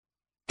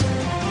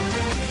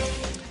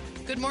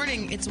Good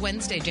morning. It's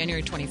Wednesday,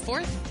 January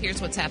 24th.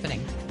 Here's what's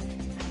happening.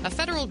 A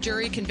federal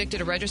jury convicted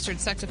a registered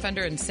sex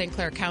offender in St.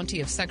 Clair County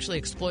of sexually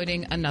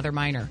exploiting another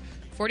minor.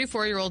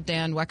 44-year-old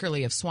Dan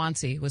Weckerly of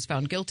Swansea was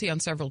found guilty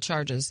on several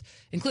charges,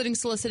 including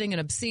soliciting an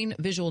obscene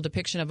visual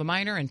depiction of a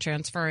minor and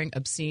transferring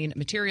obscene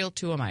material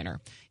to a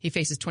minor. He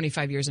faces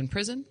 25 years in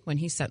prison when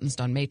he's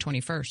sentenced on May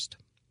 21st.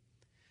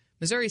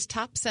 Missouri's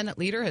top Senate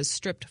leader has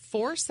stripped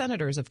 4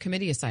 senators of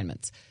committee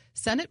assignments.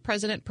 Senate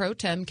President Pro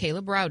Tem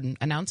Caleb Rowden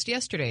announced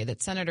yesterday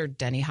that Senator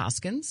Denny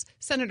Hoskins,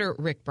 Senator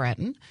Rick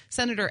Bratton,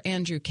 Senator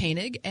Andrew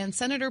Koenig, and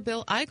Senator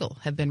Bill Eigel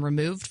have been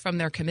removed from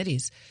their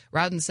committees.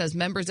 Rowden says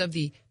members of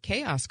the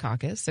Chaos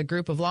Caucus, a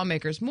group of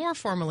lawmakers more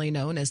formally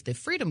known as the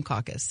Freedom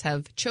Caucus,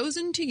 have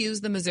chosen to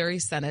use the Missouri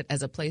Senate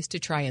as a place to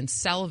try and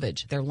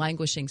salvage their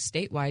languishing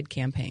statewide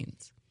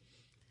campaigns.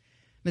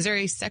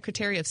 Missouri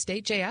Secretary of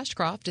State Jay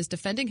Ashcroft is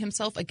defending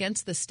himself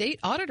against the state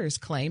auditor's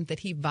claim that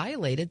he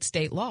violated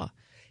state law.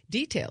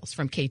 Details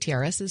from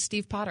KTRS's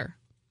Steve Potter.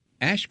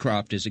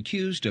 Ashcroft is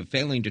accused of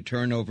failing to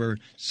turn over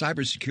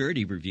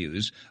cybersecurity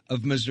reviews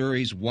of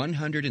Missouri's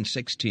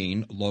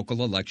 116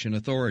 local election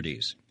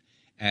authorities.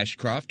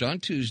 Ashcroft on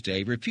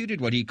Tuesday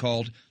refuted what he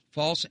called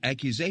false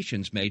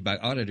accusations made by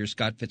Auditor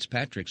Scott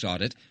Fitzpatrick's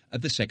audit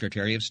of the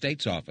Secretary of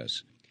State's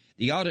office.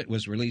 The audit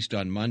was released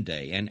on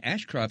Monday, and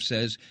Ashcroft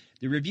says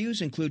the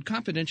reviews include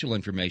confidential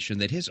information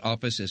that his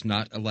office is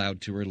not allowed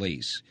to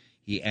release.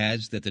 He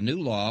adds that the new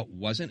law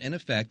wasn't in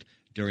effect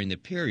during the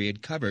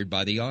period covered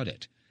by the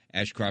audit.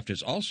 Ashcroft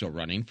is also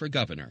running for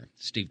governor.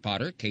 Steve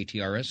Potter,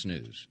 KTRS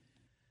News.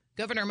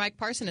 Governor Mike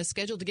Parson is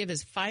scheduled to give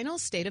his final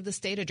State of the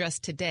State address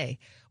today.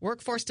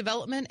 Workforce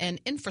development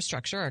and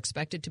infrastructure are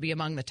expected to be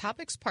among the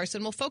topics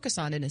Parson will focus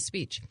on in his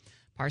speech.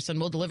 Parson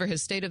will deliver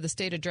his State of the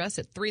State address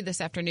at 3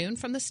 this afternoon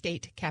from the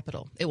state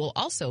capitol. It will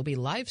also be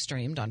live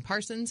streamed on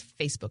Parson's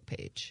Facebook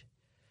page.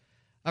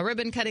 A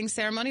ribbon-cutting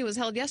ceremony was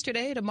held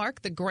yesterday to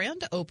mark the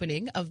grand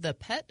opening of the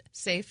Pet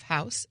Safe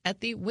House at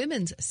the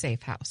Women's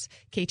Safe House.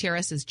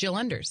 KTRS's Jill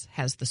Enders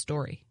has the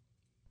story.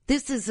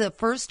 This is a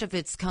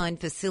first-of-its-kind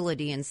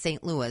facility in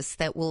St. Louis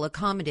that will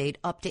accommodate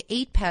up to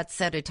 8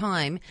 pets at a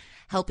time,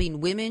 helping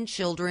women,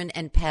 children,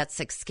 and pets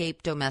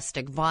escape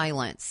domestic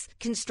violence.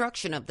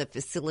 Construction of the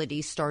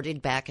facility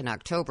started back in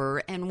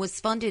October and was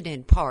funded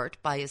in part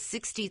by a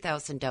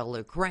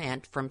 $60,000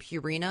 grant from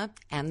Purina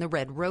and the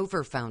Red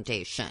Rover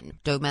Foundation.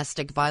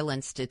 Domestic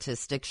violence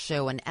statistics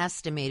show an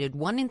estimated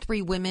 1 in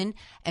 3 women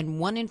and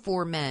 1 in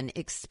 4 men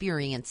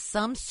experience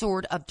some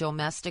sort of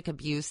domestic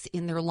abuse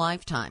in their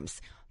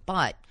lifetimes.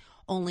 But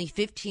only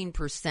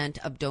 15%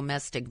 of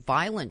domestic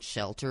violence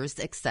shelters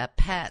accept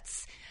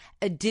pets.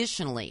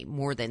 Additionally,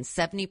 more than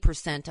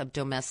 70% of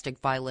domestic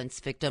violence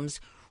victims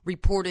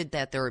reported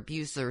that their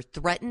abuser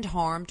threatened,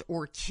 harmed,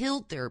 or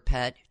killed their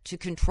pet to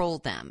control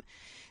them.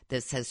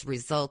 This has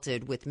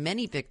resulted with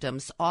many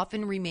victims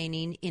often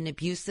remaining in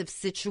abusive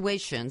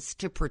situations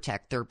to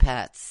protect their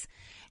pets.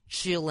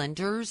 Jill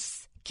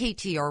Enders,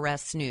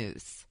 KTRS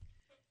News.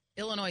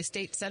 Illinois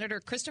State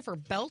Senator Christopher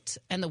Belt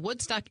and the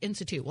Woodstock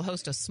Institute will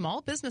host a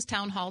small business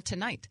town hall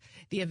tonight.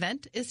 The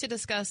event is to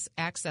discuss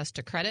access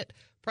to credit,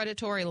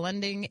 predatory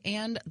lending,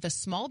 and the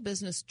Small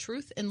Business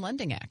Truth in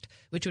Lending Act,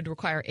 which would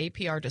require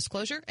APR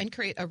disclosure and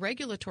create a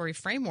regulatory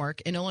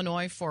framework in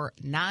Illinois for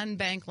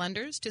non-bank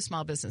lenders to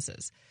small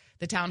businesses.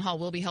 The town hall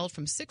will be held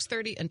from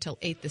 6:30 until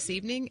 8 this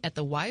evening at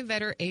the Y.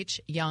 Vetter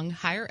H. Young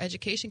Higher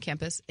Education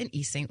Campus in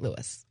East St.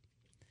 Louis.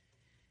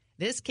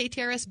 This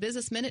KTRS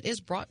Business Minute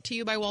is brought to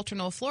you by Walter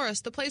Knoll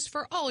Florist, the place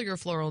for all your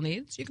floral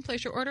needs. You can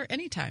place your order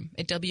anytime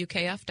at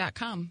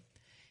WKF.com.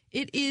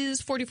 It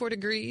is 44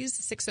 degrees,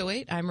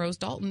 6:08. I'm Rose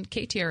Dalton,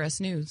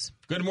 KTRS News.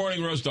 Good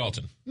morning, Rose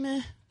Dalton.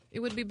 Meh. It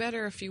would be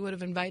better if you would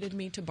have invited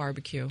me to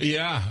barbecue.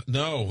 Yeah,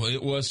 no,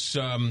 it was.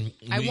 After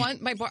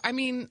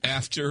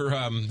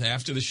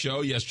the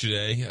show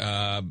yesterday,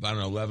 I don't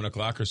know, 11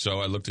 o'clock or so,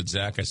 I looked at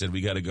Zach. I said,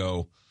 we got to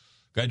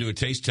do a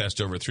taste test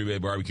over at 3-Bay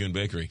Barbecue and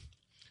Bakery.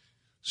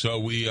 So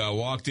we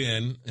walked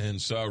in and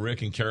saw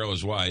Rick and Carol,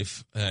 his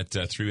wife, at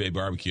 3-Bay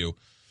Barbecue.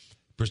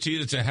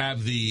 Proceeded to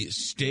have the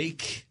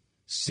steak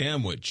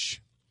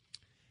sandwich.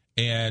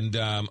 And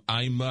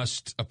I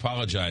must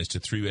apologize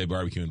to 3-Bay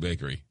Barbecue and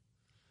Bakery.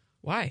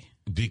 Why?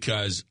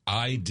 Because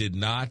I did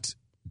not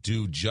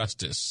do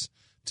justice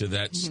to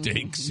that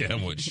steak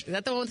sandwich. Is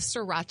that the one with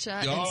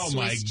sriracha and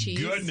Swiss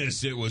cheese? Oh, my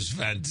goodness. It was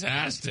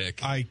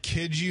fantastic. I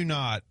kid you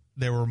not.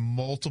 There were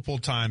multiple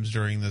times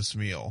during this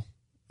meal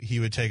he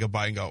would take a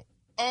bite and go,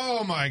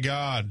 oh, my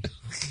God.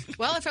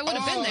 Well, if I would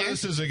have been there.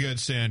 This is a good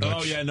sandwich.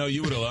 Oh, yeah, no,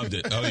 you would have loved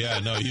it. Oh, yeah,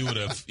 no, you would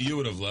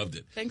have loved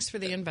it. Thanks for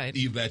the invite.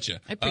 You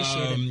betcha. I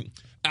appreciate it.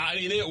 I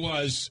mean, it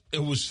was,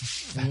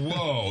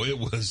 whoa, it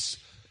was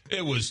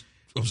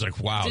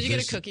like, wow. Did you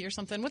get a cookie or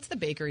something? What's the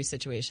bakery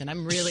situation?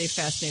 I'm really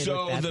fascinated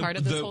with that part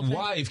of this whole thing. So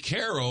the wife,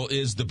 Carol,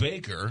 is the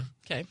baker.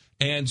 Okay.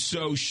 And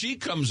so she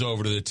comes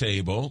over to the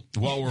table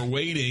while we're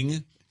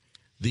waiting.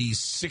 The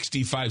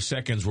 65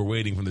 seconds we're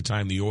waiting from the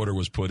time the order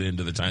was put in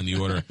to the time the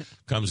order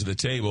comes to the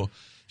table.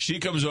 She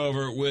comes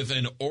over with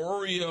an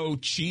Oreo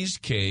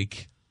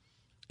cheesecake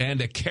and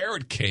a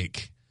carrot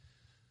cake.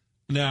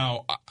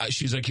 Now,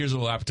 she's like, here's a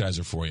little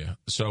appetizer for you.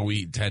 So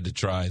we had to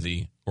try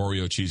the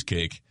Oreo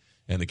cheesecake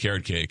and the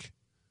carrot cake.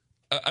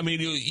 I mean,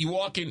 you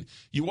walk in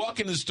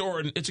the store,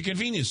 and it's a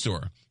convenience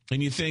store,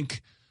 and you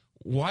think,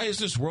 why is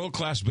this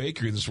world-class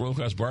bakery, this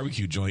world-class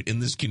barbecue joint in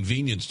this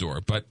convenience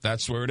store? But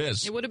that's where it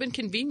is. It would have been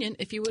convenient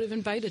if you would have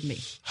invited me.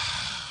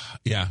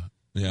 Yeah,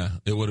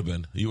 it would have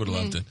been. You would have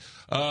loved it.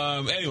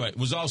 Anyway, it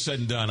was all said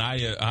and done.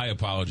 I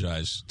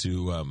apologize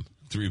to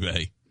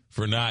 3Bay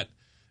for not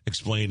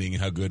explaining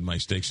how good my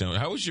steaks sound.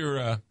 How was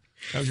your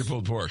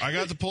pulled pork? I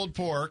got the pulled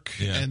pork,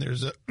 Yeah. and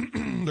there's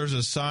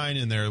a sign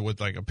in there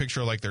with like a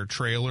picture of like their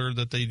trailer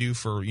that they do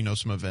for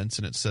some events,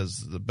 and it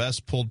says the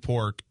best pulled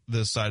pork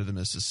this side of the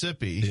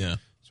Mississippi. Yeah.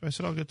 So I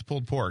said I'll get the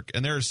pulled pork,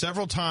 and there are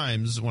several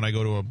times when I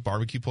go to a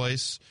barbecue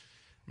place,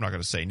 I'm not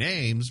going to say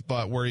names,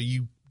 but where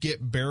you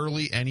get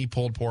barely any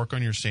pulled pork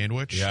on your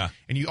sandwich. Yeah.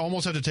 And you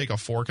almost have to take a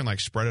fork and like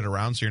spread it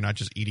around so you're not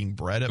just eating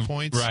bread at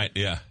points. Right,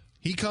 yeah.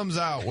 He comes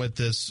out with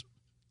this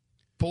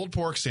pulled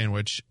pork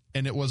sandwich,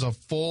 and it was a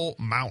full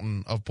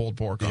mountain of pulled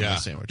pork on the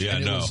sandwich. Yeah,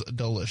 and it was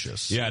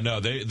delicious. Yeah, no,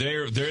 they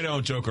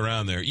don't joke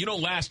around there. You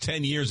don't last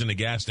 10 years in a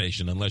gas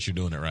station unless you're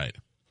doing it right.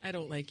 I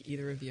don't like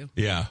either of you.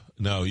 Yeah,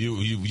 no,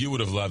 you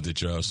would have loved it,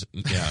 Joe.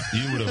 Yeah,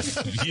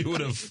 you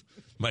would have.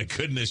 My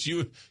goodness,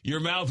 your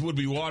mouth would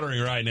be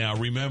watering right now,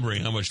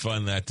 remembering how much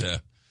fun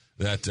that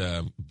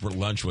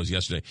lunch was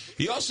yesterday.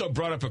 He also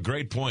brought up a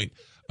great point.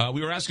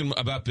 We were asking him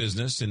about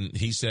business, and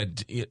he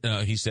said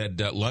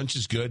lunch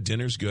is good,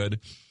 dinner's good.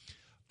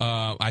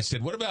 I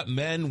said, what about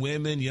men,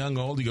 women, young,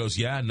 old? He goes,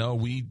 yeah, no,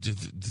 we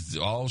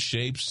all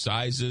shapes,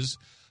 sizes.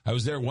 I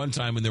was there one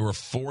time, and there were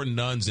 4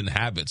 nuns in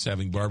habits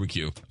having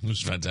barbecue. It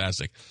was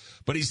fantastic.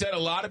 But he said a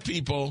lot of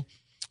people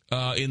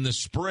in the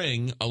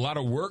spring, a lot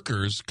of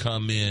workers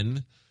come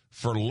in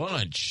for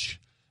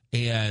lunch,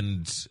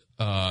 and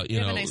you have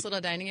a nice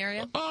little dining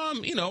area. A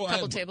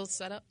couple tables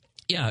set up.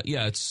 Yeah,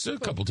 it's a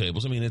couple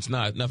tables. I mean, it's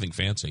nothing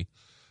fancy.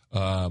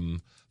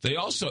 He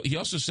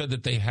also said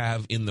that they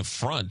have in the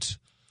front,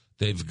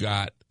 they've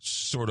got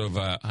sort of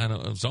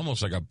it's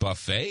almost like a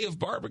buffet of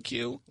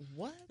barbecue,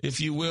 if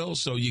you will.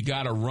 So you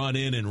got to run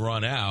in and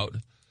run out.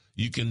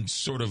 You can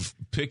sort of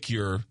pick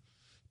your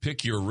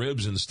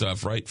ribs and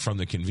stuff right from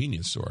the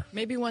convenience store.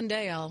 Maybe one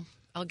day I'll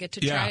get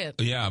to try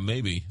it. Yeah,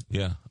 maybe.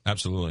 Yeah,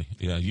 absolutely.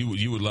 Yeah,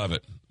 you would love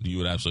it. You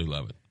would absolutely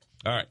love it.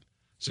 All right,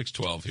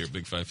 612 here,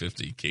 Big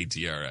 550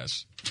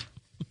 KTRS.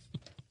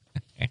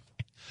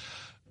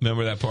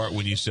 Remember that part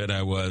when you said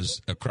I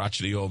was a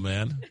crotchety old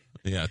man?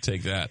 Yeah,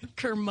 take that.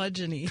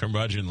 Curmudgeonly.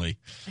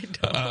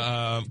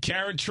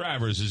 Karen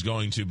Travers is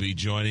going to be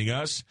joining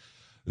us.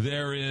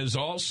 There is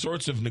all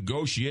sorts of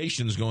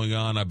negotiations going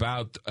on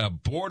about a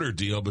border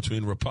deal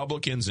between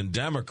Republicans and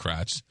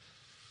Democrats.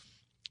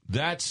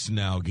 That's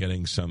now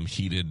getting some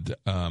heated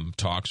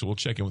talk. So we'll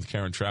check in with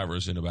Karen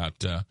Travers in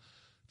about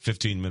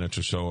 15 minutes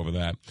or so over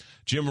that.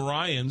 Jim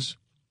Ryans,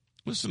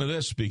 listen to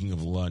this, speaking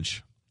of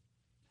lunch.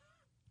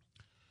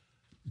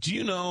 Do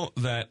you know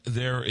that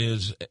there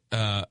is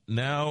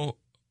now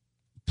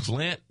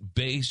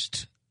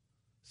plant-based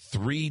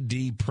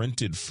 3D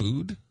printed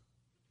food?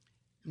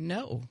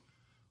 No.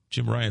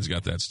 Jim Ryan's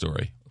got that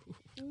story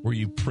where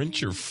you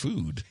print your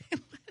food.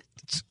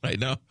 I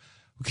know.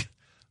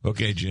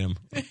 Okay, Jim.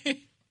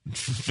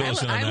 Fill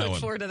us in on that one. I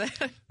look forward to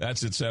that.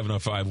 That's at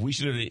 7:05. We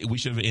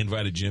should have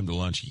invited Jim to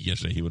lunch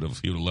yesterday. He would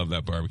have loved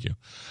that barbecue.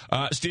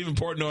 Stephen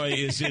Portnoy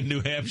is in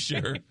New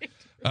Hampshire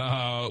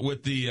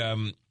with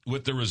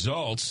the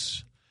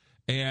results,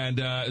 and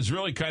it's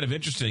really kind of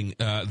interesting.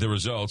 The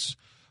results.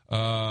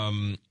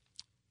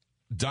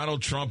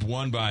 Donald Trump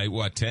won by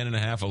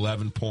 10.5,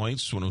 11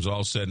 points when it was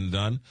all said and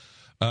done.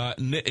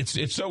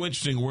 It's so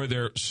interesting where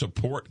their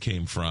support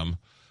came from.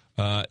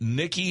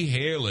 Nikki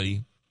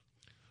Haley.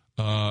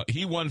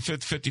 He won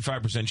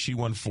 55%. She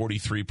won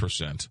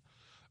 43%.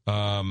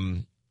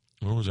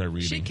 What was I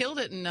reading? She killed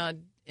it in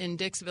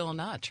Dixville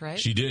Notch, right?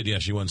 She did. Yeah,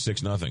 she won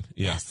 6-0.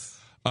 Yeah. Yes.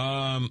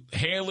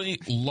 Haley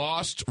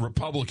lost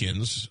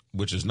Republicans,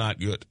 which is not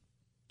good.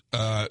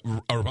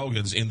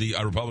 Republicans in the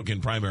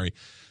Republican primary,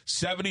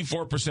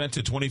 74%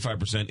 to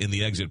 25% in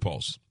the exit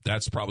polls.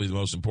 That's probably the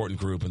most important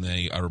group in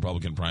the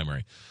Republican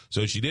primary.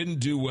 So she didn't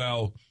do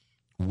well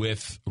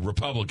with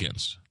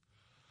Republicans.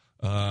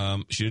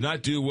 She did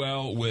not do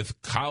well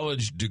with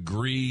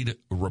college-degreed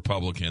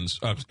Republicans.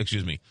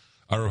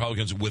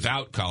 Republicans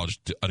without college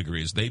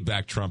degrees. They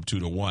backed Trump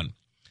 2-1.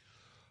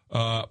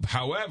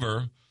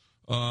 However,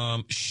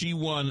 she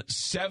won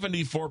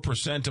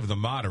 74% of the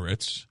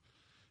moderates.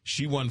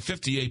 She won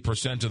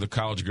 58% of the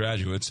college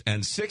graduates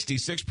and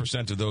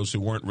 66% of those who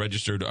weren't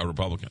registered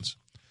Republicans.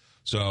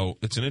 So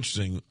it's an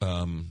interesting.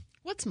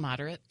 What's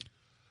moderate?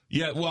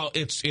 Yeah, well,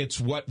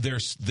 it's what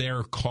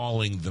they're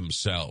calling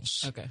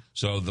themselves. Okay.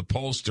 So the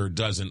pollster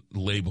doesn't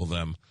label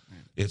them.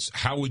 It's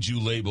how would you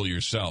label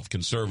yourself?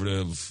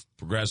 Conservative,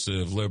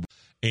 progressive, liberal,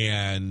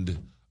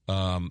 and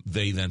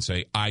they then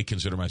say, I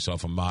consider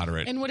myself a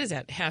moderate. And what is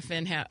that? Half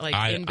in, half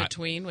in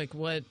between? Like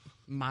what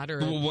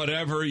moderate?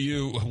 Whatever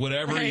you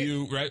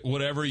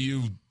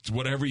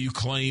whatever you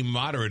claim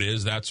moderate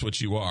is, that's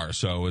what you are.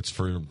 So it's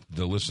for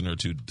the listener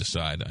to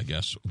decide, I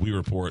guess. We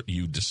report,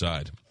 you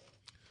decide.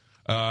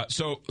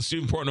 So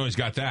Stephen Portnoy's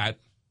got that.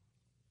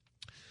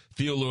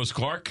 Theo Lewis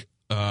Clark,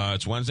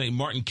 it's Wednesday.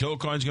 Martin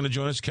Kilcoyne's going to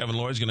join us. Kevin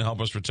Lloyd's going to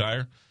help us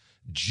retire.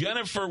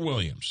 Jennifer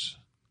Williams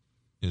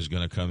is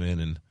going to come in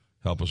and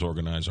help us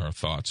organize our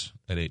thoughts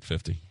at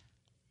 8:50.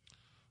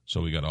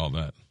 So we got all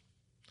that.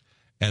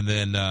 And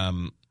then a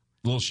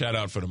little shout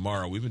out for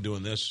tomorrow. We've been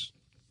doing this.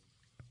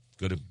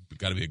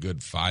 Got to be a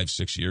good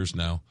 5-6 years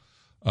now.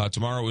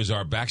 Tomorrow is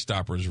our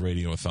Backstoppers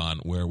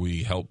Radiothon, where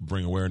we help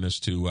bring awareness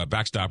to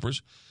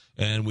Backstoppers,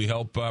 and we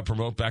help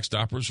promote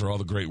Backstoppers for all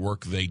the great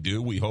work they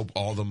do. We hope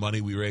all the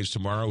money we raise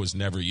tomorrow is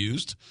never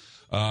used,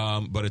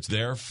 but it's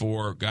there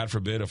for, God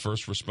forbid, a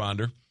first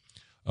responder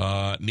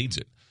needs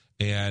it.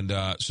 And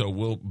so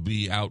we'll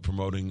be out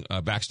promoting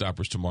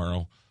Backstoppers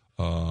tomorrow.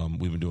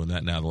 We've been doing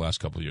that now the last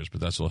couple of years,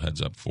 but that's a little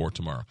heads up for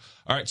tomorrow.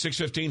 All right,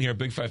 6:15 here,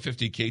 Big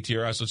 550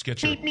 KTRS. Let's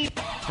get your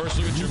first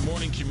look at your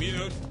morning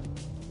commute.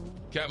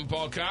 Captain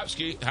Paul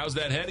Kopsky, how's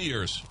that head of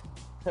yours?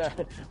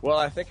 Well,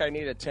 I think I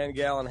need a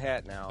 10-gallon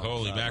hat now.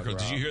 Holy mackerel.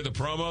 Did you hear the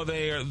promo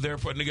they're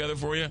putting together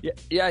for you?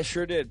 Yeah, I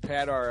sure did.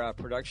 Pat, our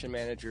production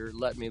manager,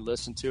 let me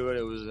listen to it.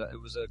 It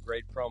was a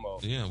great promo.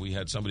 Yeah, we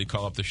had somebody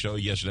call up the show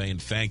yesterday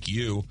and thank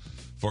you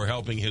for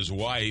helping his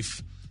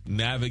wife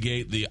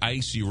navigate the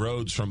icy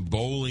roads from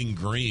Bowling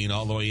Green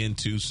all the way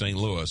into St.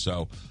 Louis.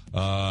 So,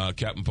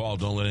 Captain Paul,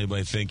 don't let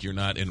anybody think you're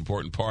not an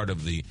important part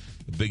of the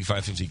Big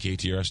 550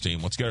 KTRS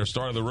team. Let's get our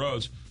start of the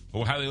roads.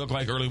 Well, how do they look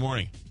like early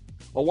morning?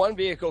 Well, one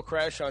vehicle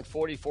crashed on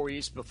 44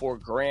 East before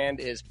Grand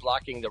is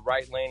blocking the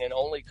right lane and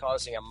only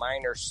causing a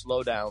minor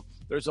slowdown.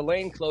 There's a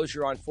lane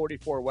closure on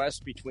 44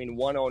 West between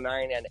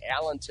 109 and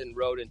Allenton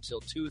Road until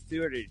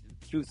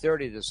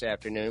 2:30 this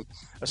afternoon.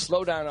 A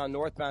slowdown on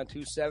northbound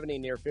 270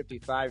 near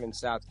 55 in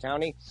South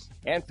County,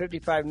 and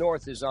 55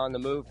 North is on the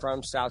move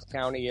from South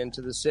County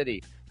into the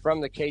city.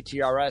 From the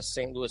KTRS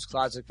St. Louis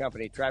Closet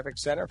Company Traffic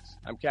Center,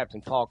 I'm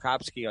Captain Paul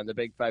Kopsky on the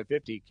Big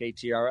 550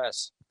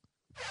 KTRS.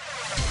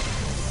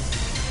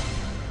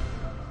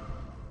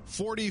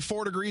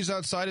 44 degrees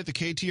outside at the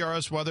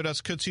KTRS weather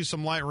desk. Could see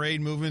some light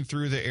rain moving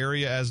through the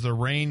area as the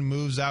rain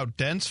moves out.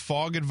 Dense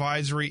fog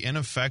advisory in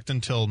effect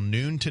until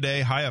noon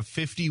today. High of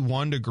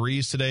 51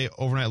 degrees today.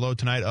 Overnight low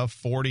tonight of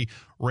 40.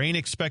 Rain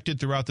expected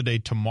throughout the day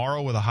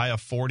tomorrow with a high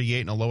of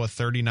 48 and a low of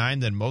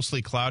 39. Then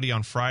mostly cloudy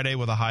on Friday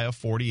with a high of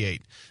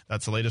 48.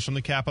 That's the latest from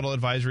the Capital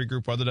Advisory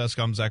Group weather desk.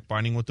 I'm Zach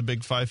Binding with the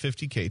Big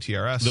 550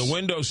 KTRS. The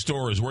window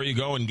store is where you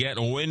go and get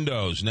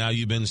windows. Now,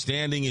 you've been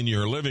standing in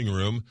your living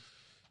room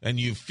and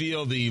you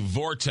feel the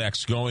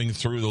vortex going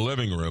through the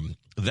living room.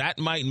 That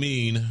might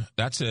mean,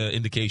 that's an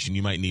indication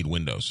you might need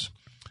windows.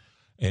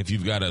 If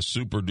you've got a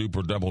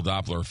super-duper double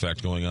Doppler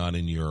effect going on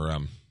in your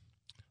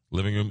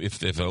living room,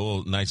 if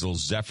a nice little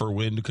zephyr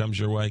wind comes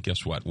your way,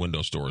 guess what?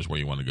 Window store is where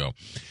you want to go.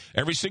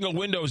 Every single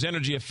window is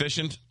energy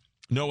efficient.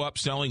 No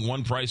upselling.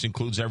 One price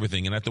includes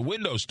everything. And at the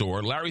window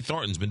store, Larry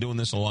Thornton's been doing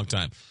this a long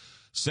time.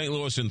 St.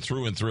 Louis and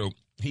through.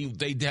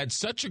 They had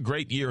such a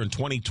great year in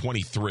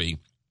 2023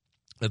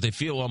 that they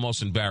feel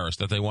almost embarrassed,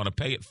 that they want to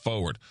pay it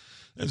forward.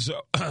 And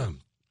so,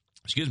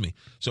 excuse me.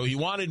 So he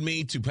wanted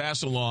me to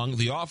pass along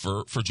the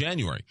offer for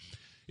January.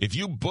 If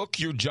you book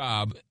your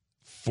job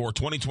for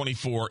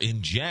 2024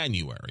 in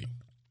January,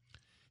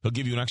 he'll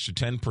give you an extra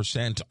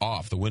 10%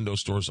 off. The window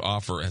store's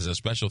offer as a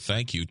special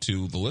thank you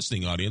to the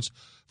listening audience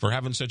for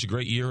having such a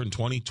great year in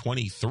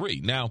 2023.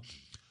 Now,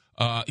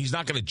 he's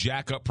not going to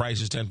jack up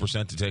prices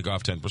 10% to take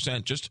off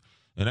 10%, just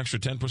an extra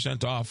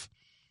 10% off.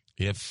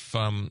 If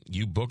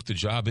you booked the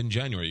job in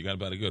January, you got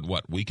about a good,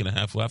 week and a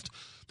half left?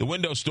 The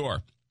window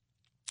store.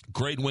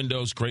 Great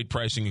windows, great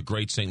pricing, a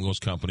great St. Louis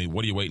company.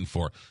 What are you waiting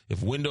for?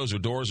 If windows or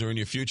doors are in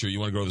your future, you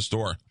want to go to the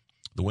store.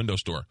 The window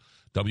store.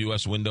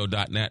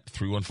 WSWindow.net,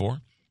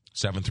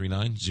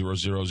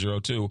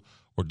 314-739-0002,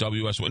 or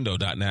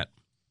WSWindow.net.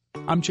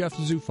 I'm Jeff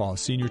Zufall,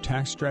 Senior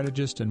Tax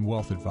Strategist and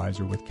Wealth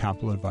Advisor with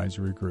Capital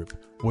Advisory Group.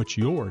 What's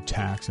your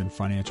tax and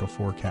financial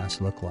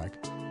forecast look like?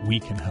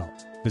 We can help.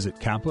 Visit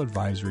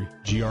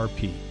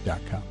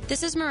capitaladvisorygrp.com.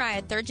 This is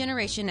Mariah, third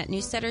generation at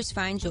Newsteaders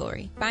Fine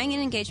Jewelry. Buying an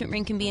engagement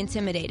ring can be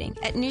intimidating.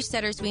 At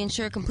Newsteaders, we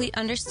ensure complete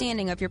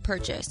understanding of your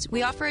purchase.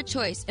 We offer a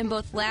choice in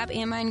both lab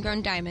and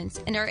mine-grown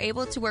diamonds and are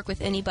able to work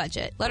with any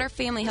budget. Let our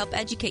family help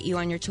educate you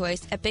on your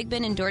choice at Big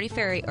Ben and Doherty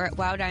Ferry or at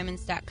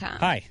wowdiamonds.com.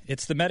 Hi,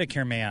 it's the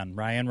Medicare Man,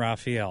 Ryan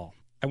Raphael.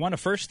 I want to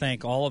first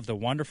thank all of the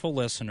wonderful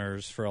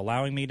listeners for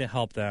allowing me to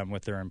help them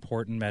with their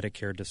important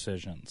Medicare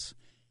decisions.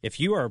 If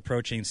you are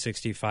approaching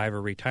 65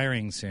 or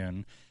retiring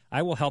soon,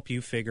 I will help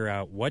you figure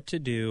out what to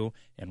do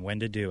and when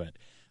to do it.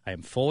 I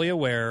am fully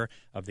aware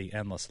of the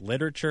endless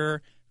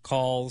literature,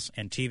 calls,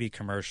 and TV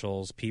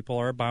commercials people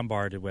are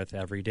bombarded with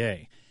every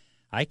day.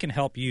 I can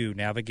help you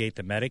navigate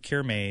the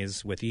Medicare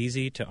maze with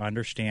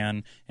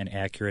easy-to-understand and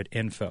accurate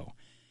info.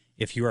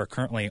 If you are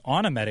currently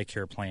on a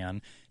Medicare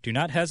plan, do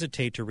not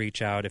hesitate to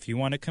reach out if you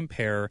want to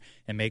compare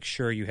and make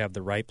sure you have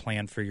the right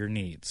plan for your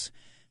needs.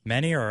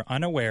 Many are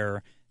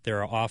unaware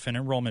there are often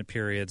enrollment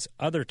periods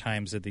other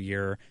times of the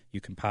year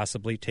you can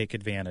possibly take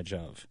advantage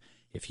of.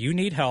 If you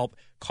need help,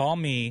 call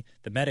me,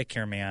 the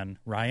Medicare man,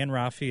 Ryan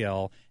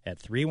Raphael,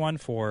 at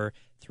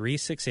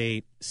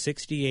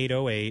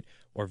 314-368-6808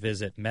 or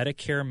visit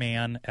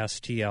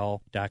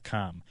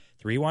MedicareManSTL.com.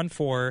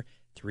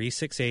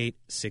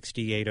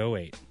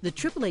 314-368-6808. The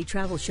AAA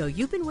Travel Show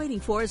you've been waiting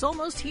for is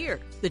almost here.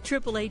 The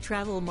AAA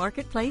Travel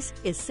Marketplace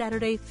is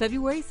Saturday,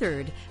 February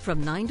 3rd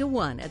from 9 to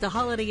 1 at the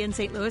Holiday Inn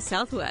St. Louis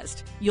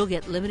Southwest. You'll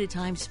get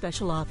limited-time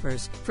special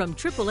offers from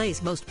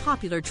AAA's most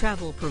popular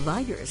travel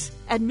providers.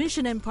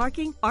 Admission and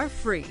parking are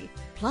free.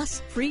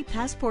 Plus, free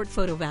passport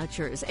photo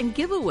vouchers and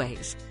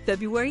giveaways.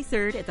 February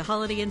 3rd at the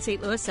Holiday Inn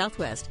St. Louis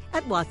Southwest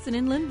at Watson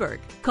and Lindbergh.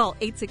 Call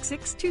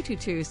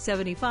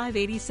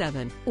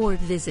 866-222-7587 or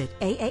visit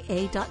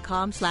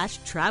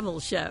AAA.com/travel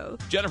show.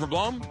 Jennifer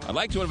Blum, I'd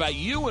like to invite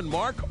you and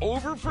Mark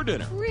over for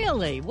dinner.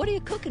 Really? What are you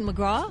cooking,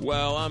 McGraw?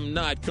 Well, I'm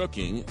not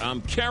cooking.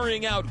 I'm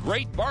carrying out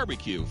great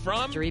barbecue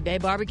from 3 Bay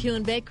Barbecue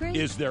and Bakery?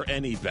 Is there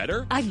any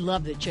better? I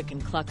love the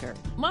chicken clucker.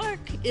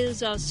 Mark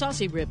is a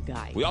saucy rib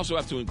guy. We also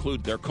have to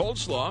include their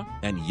coleslaw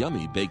and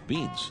yummy baked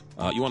beans.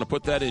 You want to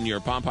put that in your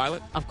Palm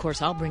Pilot? Of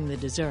course, I'll bring the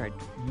dessert.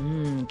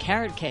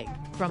 Carrot cake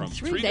from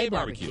 3 Bay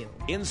Barbecue.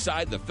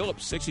 Inside the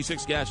Phillips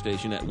 66 gas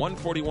station at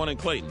 141 in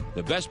Clayton.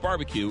 The best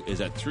barbecue is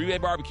at 3 Bay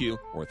Barbecue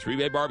or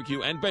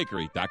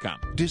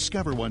 3baybarbecueandbakery.com.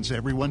 Discover wants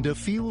everyone to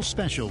feel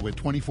special with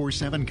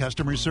 24/7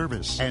 customer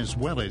service, as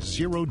well as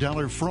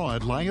 $0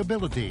 fraud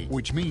liability,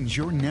 which means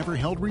you're never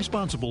held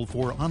responsible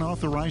for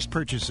unauthorized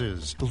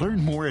purchases.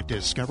 Learn more at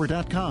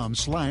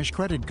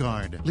discover.com/credit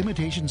card.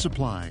 Limitations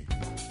apply.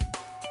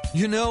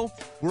 You know,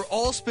 we're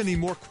all spending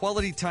more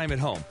quality time at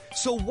home,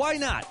 so why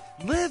not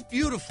live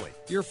beautifully?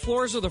 Your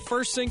floors are the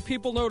first thing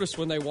people notice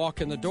when they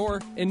walk in the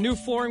door, and new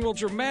flooring will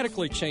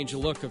dramatically change the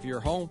look of your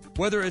home.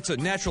 Whether it's a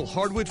natural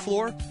hardwood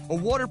floor, a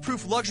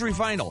waterproof luxury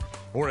vinyl,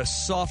 or a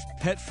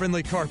soft,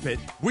 pet-friendly carpet,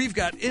 we've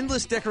got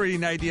endless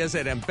decorating ideas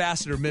at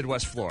Ambassador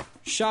Midwest Floor.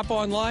 Shop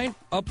online,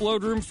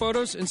 upload room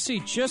photos, and see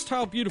just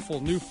how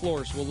beautiful new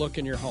floors will look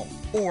in your home.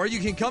 Or you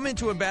can come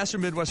into Ambassador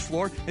Midwest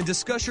Floor and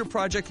discuss your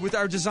project with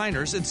our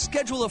designers and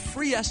schedule a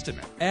free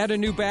estimate. Add a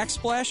new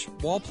backsplash,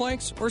 wall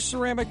planks, or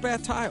ceramic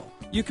bath tile.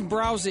 You can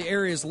browse the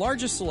area's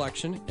largest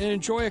selection and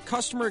enjoy a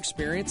customer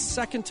experience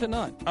second to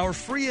none. Our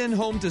free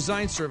in-home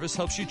design service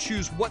helps you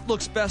choose what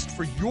looks best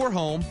for your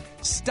home,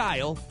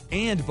 style,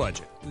 and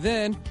budget.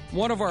 Then,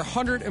 one of our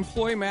 100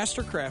 employee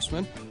master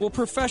craftsmen will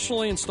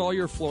professionally install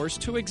your floors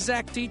to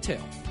exact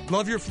detail.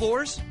 Love your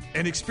floors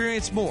and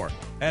experience more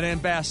at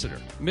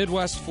Ambassador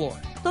Midwest Floor.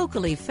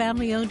 Locally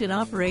family-owned and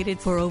operated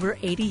for over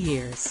 80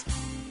 years.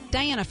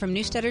 Diana from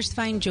Newstetter's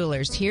Fine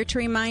Jewelers here to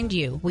remind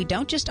you, we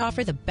don't just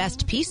offer the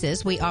best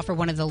pieces, we offer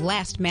one of the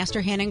last master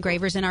hand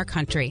engravers in our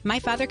country. My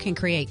father can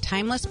create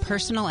timeless,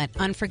 personal, and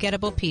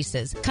unforgettable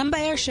pieces. Come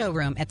by our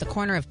showroom at the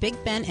corner of Big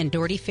Ben and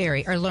Doherty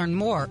Ferry or learn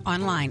more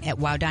online at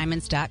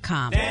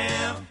wowdiamonds.com.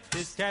 Damn,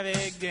 this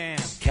traffic jam.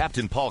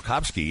 Captain Paul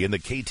Kopsky in the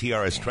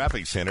KTRS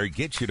Traffic Center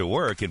gets you to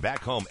work and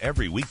back home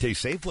every weekday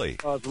safely.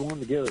 I was wanting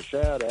to give a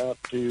shout out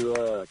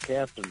to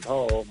Captain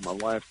Paul. My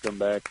wife come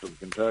back from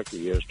Kentucky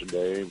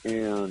yesterday,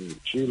 and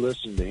she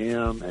listened to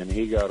him, and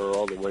he got her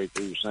all the way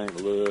through St.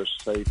 Louis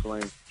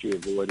safely. She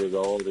avoided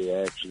all the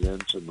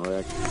accidents and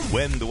wrecks.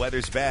 When the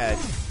weather's bad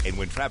and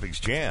when traffic's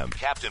jammed,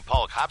 Captain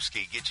Paul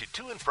Kopsky gets you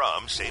to and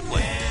from safely.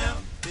 Damn,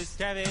 this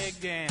traffic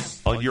jam.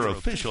 On your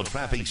official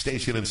traffic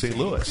station in St.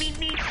 Louis.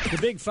 The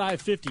Big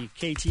 550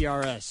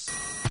 KTRS.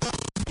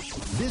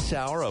 This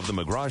hour of the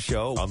McGraw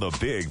Show on the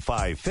Big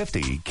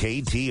 550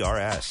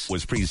 KTRS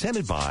was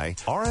presented by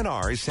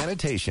R&R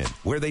Sanitation,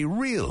 where they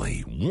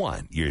really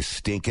want your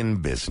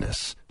stinking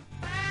business.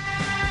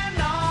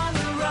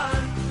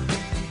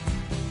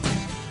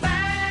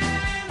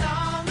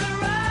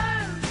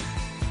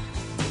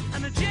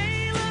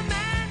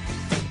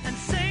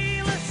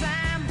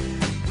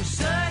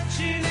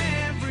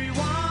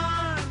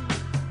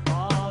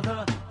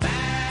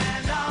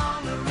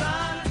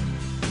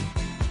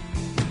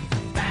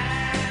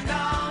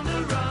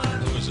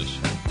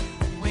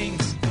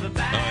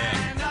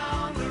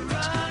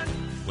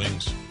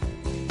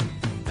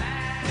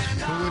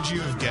 You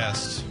have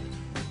guessed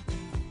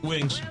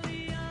Wings.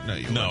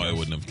 No, I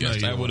wouldn't have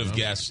guessed. I would have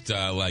guessed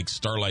like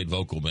Starlight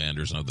Vocal Band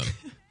or something.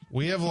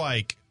 We have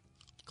like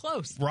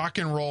close rock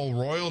and roll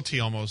royalty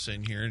almost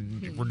in here.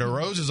 And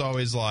Rose is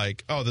always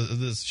like, "Oh,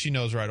 this she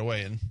knows right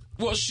away." And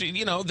well,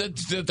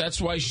 that's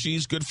why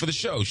she's good for the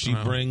show. She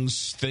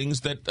brings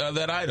things that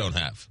I don't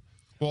have.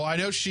 Well, I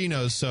know she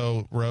knows.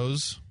 So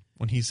Rose,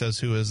 when he says,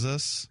 "Who is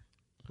this?"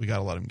 we got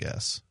to let him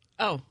guess.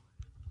 Oh.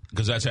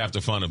 Because that's half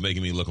the fun of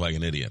making me look like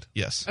an idiot.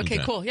 Yes. Okay,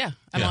 cool. Yeah,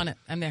 I'm on it.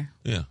 I'm there.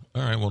 Yeah.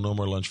 All right. Well, no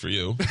more lunch for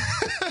you.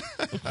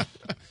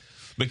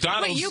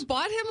 McDonald's. Wait, you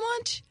bought him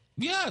lunch?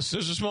 Yes.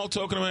 There's a small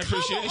token of my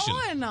appreciation.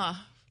 Come on.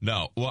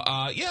 No.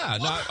 Well, yeah.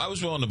 No, I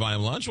was willing to buy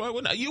him lunch. Why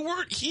wouldn't I? You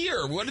weren't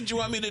here. What did you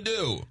want me to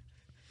do?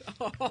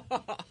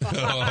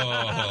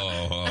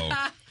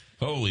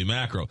 Holy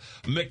mackerel.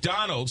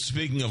 McDonald's,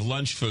 speaking of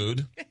lunch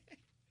food,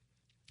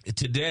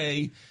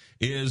 today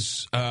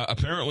is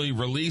apparently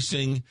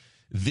releasing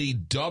the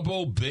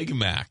double Big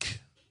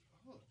Mac.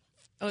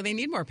 Oh, they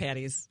need more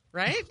patties.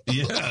 right?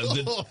 Yeah,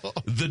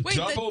 the Wait,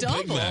 double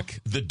Big Mac.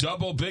 The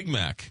double Big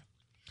Mac.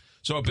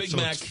 So a Big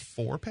Mac, it's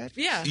 4 patties?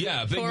 Yeah.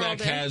 Yeah, a Big Mac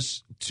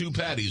has 2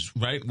 patties,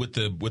 right, with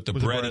the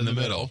bread in the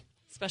middle.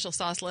 Special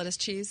sauce, lettuce,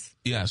 cheese.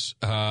 Yes.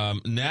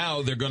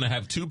 Now they're going to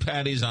have 2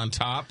 patties on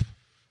top,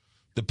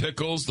 the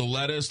pickles, the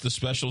lettuce, the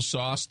special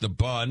sauce, the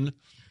bun,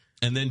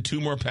 and then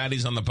 2 more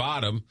patties on the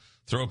bottom.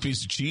 Throw a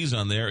piece of cheese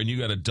on there, and you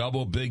got a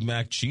double Big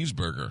Mac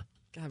cheeseburger.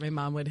 God, my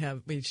mom would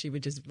she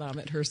would just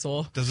vomit her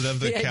soul. Does it have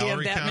the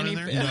calorie count in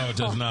there? No, it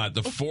does not.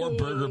 The 4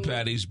 burger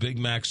patties, Big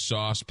Mac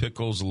sauce,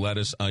 pickles,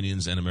 lettuce,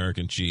 onions, and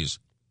American cheese.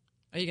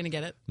 Are you going to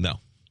get it? No.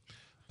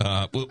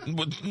 I'm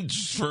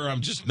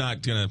just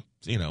not going to,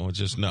 it's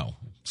just no.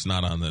 It's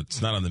not on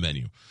the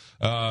menu.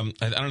 I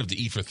don't have to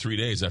eat for 3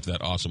 days after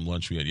that awesome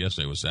lunch we had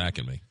yesterday was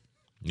sacking me.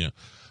 Yeah.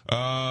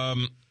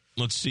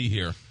 Let's see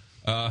here.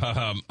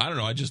 I don't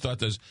know. I just thought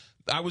this.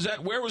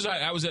 Where was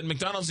I? I was at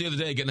McDonald's the other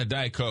day getting a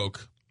Diet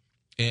Coke.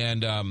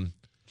 And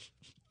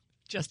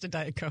just a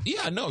Diet Coke.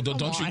 Yeah, no,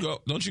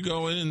 don't you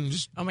go in and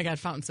just. Oh my God,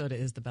 fountain soda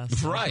is the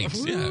best. Right.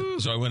 Yeah.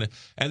 So I went in,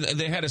 and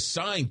they had a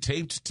sign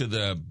taped to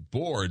the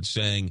board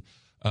saying,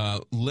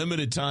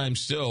 "Limited time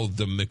still.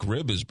 The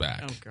McRib is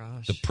back." Oh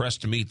gosh. The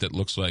pressed meat that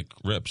looks like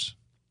ribs.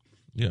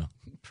 Yeah.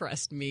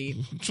 Pressed meat.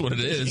 That's what it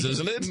is,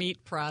 isn't it?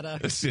 Meat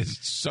product.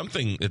 It's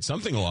something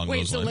along Wait,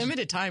 those so lines.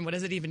 limited time. What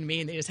does it even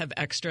mean? They just have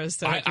extras,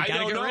 so I you gotta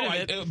don't get know.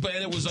 rid of it. But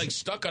it was like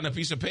stuck on a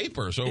piece of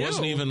paper, so it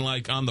wasn't Ew. even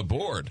like on the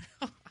board.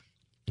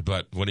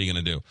 But what are you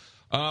going to do?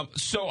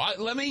 So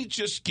let me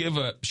just give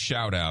a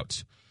shout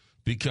out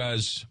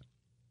because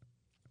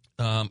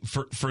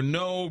for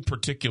no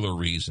particular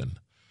reason,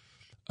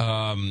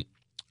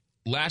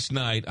 last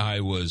night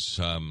I was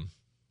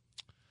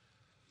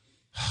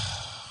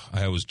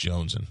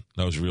jonesing.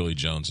 I was really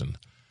jonesing.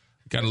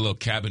 Got a little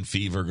cabin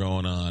fever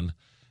going on,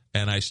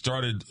 and I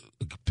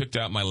picked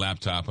out my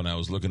laptop, and I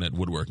was looking at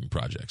woodworking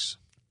projects.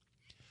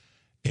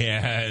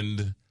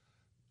 And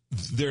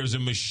there's a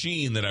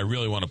machine that I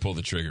really want to pull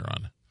the trigger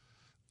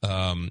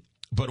on.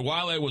 But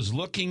while I was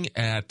looking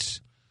at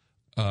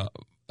all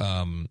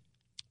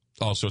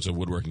sorts of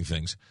woodworking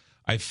things,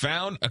 I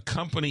found a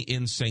company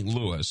in St.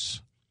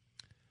 Louis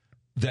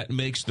that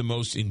makes the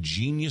most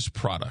ingenious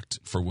product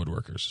for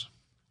woodworkers.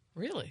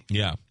 Really?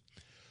 Yeah.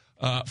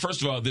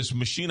 First of all, this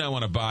machine I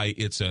want to buy,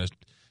 it's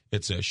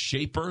a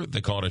shaper.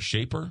 They call it a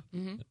shaper.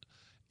 Mm-hmm.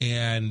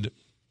 And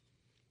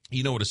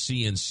you know what a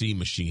CNC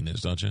machine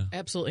is, don't you?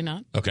 Absolutely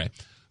not. Okay.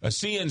 A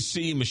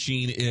CNC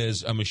machine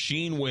is a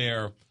machine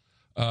where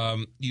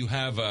you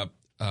have a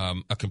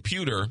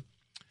computer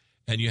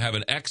and you have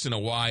an X and a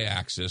Y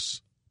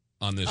axis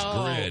on this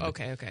grid.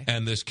 Okay.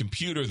 And this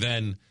computer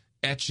then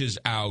etches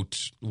out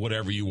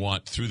whatever you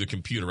want through the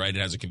computer, right? It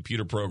has a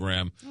computer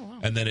program,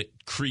 and then it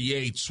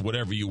creates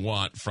whatever you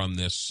want from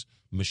this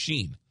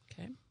machine.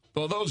 Okay.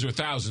 Well, those are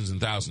thousands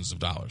and thousands of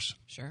dollars.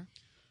 Sure.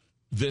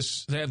 They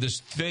have this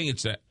thing.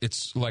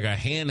 It's like a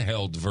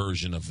handheld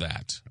version of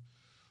that,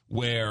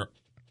 where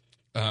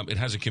it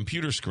has a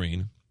computer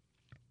screen.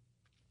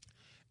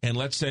 And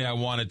let's say I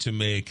wanted to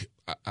make,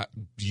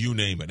 you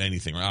name it,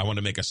 anything. Right? I want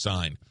to make a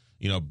sign,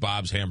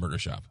 Bob's Hamburger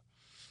Shop.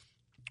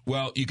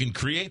 Well, you can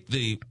create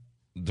the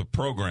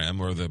program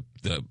or the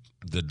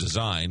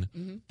design,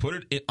 mm-hmm.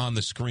 put it on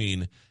the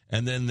screen,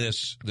 and then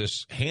this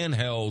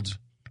handheld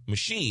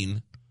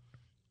machine,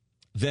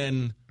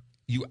 then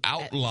you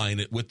outline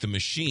it with the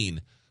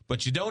machine.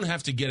 But you don't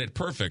have to get it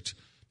perfect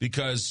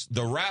because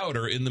the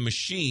router in the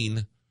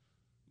machine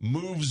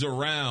moves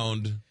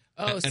around.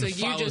 Oh, and so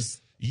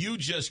follows. You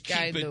just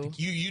keep it.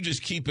 You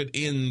just keep it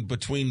in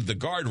between the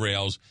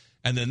guardrails.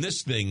 And then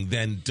this thing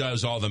then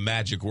does all the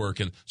magic work.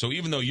 And so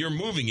even though you're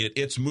moving it,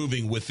 it's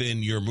moving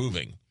within your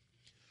moving.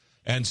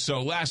 And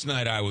so last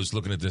night I was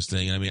looking at this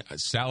thing, and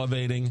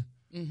salivating.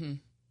 Mm-hmm.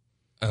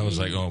 I was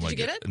like, oh, my God. Did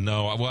you get it?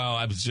 No, well,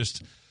 I was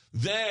just,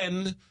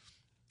 then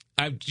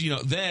I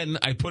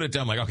put it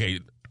down like,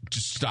 okay,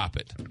 just stop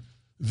it.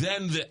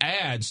 Then the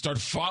ads start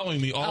following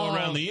me all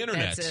around the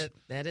internet. That's it.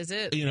 That is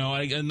it.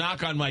 I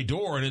knock on my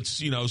door, and it's,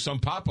 some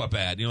pop-up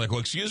ad. You're like, well,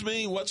 excuse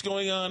me, what's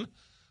going on?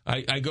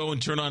 I go and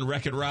turn on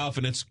Wreck-It Ralph,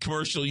 and it's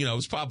commercial,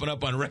 it's popping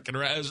up on Wreck-It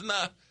Ralph.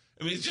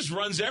 It just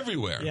runs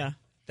everywhere. Yeah,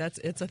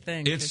 it's a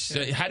thing. It's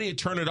how do you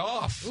turn it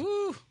off?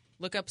 Ooh,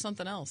 look up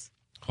something else.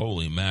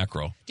 Holy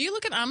mackerel. Do you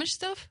look at Amish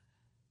stuff?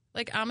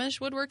 Like Amish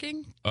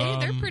woodworking?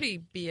 They're pretty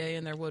BA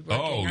in their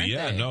woodworking, aren't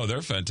they? No,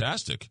 they're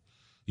fantastic.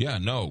 Yeah,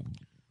 no.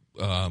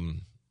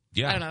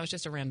 Yeah. I don't know, it's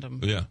just a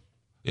random. Yeah.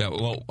 Yeah,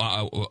 well,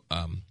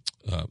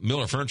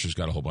 Miller Furniture's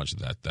got a whole bunch of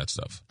that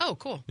stuff. Oh,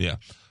 cool. Yeah.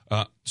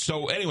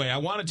 So anyway, I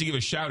wanted to give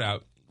a shout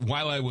out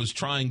while I was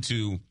trying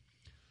to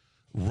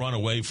run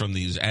away from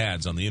these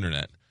ads on the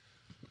internet.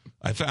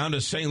 I found a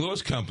St.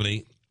 Louis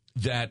company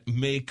that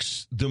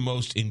makes the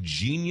most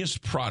ingenious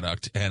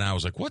product, and I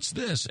was like, what's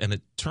this? And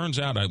it turns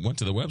out I went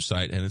to the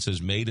website, and it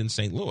says made in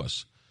St.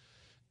 Louis.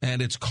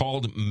 And it's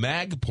called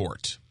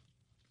Magport.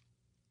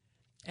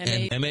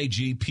 Magport.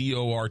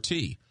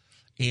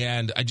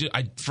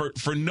 And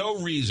for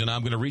no reason,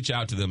 I'm going to reach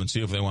out to them and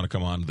see if they want to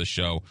come on to the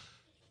show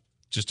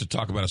just to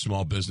talk about a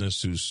small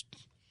business who's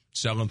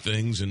selling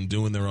things and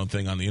doing their own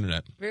thing on the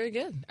internet. Very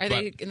good. Are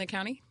they in the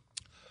county?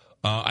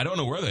 I don't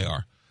know where they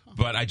are,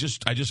 but I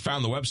just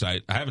found the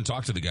website. I haven't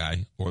talked to the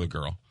guy or the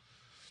girl.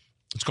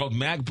 It's called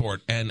Magport,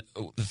 and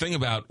the thing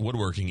about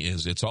woodworking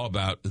is it's all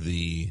about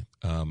the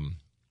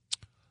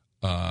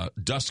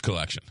dust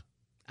collection.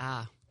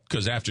 Ah.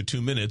 Because after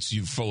 2 minutes,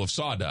 you're full of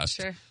sawdust.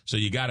 Sure. So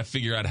you got to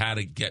figure out how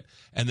to get,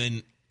 and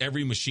then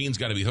every machine's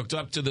got to be hooked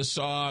up to the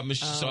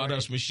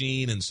sawdust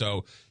machine, and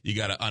so you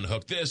got to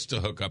unhook this to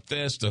hook up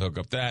this to hook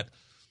up that.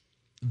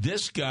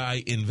 This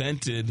guy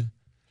invented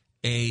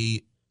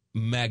a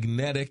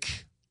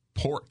magnetic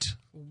port.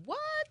 What?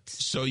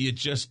 So you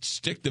just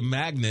stick the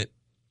magnet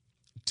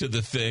to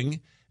the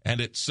thing, and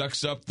it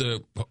sucks up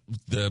the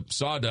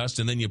sawdust,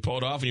 and then you pull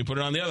it off and you put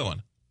it on the other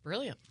one.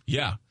 Brilliant.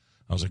 Yeah.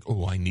 I was like,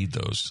 oh, I need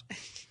those.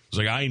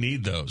 I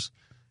need those.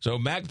 So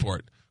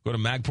Magport. Go to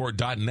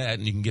magport.net,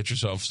 and you can get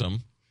yourself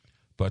some.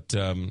 But,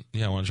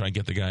 I want to try and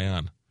get the guy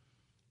on.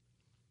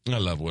 I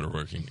love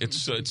woodworking.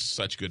 It's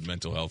such good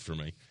mental health for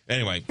me.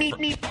 Anyway,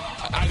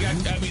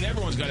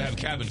 everyone's got to have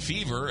cabin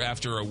fever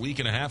after a week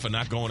and a half of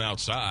not going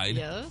outside.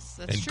 Yes,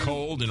 that's and true.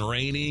 Cold and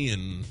rainy,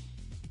 and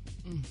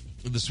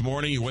this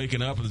morning you're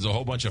waking up and there's a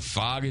whole bunch of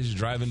fog as you're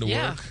driving to work.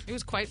 Yeah, it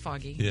was quite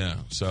foggy. Yeah,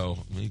 so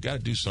you got to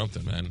do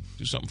something, man.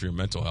 Do something for your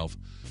mental health.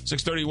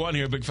 6:31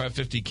 here, Big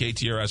 550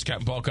 KTRS.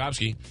 Captain Paul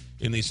Kopsky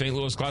in the St.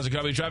 Louis Closet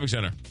Company Traffic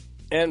Center.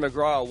 And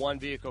McGraw, one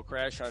vehicle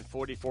crash on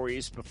 44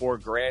 East before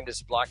Grand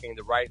is blocking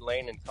the right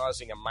lane and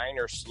causing a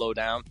minor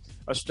slowdown.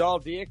 A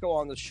stalled vehicle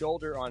on the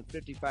shoulder on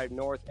 55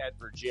 North at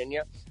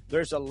Virginia.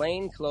 There's a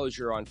lane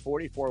closure on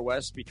 44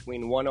 West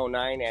between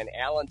 109 and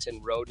Allenton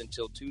Road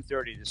until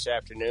 2:30 this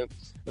afternoon.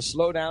 A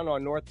slowdown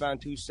on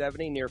northbound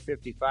 270 near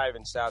 55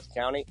 in South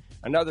County.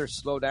 Another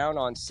slowdown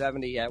on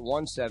 70 at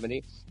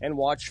 170. And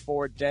watch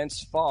for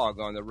dense fog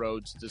on the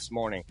roads this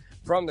morning.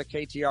 From the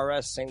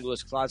KTRS St.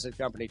 Louis Closet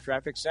Company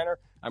Traffic Center,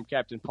 I'm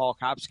Captain Paul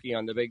Kopsky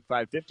on the Big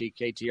 550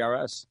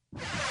 KTRS.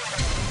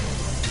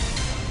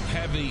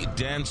 Heavy,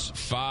 dense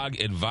fog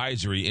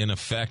advisory in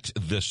effect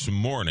this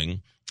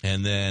morning.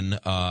 And then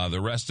the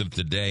rest of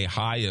the day,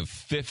 high of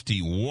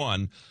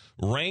 51.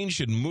 Rain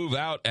should move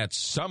out at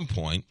some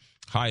point.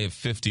 High of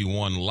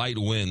 51. Light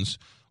winds.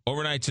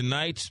 Overnight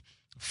tonight,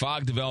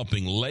 fog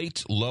developing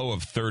late. Low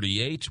of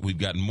 38. We've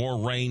got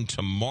more rain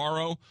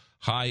tomorrow.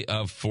 High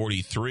of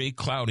 43.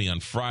 Cloudy on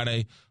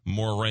Friday.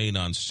 More rain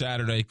on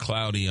Saturday.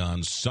 Cloudy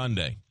on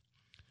Sunday.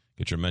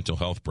 Get your mental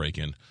health break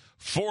in.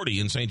 40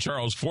 in St.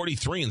 Charles.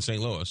 43 in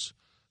St. Louis.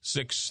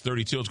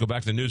 6:32. Let's go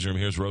back to the newsroom.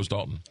 Here's Rose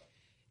Dalton.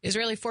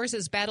 Israeli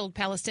forces battled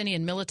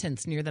Palestinian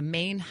militants near the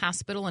main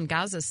hospital in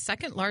Gaza's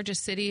second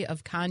largest city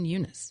of Khan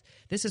Yunis.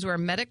 This is where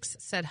medics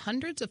said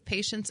hundreds of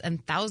patients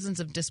and thousands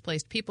of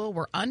displaced people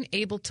were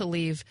unable to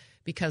leave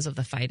because of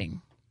the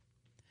fighting.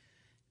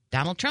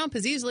 Donald Trump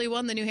has easily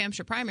won the New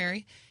Hampshire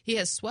primary. He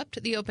has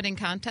swept the opening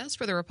contest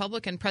for the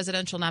Republican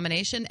presidential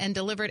nomination and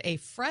delivered a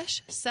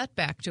fresh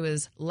setback to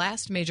his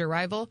last major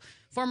rival,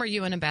 former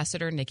UN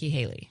Ambassador Nikki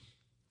Haley.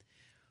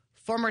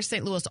 Former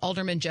St. Louis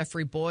Alderman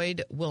Jeffrey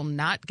Boyd will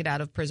not get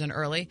out of prison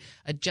early.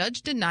 A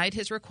judge denied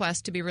his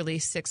request to be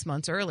released 6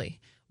 months early.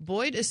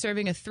 Boyd is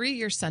serving a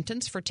 3-year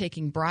sentence for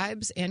taking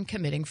bribes and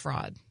committing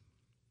fraud.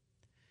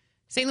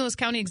 St. Louis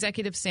County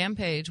Executive Sam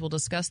Page will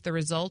discuss the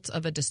results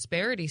of a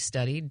disparity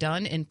study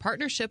done in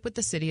partnership with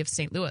the city of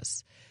St.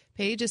 Louis.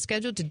 Page is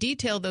scheduled to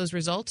detail those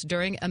results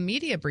during a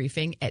media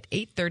briefing at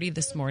 8:30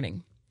 this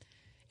morning.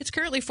 It's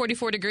currently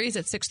 44 degrees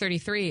at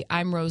 6:33.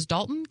 I'm Rose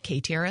Dalton,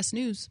 KTRS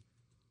News.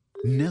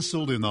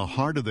 Nestled in the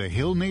heart of the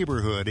Hill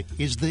neighborhood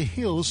is the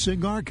Hill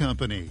Cigar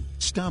Company.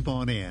 Stop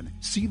on in,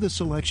 see the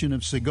selection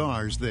of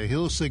cigars the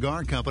Hill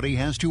Cigar Company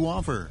has to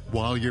offer.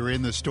 While you're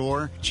in the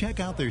store, check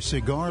out their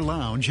cigar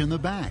lounge in the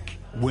back.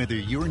 Whether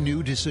you're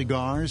new to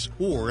cigars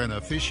or an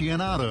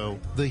aficionado,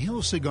 the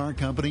Hill Cigar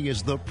Company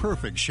is the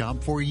perfect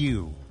shop for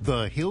you.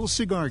 The Hill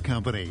Cigar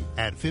Company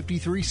at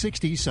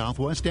 5360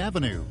 Southwest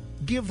Avenue.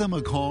 Give them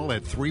a call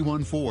at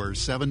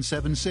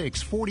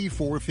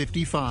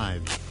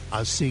 314-776-4455.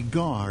 A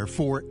cigar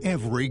for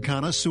every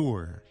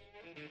connoisseur.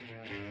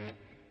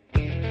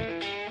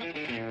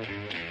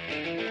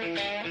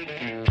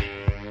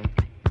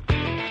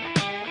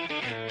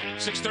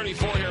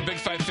 6:34 here, Big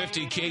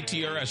 550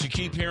 KTRS. You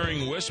keep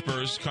hearing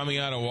whispers coming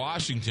out of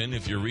Washington,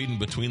 if you're reading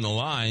between the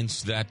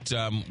lines, that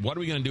what are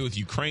we going to do with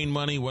Ukraine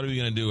money? What are we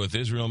going to do with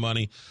Israel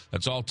money?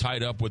 That's all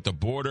tied up with the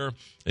border.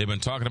 They've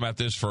been talking about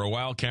this for a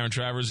while. Karen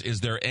Travers,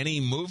 is there any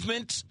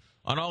movement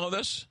on all of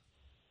this?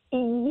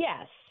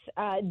 Yes.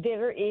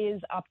 There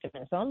is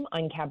optimism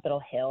on Capitol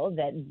Hill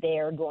that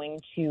they're going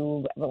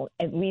to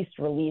at least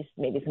release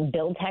maybe some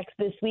bill text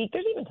this week.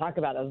 There's even talk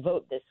about a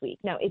vote this week.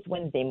 Now, it's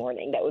Wednesday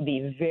morning. That would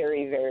be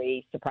very,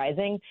 very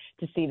surprising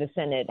to see the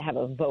Senate have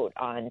a vote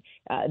on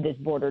this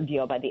border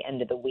deal by the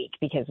end of the week,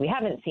 because we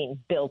haven't seen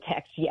bill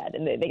text yet,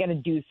 and they got to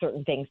do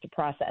certain things to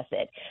process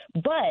it.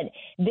 But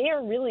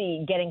they're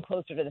really getting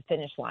closer to the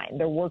finish line.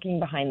 They're working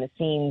behind the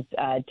scenes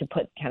to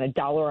put kind of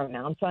dollar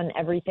amounts on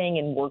everything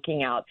and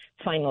working out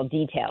final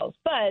details. details.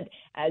 But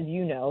as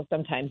you know,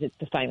 sometimes it's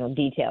the final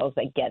details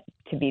that get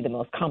to be the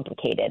most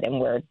complicated and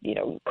where,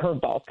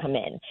 curveballs come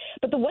in.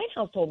 But the White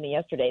House told me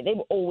yesterday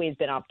they've always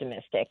been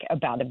optimistic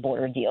about a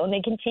border deal, and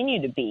they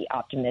continue to be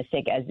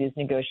optimistic as these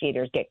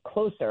negotiators get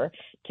closer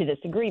to this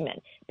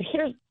agreement. But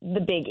here's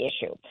the big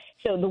issue.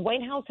 So the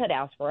White House had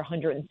asked for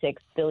 $106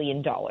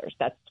 billion.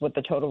 That's what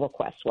the total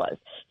request was.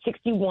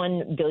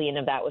 $61 billion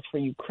of that was for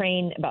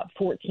Ukraine. About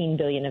 $14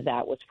 billion of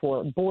that was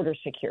for border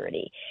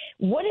security.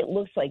 What it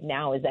looks like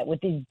now is that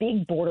with these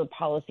big border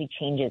policy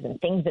changes and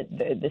things that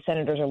the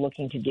senators are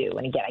looking to do,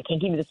 and again, I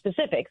can't give you the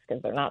specifics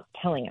because they're not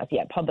telling us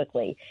yet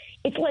publicly,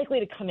 it's likely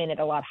to come in at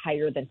a lot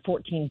higher than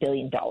 $14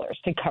 billion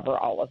to cover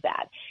all of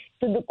that.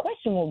 So the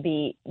question will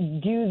be,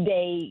 do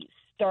they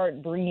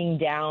start bringing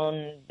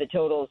down the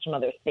totals from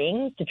other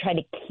things to try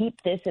to keep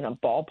this in a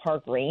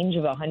ballpark range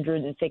of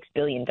 $106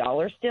 billion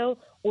still,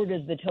 or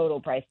does the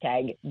total price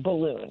tag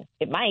balloon?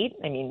 It might.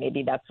 I mean,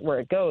 maybe that's where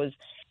it goes.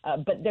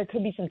 But there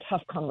could be some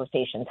tough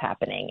conversations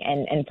happening.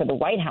 And for the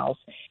White House,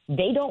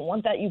 they don't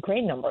want that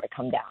Ukraine number to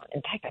come down.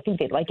 In fact, I think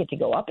they'd like it to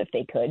go up if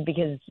they could,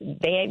 because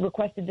they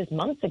requested this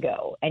months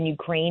ago, and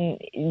Ukraine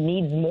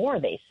needs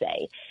more, they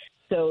say.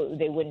 So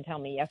they wouldn't tell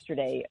me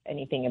yesterday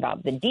anything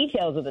about the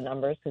details of the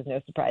numbers because,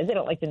 no surprise, they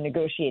don't like to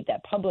negotiate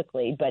that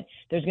publicly. But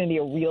there's going to be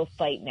a real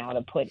fight now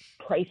to put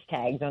price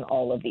tags on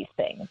all of these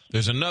things.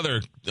 There's another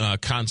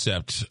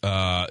concept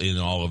in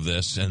all of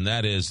this, and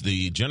that is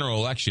the general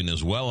election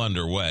is well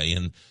underway.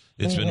 And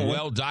it's been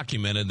well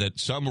documented that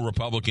some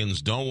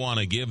Republicans don't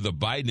want to give the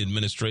Biden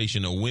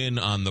administration a win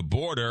on the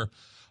border.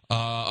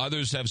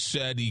 Others have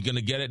said you're going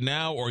to get it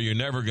now or you're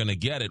never going to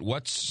get it.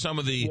 What's some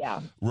of the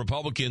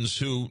Republicans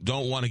who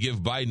don't want to give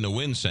Biden a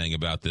win saying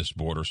about this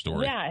border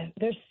story? Yeah,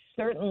 there's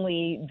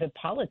certainly the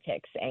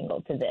politics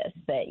angle to this,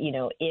 that,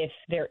 if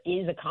there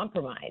is a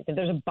compromise, if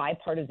there's a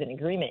bipartisan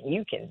agreement,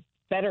 you can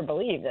better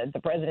believe that the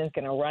president's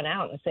going to run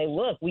out and say,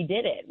 look, we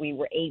did it. We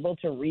were able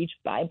to reach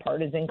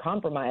bipartisan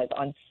compromise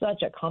on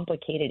such a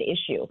complicated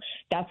issue.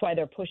 That's why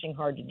they're pushing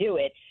hard to do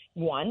it.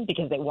 One,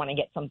 because they want to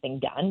get something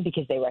done,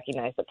 because they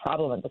recognize the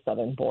problem at the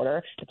southern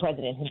border. The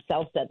president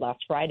himself said last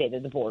Friday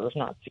that the border is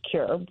not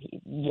secure.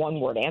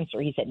 One-word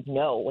answer. He said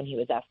no when he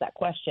was asked that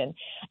question.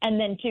 And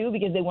then, two,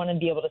 because they want to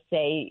be able to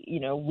say,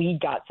 we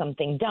got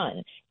something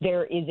done.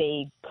 There is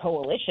a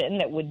coalition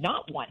that would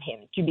not want him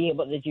to be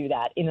able to do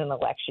that in an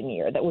election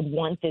year, that would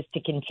want this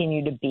to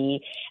continue to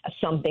be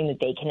something that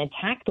they can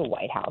attack the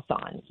White House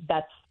on.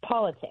 That's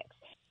politics.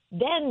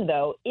 Then,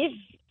 though,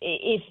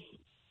 if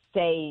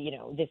say,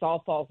 this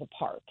all falls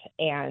apart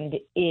and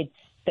it's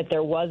that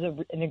there was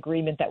an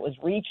agreement that was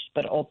reached,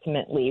 but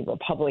ultimately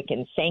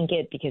Republicans sank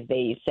it because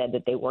they said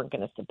that they weren't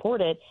going to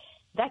support it,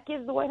 that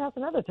gives the White House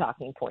another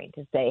talking point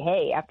to say,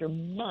 hey, after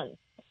months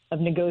of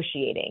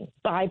negotiating,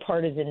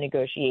 bipartisan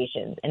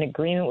negotiations, an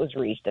agreement was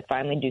reached to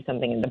finally do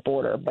something in the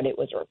border, but it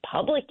was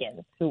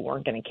Republicans who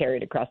weren't going to carry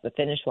it across the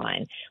finish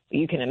line.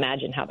 You can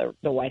imagine how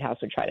the White House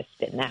would try to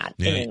spin that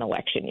in an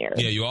election year.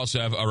 Yeah, you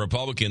also have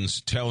Republicans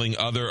telling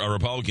other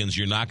Republicans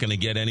you're not going to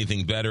get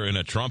anything better in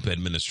a Trump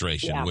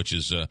administration, which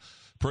is a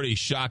pretty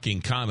shocking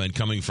comment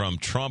coming from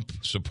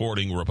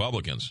Trump-supporting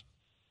Republicans.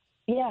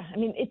 Yeah, I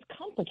mean, it's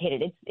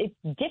complicated. It's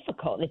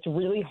difficult. It's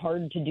really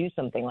hard to do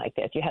something like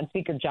this. You had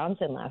Speaker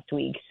Johnson last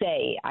week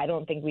say, I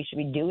don't think we should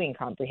be doing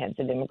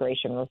comprehensive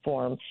immigration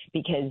reform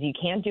because you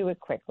can't do it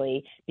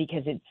quickly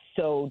because it's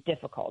so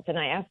difficult. And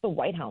I asked the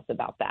White House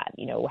about that.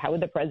 How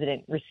would the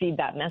president receive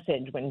that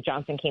message when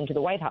Johnson came to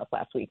the White House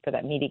last week for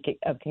that meeting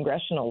of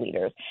congressional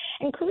leaders?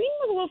 And Kareem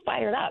was a little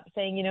fired up,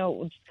 saying,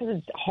 just because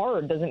it's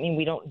hard doesn't mean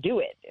we don't do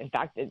it. In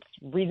fact, it's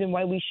reason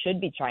why we should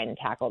be trying to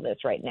tackle this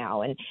right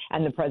now. And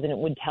the president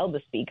would tell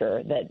the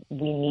speaker that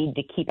we need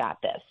to keep at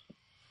this.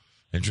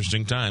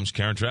 Interesting times.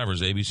 Karen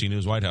Travers, ABC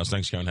News White House.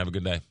 Thanks, Karen. Have a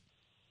good day.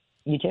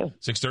 You too.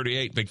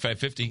 638, Big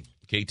 550,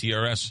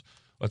 KTRS.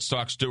 Let's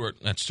talk Stewart.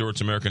 That's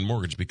Stewart's American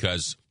Mortgage,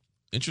 because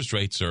interest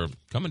rates are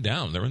coming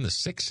down. They're in the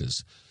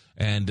sixes.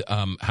 And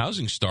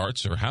housing is starting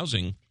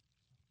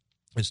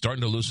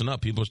to loosen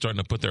up. People are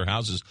starting to put their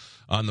houses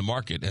on the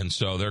market. And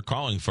so they're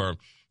calling for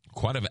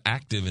quite an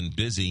active and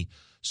busy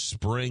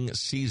spring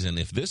season.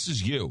 If this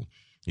is you,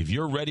 if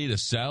you're ready to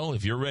sell,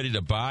 if you're ready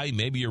to buy,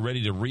 maybe you're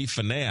ready to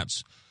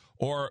refinance,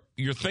 or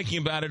you're thinking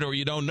about it or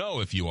you don't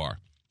know if you are,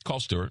 call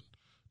Stewart.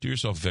 Do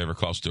yourself a favor,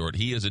 call Stewart.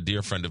 He is a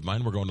dear friend of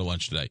mine. We're going to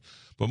lunch today.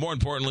 But more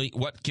importantly,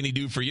 what can he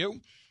do for you?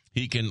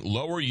 He can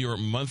lower your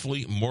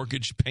monthly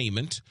mortgage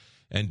payment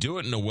and do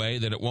it in a way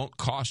that it won't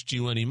cost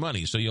you any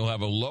money. So you'll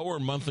have a lower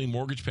monthly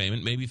mortgage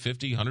payment, maybe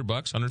 $50, $100,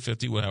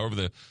 $150, however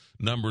the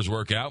numbers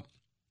work out,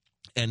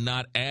 and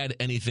not add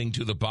anything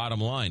to the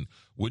bottom line.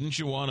 Wouldn't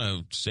you want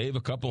to save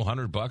a couple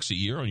 $100 a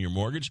year on your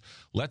mortgage?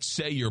 Let's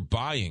say you're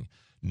buying,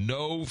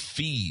 no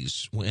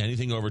fees,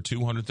 anything over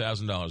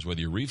 $200,000, whether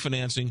you're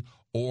refinancing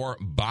or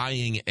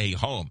buying a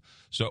home.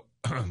 So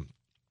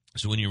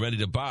when you're ready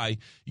to buy,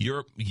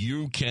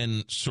 you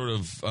can sort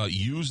of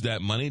use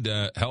that money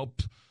to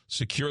help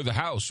secure the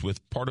house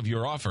with part of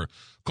your offer.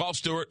 Call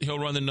Stuart. He'll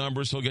run the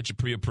numbers. He'll get you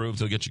pre-approved.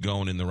 He'll get you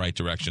going in the right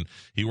direction.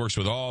 He works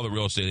with all the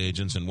real estate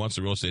agents, and once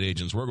the real estate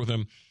agents work with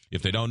him,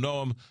 if they don't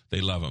know him, they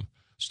love him.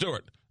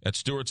 Stuart at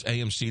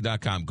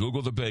Stewart'sAMC.com.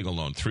 Google the bagel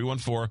loan,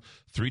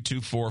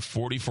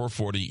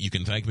 314-324-4440. You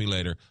can thank me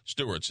later.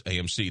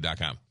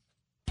 Stewart'sAMC.com.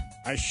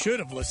 I should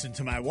have listened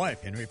to my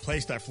wife and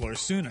replaced our floors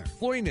sooner.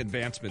 Flooring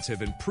advancements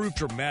have improved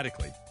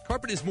dramatically.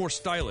 Carpet is more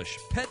stylish,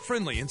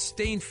 pet-friendly, and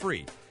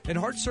stain-free. And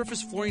hard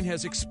surface flooring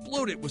has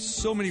exploded with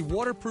so many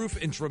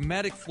waterproof and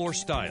dramatic floor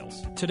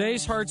styles.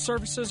 Today's hard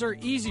surfaces are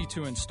easy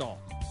to install,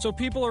 so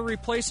people are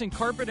replacing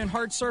carpet and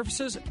hard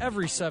surfaces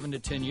every 7 to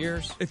 10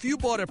 years. If you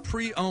bought a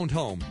pre-owned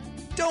home,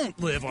 don't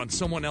live on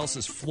someone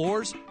else's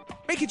floors.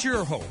 Make it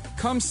your home.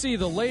 Come see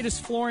the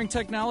latest flooring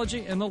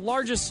technology and the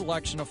largest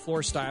selection of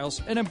floor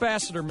styles at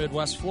Ambassador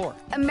Midwest Floor.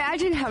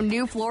 Imagine how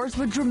new floors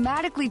would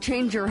dramatically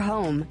change your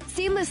home,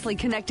 seamlessly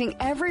connecting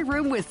every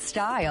room with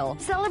style.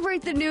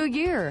 Celebrate the new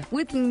year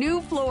with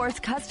new floors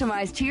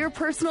customized to your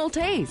personal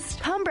taste.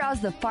 Come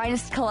browse the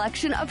finest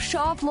collection of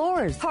Shaw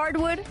floors,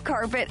 hardwood,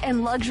 carpet,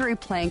 and luxury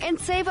plank, and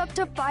save up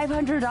to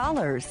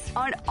 $500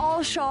 on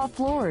all Shaw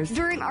floors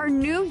during our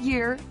New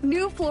Year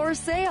New Floor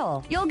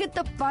sale. You'll get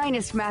the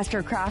finest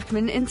master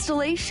craftsman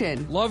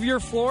installation. Love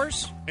your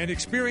floors? And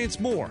experience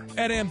more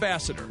at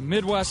Ambassador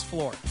Midwest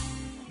Floor.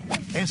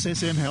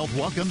 SSN Health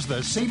welcomes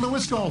the St.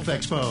 Louis Golf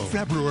Expo,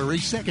 February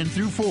 2nd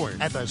through 4th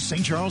at the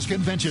St. Charles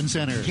Convention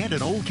Center. Get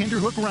an old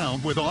Kinderhook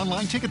round with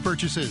online ticket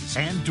purchases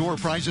and door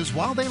prizes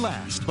while they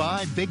last.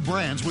 Buy big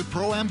brands with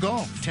Pro-Am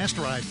Golf. Test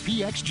drive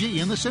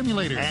PXG in the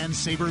simulator and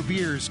savor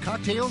beers,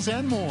 cocktails,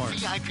 and more.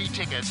 VIP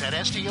tickets at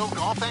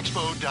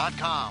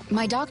stogolfexpo.com.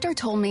 My doctor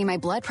told me my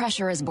blood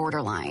pressure is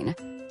borderline.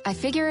 I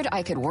figured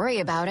I could worry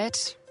about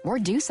it or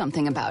do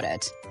something about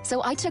it.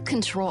 So I took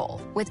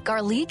control with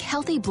Garlic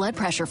Healthy Blood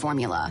Pressure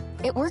Formula.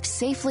 It works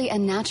safely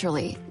and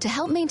naturally to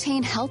help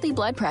maintain healthy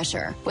blood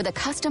pressure with a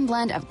custom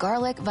blend of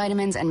garlic,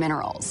 vitamins, and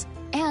minerals.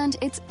 And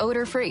it's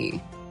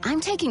odor-free. I'm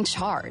taking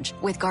charge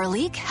with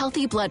Garlic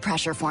Healthy Blood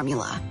Pressure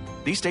Formula.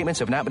 These statements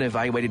have not been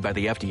evaluated by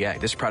the FDA.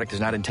 This product is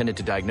not intended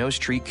to diagnose,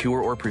 treat,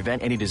 cure, or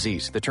prevent any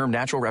disease. The term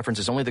natural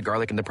references only the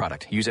garlic in the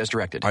product. Use as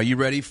directed. Are you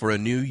ready for a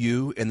new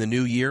you in the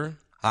new year?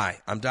 Hi,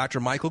 I'm Dr.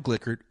 Michael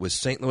Glickert with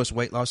St. Louis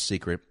Weight Loss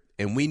Secret,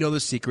 and we know the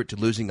secret to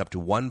losing up to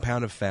 1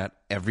 pound of fat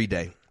every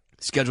day.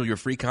 Schedule your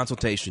free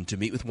consultation to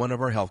meet with one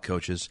of our health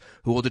coaches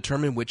who will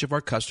determine which of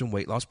our custom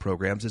weight loss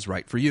programs is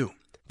right for you.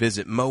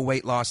 Visit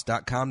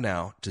moweightloss.com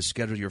now to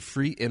schedule your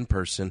free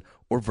in-person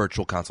or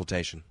virtual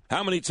consultation.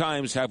 How many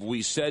times have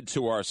we said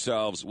to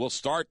ourselves, we'll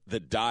start the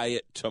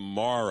diet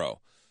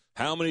tomorrow?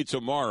 How many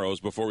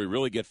tomorrows before we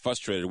really get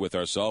frustrated with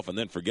ourselves and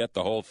then forget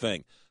the whole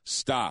thing?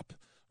 Stop.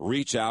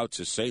 Reach out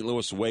to St.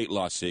 Louis Weight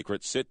Loss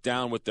Secret. Sit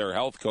down with their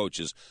health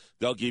coaches.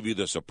 They'll give you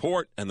the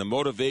support and the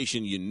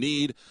motivation you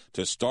need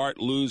to start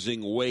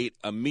losing weight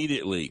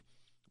immediately.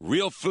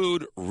 Real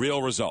food,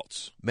 real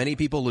results. Many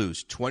people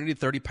lose 20 to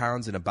 30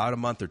 pounds in about a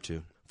month or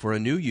two. For a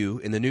new you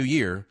in the new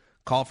year,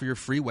 call for your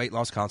free weight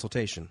loss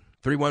consultation.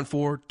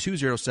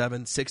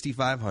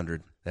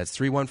 314-207-6500. That's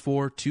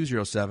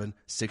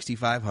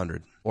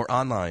 314-207-6500. Or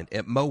online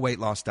at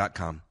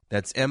moweightloss.com.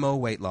 That's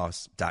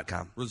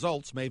moweightloss.com.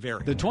 Results may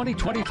vary. The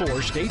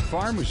 2024 State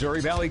Farm Missouri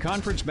Valley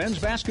Conference Men's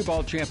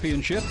Basketball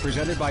Championship,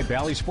 presented by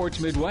Valley Sports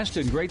Midwest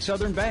and Great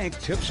Southern Bank,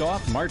 tips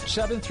off March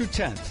 7th through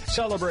 10th.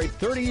 Celebrate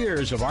 30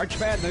 years of Arch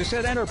Madness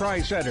at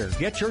Enterprise Center.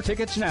 Get your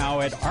tickets now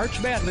at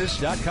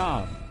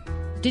archmadness.com.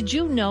 Did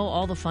you know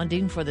all the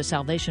funding for the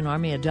Salvation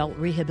Army Adult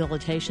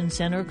Rehabilitation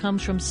Center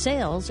comes from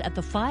sales at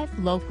the 5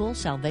 local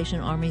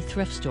Salvation Army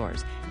thrift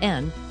stores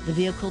and the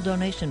Vehicle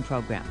Donation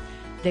Program?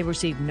 They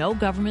receive no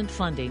government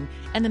funding,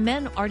 and the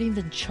men aren't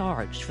even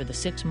charged for the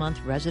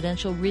 6-month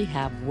residential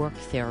rehab work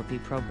therapy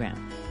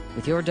program.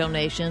 With your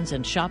donations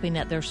and shopping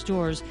at their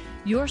stores,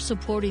 you're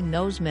supporting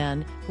those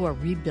men who are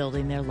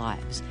rebuilding their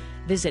lives.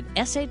 Visit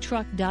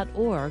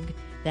satruck.org.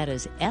 That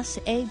is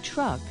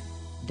satruck.org.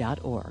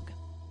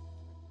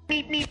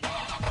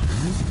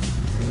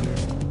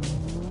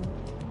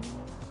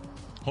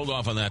 Hold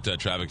off on that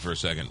traffic for a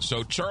second.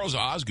 So Charles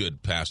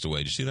Osgood passed away.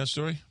 Did you see that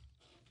story?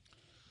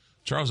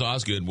 Charles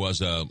Osgood was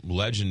a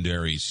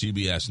legendary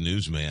CBS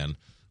newsman,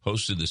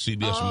 hosted the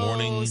CBS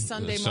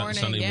Sunday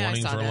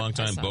morning for a long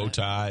time, bow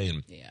tie,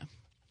 and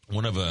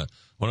one of the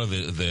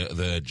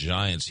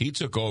giants. He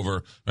took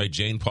over. Right,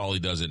 Jane Pauley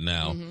does it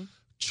now. Mm-hmm.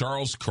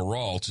 Charles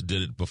Kuralt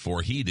did it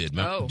before he did.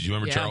 Do you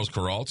remember Charles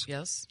Kuralt?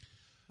 Yes.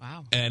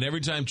 Wow. And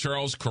every time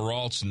Charles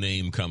Kuralt's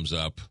name comes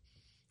up,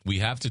 we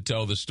have to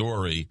tell the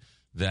story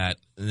that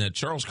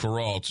Charles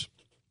Kuralt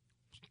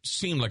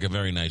seemed like a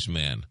very nice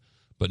man.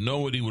 But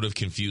nobody would have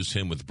confused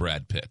him with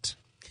Brad Pitt,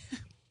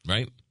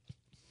 right?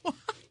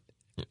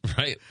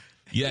 Right?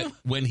 Yet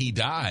when he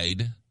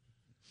died,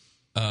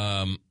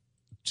 2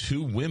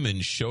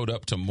 women showed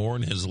up to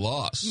mourn his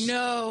loss.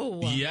 No.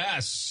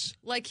 Yes.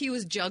 Like he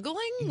was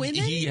juggling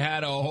women? He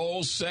had a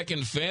whole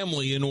second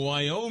family in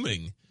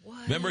Wyoming. What?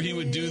 Remember he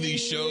would do these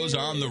shows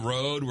on the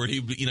road where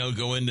he'd,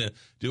 go in to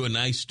do a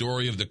nice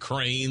story of the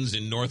cranes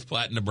in North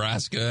Platte,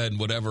 Nebraska and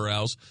whatever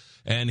else.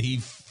 And he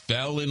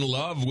fell in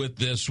love with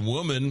this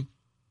woman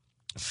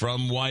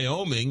from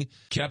Wyoming,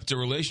 kept a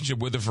relationship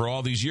with her for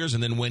all these years.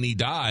 And then when he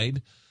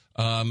died,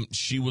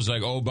 she was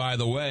like, oh, by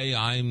the way,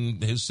 I'm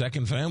his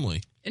second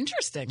family.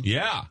 Interesting.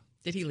 Yeah.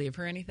 Did he leave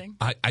her anything?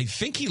 I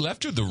think he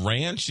left her the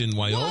ranch in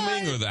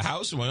Wyoming or the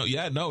house in Wyoming.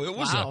 Yeah, no, it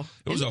was a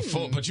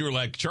full. But you were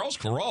like, Charles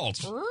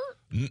Kuralt.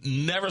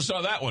 Never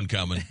saw that one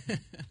coming.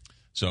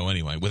 So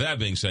anyway, with that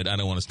being said, I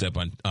don't want to step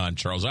on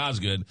Charles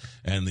Osgood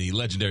and the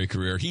legendary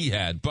career he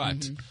had,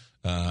 but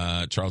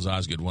Charles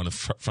Osgood,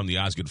 from the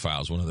Osgood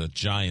Files, one of the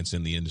giants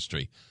in the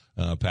industry,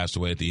 passed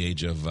away at the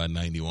age of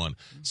 91.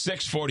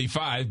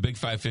 6:45, Big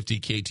 550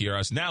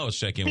 KTRS. Now let's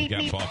check in with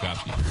Captain Paul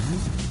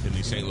Kopsky in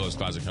the St. Louis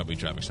Plaza Company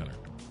Traffic Center.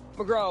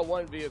 McGraw,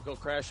 one vehicle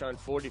crash on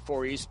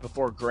 44 East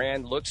before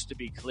Grand looks to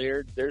be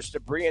cleared. There's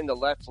debris in the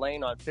left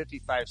lane on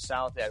 55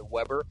 South at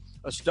Weber.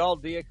 A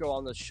stalled vehicle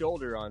on the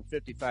shoulder on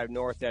 55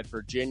 North at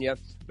Virginia.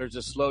 There's a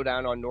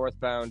slowdown on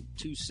northbound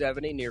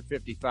 270 near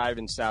 55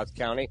 in South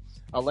County.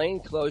 A lane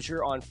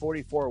closure on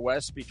 44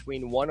 West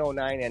between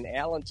 109 and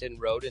Allenton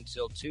Road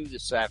until 2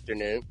 this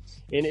afternoon.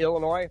 In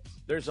Illinois,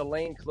 there's a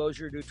lane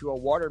closure due to a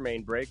water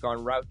main break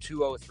on Route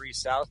 203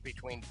 South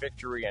between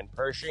Victory and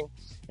Pershing.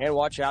 And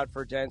watch out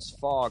for dense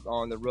fog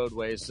on the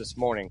roadways this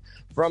morning.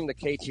 From the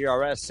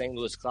KTRS St.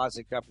 Louis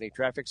Closet Company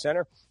Traffic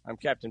Center, I'm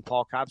Captain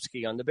Paul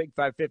Kopsky on the Big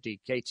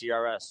 550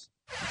 KTRS.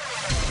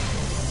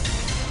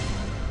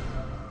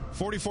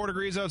 44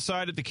 degrees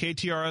outside at the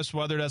KTRS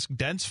weather desk.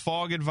 Dense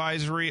fog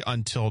advisory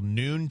until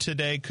noon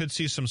today. Could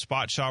see some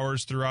spot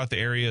showers throughout the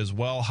area as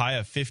well. High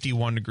of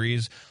 51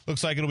 degrees.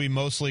 Looks like it'll be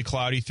mostly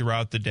cloudy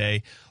throughout the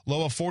day.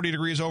 Low of 40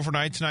 degrees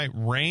overnight tonight.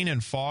 Rain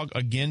and fog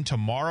again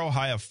tomorrow.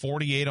 High of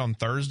 48 on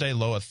Thursday.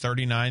 Low of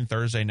 39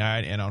 Thursday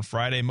night. And on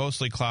Friday,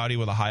 mostly cloudy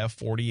with a high of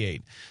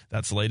 48.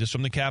 That's the latest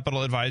from the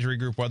Capital Advisory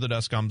Group weather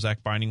desk. I'm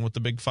Zach Binding with the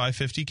Big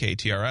 550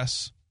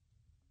 KTRS.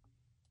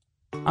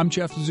 I'm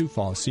Jeff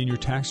Zufall, Senior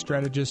Tax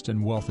Strategist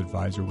and Wealth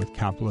Advisor with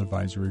Capital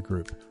Advisory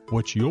Group.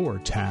 What's your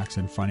tax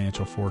and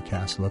financial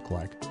forecast look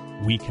like?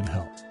 We can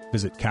help.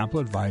 Visit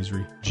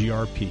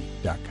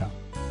capitaladvisorygrp.com.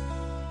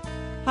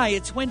 Hi,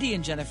 it's Wendy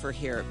and Jennifer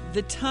here.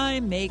 The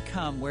time may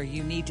come where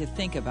you need to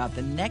think about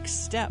the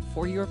next step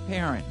for your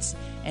parents,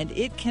 and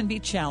it can be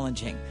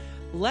challenging.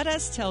 Let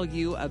us tell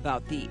you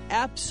about the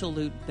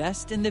absolute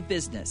best in the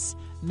business,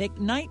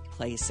 McKnight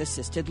Place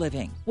Assisted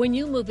Living. When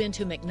you move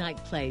into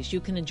McKnight Place, you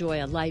can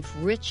enjoy a life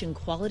rich in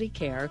quality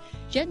care,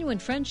 genuine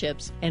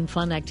friendships, and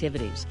fun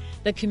activities.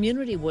 The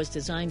community was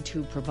designed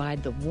to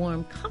provide the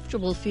warm,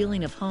 comfortable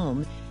feeling of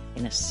home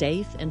in a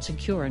safe and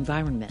secure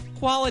environment.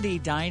 Quality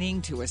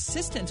dining to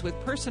assistance with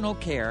personal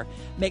care,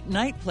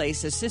 McKnight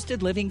Place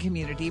Assisted Living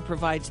Community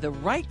provides the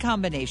right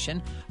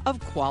combination of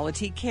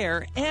quality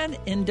care and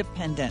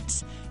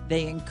independence.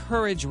 They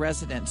encourage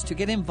residents to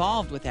get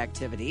involved with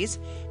activities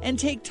and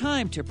take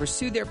time to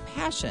pursue their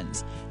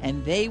passions,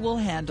 and they will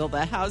handle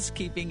the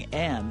housekeeping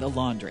and the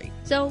laundry.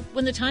 So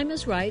when the time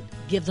is right,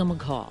 give them a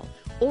call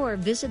or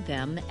visit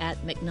them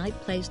at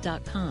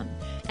McKnightPlace.com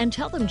and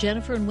tell them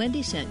Jennifer and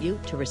Wendy sent you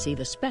to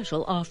receive a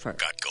special offer.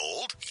 Got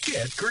gold?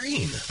 Get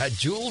green at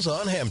Jewels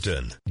on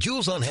Hampton.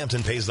 Jewels on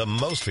Hampton pays the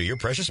most for your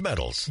precious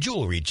metals,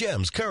 jewelry,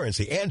 gems,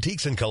 currency,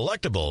 antiques, and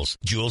collectibles.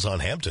 Jewels on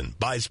Hampton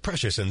buys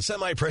precious and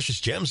semi-precious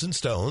gems and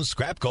stones,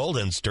 scrap gold,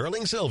 and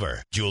sterling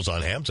silver. Jewels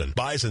on Hampton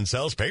buys and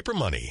sells paper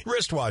money,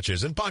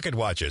 wristwatches, and pocket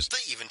watches.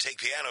 They even take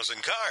pianos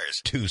and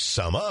cars. To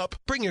sum up,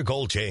 bring your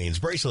gold chains,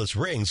 bracelets,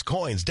 rings,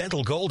 coins,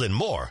 dental gold, and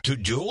more to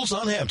Jewels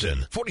on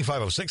Hampton,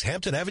 4506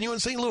 Hampton Avenue in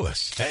St.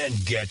 Louis.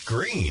 And get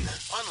green.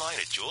 Online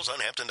at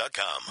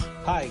jewelsonhampton.com.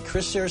 Hi,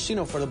 Chris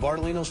Saracino for the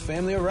Bartolino's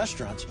family of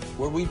restaurants,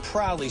 where we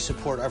proudly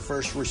support our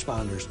first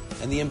responders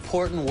and the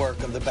important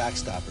work of the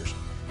backstoppers.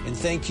 And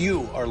thank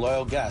you, our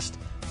loyal guest,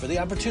 for the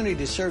opportunity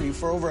to serve you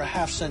for over a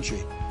half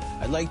century.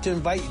 I'd like to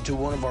invite you to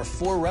one of our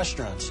 4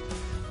 restaurants: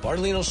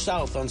 Bartolino's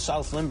South on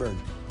South Lindbergh,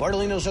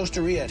 Bartolino's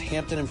Osteria at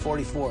Hampton and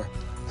 44,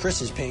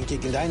 Chris's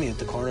Pancake and Dining at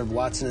the corner of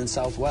Watson and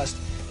Southwest,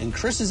 and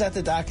Chris is at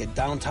the Dock at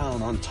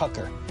downtown on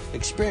Tucker.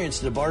 Experience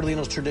the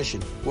Bartolino's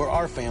tradition, where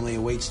our family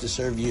awaits to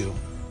serve you.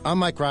 I'm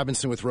Mike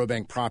Robinson with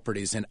Robank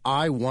Properties, and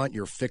I want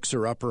your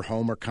fixer-upper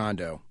home or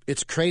condo.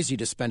 It's crazy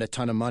to spend a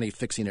ton of money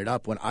fixing it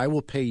up when I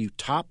will pay you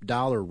top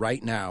dollar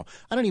right now.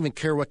 I don't even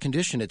care what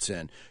condition it's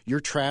in. Your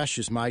trash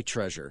is my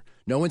treasure.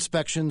 No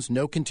inspections,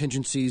 no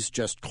contingencies,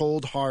 just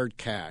cold, hard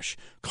cash.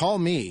 Call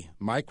me,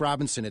 Mike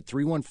Robinson, at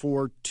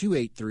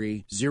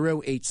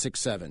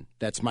 314-283-0867.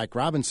 That's Mike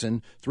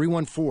Robinson,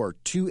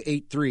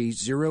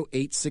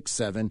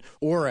 314-283-0867,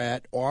 or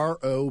at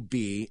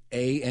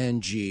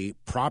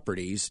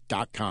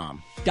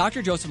robangproperties.com.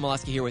 Dr. Joseph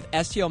Molesky here with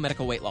STO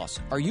Medical Weight Loss.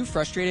 Are you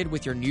frustrated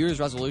with your New Year's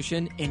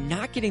resolution and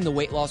not getting the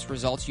weight loss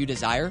results you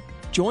desire?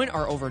 Join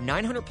our over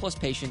 900 plus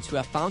patients who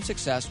have found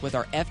success with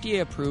our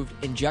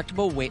FDA-approved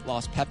injectable weight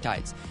loss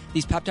peptides.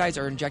 These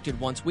peptides are injected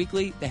once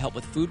weekly. They help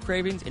with food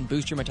cravings and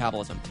boost your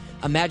metabolism.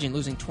 Imagine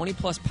losing 20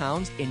 plus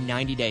pounds in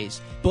 90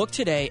 days. Book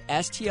today,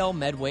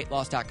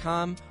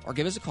 stlmedweightloss.com, or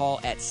give us a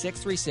call at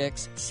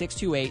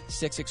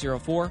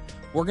 636-628-6604.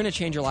 We're going to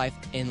change your life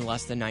in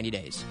less than 90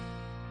 days.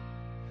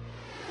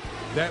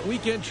 That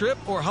weekend trip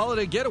or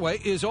holiday getaway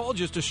is all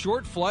just a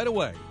short flight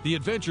away. The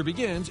adventure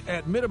begins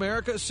at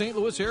Mid-America St.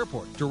 Louis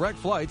Airport. Direct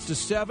flights to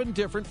 7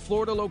 different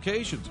Florida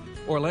locations: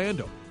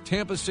 Orlando,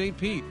 Tampa, St.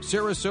 Pete,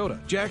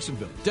 Sarasota,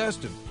 Jacksonville,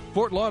 Destin,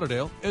 Fort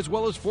Lauderdale, as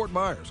well as Fort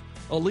Myers.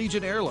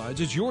 Allegiant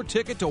Airlines is your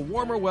ticket to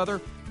warmer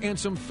weather and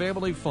some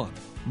family fun.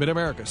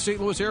 Mid-America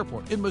St. Louis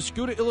Airport in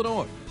Muscuda,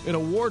 Illinois, an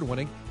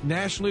award-winning,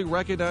 nationally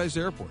recognized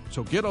airport.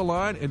 So get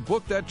online and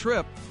book that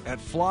trip at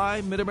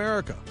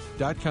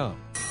flymidamerica.com.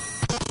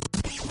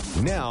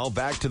 Now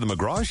back to the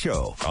McGraw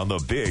Show on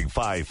the Big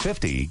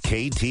 550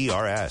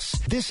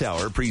 KTRS. This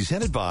hour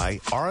presented by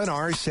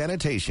R&R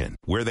Sanitation,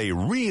 where they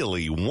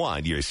really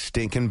want your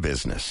stinking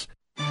business.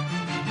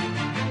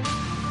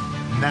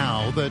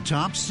 Now the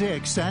top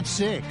 6 at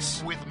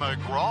 6 with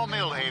McGraw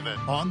Millhaven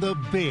on the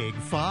Big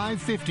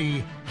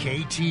 550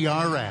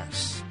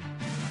 KTRS.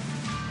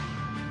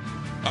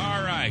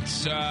 All right,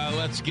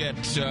 let's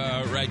get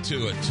right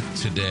to it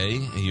today.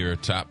 Your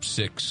top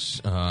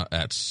 6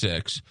 at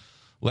 6.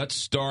 Let's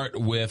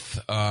start with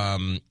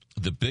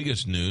the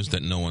biggest news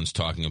that no one's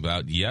talking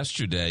about.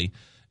 Yesterday,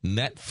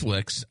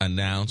 Netflix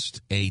announced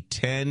a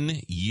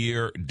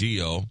 10-year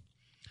deal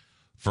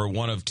for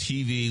one of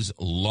TV's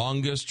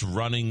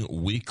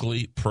longest-running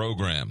weekly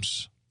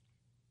programs.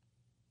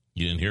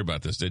 You didn't hear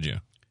about this, did you?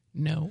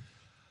 No.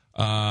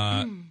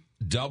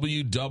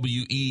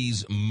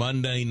 WWE's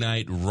Monday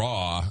Night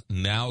Raw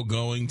now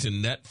going to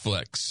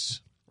Netflix.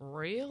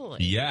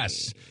 Really?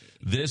 Yes.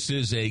 This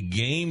is a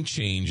game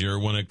changer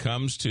when it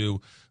comes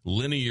to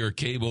linear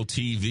cable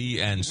TV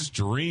and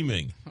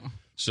streaming.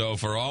 So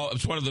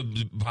it's one of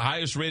the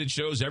highest rated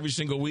shows every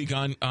single week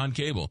on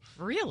cable.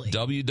 Really?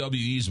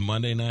 WWE's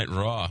Monday Night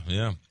Raw.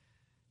 Yeah.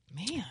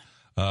 Man.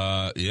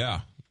 Yeah.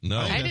 No.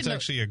 I think that's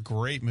actually a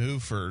great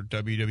move for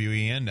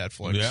WWE and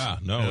Netflix. Yeah.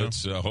 No,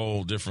 it's a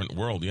whole different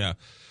world. Yeah.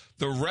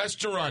 The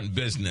restaurant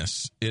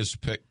business is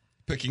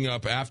picking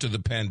up after the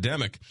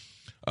pandemic.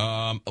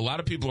 A lot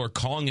of people are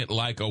calling it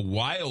like a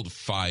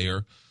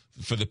wildfire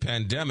for the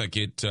pandemic.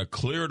 It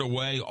cleared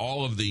away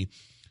all of the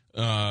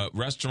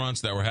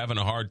restaurants that were having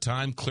a hard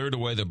time, cleared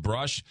away the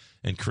brush,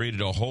 and created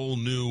a whole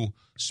new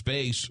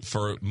space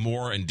for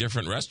more and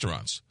different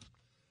restaurants.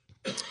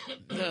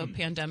 The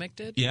pandemic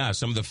did? Yeah,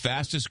 some of the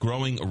fastest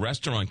growing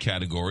restaurant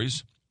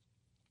categories,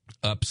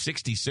 up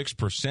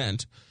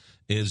 66%,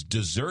 is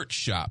dessert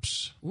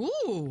shops.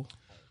 Ooh.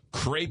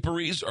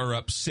 Creperies are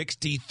up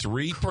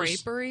 63%.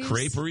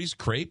 Creperies?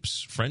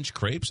 Crepes, French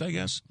crepes, I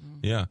guess.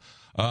 Yeah.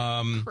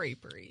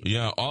 Creperies.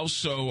 Yeah.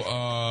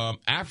 Also,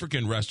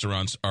 African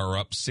restaurants are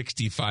up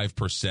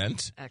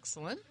 65%.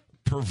 Excellent.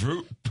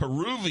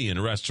 Peruvian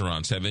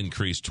restaurants have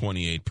increased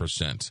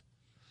 28%.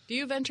 Do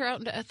you venture out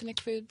into ethnic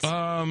foods?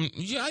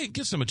 Yeah, I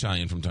get some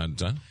Italian from time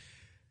to time.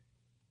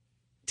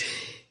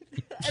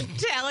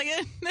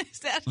 Italian?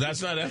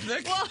 That's not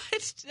ethnic? Well,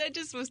 I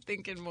just was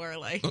thinking more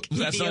like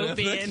that's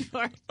Ethiopian.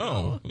 Not ethnic?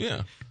 Oh,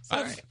 yeah.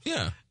 Sorry.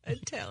 Yeah.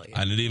 Italian.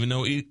 I didn't even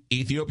know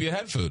Ethiopia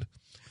had food.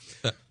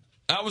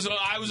 I was in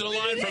a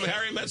line from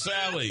Harry Met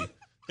Sally.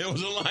 It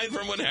was a line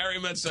from When Harry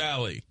Met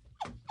Sally.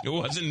 It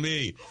wasn't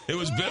me. It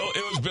was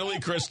Billy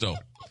Crystal.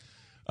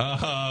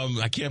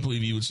 I can't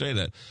believe you would say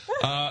that.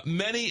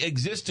 Many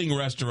existing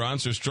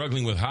restaurants are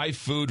struggling with high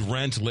food,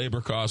 rent,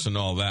 labor costs, and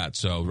all that.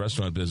 So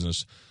restaurant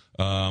business,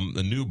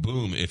 a new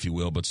boom, if you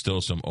will, but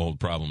still some old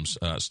problems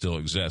still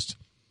exist.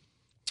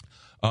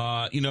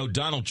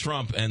 Donald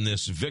Trump and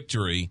this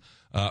victory,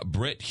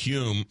 Britt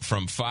Hume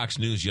from Fox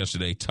News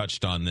yesterday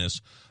touched on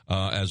this,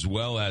 as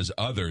well as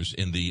others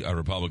in the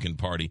Republican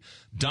Party.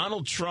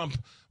 Donald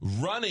Trump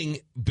running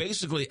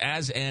basically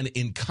as an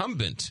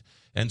incumbent.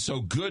 And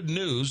so good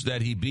news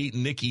that he beat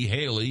Nikki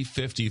Haley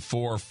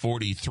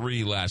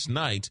 54-43 last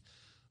night.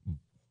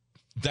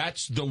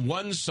 That's the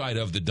one side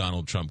of the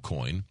Donald Trump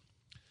coin.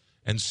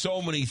 And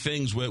so many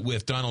things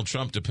with Donald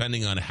Trump,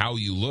 depending on how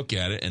you look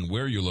at it and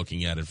where you're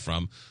looking at it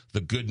from.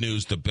 The good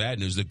news, the bad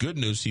news. The good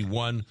news, he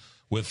won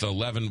with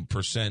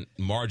 11%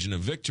 margin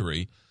of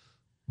victory.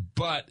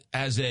 But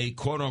as a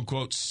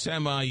quote-unquote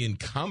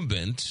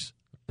semi-incumbent,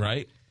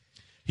 right,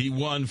 he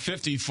won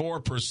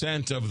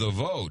 54% of the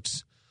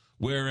votes.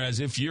 Whereas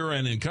if you're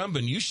an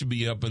incumbent, you should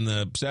be up in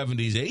the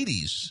 70s,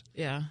 80s.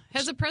 Yeah.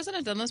 Has the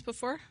president done this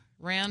before?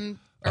 Ran?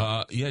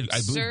 I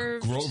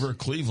believe Grover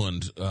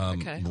Cleveland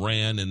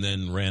ran and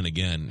then ran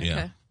again. Okay.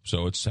 Yeah.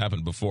 So it's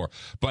happened before.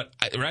 But,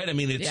 right, I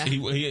mean, it's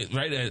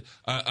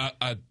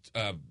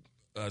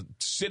a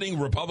sitting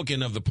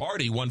Republican of the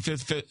party won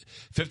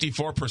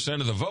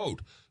 54% of the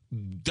vote.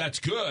 That's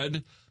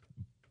good.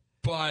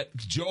 But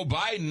Joe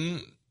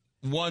Biden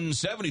won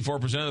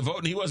 74% of the vote,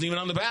 and he wasn't even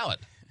on the ballot.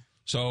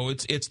 So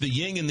it's the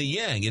yin and the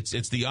yang.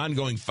 It's the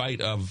ongoing fight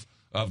of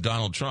of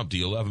Donald Trump. Do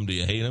you love him? Do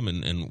you hate him?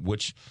 And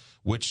which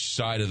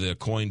side of the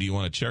coin do you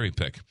want to cherry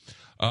pick?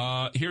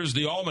 Here's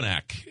the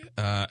almanac.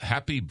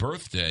 Happy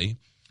birthday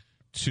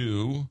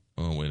to...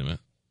 Oh, wait a minute.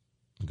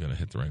 I've got to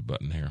hit the right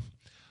button here.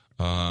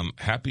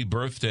 Happy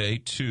birthday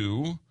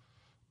to...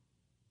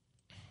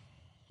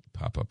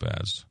 Pop-up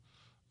ads.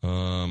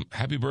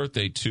 Happy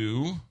birthday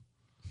to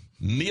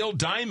Neil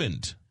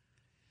Diamond.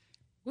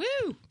 Woo!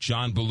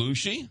 John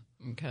Belushi.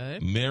 Okay.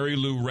 Mary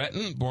Lou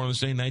Retton, born on this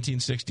day,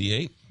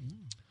 1968.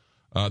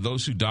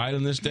 Those who died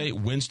on this day,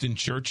 Winston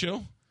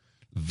Churchill,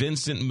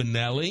 Vincent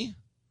Minnelli.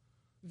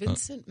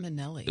 Vincent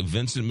Minnelli.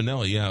 Vincent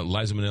Minnelli, yeah,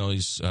 Liza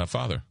Minnelli's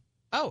father.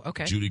 Oh,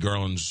 okay. Judy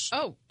Garland's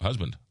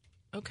husband.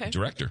 Okay.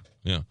 Director,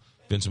 yeah,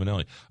 Vincent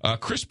Minnelli.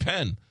 Chris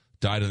Penn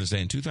died on this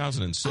day in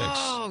 2006.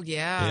 Oh,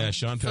 yeah. Yeah,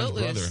 Sean Penn's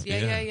brother.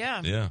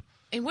 Yeah.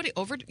 And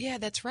yeah,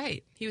 that's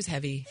right. He was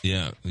heavy.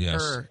 Yeah,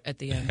 yes. At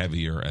the end.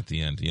 Heavier at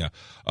the end, yeah.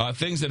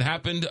 Things that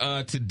happened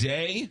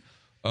today.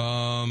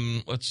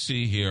 Let's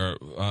see here.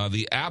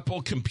 The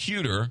Apple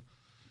computer,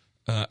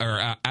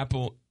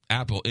 Apple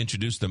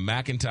introduced the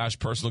Macintosh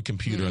personal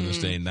computer on this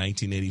day in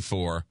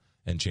 1984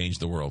 and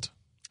changed the world.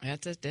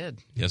 Yes, it did.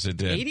 Yes, it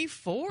did.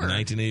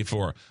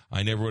 1984.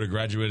 I never would have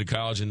graduated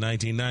college in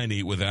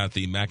 1990 without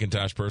the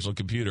Macintosh personal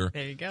computer.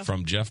 There you go.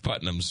 From Jeff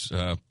Putnam's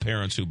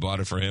parents who bought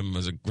it for him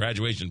as a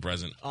graduation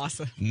present.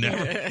 Awesome.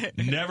 Never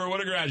would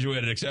have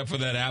graduated except for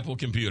that Apple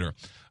computer.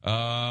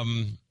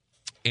 And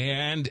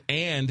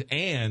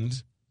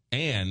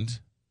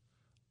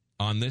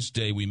on this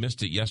day, we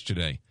missed it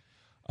yesterday.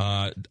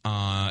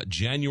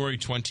 January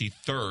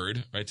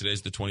 23rd, right?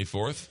 Today's the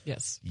 24th.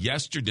 Yes.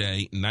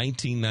 Yesterday,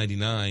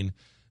 1999,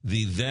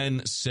 the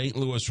then St.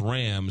 Louis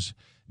Rams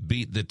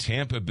beat the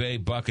Tampa Bay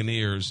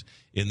Buccaneers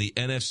in the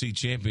NFC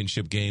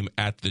Championship game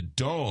at the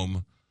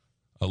Dome,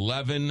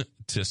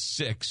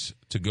 11-6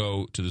 to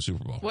go to the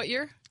Super Bowl. What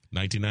year?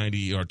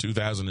 1990 or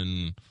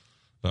 2000.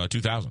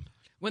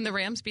 When the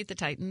Rams beat the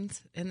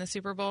Titans in the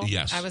Super Bowl?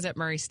 Yes. I was at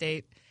Murray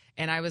State,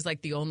 and I was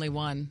like the only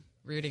one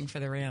rooting for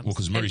the Rams. Well,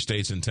 because Murray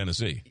State's in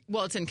Tennessee.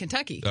 Well, it's in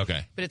Kentucky.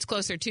 Okay. But it's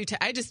closer to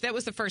that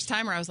was the first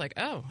time where I was like,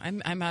 oh,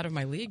 I'm out of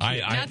my league.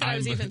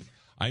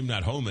 I'm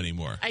not home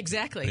anymore.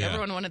 Exactly. Yeah.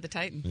 Everyone wanted the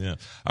Titans. Yeah.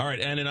 All right.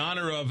 And in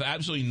honor of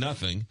absolutely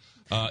nothing,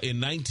 in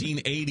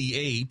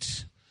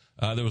 1988,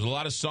 there was a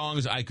lot of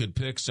songs I could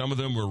pick. Some of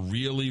them were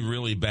really,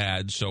 really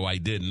bad, so I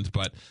didn't.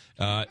 But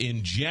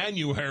in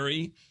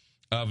January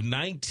of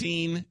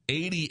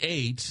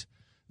 1988,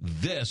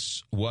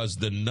 this was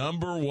the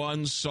number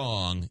one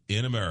song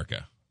in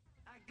America.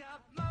 I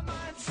got my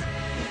mind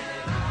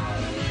set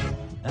on you.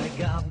 I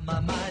got my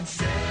mind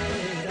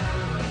set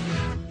on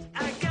you.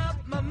 I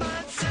got my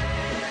mind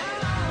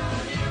set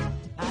on you.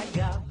 I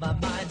got my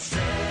mind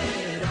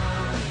set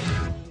on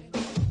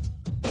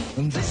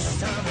you.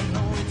 This time I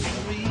know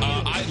it's real.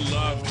 I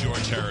love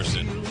George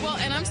Harrison. Well,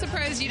 and I'm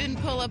surprised you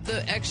didn't pull up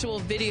the actual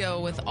video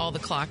with all the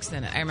clocks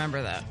in it. I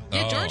remember that.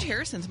 Yeah, George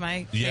Harrison's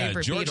my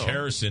favorite George Beatle.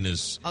 Harrison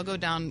is... I'll go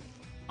down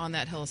on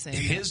that hill saying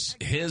his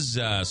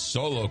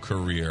solo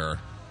career.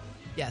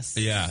 Yes.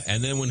 Yeah,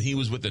 and then when he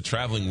was with the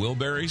Traveling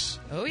Wilburys.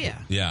 Oh yeah.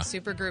 Yeah.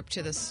 Super group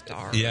to the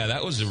star. Yeah,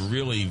 that was some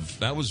really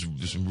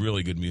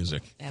good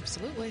music.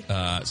 Absolutely.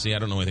 See, I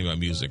don't know anything about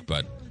music,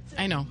 but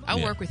I know.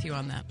 I'll work with you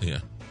on that. Yeah.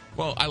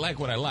 Well, I like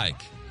what I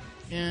like.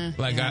 Yeah.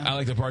 I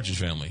like the Partridge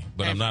Family,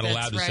 but I'm not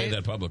allowed to say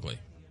that publicly.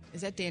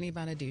 Is that Danny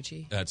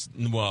Bonaducci? That's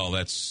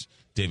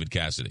David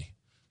Cassidy.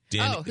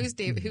 Who's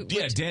David?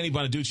 Danny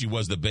Bonaducci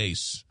was the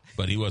bass,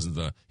 but he wasn't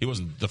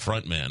the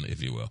front man,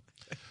 if you will.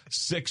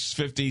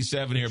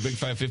 6:57 here, Big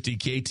 550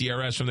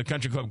 KTRS from the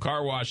Country Club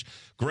Car Wash.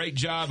 Great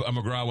job,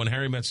 McGraw. When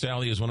Harry Met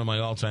Sally is one of my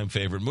all-time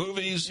favorite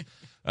movies.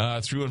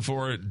 3 and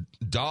 4,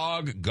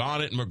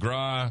 Doggone It,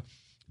 McGraw.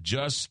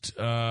 Just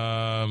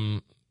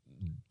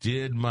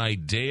did my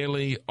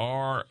daily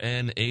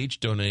RNH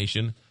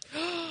donation,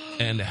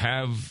 and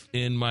have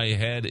in my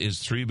head is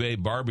 3-Bay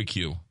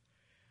Barbecue.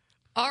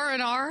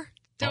 R&R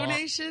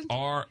donation?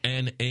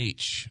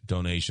 RNH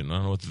donation. I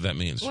don't know what that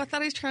means. Well, I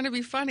thought he was trying to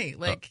be funny.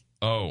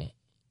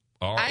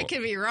 I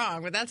could be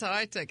wrong, but that's how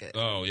I took it.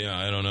 Oh yeah,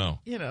 I don't know.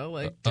 You know,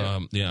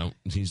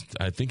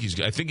 I think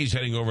he's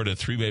heading over to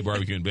 3-Bay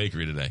Barbecue and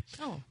Bakery today.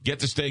 Oh. Get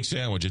the steak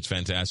sandwich. It's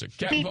fantastic.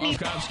 Captain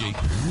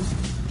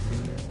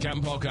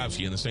Paul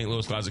Kopsky in the St.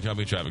 Louis Closet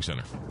Company Traffic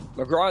Center.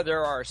 McGraw,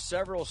 there are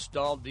several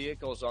stalled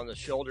vehicles on the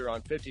shoulder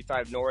on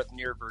 55 North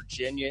near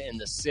Virginia in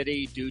the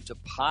city due to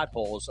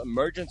potholes.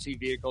 Emergency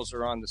vehicles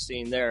are on the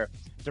scene there.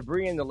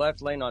 Debris in the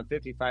left lane on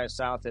 55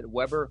 South at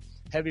Weber.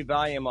 Heavy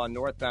volume on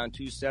northbound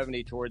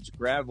 270 towards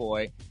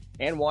Gravois.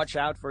 And watch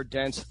out for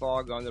dense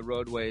fog on the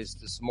roadways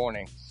this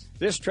morning.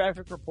 This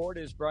traffic report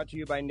is brought to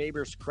you by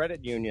Neighbors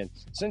Credit Union.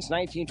 Since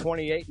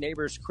 1928,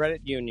 Neighbors Credit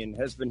Union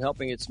has been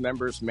helping its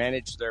members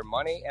manage their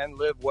money and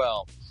live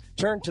well.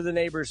 Turn to the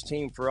Neighbors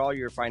team for all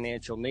your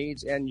financial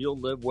needs, and you'll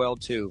live well,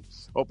 too.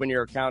 Open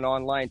your account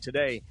online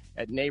today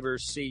at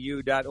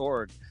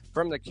neighborscu.org.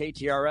 From the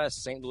KTRS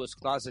St. Louis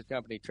Closet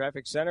Company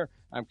Traffic Center,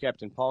 I'm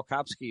Captain Paul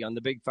Kopsky on the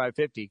Big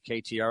 550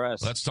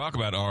 KTRS. Let's talk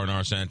about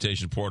R&R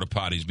Sanitation Porta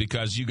Potties,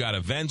 because you got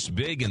events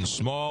big and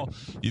small.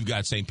 You've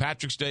got St.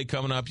 Patrick's Day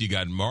coming up. You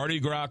got Mardi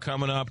Gras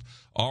coming up.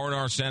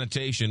 R&R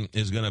Sanitation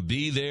is going to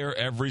be there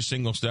every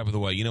single step of the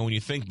way. You know, when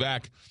you think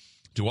back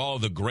to all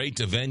of the great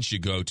events you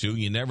go to,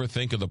 you never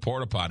think of the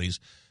porta potties.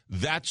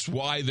 That's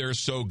why they're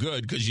so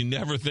good, because you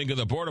never think of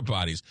the porta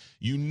potties.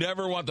 You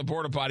never want the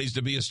porta potties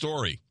to be a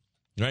story,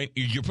 right?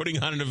 You're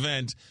putting on an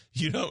event,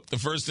 you know, the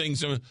first thing,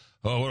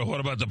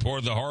 what about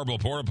the horrible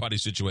porta potty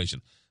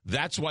situation?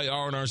 That's why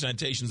R&R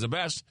Sanitation is the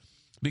best,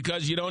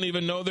 because you don't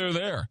even know they're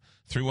there.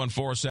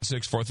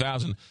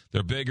 314-764-4000.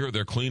 They're bigger,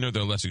 they're cleaner,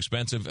 they're less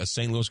expensive. A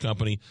St. Louis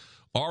company.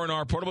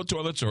 R&R Portable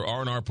Toilets or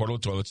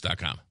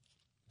rnrportabletoilets.com.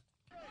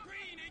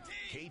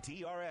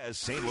 KTRS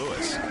St.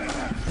 Louis.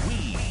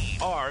 We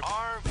are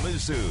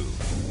Mizzou.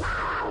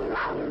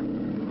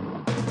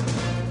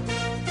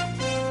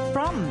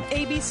 From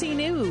ABC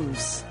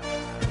News,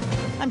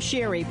 I'm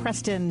Sherry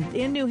Preston.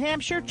 In New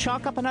Hampshire,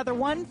 chalk up another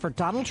one for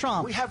Donald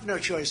Trump. We have no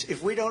choice.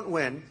 If we don't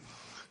win,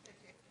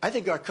 I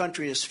think our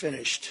country is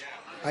finished.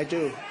 I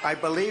do. I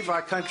believe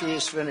our country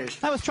is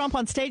finished. That was Trump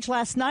on stage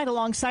last night.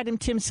 Alongside him,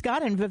 Tim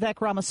Scott and Vivek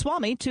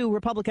Ramaswamy, two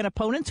Republican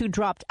opponents who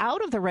dropped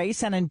out of the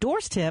race and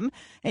endorsed him.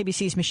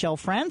 ABC's Michelle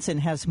Franzen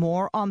has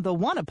more on the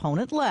one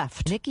opponent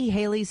left. Nikki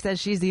Haley says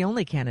she's the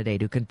only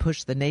candidate who can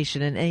push the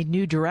nation in a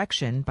new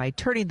direction by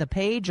turning the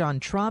page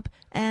on Trump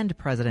and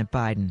President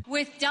Biden.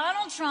 With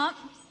Donald Trump,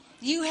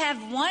 you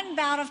have one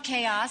bout of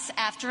chaos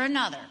after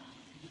another.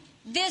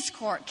 This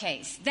court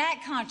case,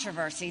 that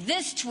controversy,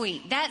 this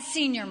tweet, that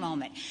senior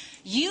moment.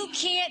 You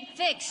can't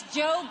fix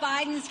Joe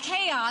Biden's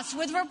chaos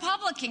with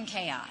Republican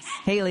chaos.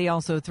 Haley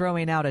also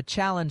throwing out a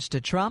challenge to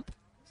Trump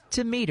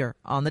to meet her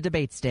on the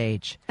debate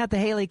stage. At the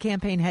Haley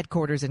campaign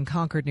headquarters in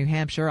Concord, New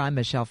Hampshire, I'm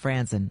Michelle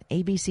Franzen,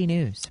 ABC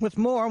News. With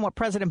more on what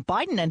President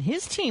Biden and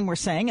his team were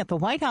saying at the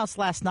White House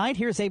last night,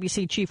 here's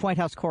ABC Chief White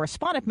House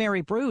Correspondent Mary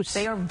Bruce.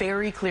 They are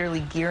very clearly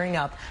gearing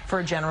up for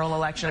a general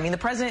election. I mean, the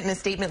president in a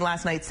statement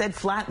last night said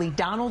flatly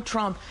Donald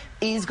Trump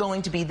is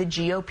going to be the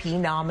GOP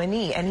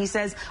nominee. And he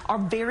says our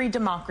very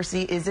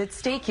democracy is at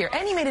stake here.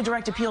 And he made a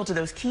direct appeal to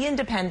those key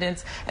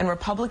independents and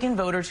Republican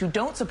voters who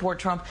don't support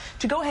Trump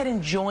to go ahead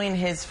and join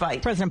his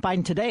fight. President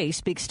Biden today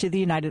speaks to the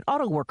United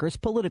Auto Workers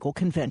political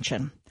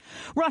convention.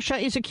 Russia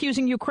is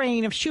accusing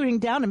Ukraine of shooting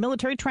down a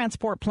military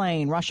transport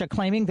plane. Russia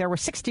claiming there were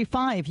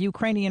 65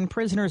 Ukrainian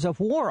prisoners of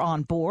war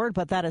on board,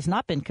 but that has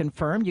not been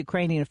confirmed.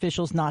 Ukrainian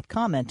officials not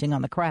commenting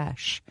on the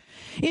crash.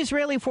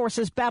 Israeli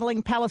forces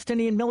battling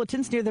Palestinian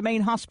militants near the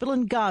main hospital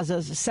in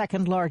Gaza's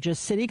second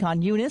largest city,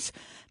 Khan Yunis.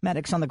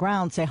 Medics on the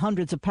ground say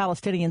hundreds of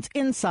Palestinians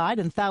inside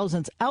and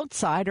thousands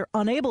outside are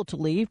unable to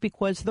leave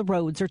because the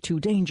roads are too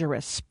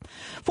dangerous.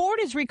 Ford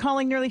is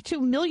recalling nearly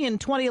 2 million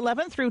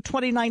 2011 through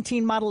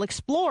 2019 model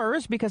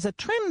Explorers because a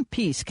trim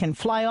piece can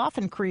fly off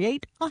and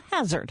create a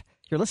hazard.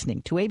 You're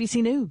listening to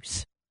ABC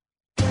News.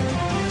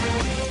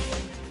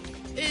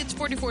 It's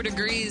 44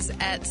 degrees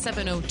at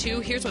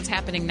 7:02. Here's what's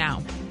happening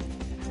now.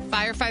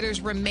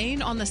 Firefighters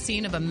remain on the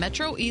scene of a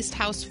Metro East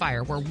house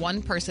fire where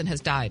one person has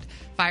died.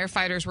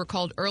 Firefighters were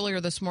called earlier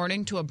this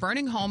morning to a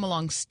burning home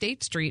along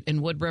State Street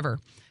in Wood River.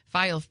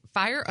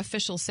 Fire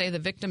officials say the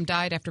victim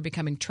died after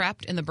becoming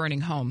trapped in the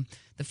burning home.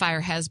 The fire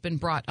has been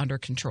brought under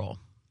control.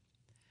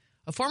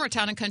 A former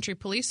Town and Country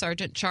police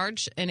sergeant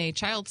charged in a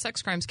child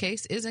sex crimes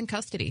case is in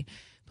custody.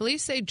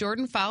 Police say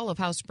Jordan Fowle of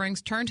House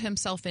Springs turned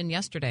himself in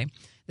yesterday.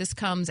 This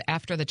comes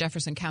after the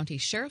Jefferson County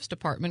Sheriff's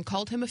Department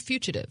called him a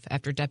fugitive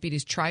after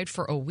deputies tried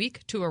for a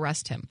week to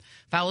arrest him.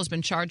 Fowle has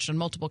been charged on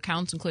multiple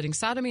counts, including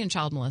sodomy and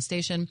child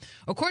molestation.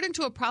 According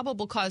to a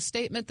probable cause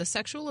statement, the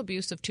sexual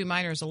abuse of two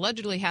minors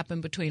allegedly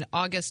happened between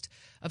August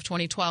of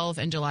 2012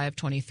 and July of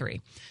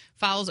 23.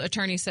 Fowle's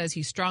attorney says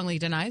he strongly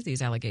denies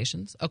these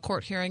allegations. A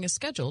court hearing is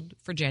scheduled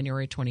for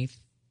January 20th,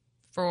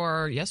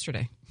 for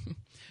yesterday.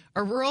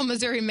 A rural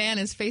Missouri man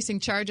is facing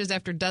charges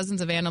after dozens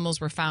of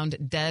animals were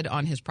found dead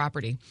on his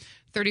property.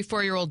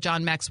 34-year-old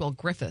John Maxwell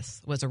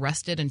Griffith was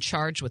arrested and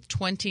charged with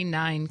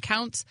 29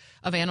 counts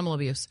of animal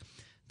abuse.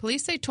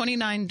 Police say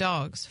 29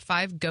 dogs,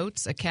 5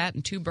 goats, a cat,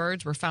 and 2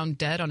 birds were found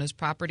dead on his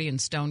property in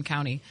Stone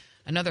County.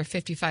 Another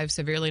 55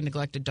 severely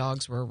neglected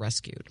dogs were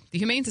rescued. The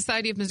Humane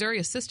Society of Missouri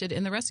assisted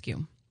in the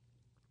rescue.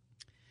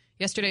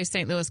 Yesterday's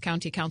St. Louis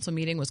County Council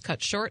meeting was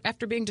cut short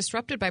after being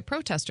disrupted by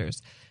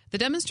protesters. The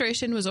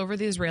demonstration was over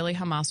the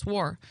Israeli-Hamas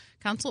war.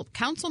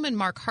 Councilman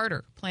Mark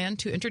Harder planned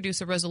to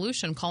introduce a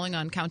resolution calling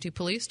on county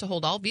police to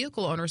hold all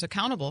vehicle owners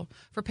accountable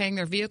for paying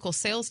their vehicle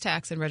sales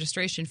tax and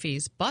registration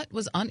fees, but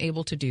was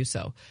unable to do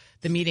so.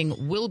 The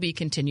meeting will be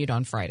continued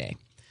on Friday.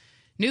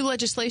 New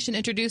legislation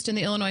introduced in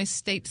the Illinois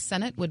State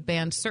Senate would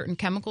ban certain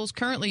chemicals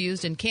currently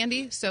used in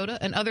candy, soda,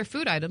 and other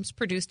food items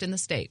produced in the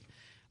state.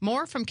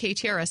 More from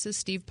KTRS's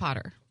Steve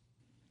Potter.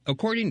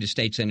 According to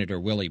State Senator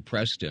Willie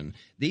Preston,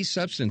 these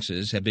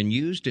substances have been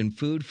used in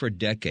food for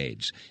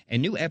decades,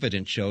 and new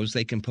evidence shows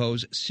they can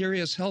pose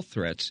serious health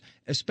threats,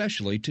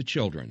 especially to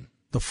children.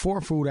 The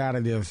 4 food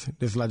additives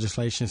this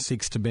legislation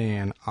seeks to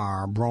ban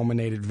are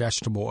brominated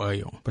vegetable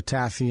oil,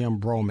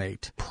 potassium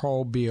bromate,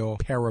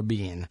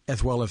 propylparaben,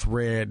 as well as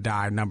red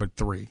dye number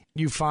 3.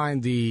 You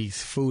find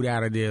these food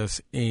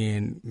additives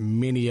in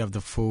many of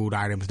the food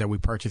items that we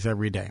purchase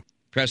every day.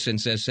 Preston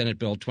says Senate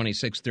Bill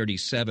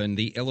 2637,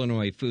 the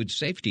Illinois Food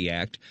Safety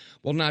Act,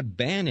 will not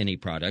ban any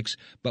products,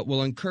 but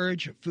will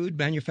encourage food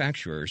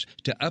manufacturers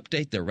to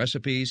update their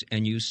recipes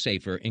and use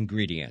safer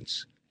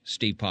ingredients.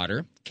 Steve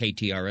Potter,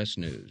 KTRS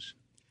News.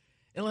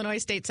 Illinois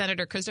State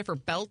Senator Christopher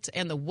Belt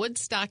and the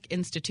Woodstock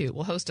Institute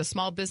will host a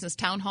small business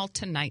town hall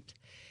tonight.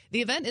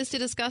 The event is to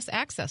discuss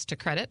access to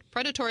credit,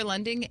 predatory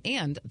lending,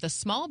 and the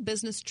Small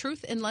Business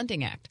Truth in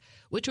Lending Act,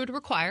 which would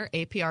require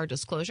APR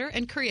disclosure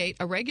and create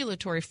a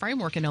regulatory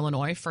framework in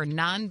Illinois for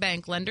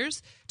non-bank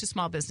lenders to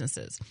small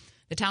businesses.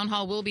 The town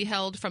hall will be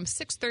held from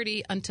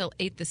 6:30 until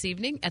 8 this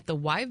evening at the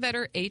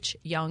Wyvetter H.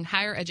 Young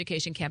Higher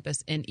Education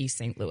Campus in East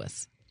St.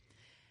 Louis.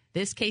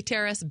 This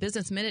KTRS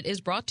Business Minute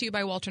is brought to you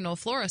by Walter Knoll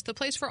Florist, the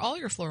place for all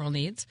your floral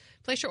needs.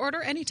 Place your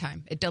order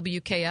anytime at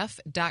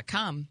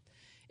WKF.com.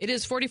 It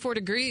is 44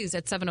 degrees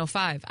at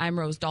 7:05. I'm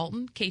Rose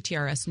Dalton,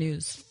 KTRS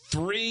News.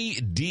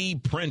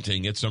 3D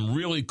printing. It's some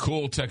really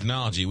cool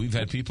technology. We've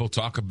had people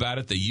talk about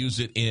it. They use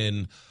it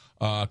in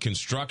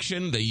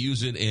construction. They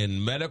use it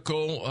in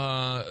medical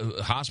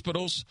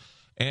hospitals.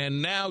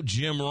 And now,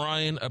 Jim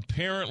Ryan,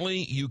 apparently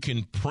you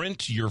can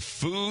print your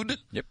food.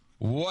 Yep.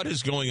 What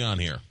is going on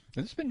here?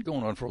 It's been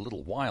going on for a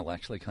little while,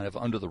 actually, kind of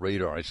under the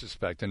radar, I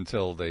suspect,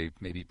 until they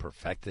maybe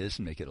perfect this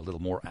and make it a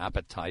little more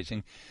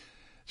appetizing.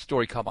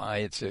 Story caught my eye.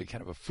 It's a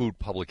kind of a food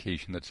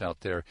publication that's out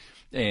there,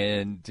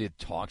 and it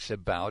talks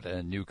about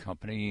a new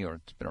company,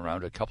 or it's been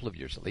around a couple of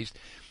years at least,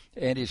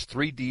 and is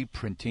 3D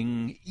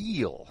printing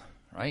eel,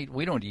 right?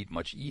 We don't eat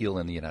much eel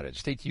in the United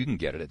States. You can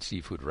get it at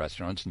seafood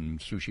restaurants and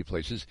sushi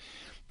places,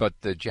 but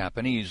the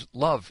Japanese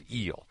love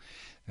eel.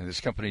 And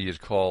this company is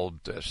called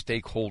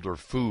Stakeholder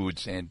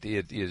Foods, and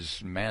it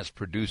is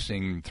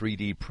mass-producing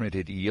 3D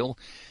printed eel,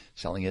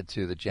 selling it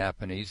to the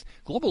Japanese.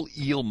 Global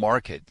eel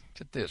market,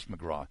 get this,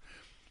 McGraw,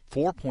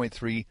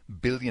 $4.3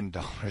 billion in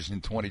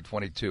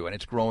 2022, and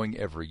it's growing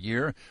every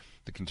year.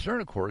 The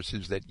concern, of course,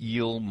 is that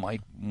eel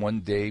might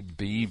one day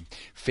be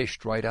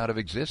fished right out of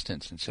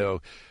existence. And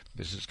so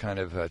this is kind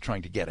of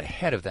trying to get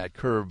ahead of that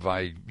curve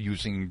by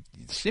using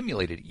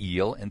simulated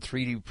eel and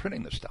 3D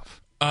printing the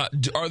stuff.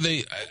 Are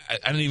they,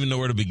 I don't even know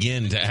where to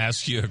begin to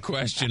ask you a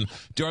question.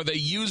 Are they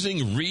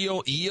using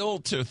real eel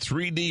to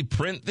 3D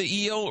print the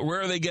eel?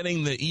 Where are they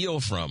getting the eel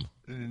from?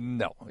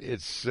 No,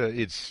 it's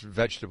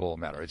vegetable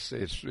matter.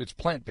 It's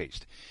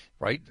plant-based,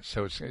 right?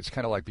 So it's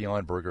kind of like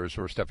Beyond Burgers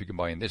or stuff you can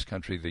buy in this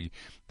country.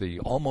 The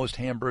almost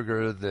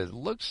hamburger that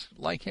looks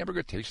like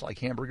hamburger, tastes like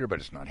hamburger, but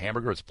it's not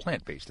hamburger. It's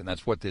plant-based, and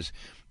that's what this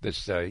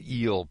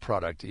eel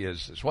product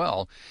is as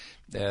well.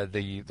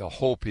 The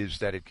hope is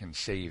that it can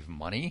save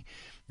money.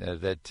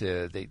 That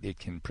they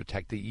can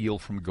protect the eel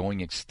from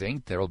going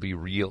extinct. There will be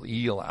real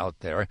eel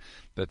out there,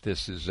 but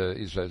this is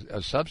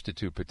a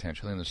substitute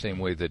potentially in the same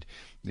way that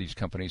these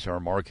companies are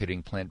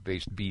marketing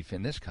plant-based beef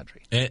in this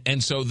country.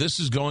 And so this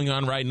is going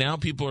on right now?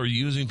 People are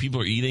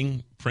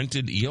eating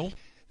printed eel?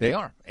 They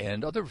are,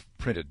 and other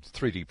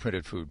 3D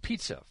printed food,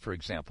 pizza, for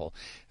example,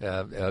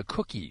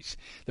 cookies.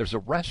 There's a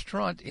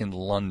restaurant in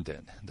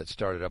London that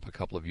started up a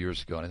couple of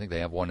years ago, and I think they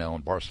have one now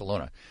in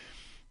Barcelona.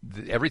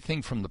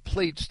 Everything from the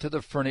plates to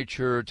the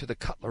furniture to the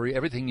cutlery,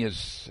 everything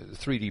is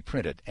 3D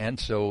printed, and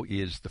so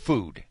is the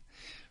food,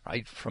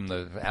 right? From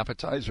the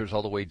appetizers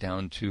all the way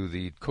down to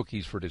the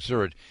cookies for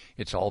dessert,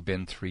 it's all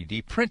been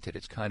 3D printed.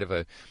 It's kind of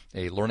a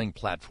learning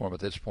platform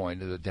at this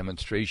point, a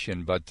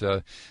demonstration, but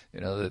the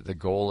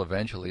goal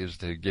eventually is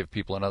to give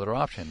people another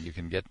option. You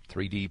can get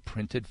 3D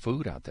printed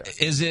food out there.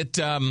 Is it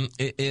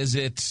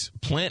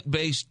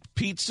plant-based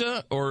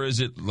pizza, or is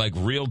it like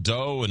real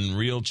dough and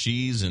real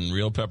cheese and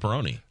real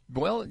pepperoni?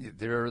 Well,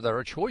 there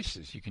are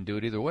choices. You can do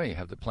it either way.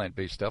 Have the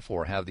plant-based stuff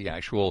or have the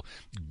actual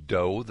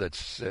dough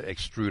that's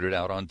extruded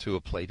out onto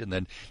a plate, and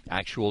then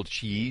actual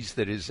cheese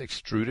that is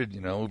extruded,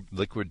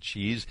 liquid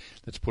cheese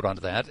that's put onto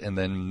that and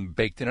then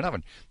baked in an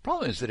oven.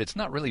 Problem is that it's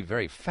not really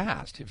very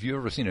fast. If you've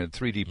ever seen a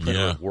 3D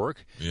printer at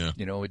work,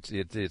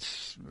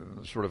 it's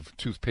sort of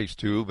toothpaste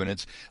tube, and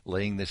it's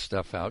laying this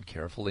stuff out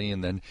carefully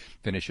and then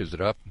finishes it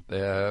up.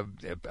 A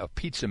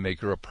pizza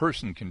maker, a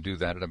person can do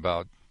that in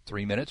about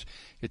 3 minutes.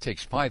 It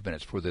takes 5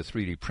 minutes for the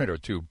 3D printer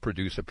to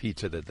produce a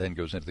pizza that then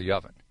goes into the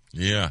oven.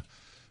 Yeah.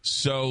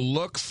 So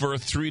look for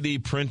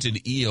 3D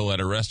printed eel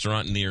at a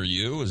restaurant near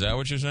you. Is that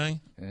what you're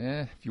saying?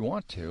 If you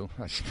want to,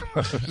 I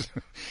suppose.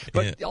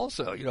 But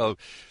also,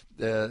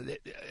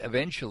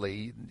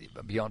 eventually,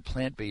 beyond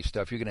plant-based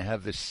stuff, you're going to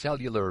have this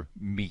cellular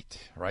meat,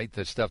 right?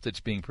 The stuff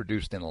that's being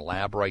produced in a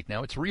lab right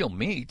now. It's real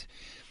meat,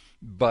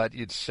 but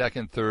it's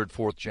second, third,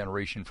 fourth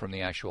generation from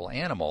the actual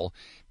animal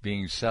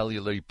being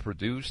cellularly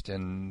produced,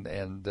 and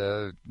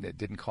it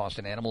didn't cost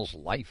an animal's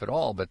life at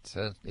all, but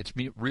it's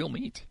real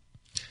meat.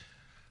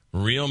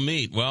 Real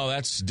meat. Well,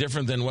 that's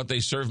different than what they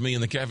served me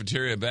in the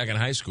cafeteria back in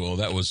high school.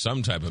 That was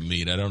some type of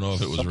meat. I don't know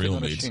if it was Something real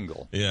on a meat.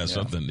 shingle. Yeah,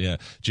 something. Yeah.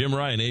 Jim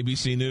Ryan,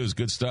 ABC News.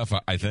 Good stuff,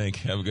 I think.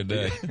 Have a good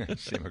day.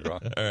 See you,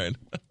 McGraw. All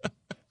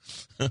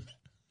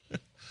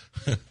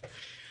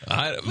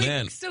right.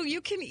 Man. So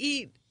you can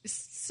eat.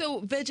 So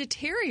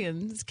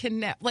vegetarians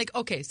can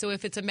okay. So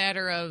if it's a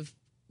matter of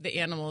the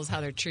animals,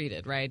 how they're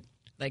treated, right?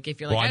 Like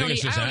if you're like, I don't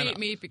eat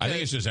meat because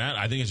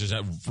I think it's just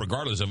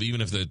regardless of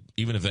even if the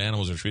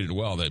animals are treated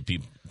well, that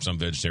some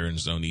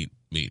vegetarians don't eat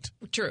meat.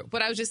 True,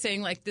 but I was just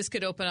saying this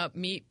could open up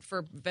meat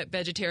for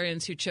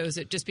vegetarians who chose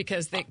it just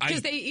because they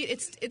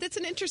eat. It's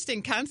an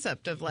interesting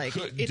concept of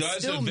it's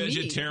does still a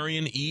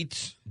vegetarian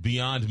eat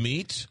Beyond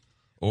Meat?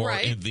 Or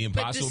right. the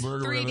Impossible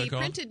Burger, whatever they 3D call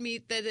it? printed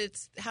meat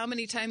that how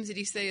many times did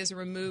he say is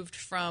removed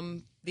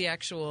from the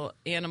actual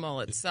animal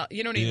itself?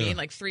 You know what I mean?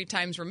 3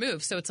 times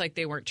removed. So it's like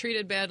they weren't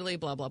treated badly,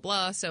 blah, blah,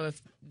 blah. So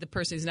if the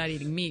person is not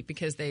eating meat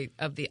because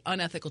of the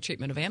unethical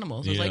treatment of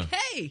animals, it's like,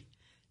 hey,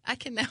 I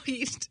can now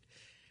eat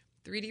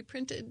 3D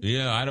printed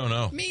I don't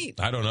know. meat.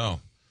 I don't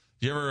know.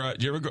 Do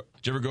you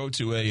ever go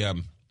to a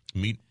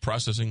meat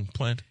processing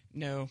plant?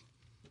 No.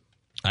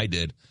 I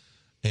did.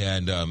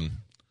 And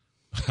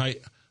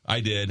I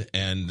did,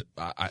 and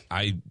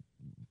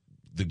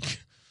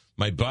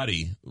my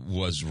buddy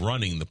was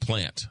running the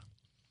plant,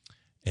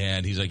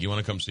 and he's like, "You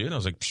want to come see it?" And I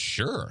was like,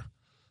 "Sure."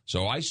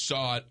 So I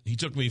saw it. He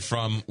took me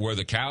from where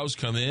the cows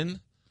come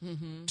in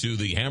to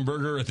the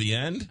hamburger at the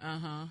end,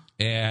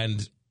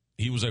 and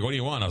he was like, "What do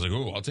you want?" I was like,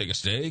 "Oh, I'll take a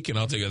steak, and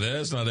I'll take a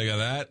this, and I'll take a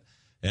that,"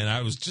 and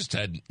I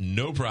had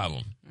no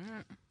problem.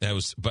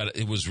 But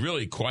it was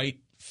really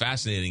quite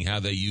fascinating how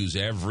they use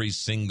every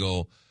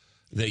single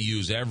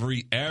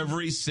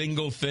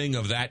thing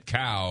of that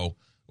cow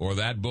or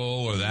that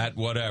bull or that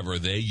whatever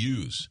they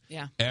use.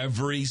 Yeah.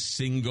 Every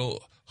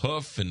single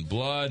hoof and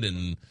blood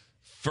and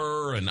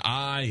fur and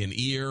eye and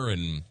ear,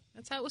 and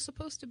that's how it was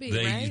supposed to be,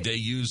 right?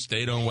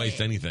 They don't waste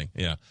anything.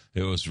 Yeah.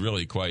 It was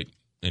really quite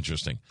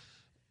interesting.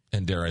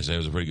 And dare I say it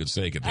was a pretty good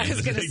steak at the end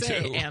of the day,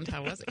 too. And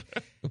how was it?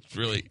 It's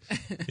really,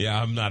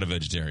 I'm not a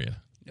vegetarian.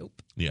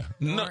 Nope. Yeah.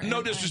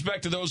 No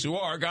disrespect to those who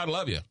are. God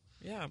love you.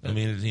 Yeah, I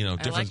mean, I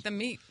like the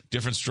meat.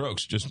 Different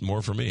strokes, just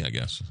more for me, I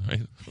guess.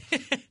 Right?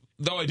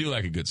 Though I do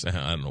like a good. I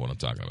don't know what I'm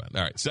talking about.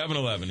 All right,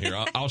 7-Eleven here.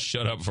 I'll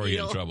shut up before you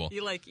get in trouble.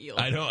 You like eel?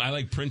 I don't. I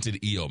like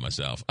printed eel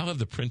myself. I'll have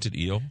the printed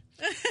eel.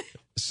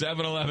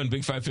 7-Eleven,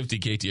 Big 550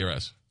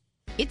 KTRS.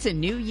 It's a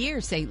new year,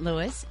 St.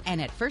 Louis,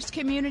 and at First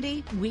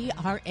Community, we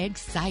are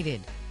excited.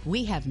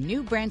 We have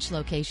new branch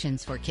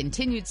locations for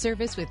continued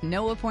service with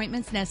no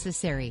appointments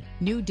necessary,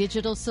 new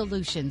digital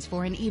solutions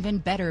for an even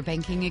better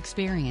banking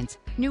experience,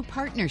 new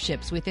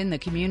partnerships within the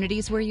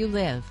communities where you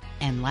live,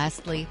 and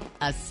lastly,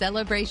 a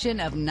celebration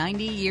of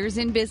 90 years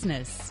in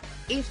business.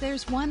 If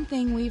there's one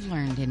thing we've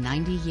learned in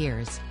 90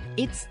 years,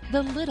 it's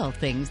the little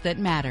things that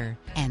matter.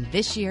 And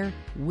this year,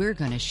 we're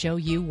going to show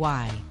you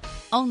why.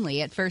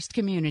 Only at First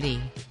Community.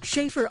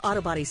 Schaefer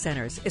Auto Body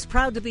Centers is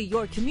proud to be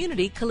your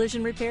community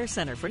collision repair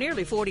center for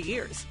nearly 40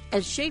 years.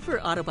 As Schaefer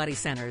Auto Body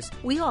Centers,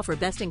 we offer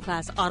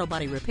best-in-class auto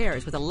body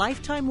repairs with a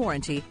lifetime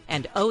warranty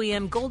and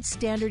OEM Gold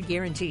Standard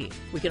guarantee.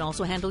 We can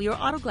also handle your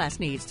auto glass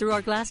needs through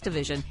our glass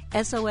division,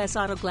 SOS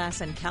Auto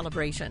Glass and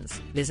Calibrations.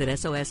 Visit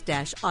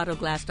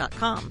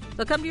sos-autoglass.com.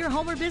 They'll come to your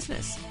home or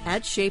business.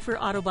 At Schaefer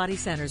Auto Body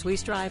Centers, we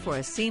strive for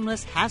a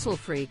seamless,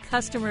 hassle-free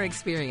customer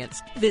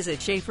experience.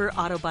 Visit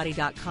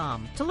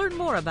SchaeferAutobody.com to learn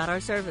more about our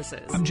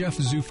services. I'm Jeff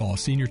Zufall,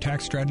 Senior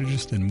Tax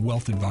Strategist and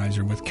Wealth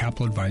Advisor with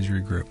Capital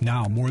Advisory Group.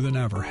 Now, more than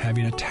ever,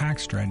 having a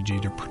tax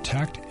strategy to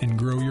protect and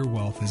grow your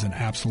wealth is an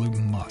absolute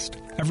must.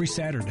 Every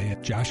Saturday,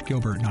 Josh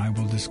Gilbert and I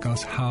will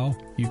discuss how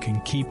you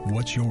can keep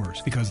what's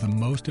yours, because the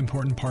most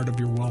important part of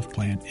your wealth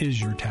plan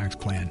is your tax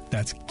plan.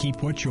 That's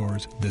Keep What's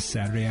Yours this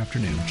Saturday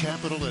afternoon.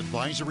 Capital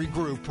Advisory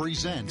Group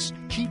presents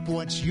Keep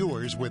What's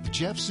Yours with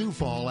Jeff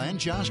Zufall and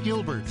Josh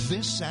Gilbert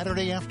this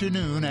Saturday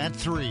afternoon at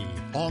 3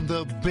 on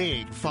the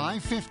Big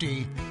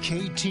 550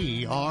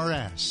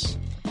 KTRS.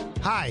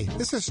 Hi,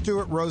 this is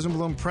Stuart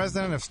Rosenblum,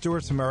 president of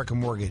Stewart's American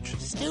Mortgage.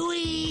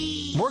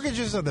 Stewie!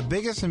 Mortgages are the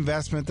biggest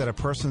investment that a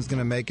person's going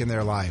to make in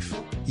their life,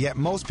 yet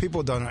most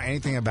people don't know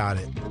anything about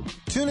it.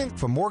 Tune in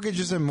for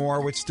Mortgages and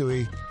More with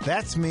Stewie.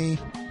 That's me,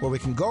 where we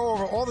can go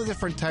over all the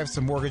different types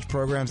of mortgage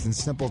programs in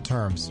simple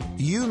terms.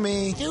 You,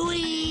 me,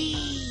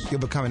 Stewie!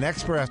 You'll become an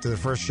expert after the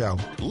first show.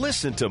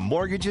 Listen to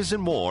Mortgages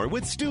and More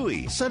with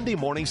Stewie, Sunday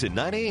mornings at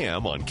 9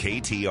 a.m. on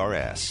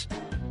KTRS.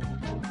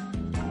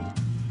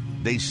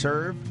 They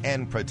serve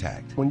and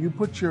protect. When you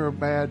put your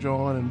badge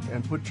on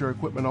and put your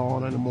equipment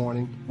on in the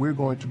morning, we're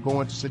going to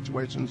go into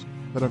situations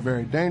that are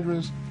very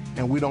dangerous,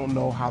 and we don't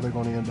know how they're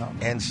going to end up.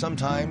 And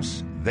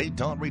sometimes they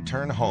don't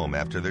return home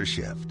after their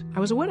shift.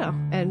 I was a widow,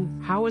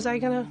 and how was I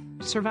going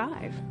to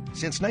survive?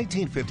 Since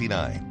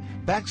 1959,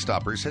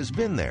 Backstoppers has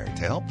been there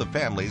to help the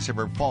families of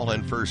our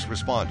fallen first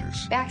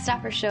responders.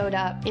 Backstoppers showed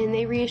up, and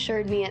they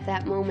reassured me at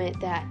that moment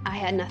that I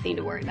had nothing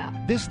to worry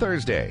about. This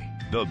Thursday,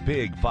 the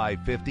Big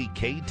 550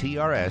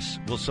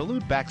 KTRS will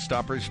salute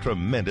Backstoppers'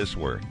 tremendous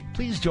work.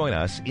 Please join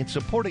us in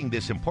supporting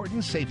this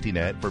important safety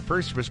net for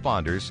first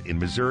responders in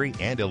Missouri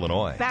and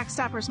Illinois.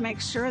 Backstoppers make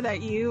sure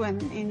that you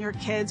and your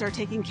kids are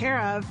taken care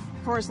of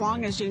for as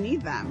long as you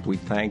need them. We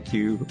thank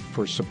you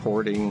for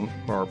supporting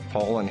our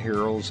fallen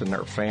heroes and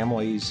their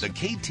families. The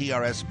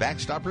KTRS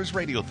Backstoppers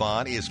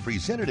Radiothon is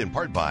presented in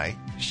part by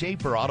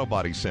Schaefer Auto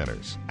Body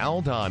Centers,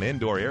 Aldon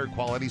Indoor Air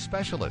Quality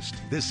Specialist,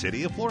 the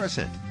City of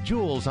Florissant,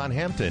 Jules on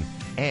Hampton,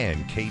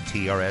 and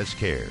KTRS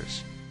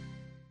Cares.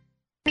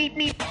 Beep,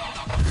 beep.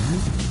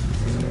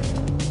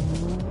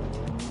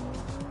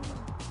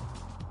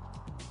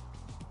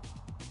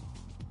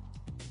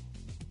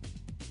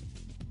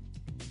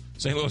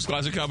 St. Louis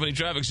Closet Company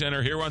Traffic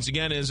Center. Here once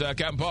again is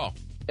Captain Paul.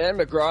 In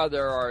McGraw,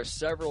 there are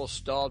several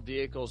stalled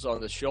vehicles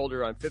on the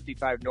shoulder on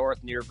 55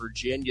 North near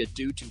Virginia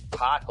due to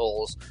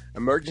potholes.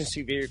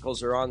 Emergency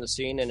vehicles are on the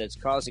scene, and it's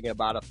causing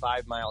about a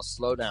 5-mile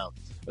slowdown.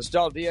 A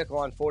stalled vehicle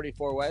on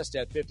 44 West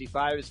at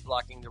 55 is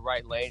blocking the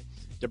right lane.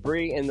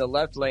 Debris in the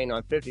left lane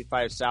on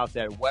 55 South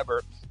at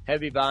Weber.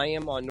 Heavy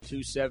volume on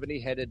 270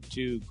 headed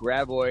to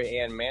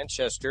Gravois and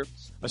Manchester.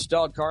 A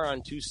stalled car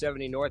on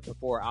 270 North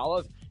before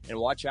Olive. And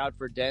watch out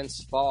for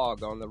dense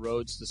fog on the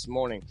roads this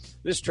morning.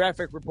 This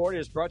traffic report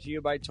is brought to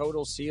you by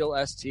Total Seal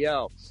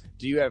STL.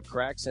 Do you have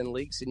cracks and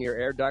leaks in your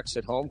air ducts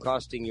at home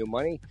costing you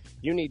money?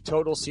 You need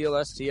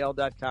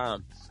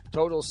TotalSealSTL.com.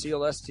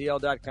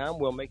 TotalSealSTL.com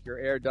will make your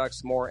air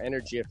ducts more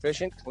energy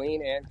efficient,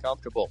 clean, and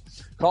comfortable.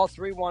 Call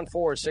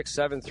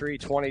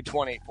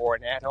 314-673-2020 for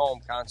an at-home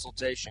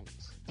consultation.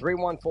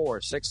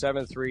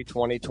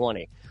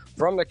 314-673-2020.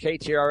 From the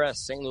KTRS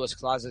St. Louis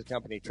Closet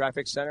Company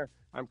Traffic Center,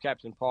 I'm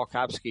Captain Paul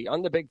Kopsky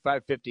on the Big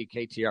 550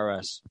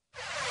 KTRS.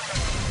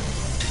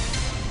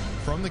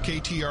 From the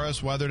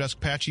KTRS Weather Desk,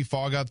 patchy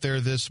fog out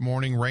there this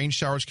morning. Rain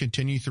showers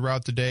continue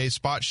throughout the day.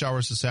 Spot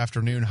showers this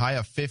afternoon. High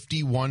of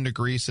 51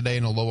 degrees today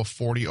and a low of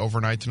 40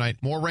 overnight tonight.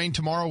 More rain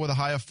tomorrow with a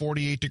high of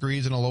 48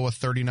 degrees and a low of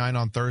 39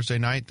 on Thursday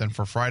night. Then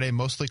for Friday,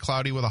 mostly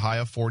cloudy with a high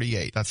of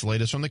 48. That's the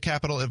latest from the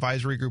Capital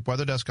Advisory Group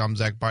Weather Desk. I'm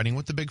Zach Biding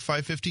with the Big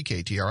 550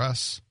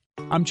 KTRS.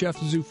 I'm Jeff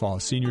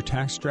Zufall, Senior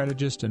Tax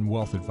Strategist and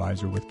Wealth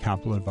Advisor with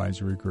Capital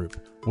Advisory Group.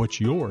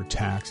 What's your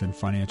tax and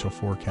financial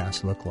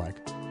forecast look like?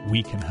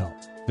 We can help.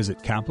 Visit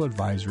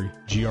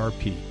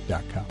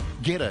capitaladvisorygrp.com.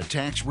 Get a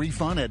tax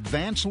refund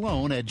advance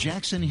loan at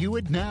Jackson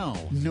Hewitt now.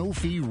 No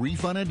fee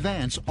refund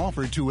advance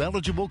offered to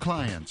eligible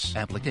clients.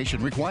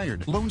 Application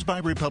required. Loans by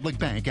Republic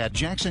Bank at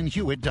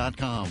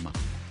jacksonhewitt.com.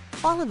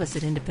 All of us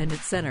at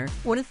Independence Center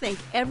want to thank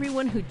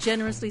everyone who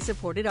generously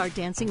supported our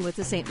Dancing with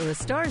the St. Louis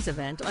Stars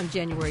event on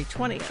January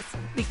 20th.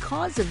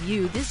 Because of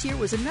you, this year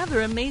was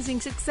another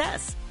amazing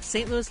success.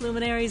 St. Louis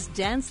luminaries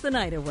danced the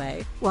night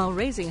away while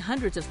raising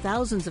hundreds of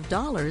thousands of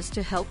dollars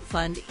to help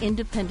fund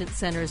Independence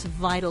Center's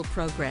vital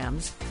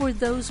programs for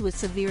those with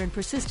severe and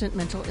persistent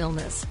mental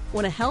illness.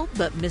 Want to help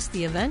but missed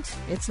the event?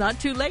 It's not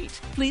too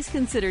late. Please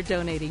consider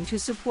donating to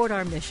support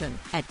our mission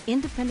at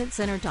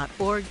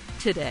independencecenter.org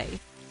today.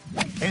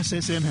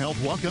 SSN Health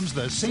welcomes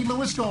the St.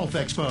 Louis Golf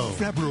Expo,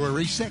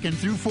 February 2nd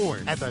through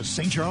 4th at the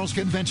St. Charles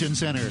Convention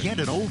Center. Get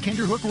an old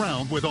Kinderhook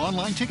round with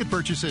online ticket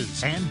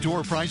purchases and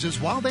door prizes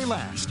while they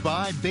last.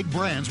 Buy big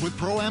brands with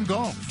Pro-Am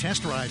Golf.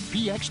 Test ride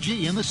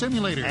PXG in the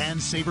simulator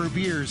and savor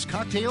beers,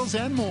 cocktails,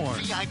 and more.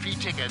 VIP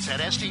tickets at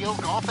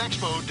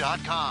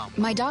STOGolfExpo.com.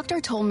 My doctor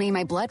told me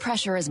my blood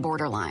pressure is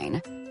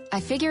borderline.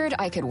 I figured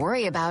I could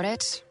worry about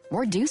it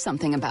or do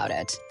something about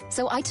it.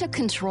 So I took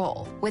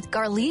control with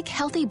Garlic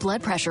Healthy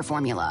Blood Pressure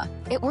Formula.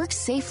 It works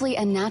safely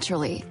and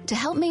naturally to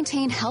help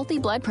maintain healthy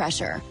blood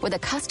pressure with a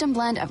custom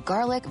blend of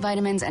garlic,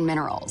 vitamins, and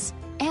minerals.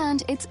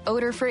 And it's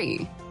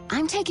odor-free.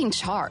 I'm taking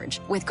charge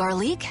with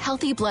Garlic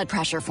Healthy Blood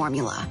Pressure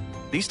Formula.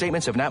 These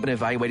statements have not been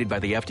evaluated by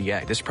the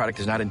FDA. This product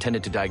is not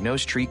intended to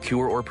diagnose, treat,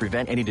 cure, or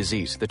prevent any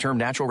disease. The term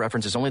natural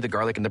references only the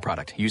garlic in the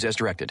product. Use as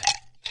directed.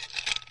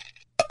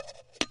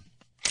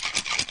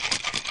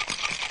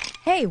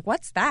 Hey,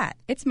 what's that?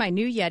 It's my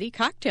new Yeti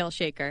cocktail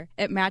shaker.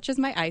 It matches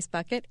my ice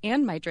bucket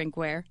and my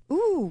drinkware.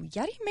 Ooh,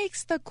 Yeti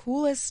makes the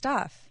coolest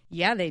stuff.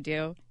 Yeah, they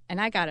do. And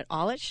I got it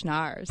all at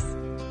Schnarr's.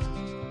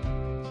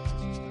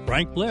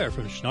 Frank Blair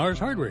from Schnarr's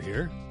Hardware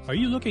here. Are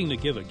you looking to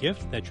give a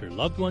gift that your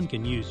loved one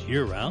can use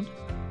year-round?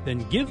 Then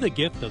give the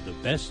gift of the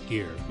best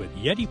gear with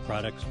Yeti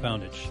products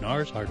found at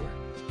Schnarr's Hardware.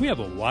 We have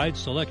a wide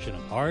selection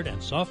of hard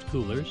and soft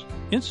coolers,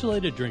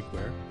 insulated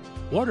drinkware,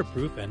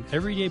 waterproof and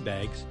everyday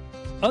bags,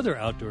 other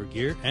outdoor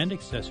gear, and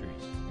accessories.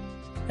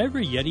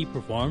 Every Yeti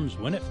performs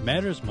when it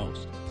matters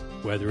most,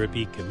 whether it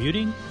be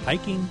commuting,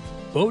 hiking,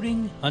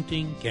 boating,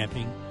 hunting,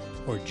 camping,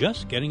 or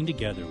just getting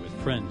together with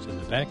friends in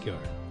the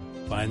backyard.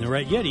 Find the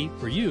right Yeti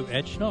for you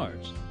at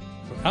Schnarr's.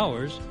 For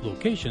hours,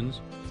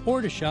 locations,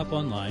 or to shop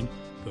online,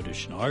 go to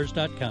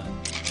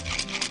schnarrs.com.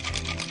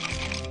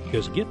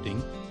 Because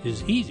gifting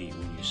is easy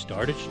when you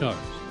start at Schnarr's.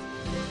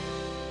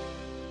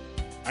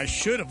 I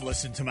should have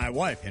listened to my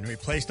wife and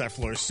replaced our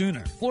floors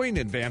sooner. Flooring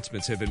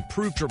advancements have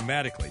improved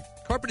dramatically.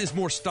 Carpet is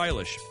more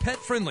stylish,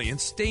 pet-friendly, and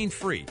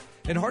stain-free.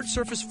 And hard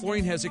surface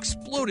flooring has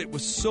exploded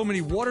with so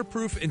many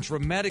waterproof and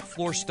dramatic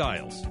floor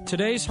styles.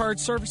 Today's hard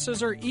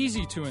surfaces are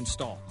easy to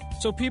install.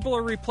 So people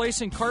are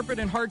replacing carpet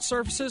and hard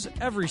surfaces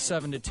every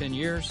 7 to 10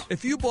 years.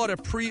 If you bought a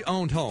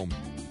pre-owned home,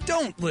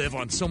 don't live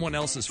on someone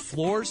else's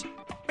floors.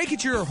 Make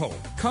it your home.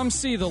 Come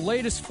see the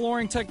latest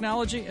flooring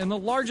technology and the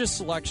largest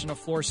selection of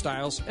floor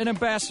styles in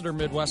Ambassador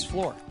Midwest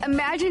Floor.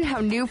 Imagine how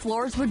new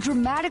floors would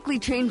dramatically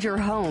change your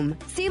home,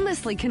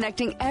 seamlessly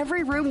connecting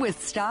every room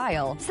with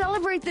style.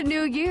 Celebrate the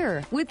new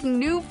year with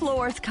new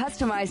floors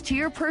customized to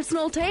your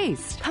personal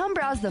taste. Come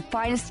browse the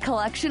finest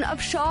collection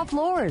of Shaw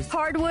floors,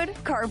 hardwood,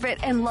 carpet,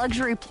 and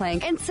luxury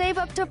plank, and save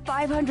up to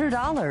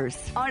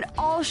 $500 on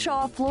all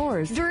Shaw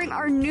floors during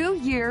our New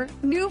Year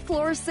New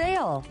Floor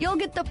sale. You'll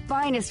get the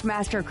finest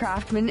master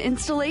craftsman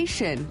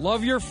installation.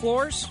 Love your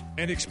floors?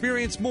 And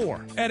experience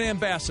more at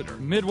Ambassador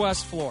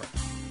Midwest Floor.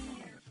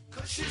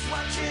 'Cause she's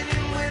watching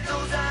him with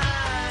those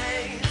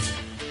eyes,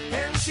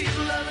 and she's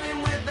loving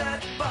him with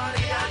that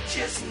body, I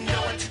just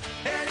know it.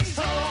 And he's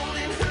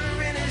holding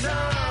her in his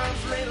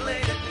arms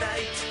late at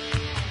night.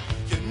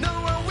 You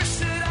know, I wish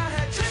that I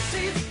had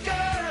Jesse's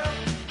girl.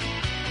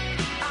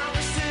 I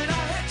wish that I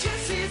had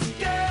Jesse's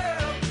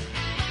girl.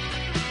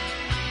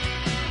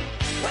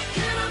 Where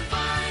can I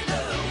find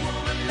a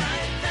woman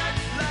like that,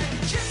 like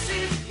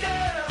Jesse's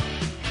girl?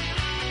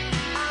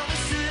 I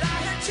wish that I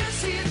had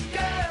Jesse's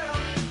girl.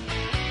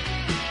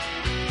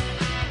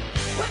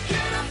 Where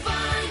can I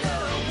find a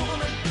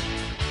woman?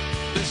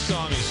 This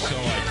song is so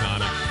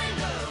iconic.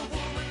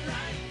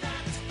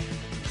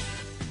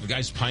 The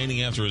guy's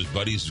pining after his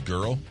buddy's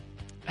girl.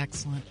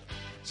 Excellent.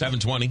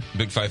 720,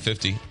 Big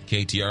 550,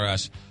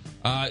 KTRS.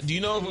 Do you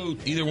know who,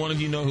 either one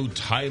of you know who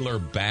Tyler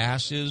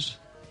Bass is?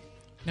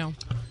 No.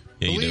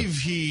 Yeah, I you do. believe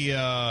he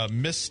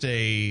missed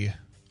a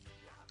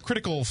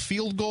critical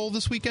field goal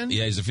this weekend.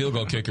 Yeah, he's a field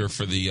goal kicker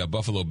for the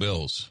Buffalo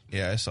Bills.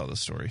 Yeah, I saw the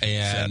story.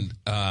 And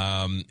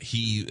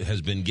he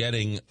has been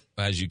getting,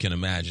 as you can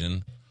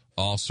imagine,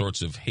 all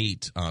sorts of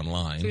hate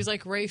online. So he's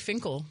like Ray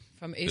Finkel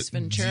from Ace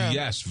Ventura.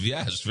 Yes,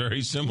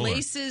 very similar.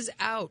 Laces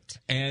out.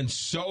 And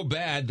so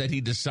bad that he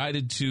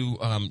decided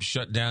to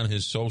shut down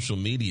his social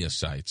media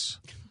sites.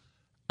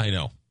 I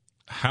know.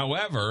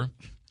 However,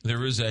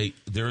 there is a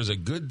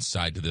good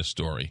side to this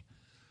story.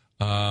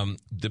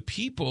 The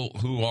people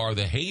who are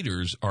the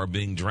haters are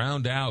being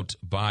drowned out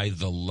by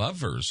the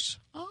lovers.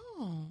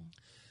 Oh.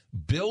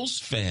 Bills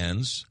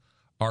fans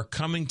are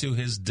coming to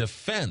his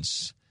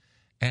defense,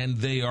 and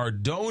they are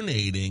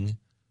donating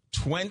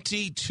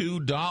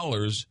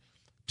 $22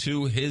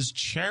 to his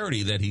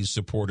charity that he's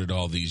supported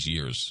all these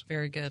years.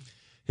 Very good.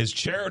 His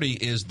charity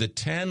is the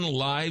 10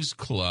 Lives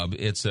Club.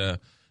 It's a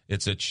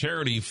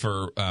charity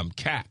for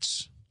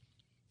cats.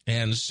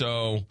 And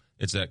so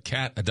it's a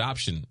cat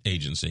adoption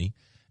agency.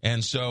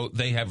 And so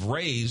they have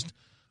raised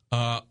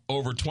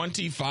over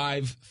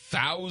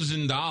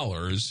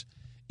 $25,000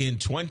 in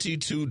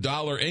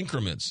 $22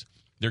 increments.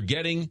 They're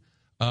getting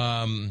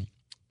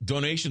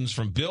donations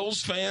from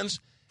Bills fans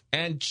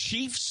and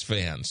Chiefs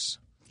fans.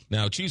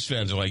 Now, Chiefs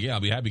fans are like, yeah,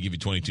 I'll be happy to give you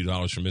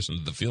 $22 for missing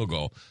the field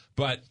goal.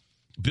 But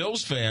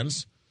Bills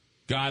fans,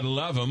 God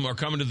love them, are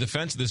coming to the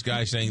defense of this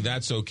guy saying,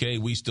 that's okay,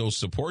 we still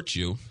support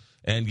you,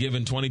 and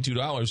giving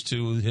 $22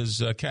 to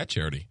his cat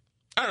charity.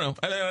 I don't know.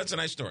 I think that's a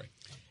nice story.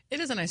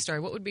 It is a nice story.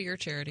 What would be your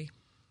charity?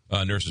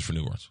 Nurses for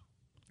Newborns.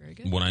 Very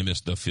good. When I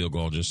missed the field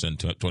goal, just send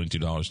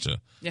 $22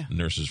 to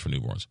Nurses for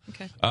Newborns.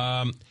 Okay.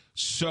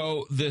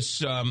 So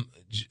this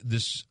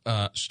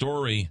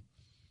story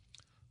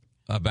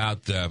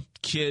about the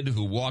kid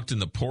who walked in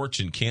the porch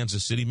in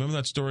Kansas City. Remember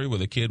that story where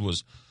the kid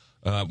went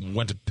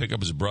to pick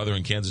up his brother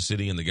in Kansas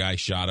City and the guy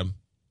shot him?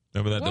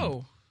 Remember that?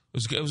 Whoa.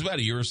 It was about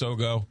a year or so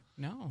ago.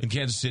 No. In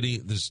Kansas City,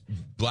 this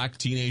black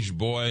teenage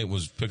boy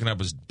was picking up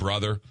his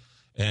brother,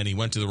 and he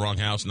went to the wrong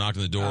house, knocked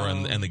on the door,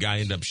 and the guy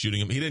ended up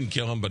shooting him. He didn't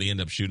kill him, but he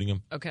ended up shooting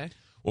him. Okay.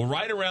 Well,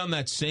 right around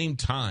that same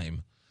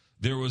time,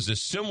 there was a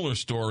similar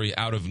story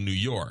out of New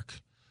York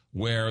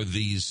where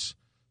these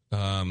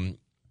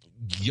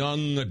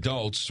young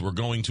adults were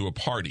going to a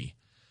party,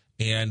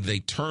 and they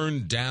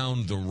turned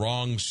down the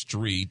wrong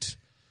street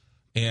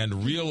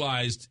and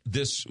realized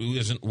this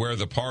isn't where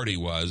the party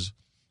was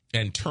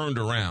and turned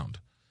around.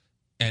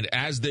 And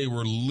as they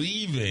were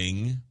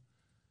leaving,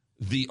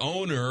 the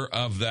owner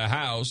of the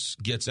house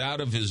gets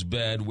out of his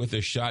bed with a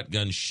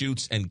shotgun,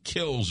 shoots, and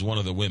kills one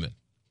of the women.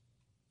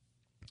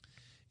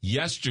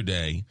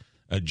 Yesterday,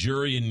 a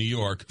jury in New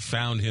York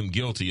found him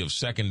guilty of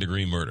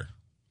second-degree murder.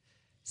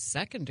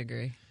 Second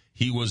degree?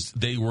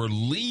 They were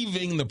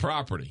leaving the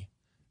property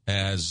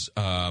as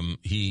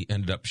he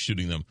ended up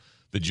shooting them.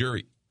 The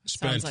jury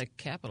spent... Sounds like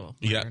capital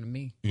murder to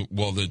me.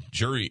 Well, the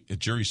jury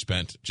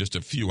spent just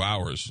a few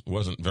hours. It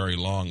wasn't very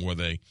long where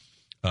they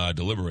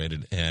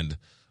deliberated and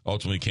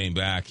ultimately came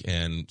back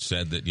and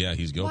said that, yeah,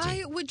 he's guilty.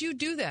 Why would you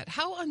do that?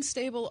 How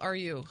unstable are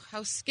you?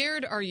 How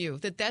scared are you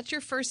that that's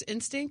your first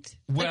instinct?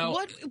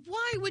 Well,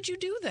 why would you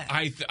do that?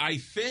 I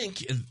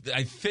think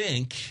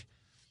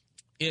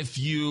if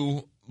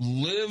you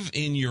live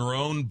in your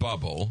own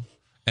bubble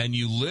and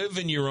you live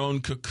in your own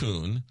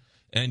cocoon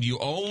and you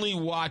only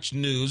watch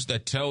news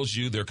that tells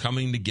you they're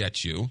coming to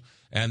get you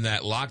and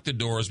that lock the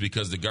doors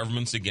because the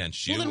government's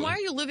against you. Well, then why are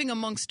you living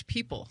amongst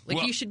people?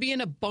 Like, you should be in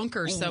a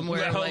bunker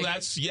somewhere. Well,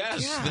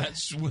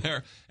 that's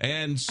where.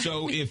 And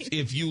so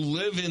if you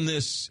live in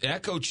this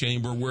echo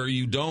chamber where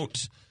you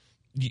don't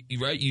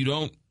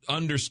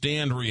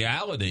understand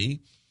reality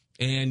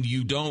and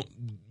you don't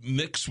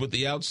mix with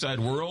the outside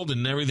world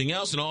and everything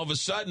else, and all of a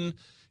sudden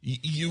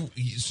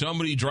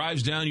somebody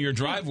drives down your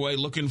driveway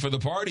looking for the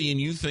party and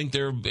you think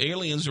they're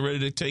aliens ready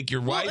to take your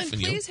wife. And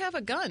please have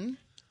a gun.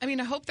 I mean,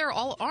 I hope they're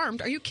all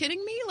armed. Are you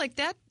kidding me? Like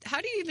that?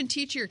 How do you even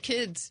teach your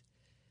kids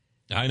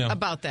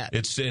about that?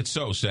 It's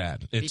so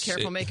sad. Be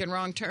careful making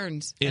wrong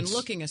turns and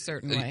looking a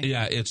certain way.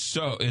 Yeah, it's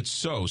so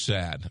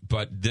sad.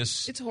 But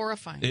it's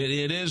horrifying.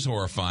 It is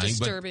horrifying.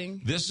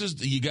 Disturbing. But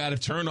you got to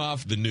turn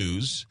off the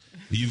news.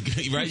 You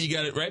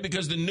got it right,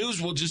 because the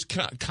news will just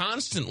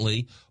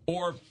constantly,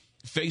 or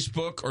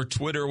Facebook or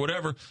Twitter or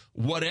whatever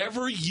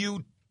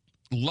you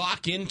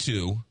lock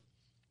into,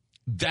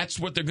 that's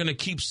what they're going to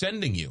keep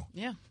sending you.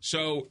 Yeah.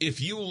 So if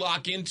you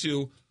lock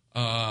into,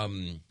 I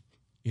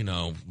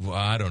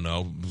don't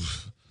know,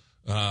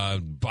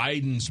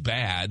 Biden's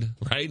bad,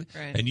 right?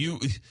 And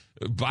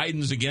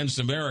Biden's against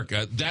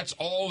America, that's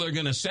all they're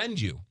going to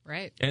send you.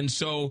 Right. And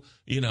so,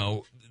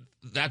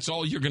 that's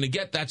all you're going to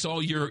get. That's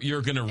all you're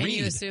going to read. And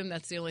you assume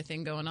that's the only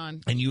thing going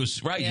on. And you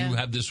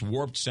have this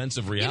warped sense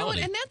of reality. You know what?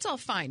 And that's all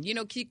fine.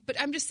 But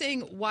I'm just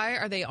saying, why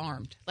are they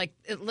armed? Like,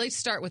 let's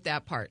start with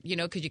that part,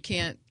 because you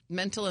can't.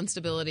 Mental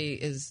instability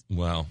is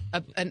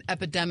an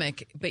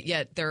epidemic, but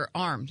yet they're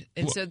armed.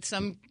 And so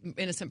some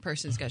innocent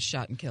person's got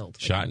shot and killed.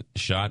 Shot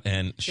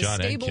and killed.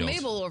 Stable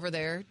Mabel over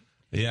there.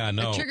 Yeah,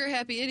 no. A trigger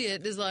happy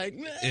idiot is like,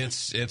 meh.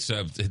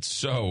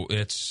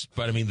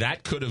 But I mean,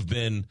 that could have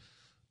been,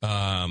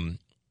 right?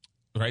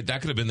 That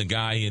could have been the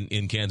guy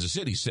in Kansas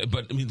City.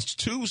 But I mean, it's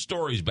two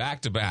stories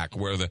back to back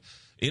where the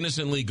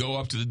innocently go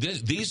up to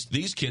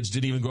these kids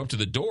didn't even go up to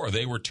the door.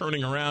 They were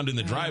turning around in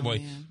the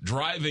driveway,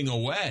 driving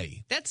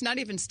away. That's not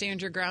even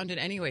stand your ground in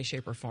any way,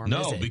 shape, or form.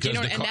 No, is it? because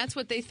and that's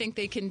what they think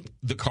they can.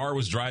 The car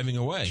was driving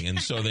away,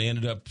 and so they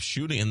ended up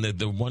shooting, and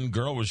the one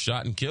girl was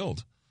shot and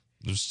killed.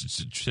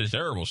 It's a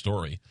terrible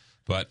story,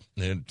 but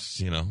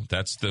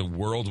that's the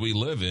world we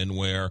live in,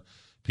 where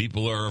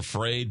people are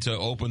afraid to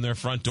open their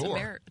front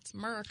door. It's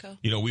America.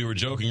 We were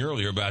joking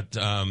earlier about.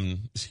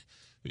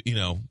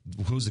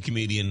 Who's the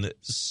comedian,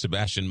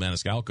 Sebastian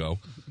Maniscalco,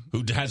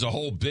 who has a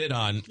whole bit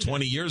on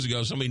 20 years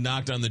ago, somebody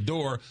knocked on the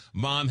door,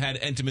 mom had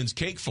Entenmann's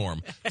cake for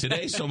him.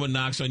 Today, someone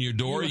knocks on your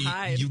door,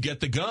 you get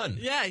the gun.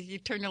 Yeah, you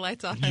turn your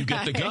lights off. You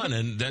get the gun,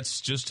 and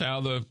that's just how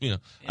I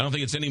don't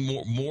think it's any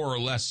more or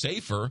less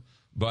safer,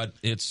 but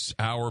it's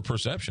our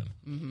perception.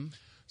 Mm-hmm.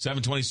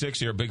 726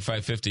 here, Big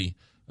 550,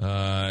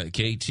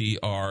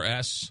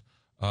 KTRS.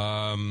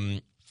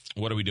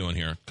 What are we doing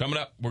here? Coming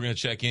up, we're going to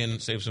check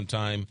in, save some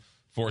time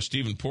for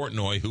Stephen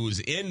Portnoy, who is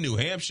in New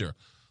Hampshire.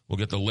 We'll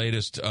get the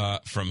latest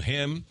from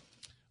him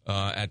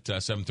at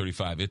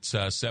 7:35. It's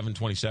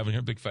 7:27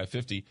 here, Big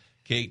 550,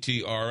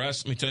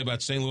 KTRS. Let me tell you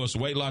about St. Louis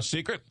Weight Loss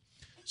Secret.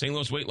 St.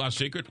 Louis Weight Loss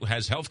Secret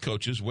has health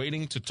coaches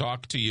waiting to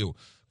talk to you.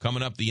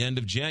 Coming up the end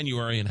of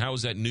January, and how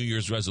is that New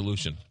Year's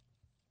resolution?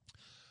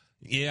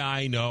 Yeah,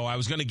 I know. I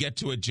was going to get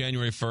to it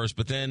January 1st,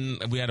 but then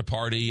we had a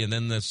party, and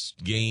then this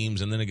games,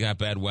 and then it got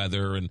bad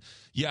weather. And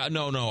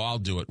no, I'll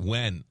do it.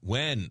 When?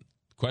 The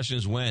question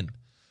is when.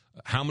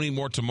 How many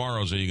more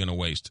tomorrows are you going to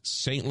waste?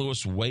 St.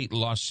 Louis Weight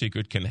Loss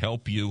Secret can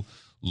help you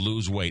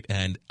lose weight.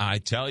 And I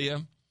tell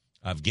you,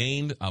 I've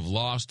gained, I've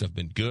lost, I've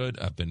been good,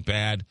 I've been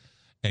bad.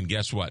 And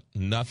guess what?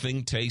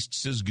 Nothing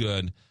tastes as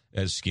good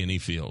as skinny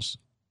feels.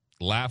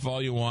 Laugh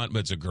all you want, but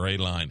it's a great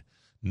line.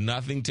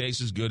 Nothing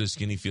tastes as good as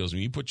skinny feels.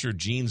 When you put your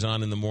jeans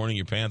on in the morning,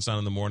 your pants on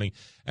in the morning,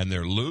 and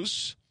they're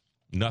loose,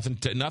 nothing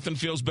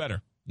feels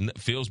better.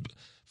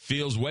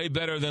 Feels way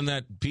better than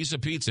that piece of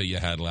pizza you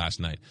had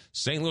last night.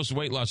 St. Louis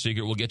Weight Loss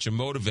Secret will get you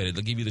motivated.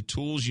 They'll give you the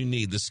tools you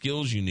need, the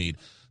skills you need.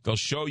 They'll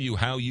show you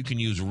how you can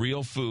use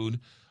real food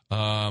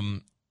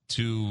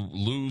to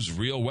lose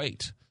real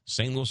weight.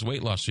 St. Louis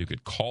Weight Loss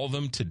Secret. Call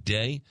them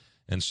today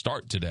and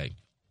start today.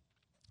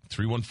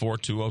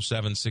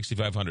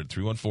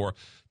 314-207-6500.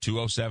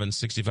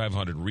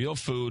 314-207-6500. Real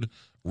food,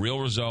 real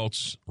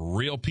results,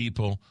 real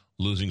people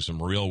losing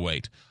some real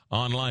weight.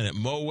 Online at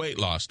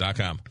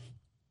moweightloss.com.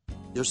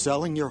 You're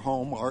selling your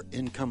home or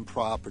income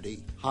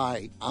property.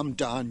 Hi, I'm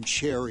Don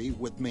Cherry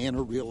with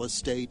Manor Real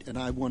Estate, and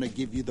I want to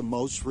give you the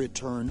most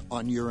return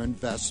on your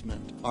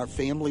investment. Our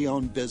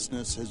family-owned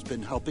business has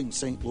been helping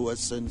St.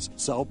 Louisans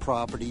sell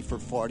property for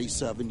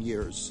 47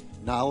 years.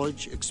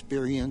 Knowledge,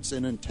 experience,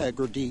 and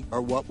integrity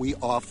are what we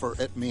offer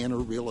at Manor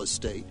Real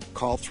Estate.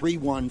 Call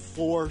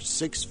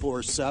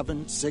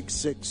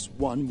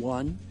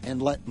 314-647-6611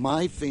 and let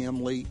my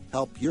family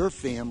help your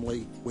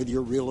family with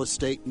your real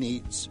estate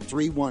needs.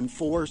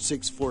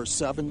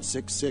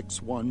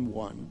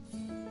 314-647-6611.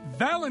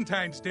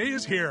 Valentine's Day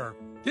is here.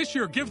 This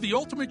year, give the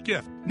ultimate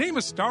gift. Name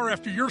a star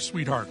after your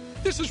sweetheart.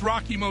 This is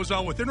Rocky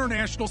Moselle with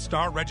International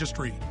Star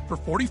Registry. For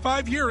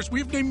 45 years,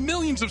 we've named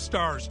millions of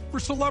stars for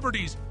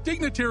celebrities,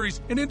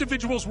 dignitaries, and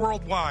individuals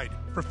worldwide.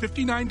 For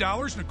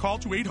 $59 and a call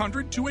to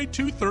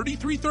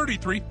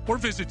 800-282-3333 or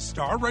visit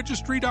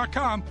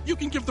starregistry.com, you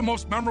can give the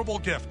most memorable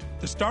gift.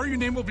 The star your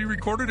name will be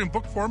recorded in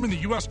book form in the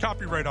U.S.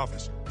 Copyright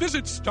Office.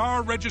 Visit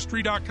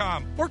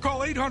starregistry.com or call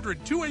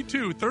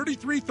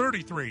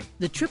 800-282-3333.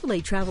 The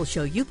AAA Travel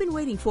Show you've been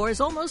waiting for is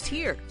almost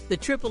here. The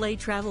AAA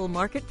Travel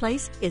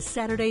Marketplace is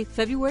Saturday,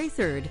 February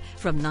 3rd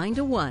from 9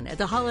 to 1 at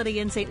the Holiday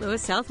Inn St.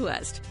 Louis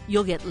Southwest.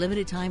 You'll get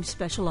limited time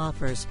special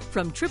offers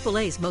from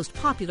AAA's most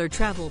popular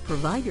travel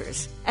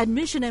providers.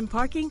 Admission and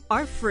parking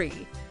are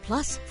free.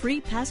 Plus, free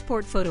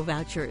passport photo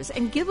vouchers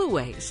and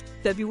giveaways.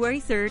 February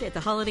 3rd at the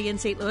Holiday Inn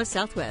St. Louis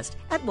Southwest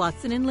at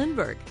Watson and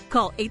Lindbergh.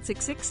 Call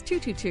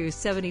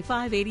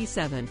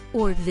 866-222-7587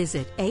 or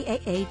visit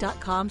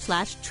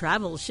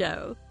aaa.com/travel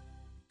show.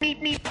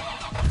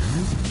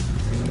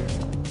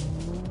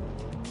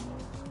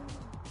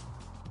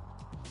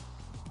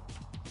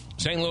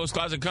 St. Louis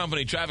Closet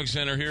Company Traffic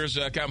Center. Here's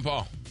Captain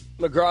Paul.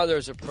 McGraw,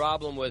 there's a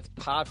problem with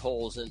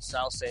potholes in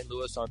South St.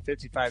 Louis on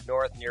 55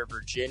 North near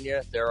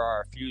Virginia. There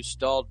are a few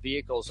stalled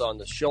vehicles on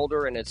the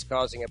shoulder, and it's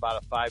causing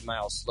about a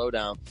 5-mile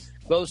slowdown.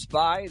 Close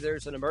by,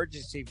 there's an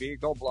emergency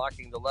vehicle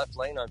blocking the left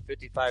lane on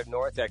 55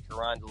 North at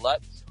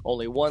Carondelet.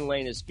 Only one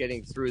lane is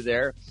getting through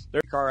there.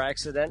 There's a car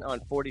accident on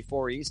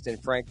 44 East in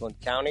Franklin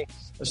County.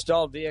 A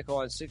stalled vehicle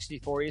on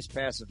 64 East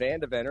past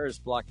Vandeventer is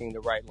blocking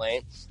the right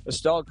lane. A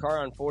stalled car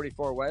on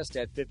 44 West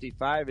at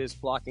 55 is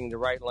blocking the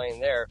right lane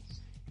there.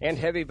 And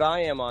heavy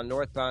volume on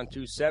northbound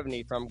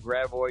 270 from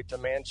Gravois to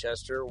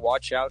Manchester.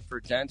 Watch out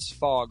for dense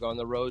fog on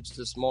the roads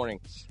this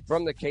morning.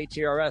 From the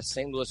KTRS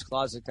St. Louis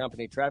Closet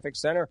Company Traffic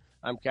Center,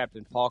 I'm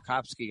Captain Paul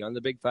Kopsky on the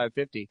Big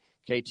 550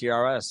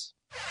 KTRS.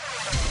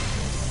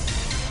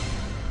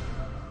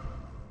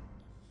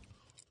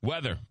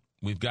 Weather.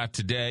 We've got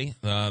today,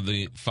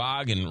 the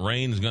fog and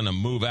rain is going to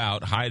move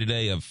out. High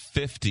today of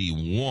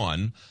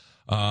 51.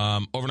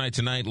 Overnight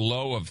tonight,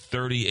 low of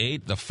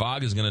 38. The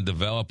fog is going to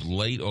develop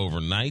late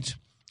overnight.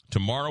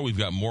 Tomorrow, we've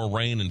got more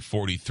rain in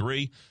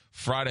 43.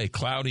 Friday,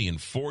 cloudy in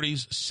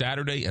 40s.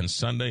 Saturday and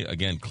Sunday,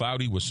 again,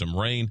 cloudy with some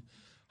rain.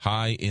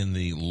 High in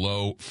the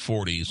low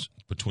 40s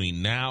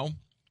between now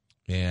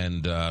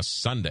and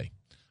Sunday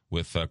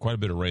with quite a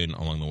bit of rain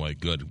along the way.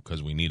 Good,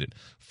 because we need it.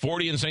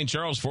 40 in St.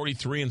 Charles,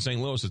 43 in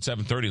St. Louis at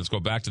 7:30. Let's go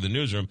back to the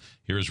newsroom.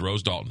 Here's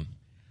Rose Dalton.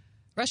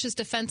 Russia's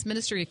defense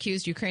ministry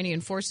accused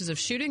Ukrainian forces of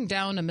shooting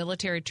down a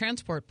military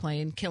transport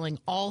plane, killing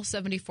all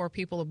 74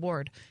 people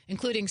aboard,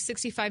 including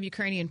 65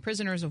 Ukrainian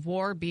prisoners of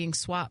war being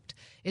swapped.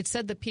 It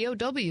said the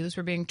POWs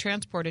were being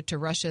transported to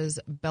Russia's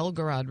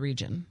Belgorod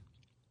region.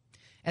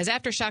 As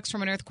aftershocks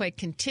from an earthquake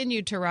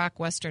continued to rock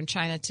western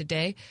China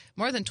today,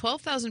 more than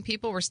 12,000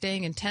 people were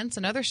staying in tents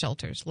and other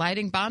shelters,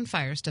 lighting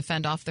bonfires to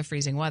fend off the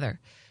freezing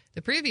weather.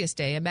 The previous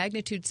day, a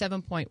magnitude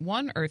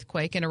 7.1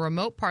 earthquake in a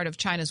remote part of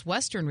China's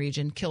western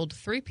region killed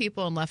 3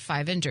 people and left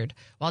 5 injured,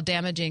 while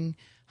damaging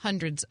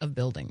hundreds of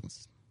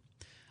buildings.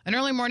 An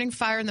early morning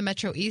fire in the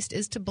Metro East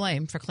is to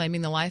blame for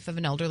claiming the life of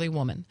an elderly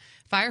woman.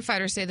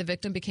 Firefighters say the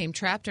victim became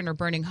trapped in her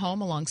burning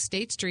home along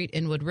State Street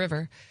in Wood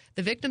River.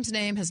 The victim's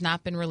name has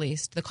not been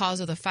released. The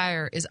cause of the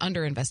fire is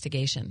under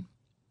investigation.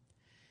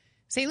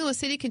 St. Louis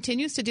City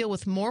continues to deal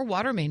with more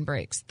water main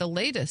breaks. The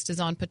latest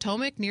is on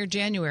Potomac near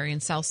January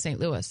in South St.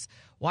 Louis.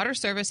 Water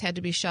service had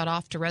to be shut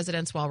off to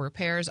residents while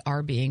repairs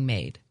are being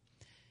made.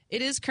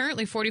 It is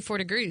currently 44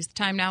 degrees. The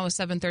time now is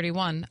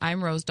 7:31.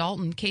 I'm Rose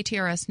Dalton,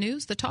 KTRS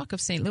News, the talk of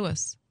St.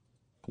 Louis.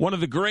 One of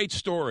the great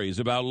stories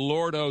about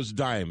Lordo's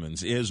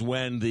Diamonds is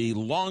when the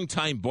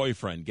longtime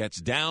boyfriend gets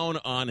down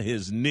on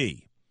his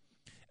knee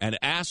and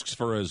asks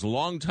for his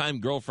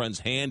longtime girlfriend's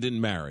hand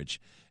in marriage.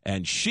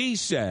 And she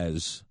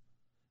says,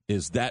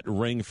 "Is that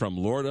ring from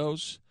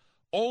Lordo's?"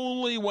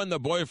 Only when the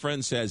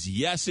boyfriend says,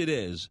 "Yes, it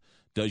is,"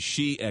 does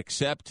she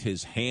accept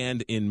his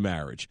hand in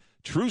marriage.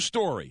 True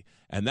story.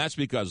 And that's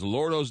because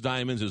Lordo's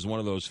Diamonds is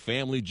one of those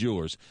family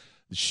jewelers.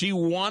 She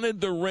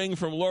wanted the ring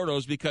from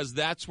Lordo's because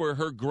that's where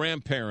her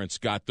grandparents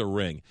got the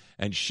ring.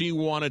 And she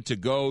wanted to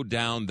go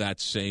down that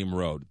same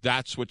road.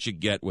 That's what you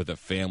get with a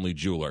family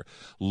jeweler.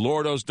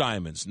 Lordo's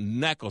Diamonds,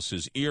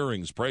 necklaces,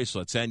 earrings,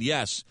 bracelets, and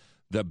yes,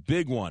 the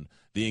big one,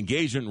 the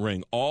engagement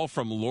ring, all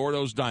from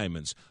Lordo's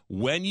Diamonds.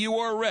 When you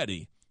are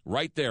ready,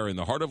 right there in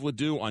the heart of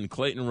Ladue on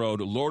Clayton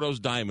Road,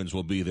 Lordo's Diamonds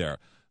will be there.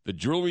 The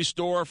jewelry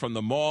store from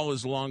the mall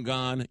is long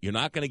gone. You're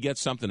not going to get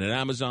something at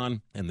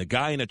Amazon. And the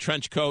guy in a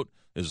trench coat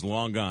is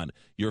long gone.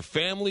 Your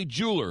family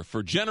jeweler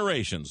for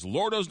generations,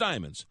 Lordo's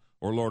Diamonds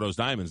or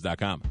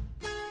lordosdiamonds.com.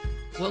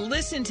 Well,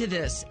 listen to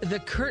this. The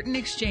Curtain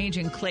Exchange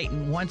in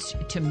Clayton wants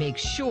to make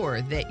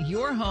sure that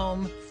your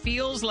home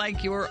feels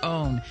like your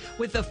own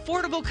with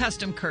affordable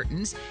custom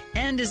curtains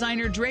and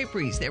designer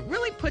draperies that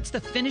really puts the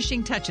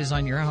finishing touches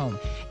on your home.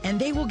 And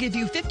they will give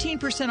you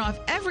 15% off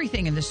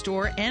everything in the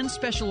store and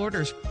special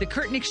orders. The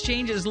Curtain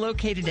Exchange is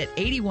located at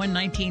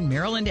 8119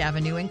 Maryland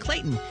Avenue in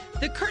Clayton.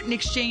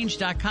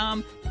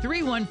 TheCurtainExchange.com,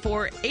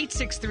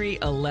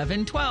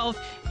 314-863-1112,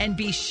 and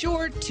be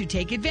sure to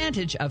take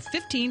advantage of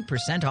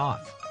 15%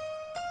 off.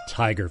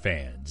 Tiger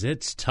fans,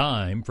 it's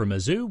time for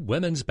Mizzou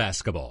women's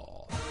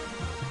basketball.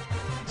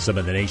 Some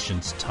of the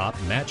nation's top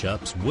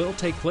matchups will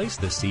take place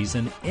this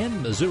season in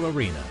Mizzou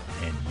Arena,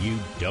 and you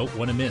don't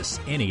want to miss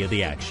any of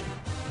the action.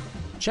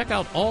 Check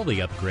out all the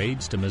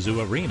upgrades to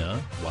Mizzou Arena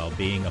while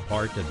being a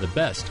part of the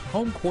best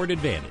home court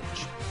advantage.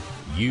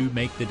 You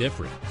make the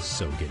difference,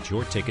 so get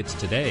your tickets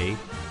today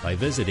by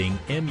visiting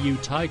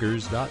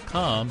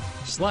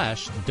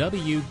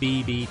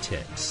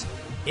mutigers.com/WBBtips.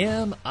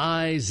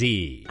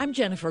 M-I-Z. I'm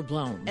Jennifer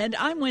Blome. And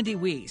I'm Wendy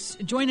Weiss.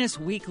 Join us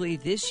weekly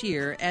this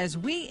year as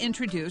we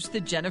introduce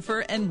the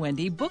Jennifer and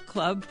Wendy Book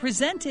Club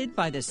presented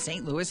by the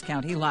St. Louis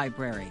County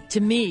Library. To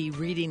me,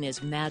 reading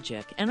is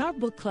magic, and our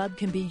book club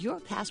can be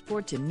your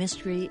passport to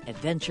mystery,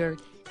 adventure,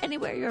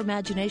 anywhere your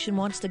imagination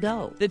wants to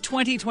go. The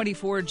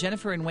 2024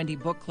 Jennifer and Wendy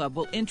Book Club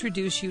will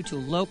introduce you to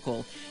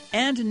local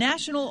and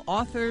national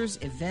authors,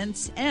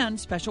 events, and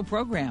special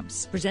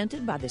programs.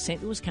 Presented by the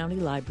St. Louis County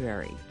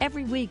Library.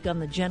 Every week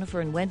on the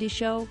Jennifer and Wendy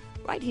Show,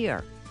 right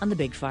here on the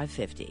Big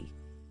 550.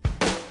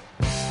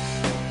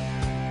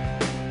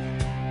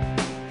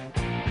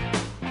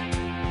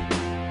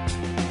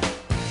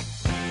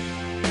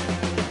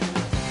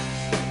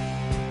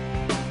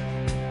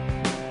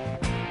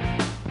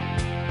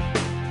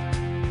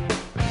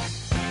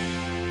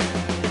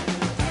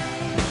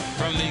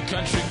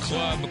 Country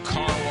Club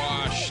Car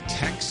Wash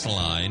text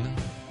line.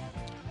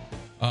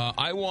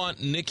 I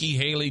want Nikki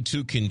Haley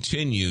to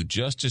continue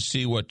just to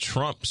see what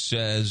Trump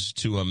says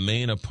to a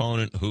main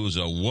opponent who's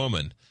a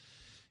woman.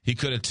 He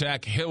could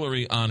attack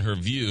Hillary on her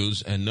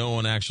views, and no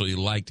one actually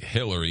liked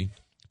Hillary.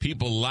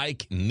 People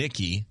like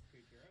Nikki,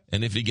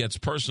 and if he gets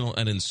personal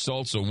and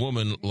insults a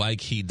woman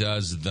like he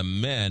does the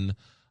men,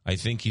 I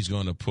think he's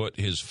going to put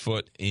his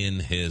foot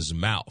in his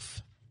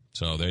mouth.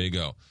 So there you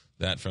go.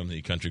 That from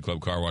the Country Club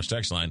Car Wash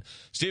text line.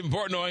 Stephen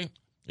Portnoy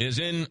is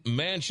in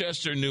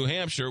Manchester, New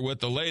Hampshire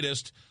with the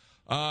latest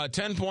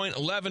 10-point,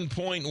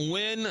 11-point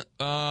win.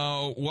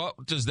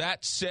 What does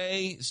that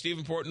say,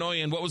 Stephen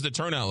Portnoy, and what was the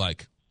turnout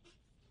like?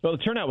 Well, the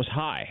turnout was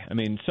high. I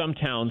mean, some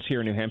towns here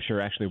in New Hampshire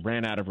actually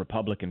ran out of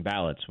Republican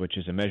ballots, which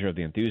is a measure of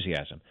the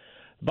enthusiasm.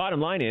 The bottom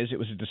line is it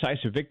was a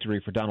decisive victory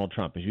for Donald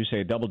Trump. As you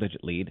say, a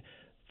double-digit lead.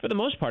 For the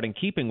most part, in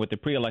keeping with the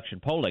pre-election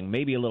polling,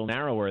 maybe a little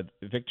narrower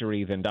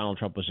victory than Donald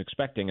Trump was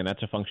expecting, and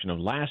that's a function of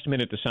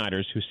last-minute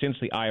deciders who, since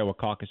the Iowa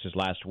caucuses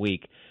last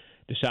week,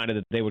 decided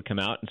that they would come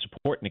out and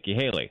support Nikki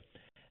Haley.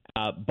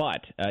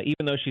 But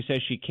even though she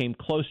says she came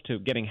close to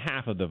getting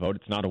half of the vote,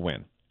 it's not a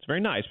win. It's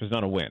very nice, but it's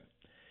not a win.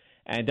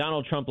 And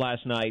Donald Trump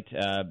last night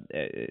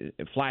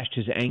flashed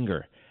his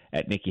anger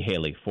at Nikki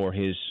Haley for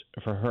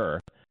her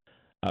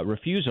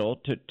refusal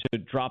to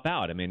drop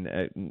out. I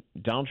mean,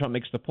 Donald Trump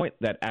makes the point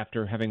that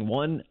after having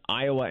won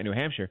Iowa and New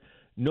Hampshire,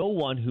 no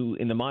one who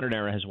in the modern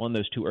era has won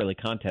those two early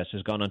contests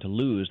has gone on to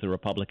lose the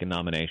Republican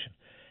nomination.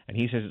 And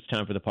he says it's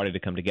time for the party to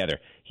come together.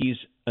 He's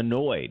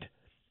annoyed.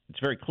 It's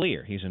very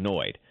clear he's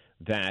annoyed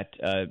that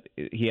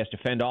he has to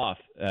fend off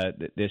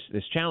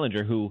this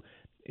challenger who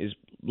is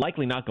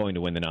likely not going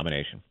to win the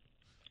nomination.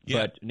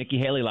 Yeah. But Nikki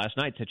Haley last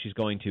night said she's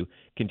going to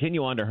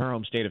continue on to her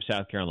home state of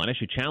South Carolina.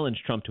 She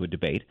challenged Trump to a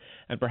debate.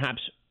 And perhaps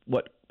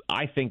what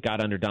I think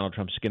got under Donald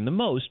Trump's skin the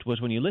most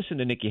was when you listen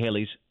to Nikki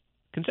Haley's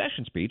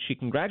concession speech, she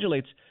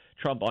congratulates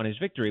Trump on his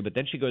victory, but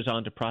then she goes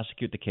on to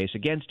prosecute the case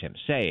against him,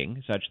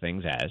 saying such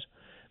things as,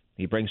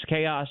 he brings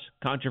chaos,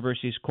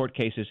 controversies, court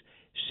cases,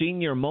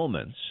 senior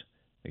moments.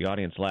 The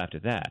audience laughed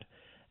at that.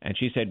 And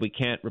she said, we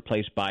can't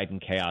replace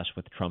Biden chaos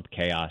with Trump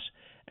chaos.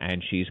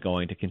 And she's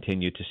going to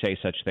continue to say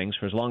such things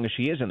for as long as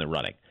she is in the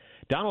running.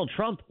 Donald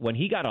Trump, when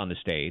he got on the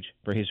stage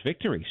for his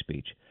victory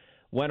speech,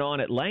 went on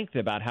at length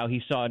about how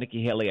he saw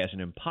Nikki Haley as an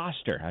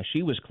imposter, how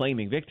she was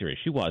claiming victory.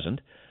 She wasn't.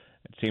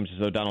 It seems as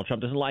though Donald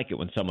Trump doesn't like it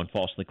when someone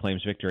falsely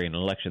claims victory in an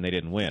election they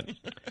didn't win.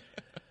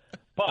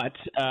 But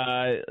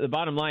the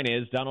bottom line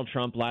is Donald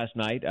Trump last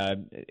night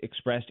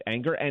expressed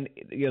anger, and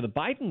the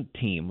Biden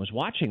team was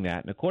watching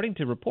that, and according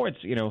to reports,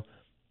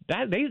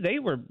 that they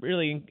were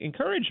really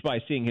encouraged by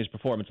seeing his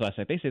performance last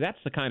night. They say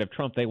that's the kind of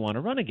Trump they want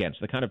to run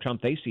against, the kind of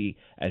Trump they see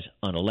as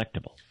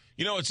unelectable.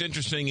 What's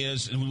interesting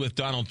is with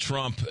Donald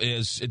Trump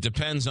is it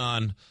depends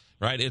on,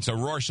 right, it's a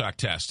Rorschach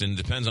test, and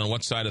it depends on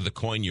what side of the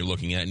coin you're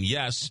looking at. And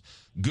yes,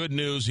 good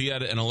news, he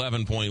had an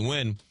 11-point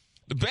win.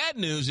 The bad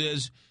news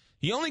is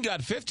he only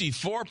got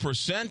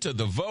 54% of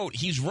the vote.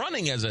 He's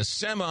running as a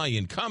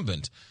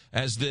semi-incumbent,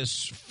 as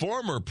this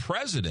former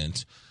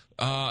president.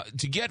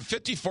 To get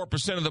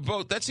 54% of the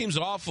vote, that seems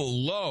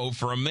awful low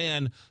for a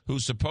man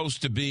who's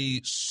supposed to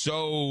be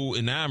so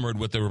enamored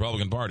with the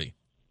Republican Party.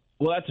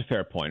 Well, that's a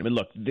fair point. I mean,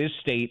 look, this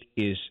state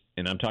is,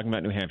 and I'm talking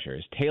about New Hampshire,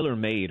 is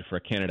tailor-made for a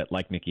candidate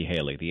like Nikki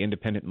Haley, the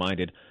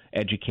independent-minded,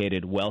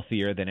 educated,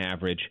 wealthier than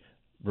average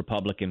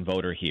Republican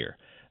voter here.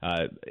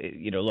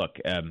 Look,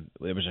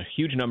 there was a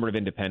huge number of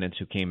independents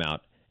who came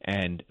out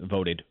and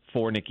voted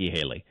for Nikki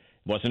Haley.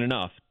 It wasn't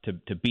enough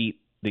to beat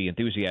the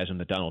enthusiasm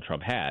that Donald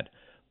Trump had.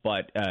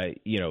 But,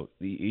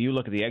 you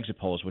look at the exit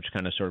polls, which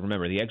kind of sort of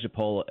remember, the exit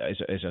poll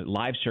is a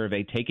live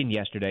survey taken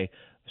yesterday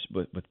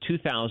with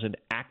 2,000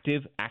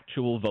 active,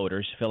 actual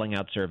voters filling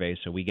out surveys,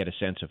 so we get a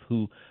sense of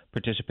who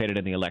participated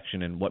in the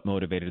election and what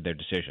motivated their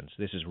decisions.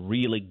 This is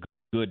really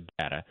good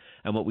data.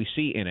 And what we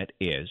see in it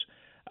is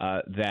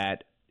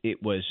that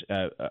it was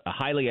a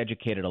highly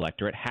educated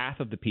electorate. Half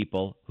of the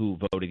people who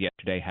voted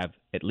yesterday have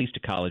at least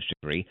a college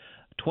degree.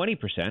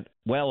 20%,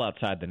 well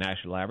outside the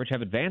national average,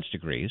 have advanced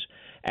degrees,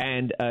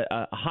 and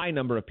a high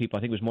number of people,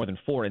 I think it was more than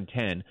 4 in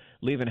 10,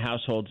 live in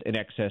households in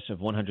excess of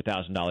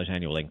 $100,000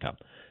 annual income.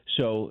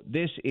 So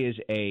this is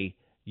a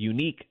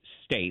unique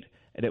state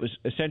that was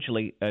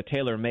essentially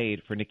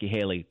tailor-made for Nikki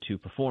Haley to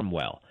perform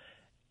well.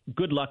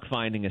 Good luck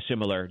finding a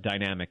similar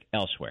dynamic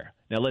elsewhere.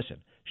 Now listen,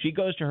 she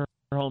goes to her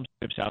home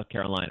state of South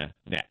Carolina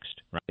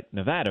next, right?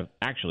 Nevada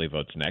actually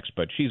votes next,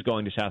 but she's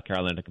going to South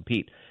Carolina to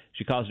compete.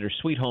 She calls it her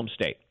sweet home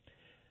state.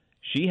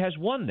 She has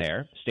won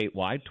there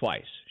statewide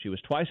twice. She was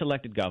twice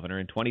elected governor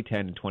in 2010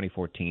 and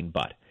 2014,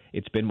 but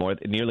it's been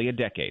nearly a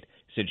decade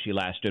since she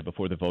last stood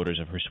before the voters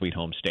of her sweet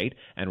home state,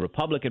 and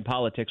Republican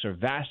politics are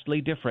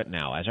vastly different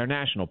now, as are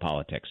national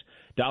politics.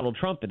 Donald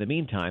Trump, in the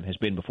meantime, has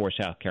been before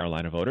South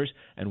Carolina voters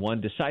and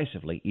won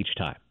decisively each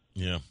time.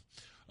 Yeah.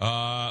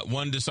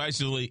 Won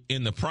decisively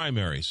in the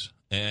primaries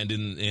and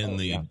in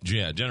the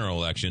general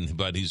election,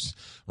 but he's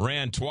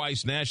ran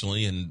twice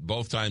nationally and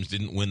both times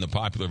didn't win the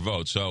popular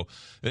vote. So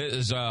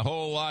there's a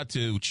whole lot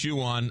to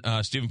chew on.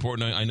 Stephen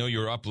Portnoy, I know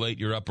you're up late,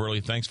 you're up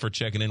early. Thanks for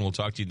checking in. We'll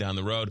talk to you down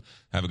the road.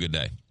 Have a good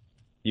day.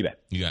 You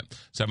bet. You got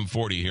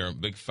 740 here,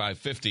 Big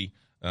 550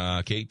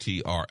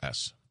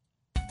 KTRS.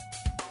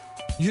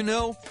 You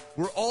know,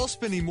 we're all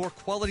spending more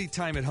quality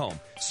time at home,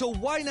 so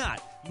why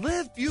not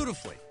live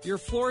beautifully? Your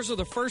floors are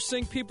the first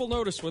thing people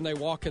notice when they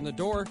walk in the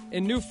door,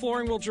 and new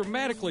flooring will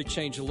dramatically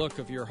change the look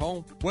of your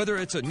home. Whether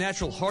it's a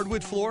natural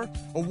hardwood floor,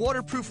 a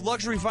waterproof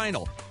luxury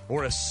vinyl,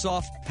 or a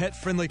soft,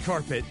 pet-friendly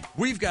carpet,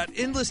 we've got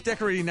endless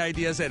decorating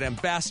ideas at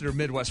Ambassador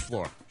Midwest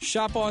Floor.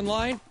 Shop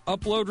online,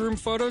 upload room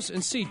photos,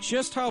 and see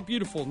just how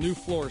beautiful new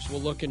floors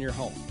will look in your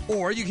home.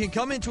 Or you can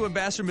come into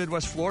Ambassador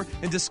Midwest Floor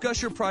and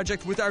discuss your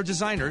project with our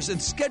designers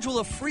and schedule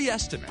a free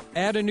estimate.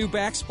 Add a new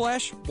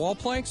backsplash, wall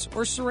planks,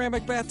 or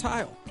ceramic bath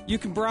tile. You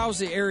can browse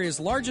the area's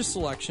largest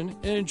selection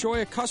and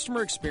enjoy a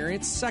customer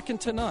experience second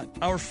to none.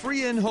 Our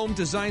free in-home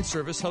design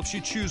service helps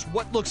you choose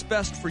what looks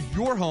best for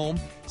your home,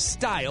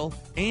 style,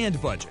 and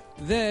budget.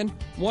 Then,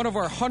 one of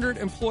our 100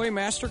 employee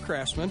master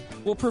craftsmen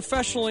will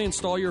professionally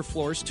install your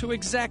floors to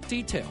exact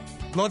detail.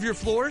 Love your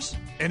floors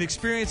and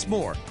experience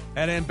more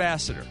at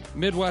Ambassador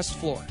Midwest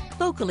Floor.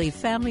 Locally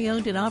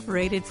family-owned and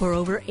operated for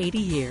over 80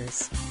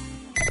 years.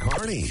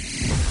 Carney,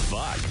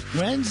 Buck.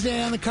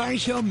 Wednesday on the Carney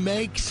Show,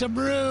 make some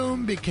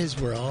room because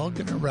we're all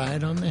going to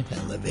ride on the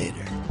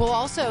elevator. We'll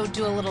also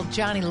do a little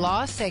Johnny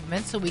Law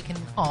segment so we can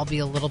all be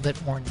a little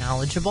bit more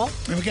knowledgeable.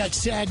 And we got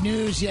sad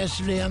news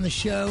yesterday on the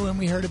show, and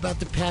we heard about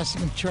the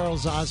passing of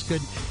Charles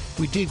Osgood.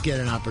 We did get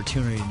an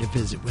opportunity to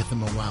visit with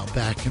him a while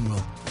back, and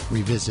we'll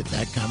revisit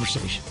that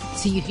conversation.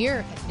 See you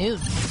here at noon.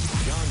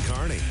 John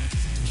Carney,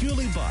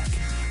 Julie Buck,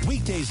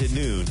 weekdays at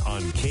noon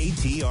on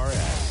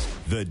KTRS.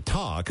 The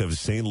talk of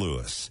St.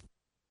 Louis.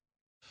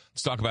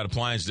 Let's talk about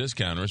appliance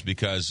discounters,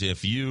 because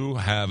if you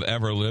have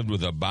ever lived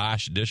with a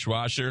Bosch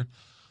dishwasher,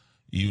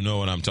 you know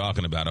what I'm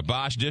talking about. A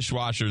Bosch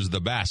dishwasher is the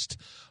best.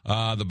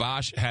 The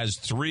Bosch has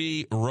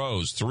 3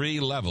 rows, 3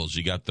 levels.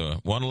 You got the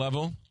one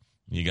level,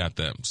 you got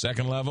the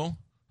second level,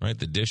 right?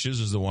 The dishes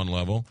is the one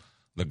level,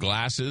 the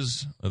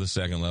glasses are the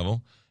second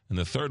level, and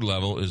the third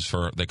level is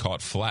for, they call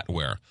it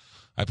flatware.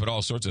 I put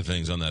all sorts of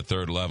things on that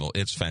third level.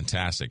 It's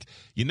fantastic.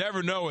 You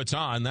never know it's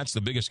on. That's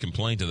the biggest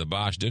complaint of the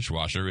Bosch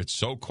dishwasher. It's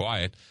so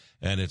quiet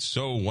and it's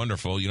so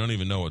wonderful. You don't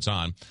even know it's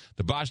on.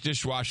 The Bosch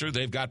dishwasher,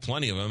 they've got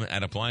plenty of them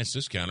at appliance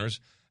discounters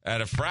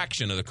at a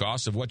fraction of the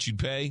cost of what you'd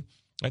pay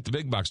at the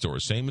big box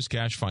stores. Same as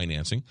cash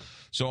financing.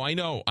 So I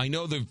know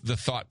the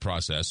thought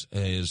process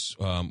is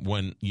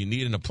when you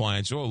need an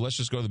appliance, let's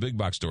just go to the big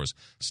box stores.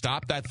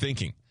 Stop that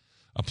thinking.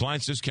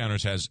 Appliance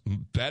discounters has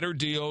better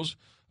deals,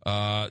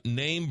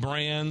 name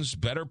brands,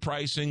 better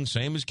pricing,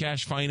 same as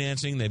cash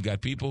financing. They've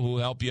got people who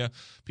help you,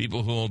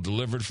 people who will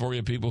deliver it for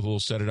you, people who will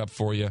set it up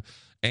for you,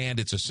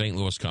 and it's a St.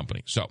 Louis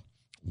company. So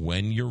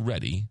when you're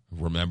ready,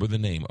 remember the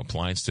name,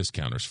 Appliance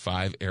Discounters.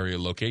 5 area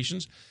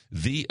locations,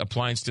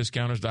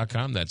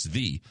 theappliancediscounters.com. That's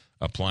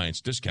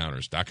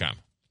theappliancediscounters.com.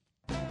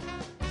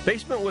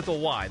 Basement with a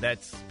Y.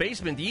 That's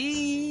Basement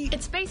E.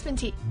 It's Basement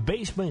T.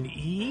 Basement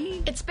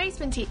E? It's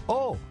Basement T.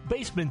 Oh,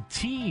 Basement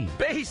T.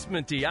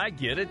 Basement T. I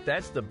get it.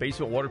 That's the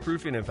basement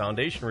waterproofing and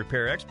foundation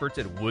repair experts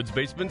at Woods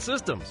Basement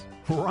Systems.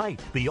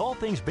 Right. The all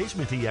things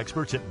Basement T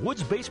experts at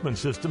Woods Basement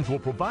Systems will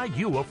provide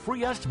you a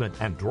free estimate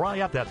and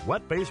dry out that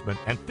wet basement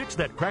and fix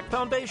that cracked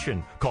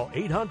foundation. Call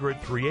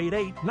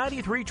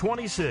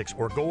 800-388-9326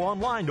 or go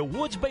online to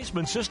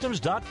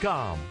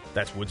woodsbasementsystems.com.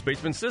 That's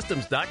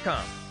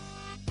woodsbasementsystems.com.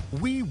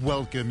 We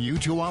welcome you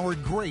to our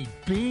great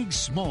big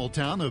small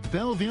town of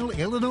Belleville,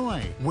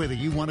 Illinois. Whether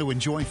you want to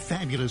enjoy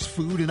fabulous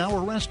food in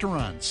our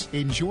restaurants,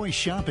 enjoy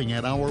shopping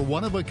at our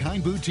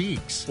one-of-a-kind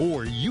boutiques,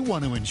 or you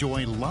want to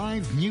enjoy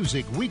live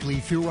music weekly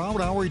throughout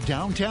our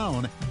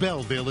downtown,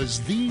 Belleville is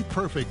the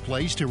perfect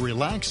place to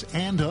relax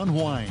and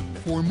unwind.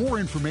 For more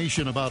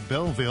information about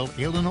Belleville,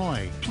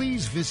 Illinois,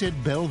 please visit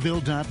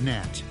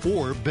belleville.net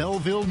or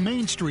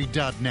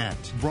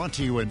bellevillemainstreet.net. Brought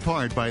to you in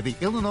part by the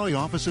Illinois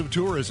Office of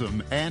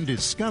Tourism and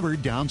Discover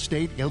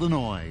Downstate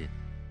Illinois.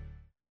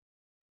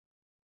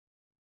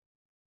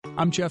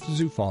 I'm Jeff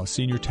Zufall,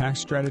 Senior Tax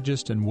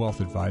Strategist and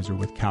Wealth Advisor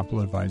with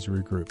Capital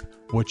Advisory Group.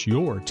 What's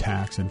your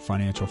tax and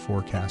financial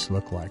forecast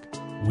look like?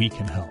 We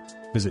can help.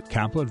 Visit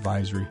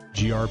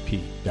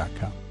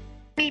capitaladvisorygrp.com.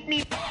 Beep,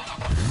 beep.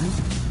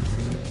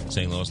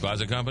 St. Louis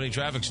Closet Company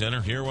Traffic Center.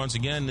 Here once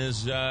again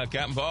is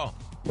Captain Paul.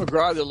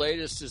 McGraw, the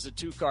latest is a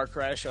two-car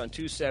crash on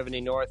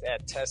 270 North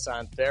at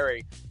Tesson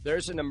Ferry.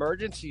 There's an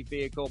emergency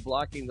vehicle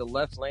blocking the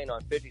left lane on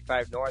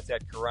 55 North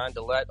at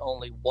Carondelet.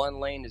 Only one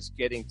lane is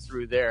getting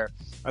through there.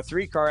 A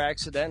three-car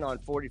accident on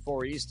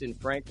 44 East in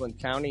Franklin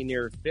County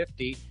near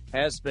 50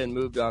 has been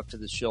moved off to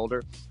the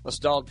shoulder. A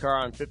stalled car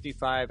on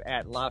 55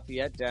 at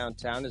Lafayette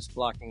downtown is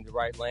blocking the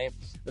right lane.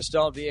 A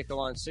stalled vehicle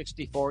on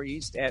 64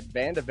 East at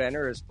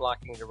Vandevenner is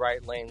blocking the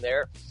right lane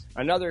there.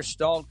 Another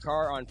stalled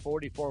car on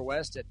 44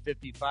 West at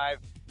 55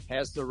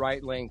 has the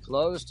right lane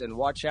closed, and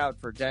watch out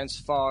for dense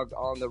fog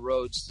on the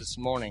roads this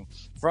morning.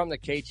 From the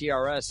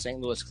KTRS St.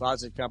 Louis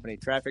Closet Company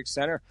Traffic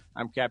Center,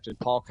 I'm Captain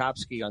Paul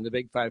Kopsky on the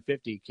Big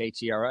 550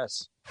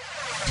 KTRS.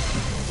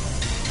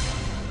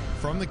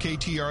 From the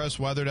KTRS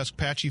weather desk,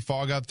 patchy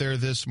fog out there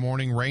this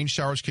morning. Rain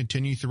showers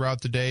continue throughout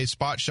the day.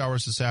 Spot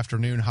showers this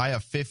afternoon. High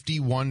of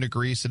 51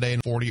 degrees today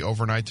and 40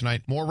 overnight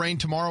tonight. More rain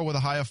tomorrow with a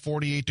high of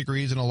 48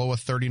 degrees and a low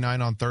of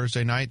 39 on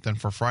Thursday night. Then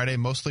for Friday,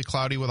 mostly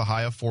cloudy with a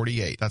high of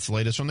 48. That's the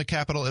latest from the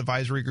Capital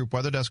Advisory Group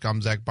weather desk.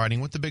 I'm Zach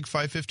Biding with the Big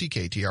 550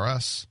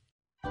 KTRS.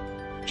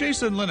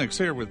 Jason Lennox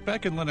here with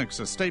Beck & Lennox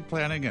Estate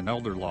Planning and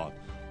Elder Law.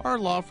 Our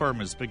law firm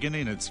is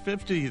beginning its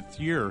 50th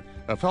year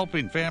of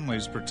helping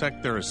families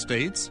protect their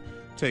estates,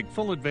 take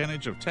full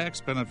advantage of tax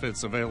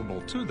benefits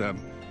available to them,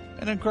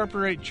 and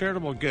incorporate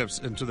charitable gifts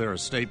into their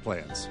estate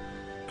plans.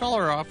 Call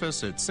our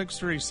office at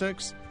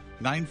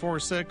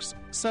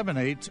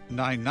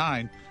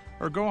 636-946-7899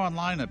 or go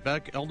online at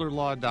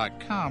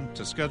beckelderlaw.com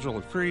to schedule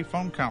a free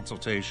phone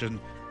consultation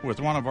with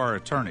one of our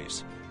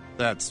attorneys.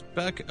 That's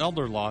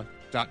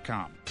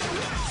beckelderlaw.com.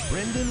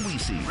 Brendan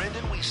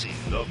Weesey,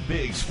 the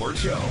Big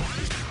Sports Show.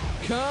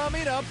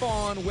 Coming up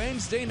on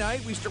Wednesday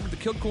night, we start with the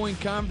Kilcoyne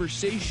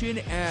Conversation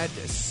at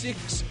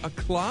 6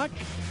 o'clock.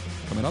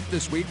 Coming up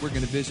this week, we're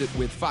going to visit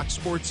with Fox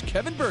Sports'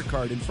 Kevin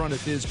Burkhardt in front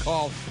of his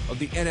call of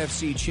the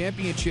NFC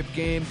Championship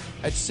game.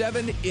 At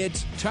 7,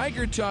 it's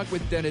Tiger Talk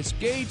with Dennis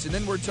Gates, and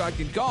then we're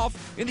talking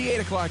golf in the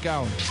 8 o'clock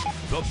hour.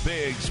 The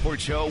Big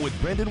Sports Show with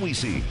Brendan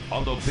Weesey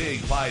on the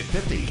Big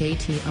 550.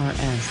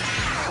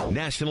 KTRS.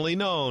 Nationally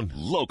known,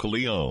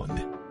 locally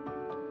owned.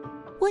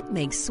 What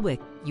makes SWIC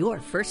your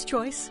first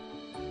choice?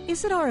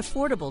 Is it our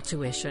affordable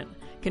tuition,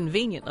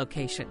 convenient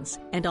locations,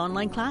 and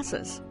online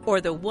classes?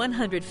 Or the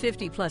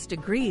 150-plus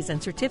degrees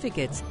and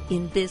certificates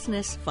in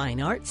business,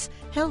 fine arts,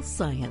 health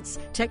science,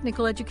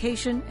 technical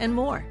education, and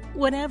more?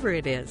 Whatever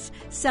it is,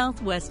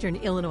 Southwestern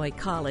Illinois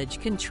College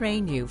can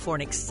train you for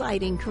an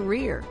exciting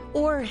career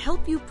or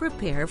help you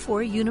prepare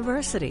for a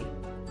university.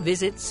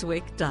 Visit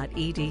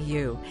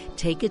swic.edu,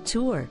 take a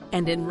tour,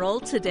 and enroll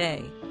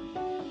today.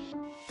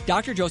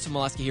 Dr. Joseph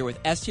Molesky here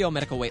with STL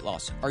Medical Weight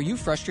Loss. Are you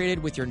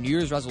frustrated with your New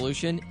Year's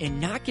resolution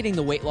and not getting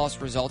the weight loss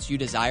results you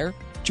desire?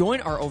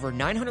 Join our over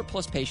 900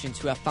 plus patients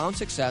who have found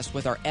success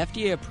with our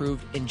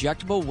FDA-approved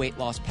injectable weight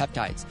loss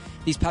peptides.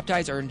 These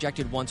peptides are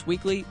injected once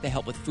weekly. They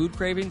help with food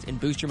cravings and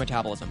boost your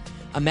metabolism.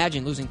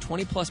 Imagine losing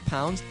 20 plus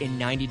pounds in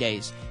 90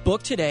 days.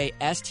 Book today,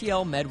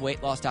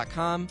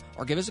 stlmedweightloss.com,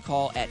 or give us a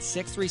call at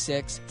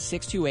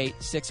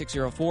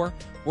 636-628-6604.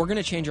 We're going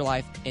to change your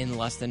life in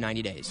less than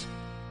 90 days.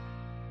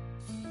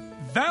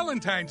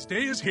 Valentine's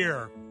Day is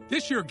here.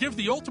 This year, give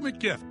the ultimate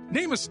gift.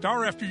 Name a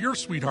star after your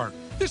sweetheart.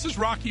 This is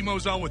Rocky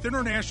Moselle with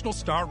International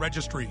Star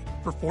Registry.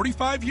 For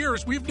 45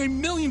 years, we've named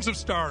millions of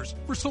stars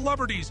for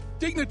celebrities,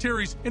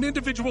 dignitaries, and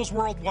individuals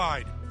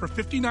worldwide. For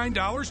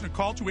 $59 and a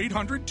call to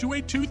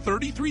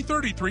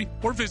 800-282-3333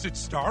 or visit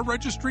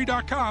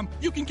starregistry.com,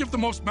 you can give the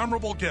most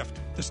memorable gift.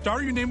 The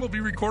star your name will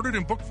be recorded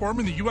in book form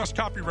in the U.S.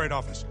 Copyright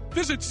Office.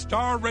 Visit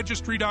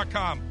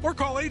starregistry.com or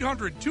call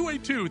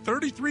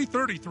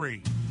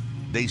 800-282-3333.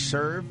 They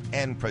serve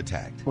and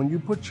protect. When you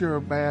put your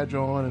badge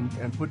on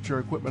and put your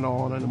equipment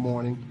on in the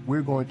morning,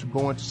 we're going to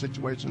go into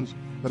situations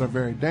that are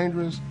very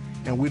dangerous,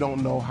 and we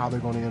don't know how they're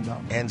going to end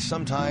up. And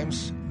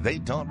sometimes they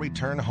don't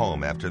return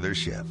home after their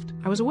shift.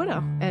 I was a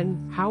widow,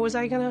 and how was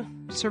I going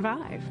to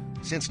survive?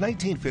 Since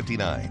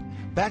 1959,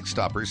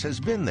 Backstoppers has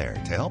been there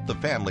to help the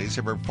families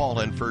of our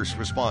fallen first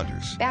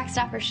responders.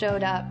 Backstoppers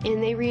showed up,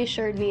 and they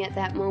reassured me at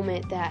that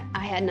moment that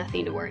I had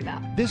nothing to worry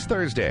about. This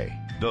Thursday,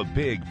 the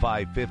Big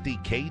 550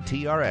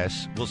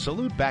 KTRS will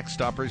salute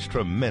Backstoppers'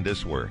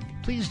 tremendous work.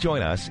 Please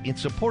join us in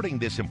supporting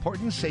this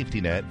important safety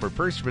net for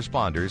first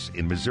responders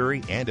in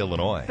Missouri and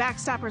Illinois.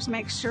 Backstoppers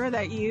make sure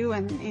that you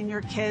and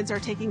your kids are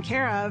taken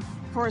care of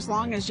for as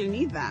long as you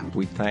need them.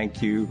 We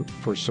thank you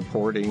for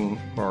supporting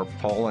our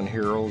fallen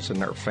heroes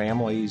and their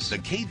families. The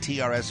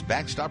KTRS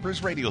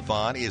Backstoppers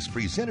Radiothon is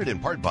presented in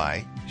part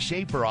by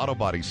Schaefer Auto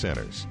Body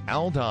Centers,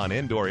 Aldon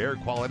Indoor Air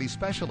Quality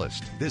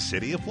Specialist, the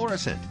City of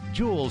Florissant,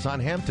 Jules on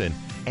Hampton,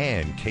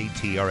 and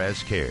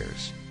KTRS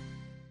Cares.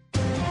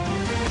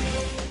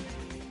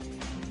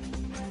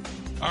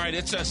 All right,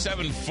 it's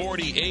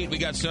 7:48. We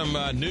got some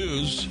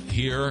news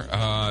here.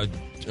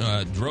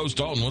 Rose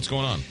Dalton, what's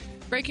going on?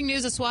 Breaking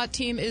news, a SWAT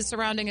team is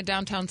surrounding a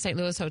downtown St.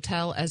 Louis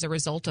hotel as a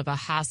result of a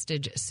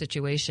hostage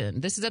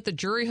situation. This is at the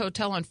Drury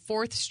Hotel on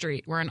 4th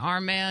Street, where an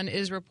armed man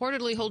is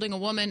reportedly holding a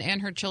woman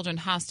and her children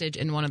hostage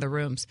in one of the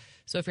rooms.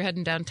 So if you're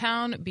heading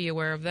downtown, be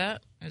aware of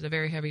that. There's a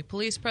very heavy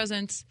police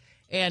presence,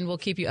 and we'll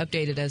keep you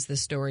updated as the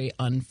story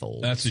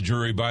unfolds. That's the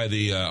Drury by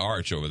the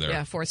arch over there.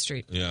 Yeah, 4th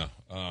Street. Yeah,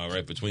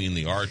 right between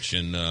the arch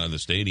and the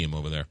stadium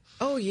over there.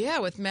 Oh, yeah,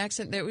 with Max.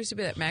 There used to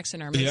be that Max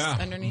and Armis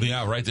underneath.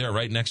 Yeah, right there,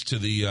 right next to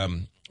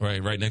the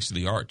right next to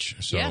the arch.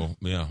 So,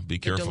 yeah be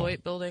careful. The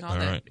Deloitte building, all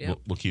that. Right. Yep.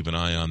 We'll keep an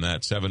eye on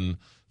that.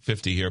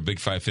 7:50 here, Big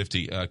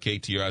 550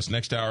 KTRS.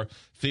 Next hour,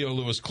 Theo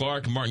Lewis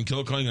Clark, Martin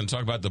Kilcoyne going to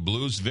talk about the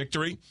Blues'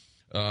 victory.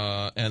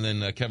 And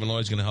then Kevin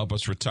Lloyd's going to help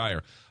us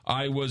retire.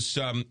 I was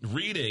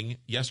reading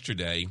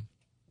yesterday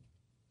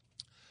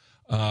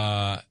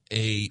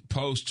a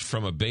post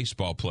from a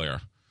baseball player,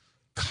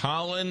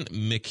 Colin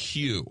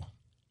McHugh.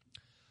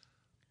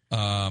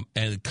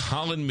 And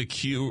Colin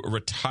McHugh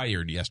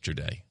retired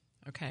yesterday.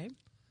 Okay.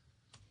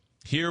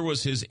 Here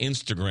was his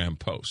Instagram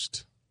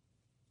post.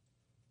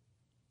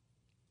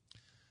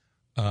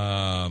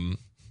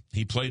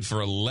 He played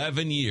for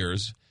 11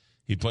 years.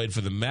 He played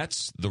for the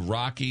Mets, the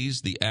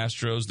Rockies, the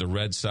Astros, the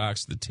Red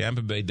Sox, the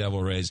Tampa Bay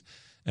Devil Rays,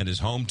 and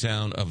his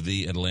hometown of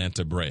the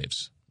Atlanta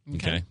Braves.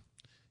 Okay?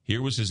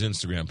 Here was his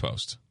Instagram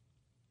post.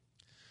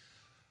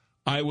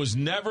 I was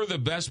never the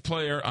best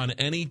player on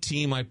any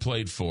team I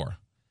played for,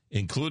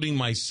 including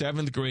my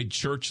 7th grade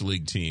church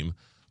league team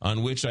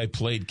on which I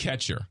played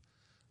catcher.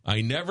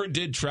 I never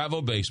did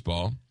travel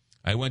baseball.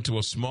 I went to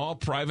a small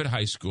private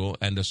high school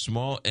and a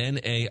small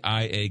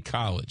NAIA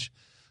college.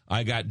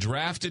 I got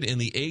drafted in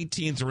the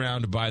 18th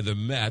round by the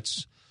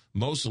Mets,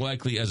 most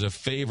likely as a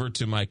favor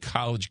to my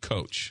college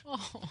coach.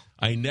 Oh.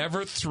 I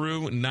never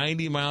threw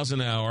 90 miles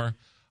an hour.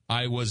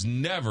 I was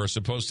never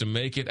supposed to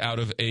make it out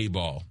of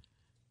A-ball.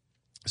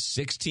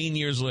 16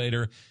 years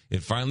later,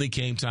 it finally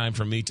came time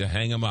for me to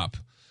hang him up.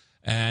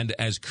 And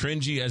as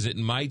cringy as it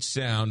might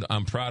sound,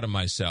 I'm proud of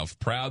myself.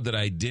 Proud that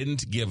I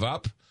didn't give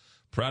up.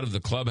 Proud of the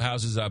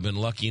clubhouses I've been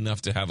lucky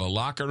enough to have a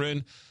locker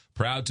in.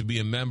 Proud to be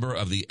a member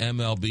of the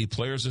MLB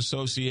Players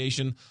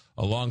Association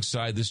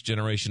alongside this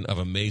generation of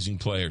amazing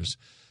players.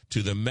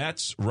 To the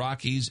Mets,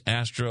 Rockies,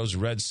 Astros,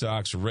 Red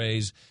Sox,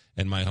 Rays,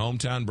 and my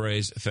hometown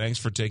Braves, thanks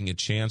for taking a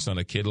chance on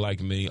a kid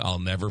like me. I'll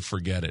never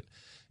forget it.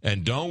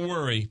 And don't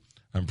worry,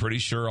 I'm pretty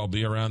sure I'll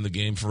be around the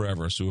game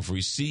forever. So if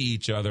we see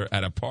each other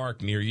at a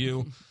park near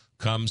you,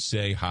 come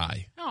say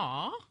hi.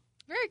 Aw,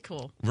 very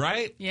cool.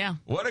 Right? Yeah.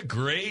 What a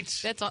great...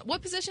 That's all.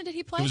 What position did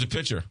he play? He was a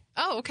pitcher.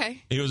 Oh,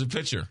 okay. He was a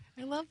pitcher.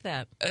 I love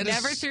that.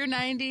 Never threw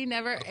 90,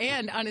 never,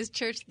 and on his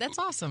church. That's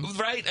awesome.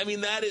 Right? I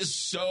mean, that is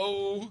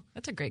so...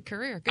 That's a great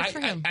career. Good for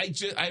him.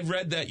 I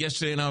read that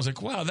yesterday, and I was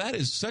like, wow, that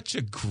is such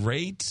a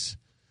great...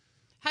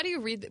 How do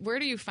you read... Where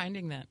are you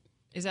finding that?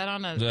 Is that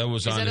on a... That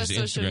was on his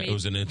Instagram. It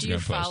was an Instagram post. Do you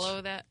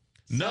follow that?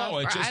 No,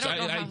 I don't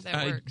know how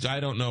that works. I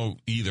don't know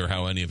either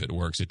how any of it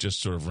works. It just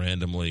sort of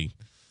randomly...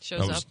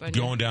 Shows I was up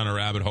going down a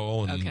rabbit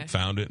hole and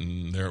found it,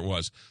 and there it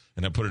was.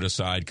 And I put it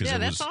aside because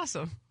that's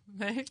awesome.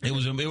 It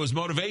was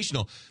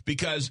motivational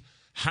because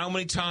how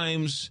many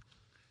times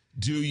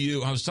do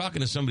you? I was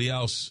talking to somebody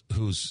else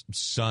whose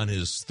son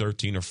is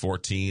 13 or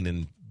 14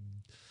 and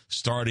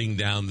starting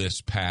down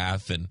this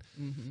path, and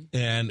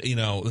you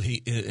know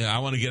I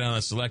want to get on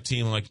a select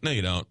team. I'm like, no,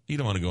 you don't. You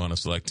don't want to go on a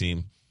select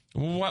team.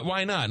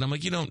 Why not? And I'm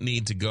like, you don't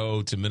need to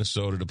go to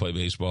Minnesota to play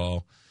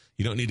baseball.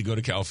 You don't need to go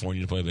to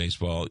California to play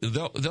baseball.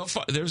 Do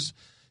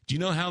you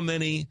know how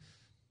many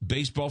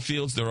baseball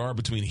fields there are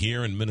between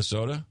here and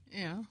Minnesota?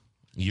 Yeah.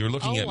 You're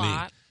looking at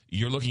lot. me.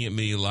 You're looking at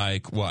me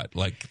like what?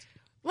 Like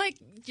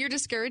you're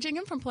discouraging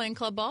him from playing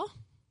club ball?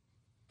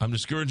 I'm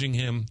discouraging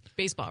him.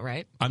 Baseball,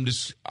 right? I'm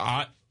just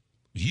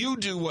you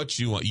do what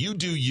you want. You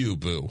do you,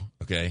 boo.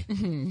 Okay?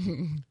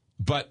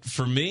 But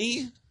for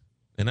me,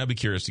 and I'd be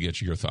curious to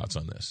get your thoughts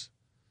on this.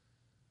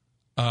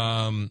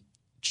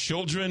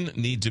 children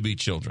need to be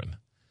children.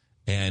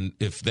 And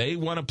if they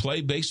want to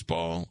play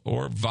baseball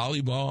or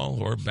volleyball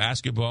or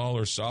basketball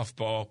or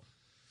softball,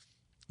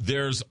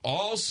 there's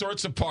all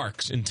sorts of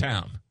parks in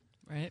town.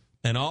 Right.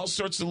 And all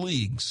sorts of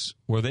leagues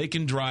where they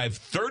can drive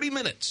 30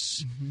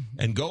 minutes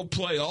and go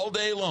play all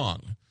day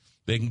long.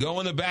 They can go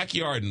in the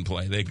backyard and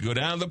play. They can go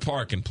down to the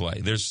park and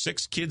play. There's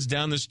 6 kids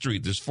down the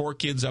street. There's 4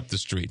 kids up the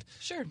street.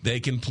 Sure. They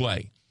can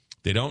play.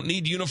 They don't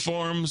need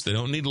uniforms. They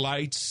don't need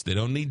lights. They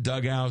don't need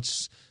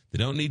dugouts. They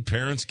don't need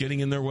parents getting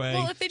in their way.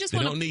 Well, if they just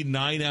don't need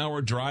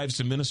 9-hour drives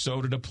to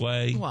Minnesota to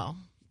play. Well,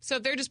 so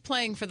if they're just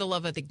playing for the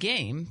love of the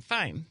game,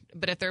 fine.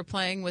 But if they're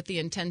playing with the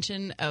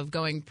intention of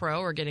going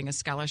pro or getting a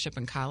scholarship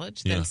in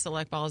college, then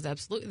select ball is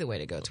absolutely the way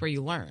to go. It's where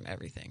you learn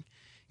everything.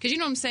 Because you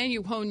know what I'm saying?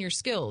 You hone your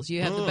skills.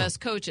 You have the best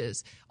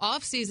coaches.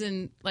 Off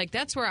season, like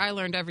that's where I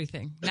learned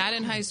everything. Not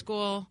in high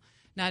school,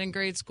 not in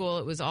grade school.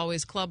 It was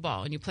always club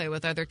ball. And you play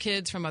with other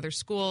kids from other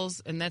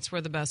schools, and that's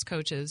where the best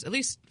coaches, at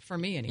least for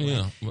me anyway.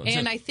 Yeah. Well,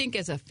 and I think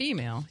as a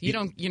female,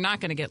 you're not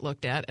going to get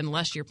looked at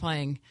unless you're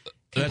playing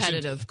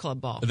competitive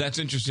club ball. That's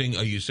interesting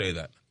you say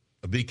that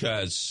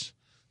because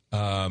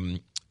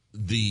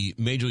the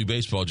Major League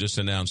Baseball just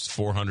announced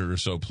 400 or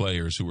so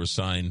players who were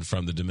signed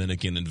from the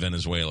Dominican and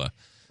Venezuela.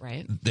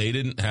 Right. They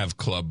didn't have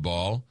club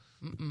ball.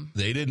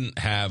 They didn't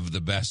have the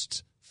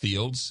best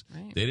fields.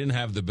 Right. They didn't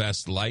have the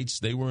best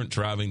lights. They weren't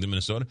traveling to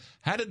Minnesota.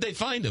 How did they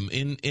find them?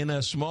 In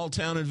a small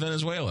town in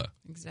Venezuela.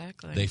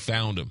 Exactly. They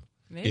found them.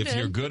 If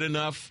you're good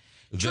enough,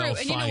 True. they'll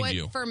And you know find what?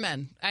 you. For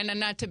men, and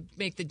not to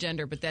make the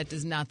gender, but that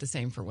is not the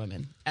same for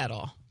women at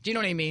all. Do you know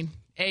what I mean?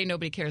 A,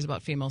 nobody cares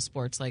about female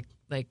sports like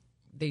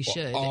they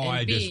should.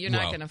 And B, you're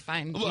not going to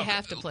find. You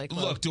have to play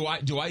club. Look,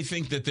 do I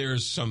think that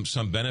there's some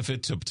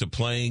benefit to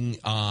playing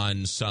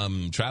on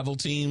some travel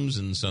teams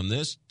and some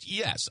this?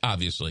 Yes,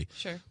 obviously.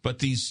 Sure. But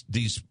these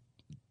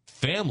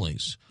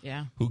families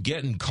who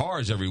get in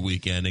cars every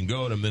weekend and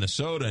go to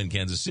Minnesota and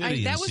Kansas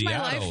City that and was Seattle.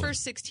 my life for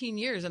 16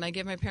 years, and I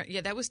gave my parents.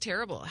 Yeah, that was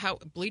terrible. How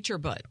bleacher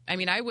butt. I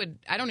mean, I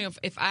don't know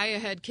if I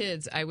had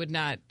kids, I would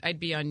not. I'd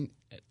be on.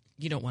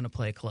 You don't want to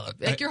play club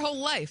like your whole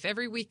life,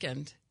 every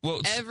weekend.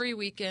 Well, every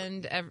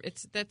weekend,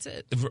 that's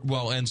it.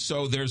 Well, and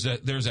so there's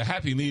a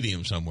happy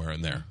medium somewhere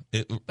in there.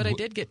 But I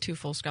did get 2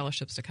 full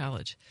scholarships to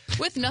college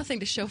with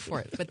nothing to show for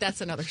it. But that's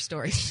another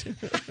story.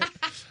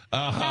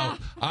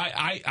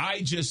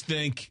 I just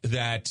think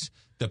that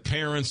the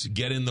parents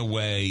get in the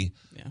way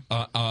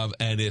of,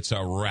 and it's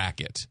a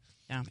racket.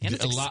 Yeah, and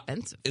it's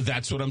expensive.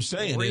 That's what I'm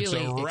saying. Really it's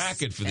a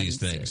racket for these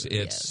things.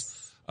 It's.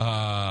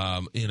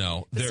 But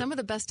some of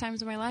the best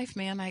times of my life,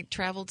 man. I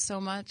traveled so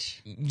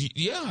much.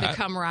 Yeah, the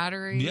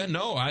camaraderie. Yeah,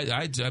 no,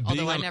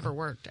 although I never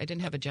worked, I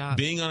didn't have a job.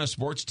 Being on a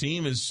sports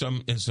team is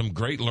some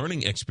great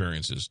learning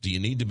experiences. Do you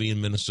need to be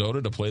in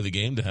Minnesota to play the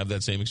game to have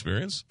that same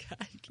experience?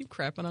 God, you keep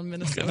crapping on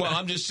Minnesota. Well,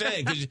 I'm just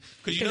saying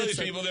because you know these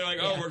people. They're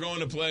like, we're going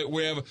to play.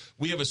 We have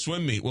a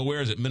swim meet. Well,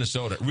 where is it?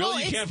 Minnesota. Really, well,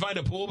 you can't find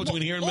a pool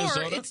between here and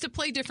Minnesota. Or it's to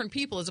play different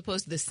people as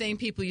opposed to the same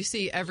people you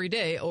see every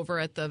day over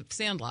at the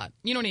Sandlot.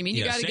 You know what I mean?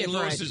 You got to get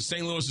variety.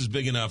 St. Louis is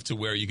big enough to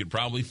where you could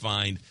probably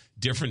find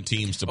different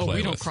teams to play with.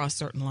 We don't cross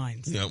certain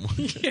lines. Yeah.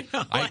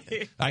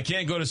 I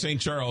can't go to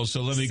St. Charles,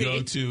 so let me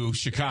go to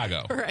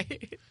Chicago.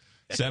 Right.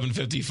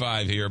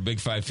 7:55 here, Big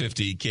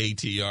 550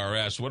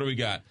 KTRS. What do we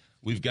got?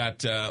 We've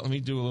got, let me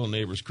do a little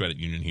Neighbors Credit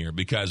Union here,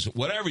 because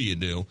whatever you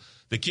do,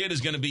 the kid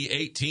is going to be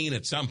 18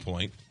 at some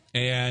point,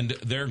 and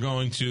they're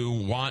going to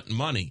want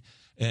money.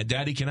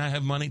 Daddy, can I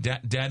have money?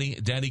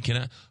 Daddy, can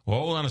I? Well,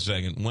 hold on a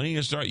second. When are you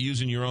going to start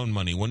using your own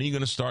money? When are you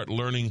going to start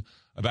learning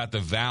about the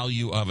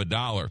value of a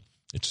dollar?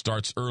 It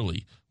starts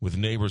early with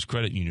Neighbors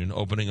Credit Union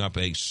opening up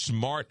a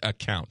smart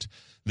account.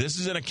 This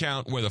is an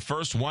account where the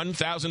first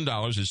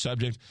 $1,000 is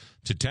subject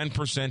to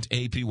 10%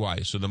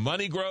 APY. So the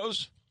money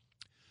grows,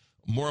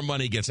 more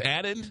money gets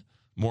added,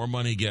 more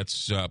money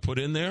gets put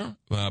in there.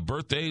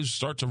 Birthdays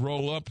start to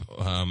roll up,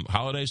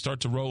 holidays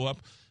start to roll up,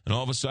 and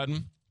all of a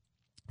sudden,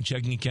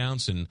 checking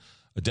accounts and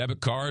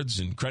debit cards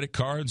and credit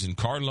cards and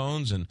car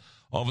loans, and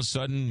all of a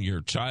sudden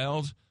your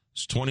child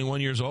is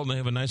 21 years old and they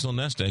have a nice little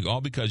nest egg, all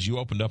because you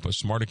opened up a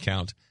smart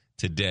account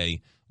today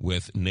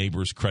with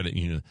Neighbors Credit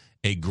Union.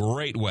 A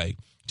great way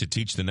to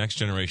teach the next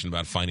generation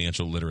about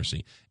financial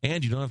literacy.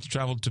 And you don't have to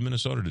travel to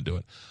Minnesota to do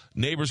it.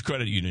 Neighbors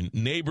Credit Union,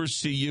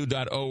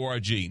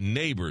 neighborscu.org,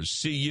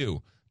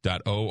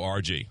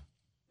 neighborscu.org.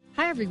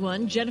 Hi,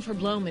 everyone. Jennifer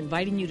Blome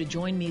inviting you to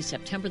join me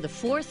September the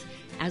 4th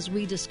as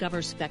we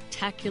discover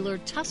spectacular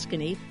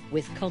Tuscany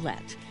with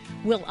Colette.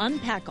 We'll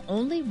unpack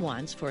only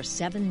once for a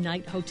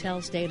 7-night hotel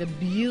stay at a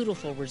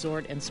beautiful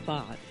resort and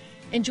spa.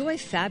 Enjoy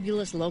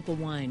fabulous local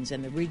wines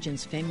and the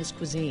region's famous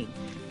cuisine.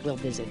 We'll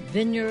visit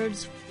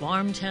vineyards,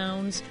 farm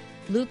towns,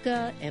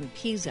 Lucca, and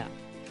Pisa.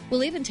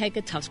 We'll even take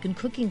a Tuscan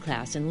cooking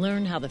class and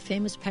learn how the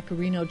famous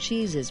pecorino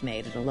cheese is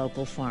made at a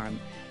local farm.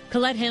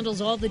 Colette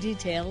handles all the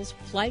details: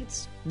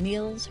 flights,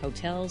 meals,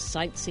 hotels,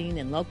 sightseeing,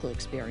 and local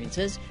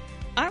experiences.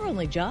 Our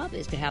only job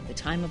is to have the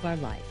time of our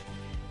life.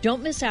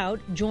 Don't miss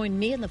out. Join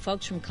me and the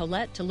folks from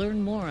Colette to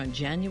learn more on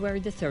January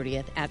the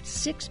 30th at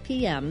 6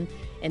 p.m.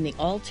 in the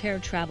Altair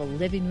Travel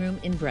Living Room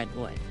in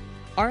Brentwood.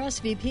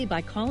 RSVP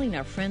by calling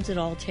our friends at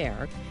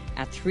Altair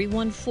at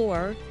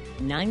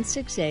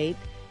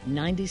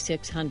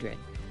 314-968-9600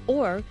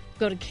 or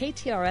go to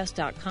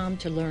ktrs.com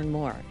to learn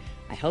more.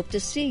 I hope to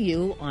see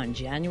you on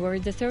January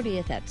the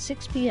 30th at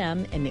 6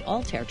 p.m. in the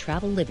Altair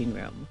Travel Living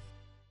Room.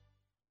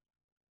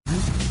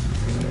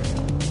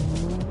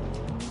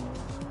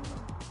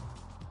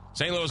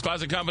 St. Louis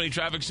Closet Company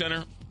Traffic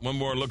Center. One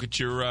more look at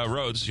your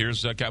roads.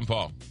 Here's Captain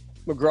Paul.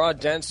 McGraw,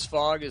 dense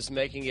fog is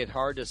making it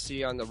hard to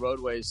see on the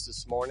roadways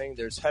this morning.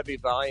 There's heavy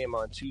volume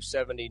on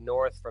 270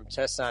 north from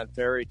Tesson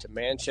Ferry to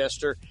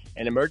Manchester.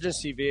 An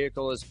emergency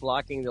vehicle is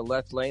blocking the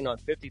left lane on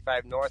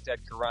 55 north at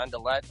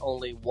Carondelet.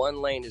 Only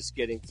one lane is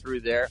getting through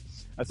there.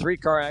 A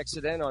 3-car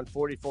accident on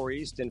 44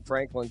 east in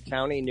Franklin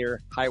County near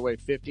Highway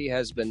 50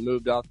 has been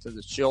moved off to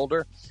the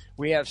shoulder.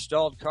 We have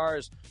stalled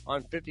cars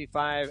on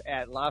 55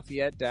 at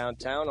Lafayette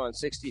downtown, on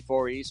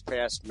 64 east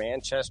past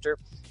Manchester,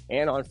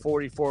 and on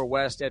 44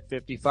 west at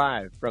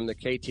 55. From the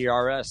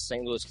KTRS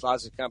St. Louis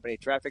Closet Company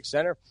Traffic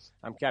Center,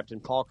 I'm Captain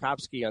Paul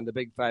Kopsky on the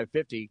Big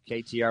 550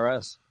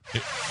 KTRS.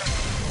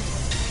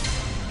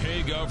 Here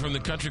you go from the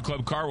Country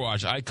Club Car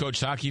Wash. I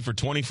coached hockey for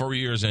 24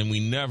 years, and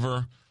we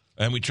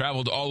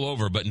traveled all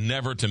over, but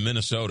never to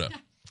Minnesota.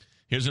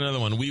 Here's another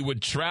one. We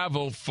would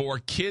travel for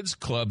kids'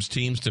 clubs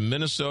teams to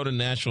Minnesota,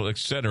 Nashville,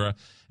 etc.,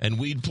 and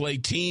we'd play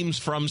teams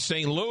from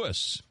St.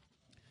 Louis.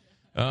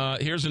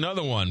 Here's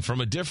another one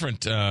from a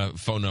different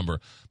phone number.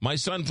 My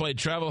son played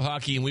travel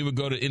hockey, and we would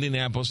go to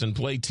Indianapolis and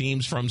play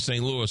teams from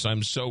St. Louis.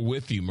 I'm so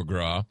with you,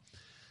 McGraw.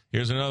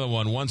 Here's another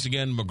one. Once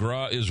again,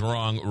 McGraw is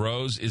wrong.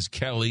 Rose is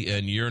Kelly,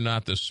 and you're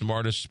not the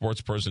smartest sports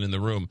person in the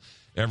room.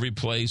 Every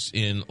place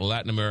in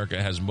Latin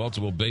America has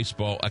multiple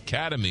baseball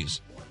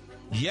academies.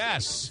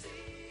 Yes.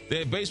 They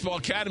have baseball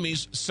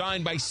academies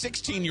signed by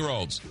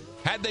 16-year-olds.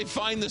 Had they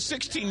find the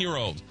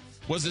 16-year-old?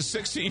 Was the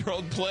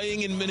 16-year-old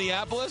playing in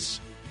Minneapolis?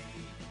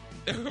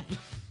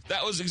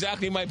 That was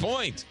exactly my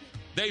point.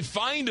 They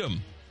find them.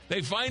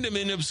 They find them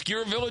in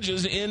obscure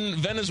villages in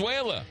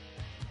Venezuela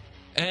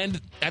and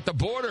at the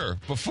border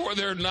before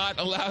they're not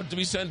allowed to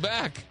be sent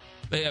back.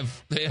 They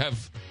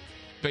have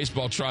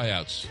baseball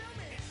tryouts.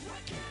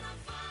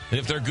 And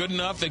if they're good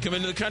enough, they come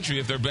into the country.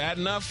 If they're bad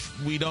enough,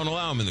 we don't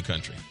allow them in the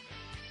country.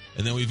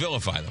 And then we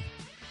vilify them.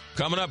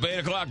 Coming up, 8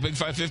 o'clock, Big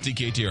 550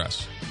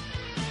 KTRS.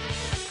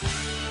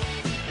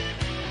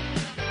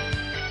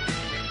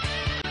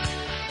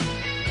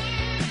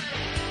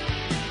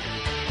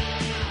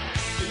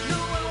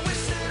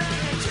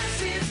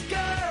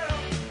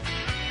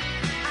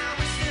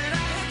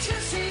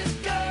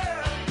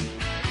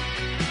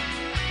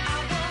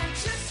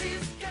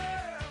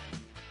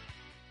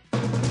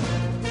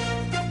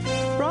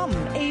 From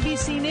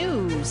ABC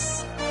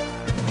News,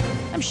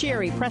 I'm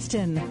Sherry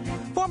Preston.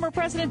 Former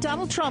President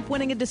Donald Trump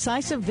winning a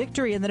decisive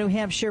victory in the New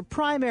Hampshire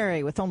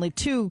primary. With only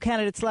 2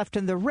 candidates left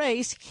in the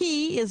race,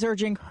 he is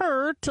urging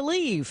her to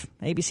leave.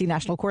 ABC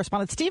national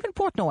correspondent Stephen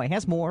Portnoy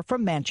has more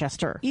from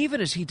Manchester.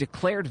 Even as he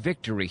declared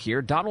victory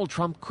here, Donald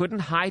Trump couldn't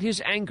hide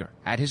his anger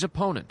at his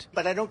opponent.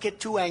 But I don't get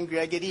too angry,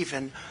 I get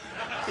even.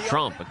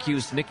 Trump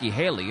accused Nikki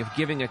Haley of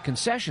giving a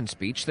concession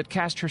speech that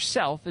cast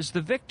herself as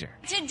the victor.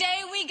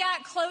 Today we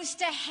got close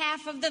to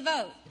half of the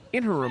vote.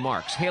 In her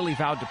remarks, Haley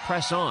vowed to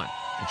press on,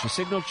 and she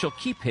signaled she'll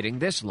keep hitting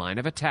this line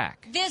of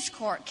attack. This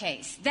court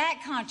case, that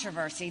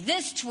controversy,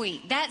 this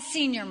tweet, that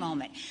senior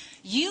moment.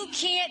 You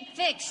can't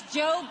fix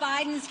Joe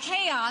Biden's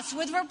chaos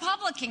with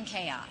Republican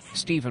chaos.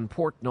 Stephen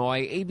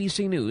Portnoy,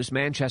 ABC News,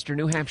 Manchester,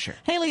 New Hampshire.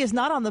 Haley is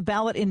not on the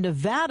ballot in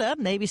Nevada.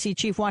 ABC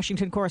Chief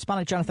Washington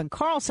correspondent Jonathan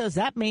Karl says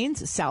that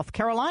means South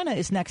Carolina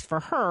is next for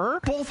her.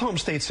 Both home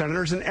state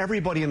senators and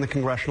everybody in the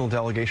congressional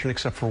delegation,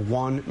 except for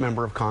one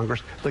member of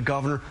Congress, the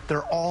governor,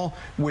 they're all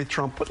with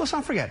Trump. But let's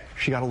not forget,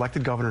 she got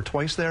elected governor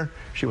twice there.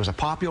 She was a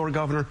popular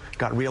governor,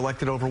 got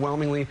reelected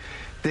overwhelmingly.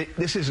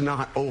 This is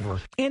not over.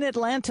 In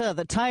Atlanta,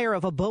 the tire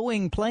of a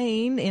Boeing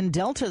plane in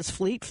Delta's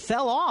fleet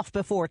fell off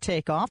before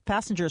takeoff.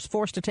 Passengers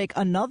forced to take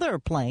another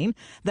plane.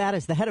 That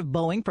as the head of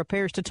Boeing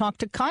prepares to talk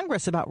to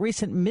Congress about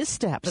recent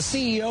missteps.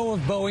 The CEO of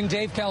Boeing,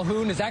 Dave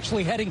Calhoun, is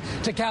actually heading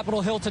to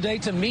Capitol Hill today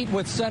to meet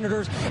with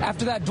senators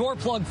after that door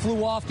plug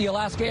flew off the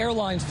Alaska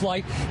Airlines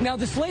flight. Now,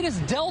 this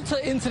latest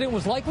Delta incident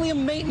was likely a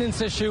maintenance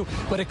issue,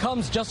 but it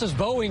comes just as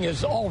Boeing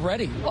is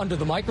already under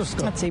the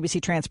microscope. That's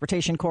ABC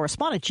Transportation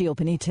correspondent Gio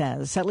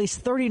Benitez. At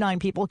least 39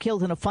 people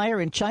killed in a fire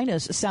in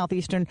China's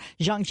southeastern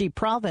Jiangxi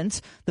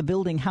province. The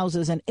building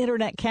houses an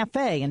internet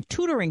cafe and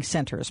tutoring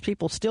centers.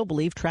 People still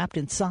believe trapped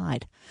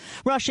inside.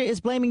 Russia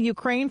is blaming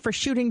Ukraine for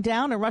shooting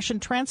down a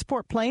Russian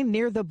transport plane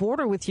near the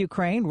border with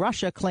Ukraine.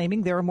 Russia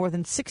claiming there are more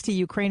than 60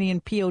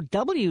 Ukrainian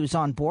POWs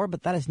on board,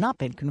 but that has not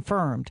been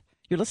confirmed.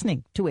 You're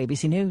listening to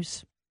ABC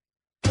News.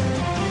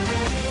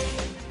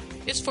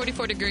 It's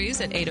 44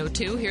 degrees at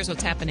 8:02. Here's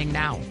what's happening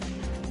now.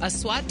 A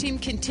SWAT team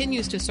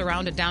continues to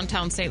surround a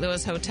downtown St.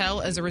 Louis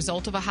hotel as a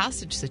result of a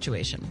hostage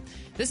situation.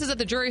 This is at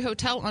the Drury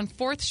Hotel on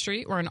 4th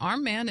Street, where an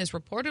armed man is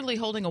reportedly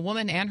holding a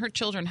woman and her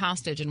children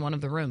hostage in one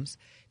of the rooms.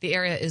 The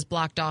area is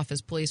blocked off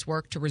as police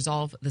work to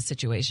resolve the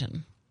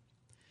situation.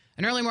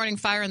 An early morning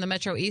fire in the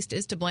Metro East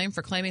is to blame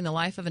for claiming the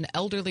life of an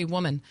elderly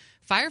woman.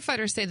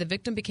 Firefighters say the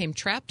victim became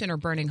trapped in her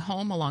burning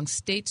home along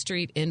State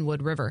Street in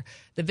Wood River.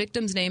 The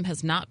victim's name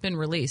has not been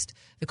released.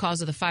 The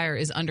cause of the fire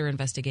is under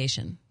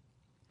investigation.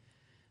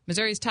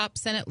 Missouri's top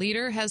Senate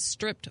leader has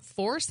stripped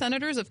 4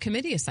 senators of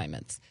committee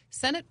assignments.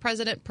 Senate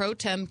President Pro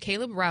Tem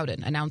Caleb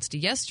Rowden announced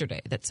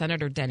yesterday that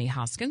Senator Denny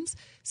Hoskins,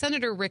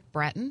 Senator Rick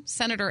Bratton,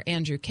 Senator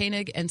Andrew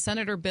Koenig, and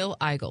Senator Bill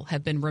Eigel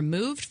have been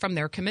removed from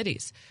their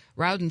committees.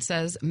 Rowden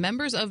says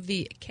members of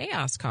the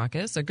Chaos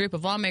Caucus, a group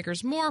of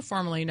lawmakers more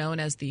formally known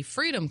as the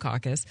Freedom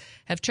Caucus,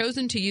 have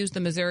chosen to use the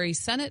Missouri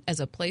Senate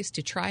as a place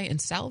to try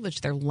and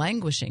salvage their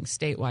languishing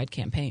statewide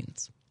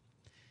campaigns.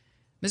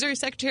 Missouri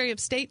Secretary of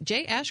State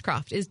Jay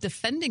Ashcroft is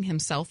defending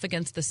himself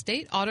against the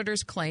state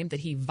auditor's claim that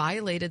he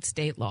violated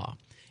state law.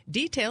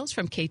 Details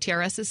from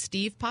KTRS's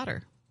Steve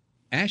Potter.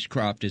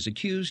 Ashcroft is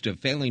accused of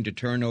failing to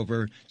turn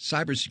over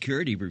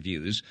cybersecurity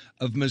reviews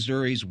of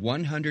Missouri's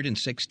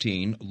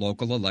 116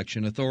 local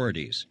election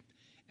authorities.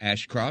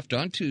 Ashcroft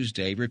on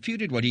Tuesday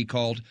refuted what he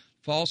called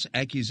false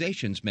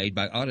accusations made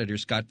by Auditor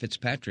Scott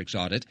Fitzpatrick's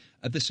audit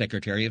of the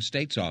Secretary of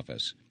State's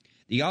office.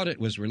 The audit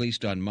was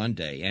released on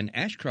Monday, and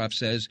Ashcroft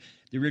says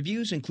the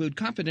reviews include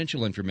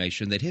confidential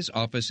information that his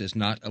office is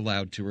not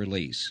allowed to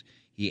release.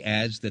 He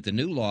adds that the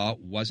new law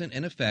wasn't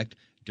in effect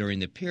during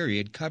the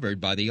period covered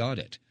by the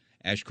audit.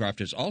 Ashcroft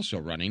is also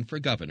running for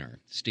governor.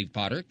 Steve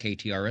Potter,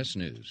 KTRS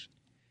News.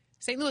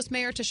 St. Louis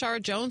Mayor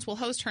Tashara Jones will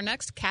host her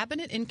next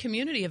Cabinet in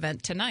Community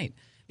event tonight.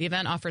 The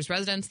event offers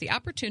residents the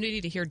opportunity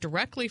to hear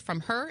directly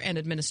from her and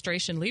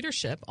administration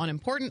leadership on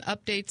important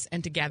updates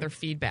and to gather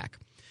feedback.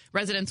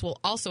 Residents will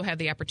also have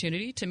the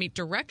opportunity to meet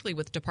directly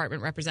with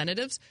department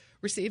representatives,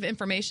 receive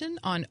information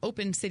on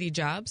open city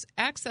jobs,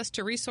 access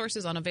to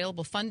resources on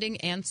available funding,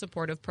 and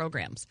supportive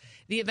programs.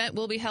 The event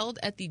will be held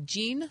at the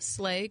Jean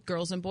Slay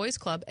Girls and Boys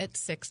Club at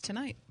 6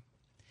 tonight.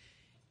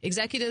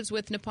 Executives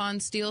with Nippon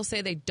Steel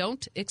say they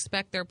don't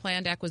expect their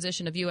planned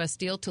acquisition of U.S.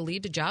 Steel to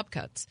lead to job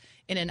cuts.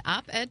 In an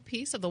op-ed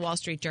piece of the Wall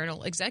Street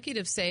Journal,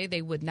 executives say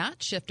they would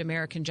not shift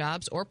American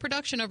jobs or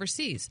production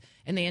overseas,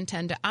 and they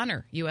intend to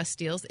honor U.S.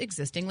 Steel's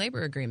existing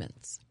labor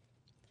agreements.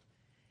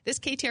 This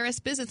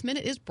KTRS Business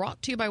Minute is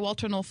brought to you by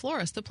Walter Knoll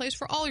Florist, the place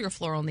for all your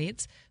floral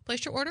needs.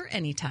 Place your order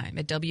anytime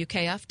at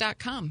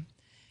WKF.com.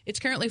 It's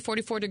currently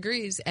 44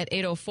 degrees at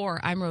 8:04.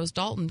 I'm Rose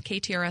Dalton,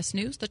 KTRS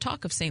News, the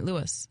talk of St.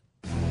 Louis.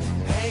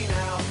 Hey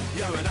now,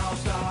 you're an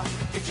all-star.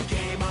 Get your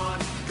game on,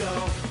 go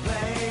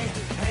play.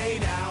 Hey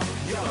now,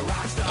 you're a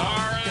rock star.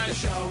 All right. Get the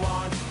show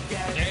on.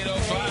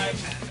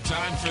 8:05.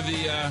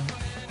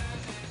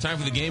 Time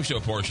for the game show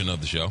portion of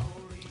the show.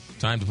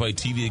 Time to play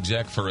TV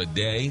exec for a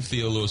day.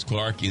 Theo Lewis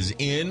Clark is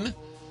in.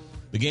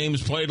 The game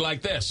is played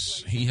like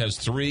this. He has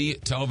 3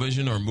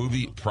 television or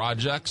movie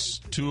projects.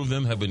 2 of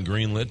them have been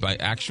greenlit by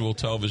actual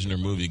television or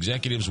movie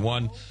executives.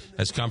 1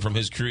 has come from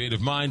his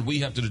creative mind. We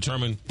have to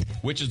determine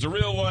which is the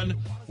real one,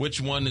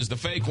 which one is the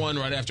fake one,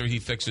 right after he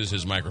fixes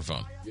his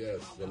microphone. Yes,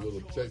 a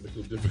little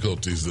technical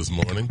difficulties this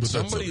morning, but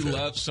somebody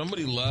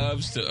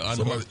loves to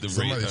unhook the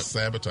somebody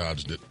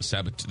sabotaged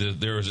it.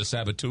 There is a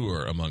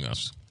saboteur among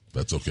us.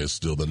 That's okay. It's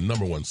still the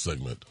number 1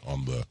 segment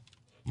on the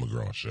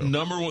McGraw Show.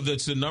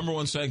 That's the number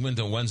 1 segment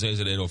on Wednesdays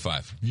at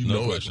 8:05.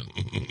 No question.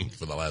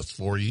 For the last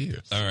 4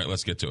 years. All right,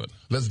 let's get to it.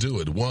 Let's do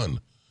it. 1,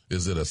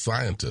 is it a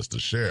scientist, a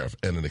sheriff,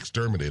 and an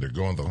exterminator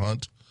go on the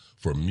hunt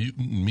for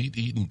mutant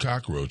meat-eating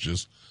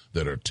cockroaches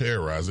that are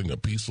terrorizing a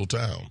peaceful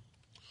town?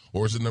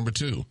 Or is it number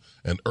 2,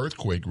 an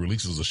earthquake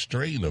releases a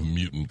strain of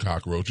mutant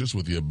cockroaches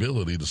with the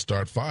ability to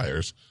start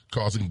fires,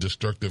 causing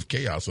destructive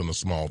chaos in a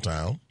small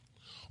town?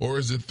 Or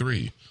is it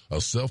 3,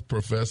 a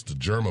self-professed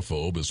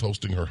germaphobe is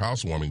hosting her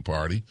housewarming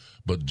party,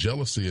 but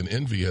jealousy and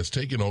envy has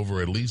taken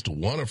over at least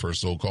one of her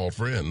so-called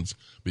friends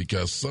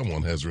because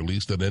someone has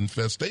released an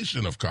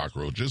infestation of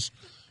cockroaches.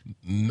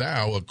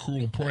 Now a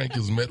cruel prank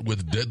is met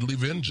with deadly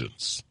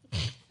vengeance.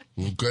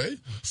 Okay?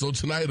 So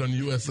tonight on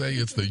USA,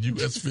 it's the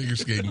U.S. Figure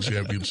Skating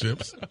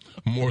Championships.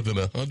 More than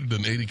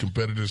 180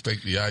 competitors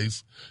take the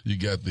ice. You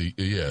got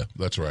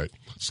that's right.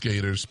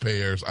 Skaters,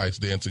 pairs, ice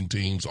dancing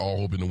teams, all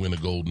hoping to win a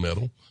gold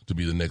medal to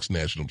be the next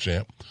national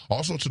champ.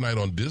 Also tonight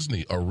on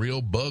Disney, A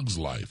Real Bug's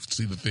Life.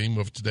 See the theme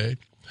of today?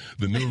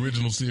 The new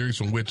original series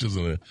from which is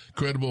an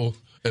incredible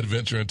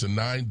adventure into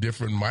 9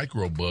 different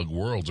microbug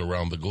worlds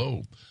around the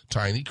globe.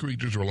 Tiny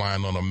creatures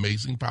relying on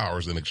amazing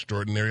powers and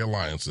extraordinary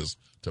alliances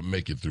to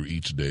make it through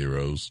each day,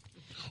 Rose.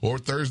 Or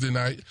Thursday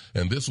night,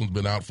 and this one's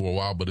been out for a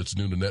while, but it's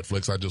new to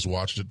Netflix. I just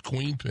watched it,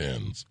 Queen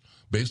Pins,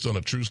 based on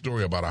a true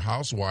story about a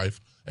housewife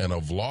and a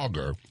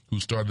vlogger who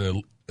start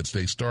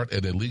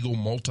an illegal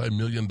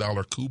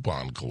multi-million-dollar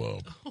coupon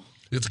club.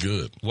 It's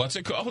good. What's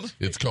it called?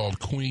 It's called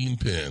Queen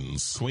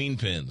Pins. Queen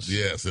Pins.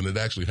 Yes, and it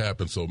actually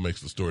happened, so it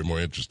makes the story more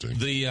interesting.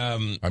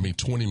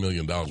 $20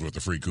 million worth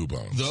of free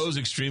coupons. Those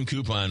extreme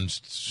coupon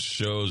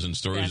shows and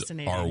stories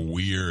are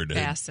weird.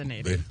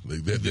 Fascinating.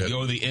 They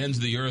go to the ends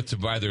of the earth to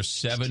buy their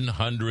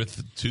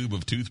 700th tube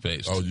of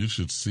toothpaste. Oh, you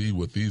should see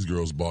what these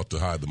girls bought to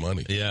hide the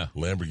money. Yeah.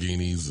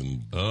 Lamborghinis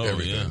and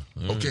everything.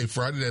 Yeah. Okay,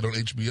 Friday night on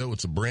HBO,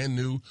 it's a brand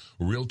new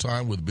Real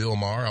Time with Bill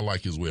Maher. I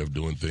like his way of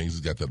doing things.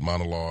 He's got that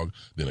monologue,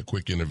 then a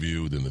quick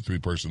interview, then the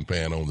 3-person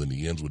panel, and then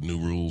he ends with new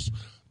rules.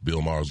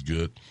 Bill Maher's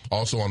good.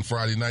 Also on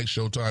Friday night,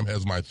 Showtime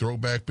has my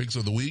throwback picks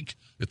of the week.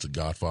 It's a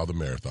Godfather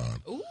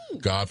marathon. Ooh.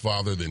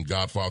 Godfather, then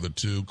Godfather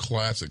 2,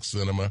 classic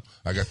cinema.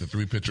 I got the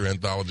 3-picture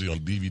anthology on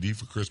DVD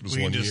for Christmas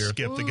one year. We just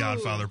skipped the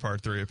Godfather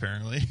Part 3,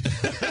 apparently.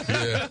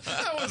 Yeah.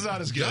 That was not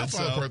as good.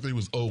 Godfather Part 3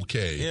 was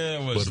okay. Yeah,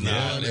 it was but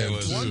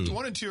not.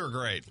 1 and 2 are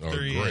great. Are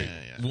 3, great.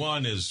 Yeah.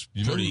 1 is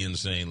pretty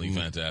insanely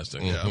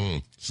fantastic. Yeah.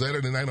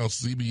 Saturday night on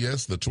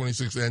CBS, the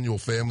 26th Annual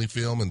Family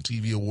Film and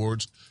TV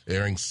Awards,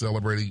 airing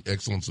celebrating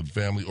excellence in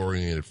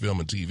family-oriented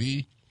film and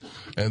TV.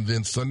 And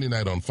then Sunday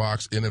night on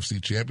Fox, NFC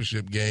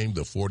Championship game,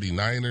 the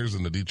 49ers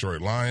and the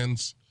Detroit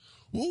Lions.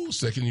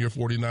 Second-year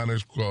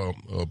 49ers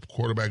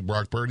quarterback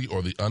Brock Purdy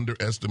or the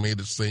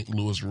underestimated St.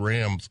 Louis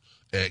Rams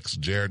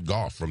Jared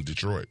Goff from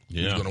Detroit.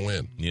 Yeah. Who's going to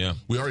win? Yeah.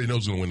 We already know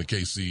who's going to win the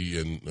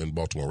KC and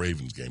Baltimore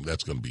Ravens game.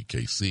 That's going to be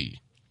KC.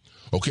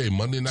 Okay,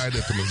 Monday night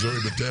at the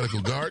Missouri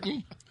Botanical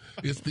Garden.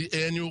 It's the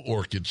annual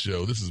Orchid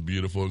Show. This is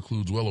beautiful. It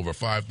includes well over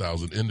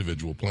 5,000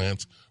 individual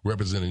plants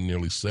representing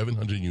nearly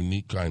 700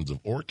 unique kinds of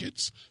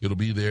orchids. It'll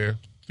be there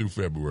through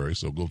February,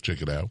 so go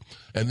check it out.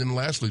 And then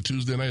lastly,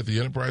 Tuesday night at the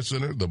Enterprise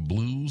Center, the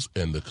Blues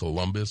and the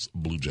Columbus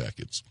Blue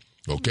Jackets.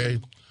 Okay,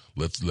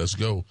 let's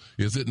go.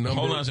 Is it number?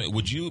 Hold on a second.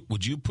 Would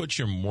you put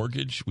your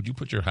mortgage? Would you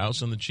put your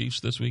house on the Chiefs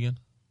this weekend?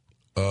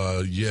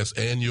 Yes,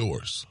 and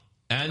yours.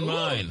 And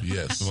mine.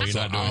 Yes. Well, you're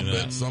not doing I'll that.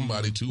 bet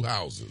somebody 2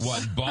 houses.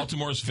 What?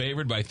 Baltimore's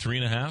favored by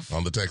 3.5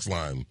 on the text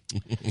line.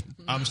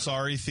 I'm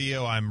sorry,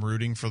 Theo. I'm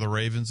rooting for the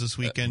Ravens this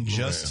weekend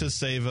just to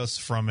save us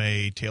from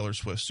a Taylor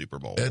Swift Super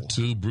Bowl. Et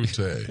tu,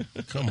 Brute.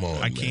 Come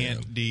on, I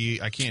can't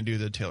do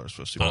the Taylor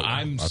Swift Super Bowl.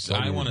 I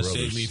want to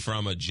save me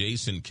from a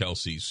Jason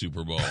Kelsey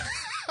Super Bowl.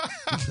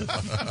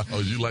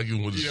 Oh, you like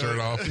him with his shirt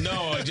off?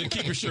 No, just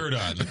keep your shirt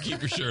on.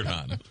 Keep your shirt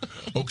on.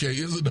 Okay,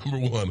 is it number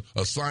 1?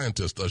 A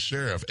scientist, a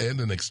sheriff, and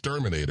an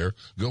exterminator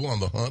go on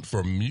the hunt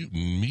for mutant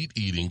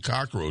meat-eating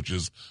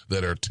cockroaches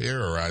that are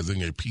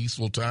terrorizing a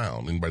peaceful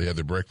town. Anybody had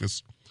their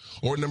breakfast?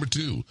 Or number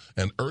 2,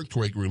 an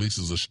earthquake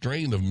releases a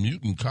strain of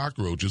mutant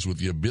cockroaches with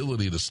the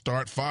ability to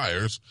start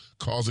fires,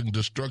 causing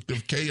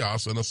destructive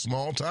chaos in a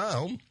small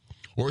town.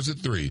 Or is it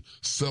 3,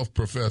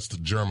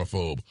 self-professed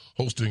germaphobe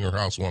hosting her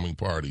housewarming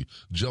party?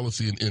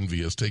 Jealousy and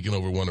envy has taken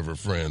over one of her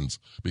friends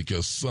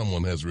because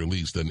someone has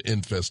released an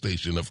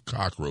infestation of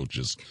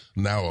cockroaches.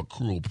 Now a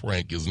cruel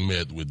prank is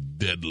met with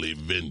deadly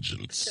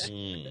vengeance.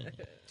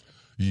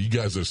 You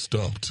guys are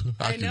stumped.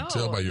 I can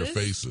tell by your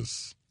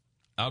faces.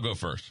 I'll go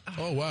first.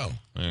 Oh, wow.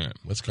 All right.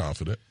 That's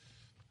confident.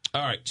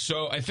 All right.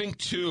 So I think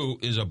 2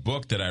 is a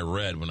book that I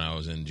read when I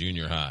was in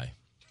junior high.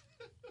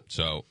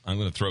 So I'm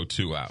going to throw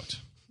 2 out.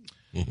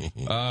 Or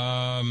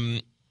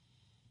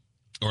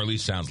at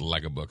least sounds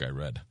like a book I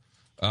read.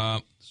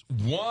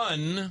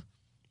 1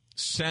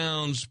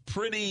 sounds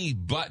pretty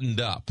buttoned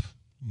up.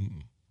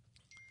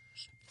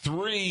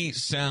 3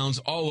 sounds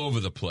all over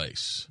the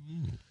place.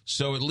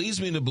 So it leads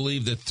me to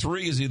believe that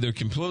 3 is either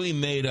completely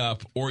made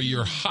up or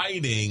you're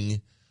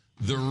hiding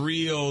the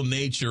real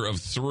nature of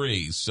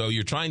 3. So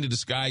you're trying to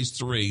disguise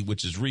 3,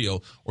 which is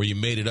real, or you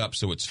made it up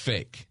so it's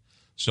fake.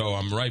 So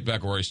I'm right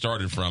back where I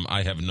started from.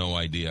 I have no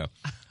idea.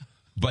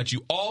 But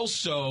you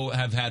also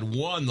have had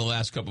 1 the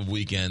last couple of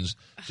weekends,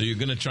 so you're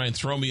going to try and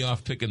throw me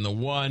off picking the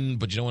 1,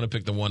 but you don't want to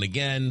pick the 1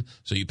 again,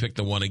 so you pick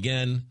the 1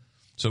 again.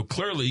 So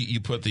clearly you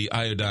put the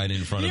iodine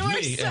in front of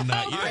me and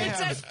not you. I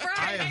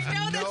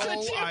have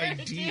no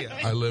idea.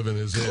 I live in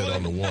his head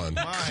on the 1.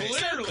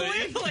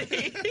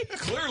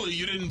 Clearly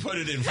you didn't put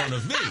it in front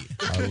of me.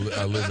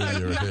 I live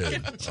in your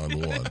head on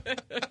 1.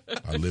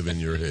 I live in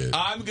your head.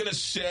 I'm going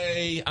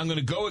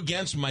to go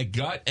against my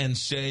gut and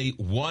say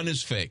 1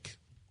 is fake.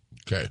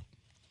 Okay.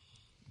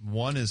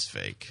 1 is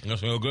fake.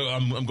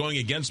 I'm going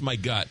against my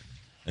gut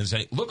and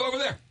say, look over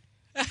there.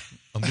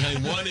 I'm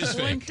saying 1 is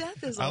fake.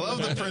 I love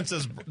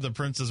the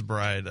Princess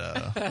Bride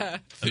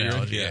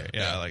analogy.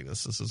 Yeah, I like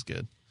this. This is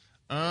good.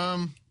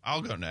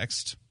 I'll go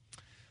next.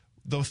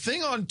 The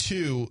thing on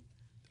 2,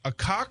 a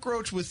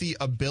cockroach with the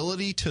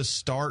ability to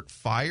start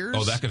fires.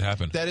 Oh, that could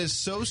happen. That is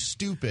so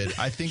stupid.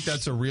 I think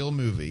that's a real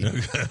movie.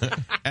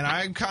 And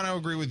I kind of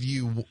agree with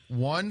you.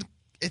 1,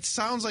 it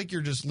sounds like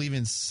you're just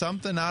leaving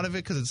something out of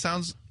it because it's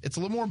a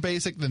little more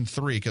basic than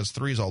 3 because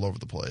 3 is all over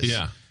the place.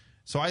 Yeah.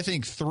 So I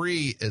think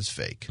 3 is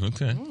fake.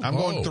 Okay. I'm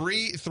going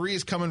 3. 3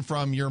 is coming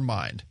from your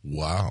mind.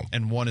 Wow.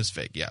 And 1 is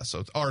fake. Yeah.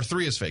 Or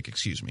 3 is fake.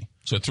 Excuse me.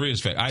 So 3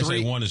 is fake. I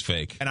say 1 is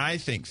fake. And I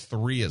think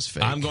 3 is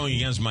fake. I'm going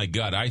against my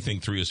gut. I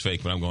think 3 is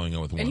fake, but I'm going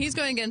with 1. And he's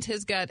going against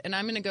his gut, and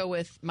I'm going to go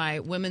with my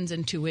women's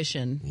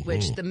intuition,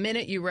 which the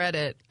minute you read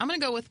it, I'm going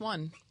to go with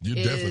 1. You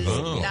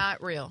definitely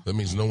not real. That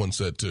means no one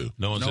said 2.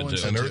 No one said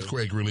 2. An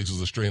earthquake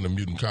releases a strain of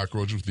mutant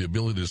cockroaches with the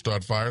ability to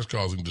start fires,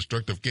 causing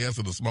destructive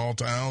cancer in a small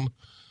town.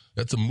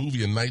 That's a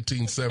movie in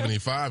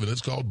 1975, and it's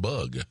called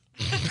Bug.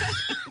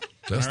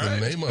 That's the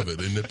name of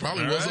it, and it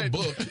probably was a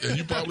book, and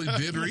you probably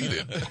did read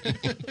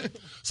it.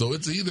 So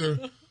it's either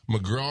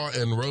McGraw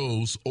and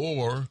Rose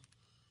or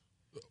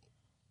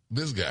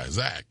this guy,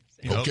 Zach.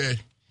 Yep. Okay?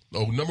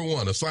 Oh, number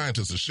 1, a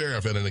scientist, a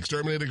sheriff, and an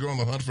exterminator go on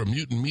the hunt for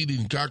mutant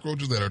meat-eating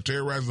cockroaches that are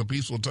terrorizing a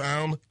peaceful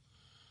town.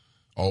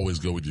 Always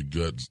go with your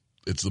guts.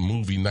 It's a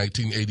movie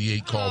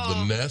 1988 called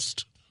The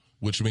Nest,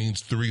 which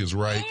means 3 is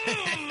right.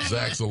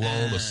 Zach's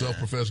alone, a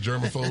self-professed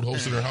germaphobe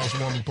hosting her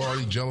housewarming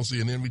party,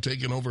 jealousy and envy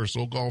taking over her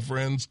so-called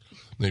friends.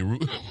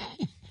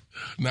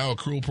 Now a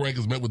cruel prank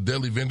is met with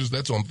deadly vengeance.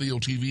 That's on Theo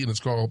TV, and it's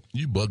called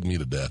You Bugged Me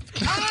to Death.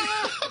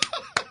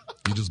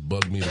 You just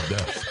bugged me to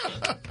death.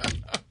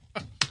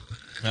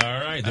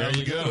 All right, there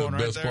you go. The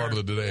best part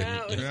of the day.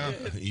 Yeah.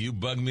 You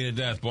bugged me to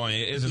death.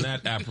 Boy, isn't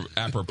that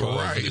apropos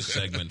for this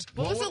segment?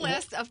 What was the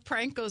last of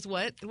prank goes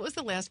what? What was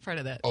the last part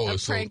of that? Oh, a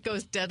prank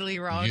goes deadly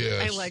wrong.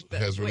 Yes, I like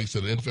that. Has released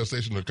an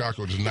infestation of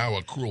cockroaches. Now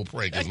a cruel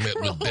prank is met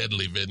with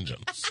deadly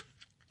vengeance.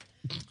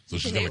 So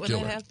she's going to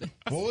kill her.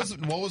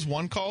 What was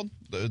 1 called?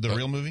 The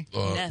real movie?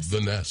 Nest. The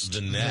Nest.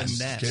 The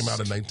Nest. Came out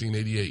in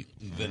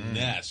 1988. The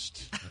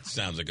Nest. That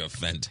sounds like a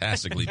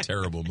fantastically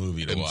terrible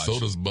movie to watch. And so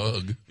does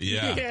Bug.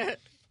 Yeah.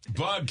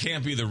 Bug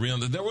can't be the real.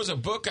 There was a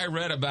book I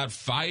read about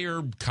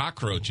fire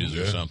cockroaches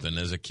or something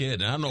as a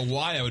kid. And I don't know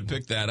why I would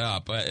pick that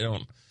up.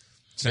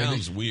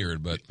 Sounds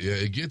weird, but yeah,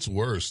 it gets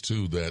worse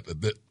too.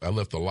 That I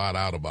left a lot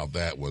out about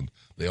that one.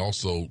 They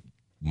also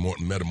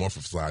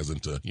metamorphosize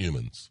into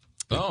humans.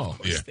 Oh,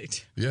 yeah,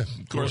 yeah.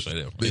 Of course I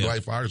do. They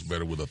light fires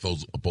better with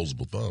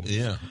opposable thumbs.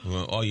 Yeah.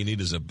 Well, all you need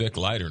is a Bic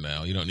lighter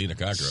now. You don't need a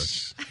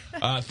cockroach.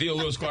 Theo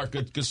Lewis Clark,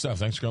 good stuff.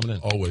 Thanks for coming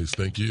in. Always,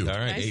 thank you. All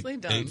right, Nicely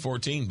done.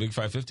 814, Big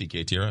 550,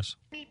 KTRS.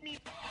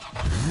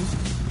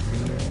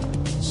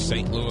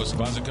 St. Louis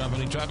Closet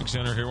Company Traffic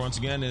Center here once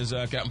again is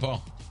Captain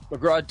Paul.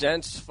 McGraw,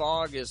 dense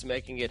fog is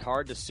making it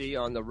hard to see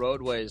on the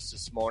roadways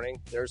this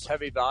morning. There's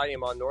heavy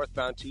volume on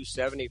northbound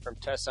 270 from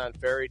Tesson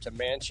Ferry to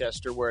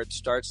Manchester where it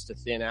starts to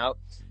thin out.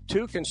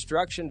 2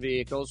 construction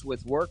vehicles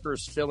with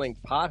workers filling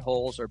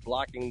potholes are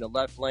blocking the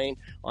left lane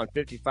on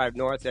 55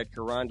 North at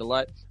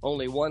Carondelet.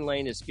 Only 1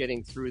 lane is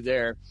getting through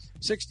there.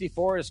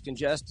 64 is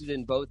congested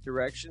in both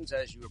directions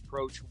as you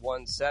approach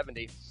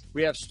 170.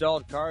 We have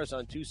stalled cars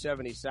on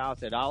 270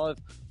 South at Olive,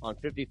 on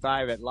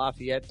 55 at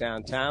Lafayette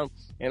downtown,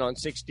 and on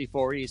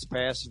 64 East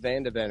past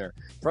Vandeventer.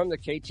 From the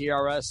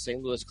KTRS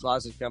St. Louis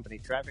Closet Company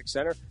Traffic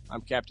Center,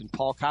 I'm Captain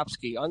Paul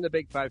Kopsky on the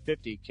Big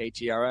 550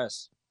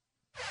 KTRS.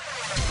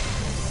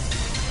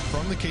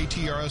 From the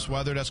KTRS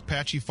weather desk,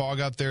 patchy fog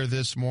out there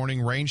this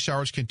morning. Rain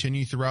showers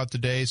continue throughout the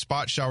day.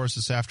 Spot showers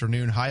this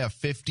afternoon. High of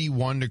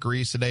 51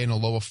 degrees today and a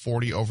low of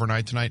 40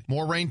 overnight tonight.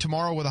 More rain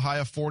tomorrow with a high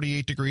of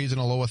 48 degrees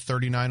and a low of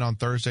 39 on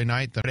Thursday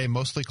night. Today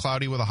mostly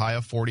cloudy with a high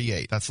of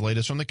 48. That's the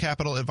latest from the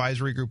Capital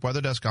Advisory Group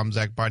weather desk. I'm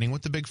Zach Biding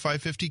with the Big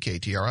 550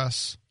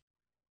 KTRS.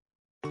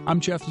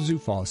 I'm Jeff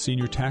Zufall,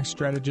 Senior Tax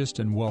Strategist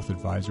and Wealth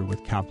Advisor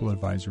with Capital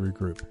Advisory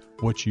Group.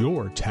 What's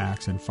your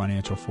tax and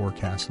financial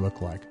forecast look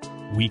like?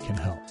 We can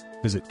help.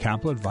 Visit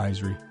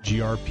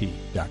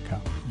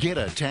capitaladvisorygrp.com. Get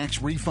a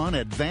tax refund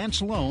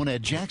advance loan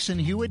at Jackson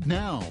Hewitt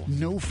now.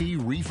 No fee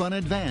refund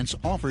advance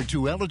offered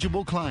to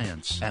eligible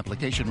clients.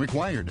 Application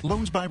required.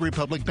 Loans by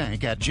Republic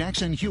Bank at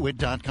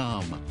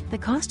jacksonhewitt.com. The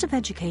cost of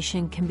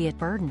education can be a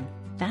burden.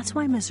 That's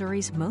why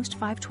Missouri's Most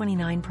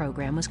 529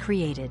 program was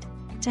created,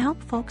 to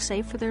help folks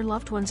save for their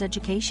loved one's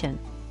education.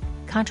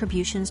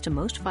 Contributions to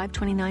Most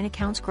 529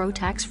 accounts grow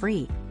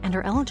tax-free and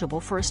are eligible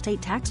for a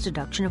state tax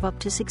deduction of up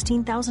to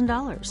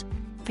 $16,000.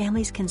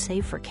 Families can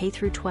save for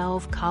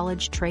K-12,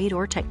 college, trade,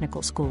 or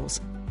technical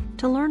schools.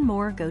 To learn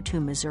more, go to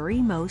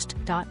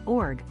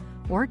MissouriMost.org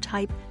or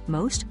type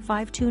Most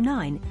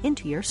 529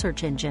 into your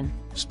search engine.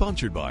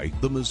 Sponsored by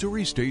the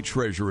Missouri State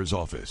Treasurer's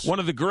Office. One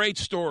of the great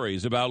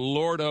stories about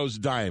Lordo's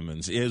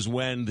Diamonds is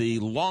when the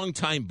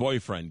longtime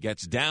boyfriend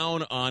gets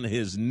down on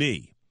his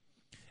knee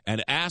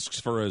and asks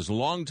for his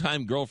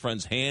longtime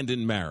girlfriend's hand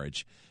in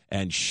marriage.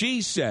 And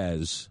she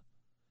says,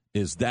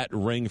 "Is that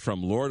ring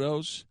from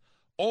Lordo's?"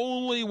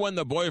 Only when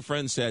the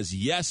boyfriend says,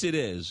 yes, it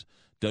is,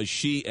 does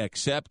she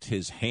accept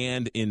his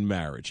hand in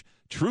marriage.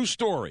 True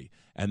story.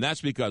 And that's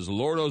because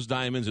Lordo's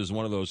Diamonds is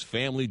one of those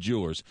family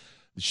jewelers.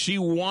 She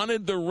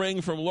wanted the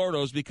ring from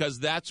Lordo's because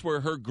that's where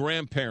her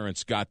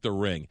grandparents got the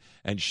ring.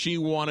 And she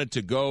wanted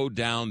to go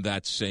down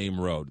that same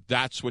road.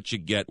 That's what you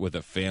get with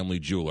a family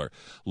jeweler.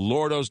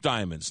 Lordo's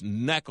Diamonds,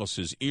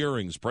 necklaces,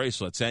 earrings,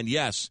 bracelets, and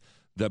yes,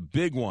 the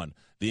big one,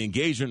 the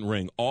engagement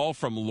ring, all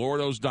from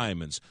Lordo's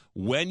Diamonds.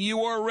 When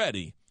you are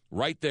ready,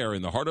 right there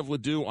in the heart of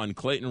Ladue on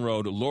Clayton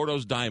Road.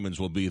 Lordo's Diamonds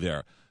will be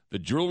there. The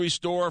jewelry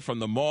store from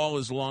the mall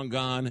is long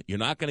gone. You're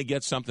not going to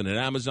get something at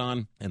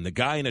Amazon. And the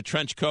guy in a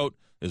trench coat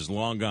is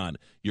long gone.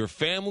 Your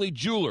family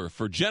jeweler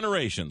for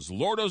generations,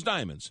 Lordo's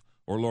Diamonds.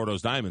 Or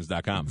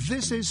lordosdiamonds.com.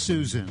 This is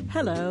Susan.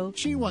 Hello.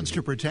 She wants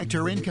to protect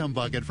her income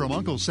bucket from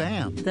Uncle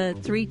Sam. The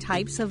 3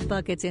 types of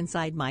buckets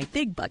inside my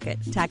big bucket: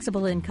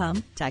 taxable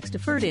income,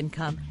 tax-deferred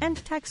income, and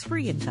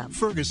tax-free income.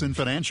 Ferguson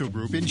Financial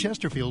Group in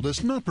Chesterfield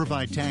does not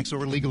provide tax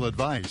or legal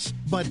advice,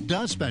 but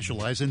does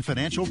specialize in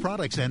financial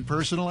products and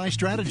personalized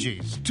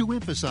strategies to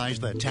emphasize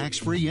the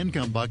tax-free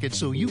income bucket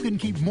so you can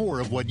keep more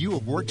of what you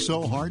have worked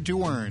so hard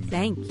to earn.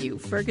 Thank you,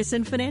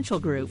 Ferguson Financial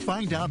Group.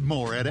 Find out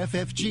more at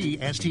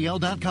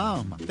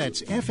ffgstl.com.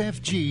 That's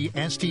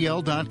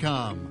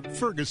ffgstl.com.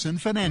 Ferguson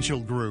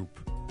Financial Group.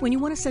 When you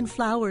want to send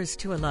flowers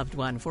to a loved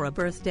one for a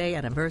birthday,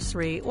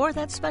 anniversary, or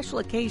that special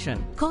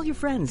occasion, call your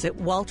friends at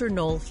Walter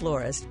Knoll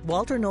Florist.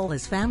 Walter Knoll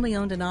is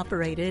family-owned and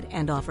operated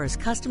and offers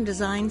custom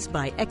designs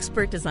by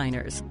expert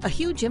designers. A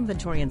huge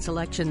inventory and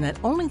selection that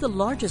only the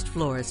largest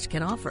florist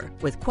can offer,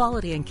 with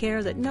quality and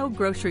care that no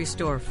grocery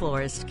store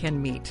florist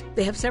can meet.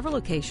 They have several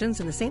locations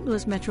in the St.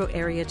 Louis metro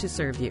area to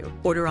serve you.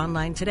 Order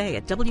online today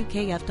at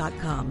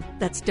WKF.com.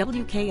 That's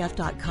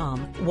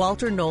WKF.com.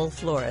 Walter Knoll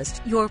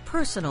Florist, your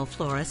personal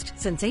florist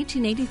since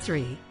 1883.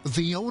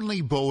 The only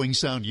bowing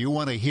sound you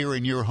want to hear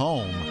in your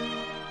home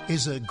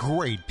is a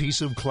great piece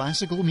of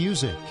classical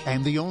music.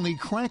 And the only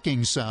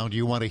cracking sound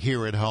you want to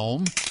hear at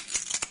home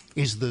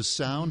is the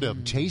sound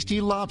of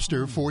tasty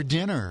lobster for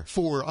dinner.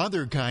 For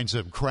other kinds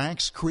of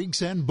cracks,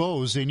 creaks, and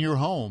bows in your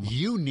home,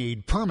 you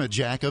need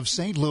Permajack of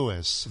St.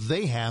 Louis.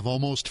 They have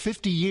almost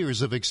 50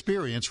 years of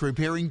experience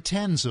repairing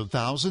tens of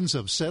thousands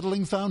of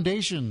settling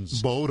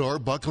foundations, bowed or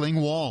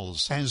buckling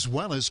walls, as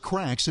well as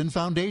cracks in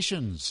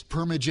foundations.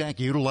 Permajack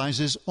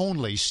utilizes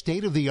only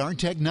state-of-the-art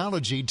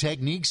technology,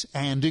 techniques,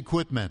 and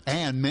equipment.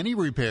 And many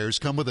repairs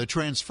come with a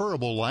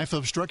transferable life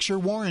of structure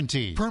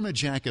warranty.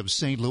 Permajack of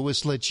St.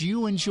 Louis lets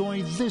you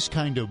enjoy this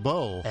kind of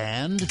bow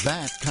and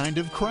that kind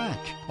of crack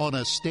on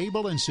a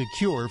stable and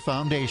secure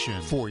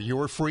foundation. For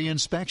your free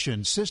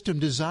inspection, system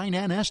design,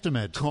 and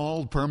estimate,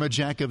 call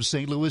Permajack of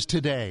St. Louis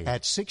today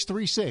at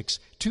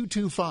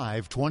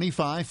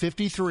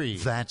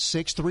 636-225-2553. That's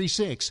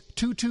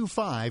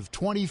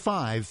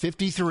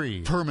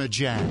 636-225-2553.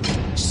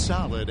 Permajack,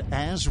 solid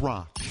as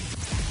rock.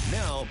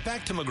 Now,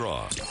 back to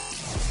McGraw.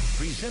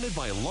 Presented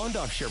by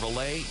Londoff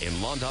Chevrolet and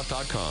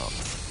Londoff.com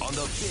on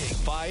the Big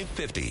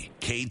 550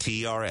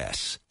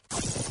 KTRS.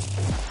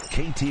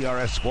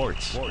 KTRS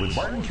Sports with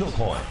Martin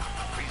Kilcoyne.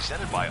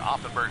 Presented by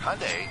Offenburg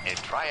Hyundai and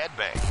Triad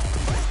Bank.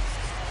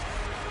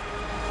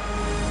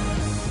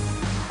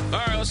 All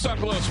right, let's talk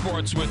a little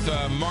sports with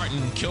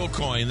Martin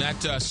Kilcoyne. That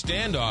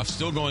standoff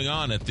still going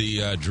on at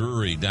the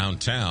Drury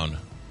downtown.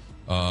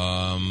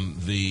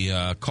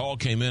 The call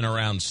came in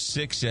around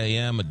 6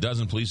 a.m. A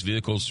dozen police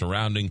vehicles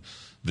surrounding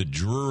the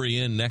Drury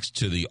Inn next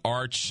to the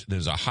Arch.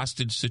 There's a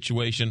hostage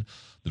situation.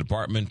 The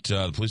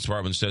police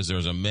department says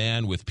there's a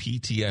man with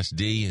PTSD.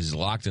 He's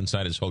locked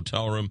inside his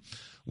hotel room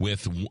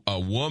with a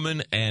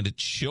woman and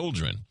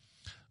children.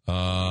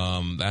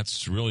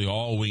 That's really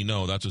all we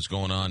know. That's what's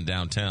going on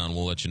downtown.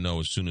 We'll let you know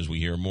as soon as we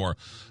hear more.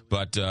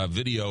 But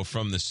video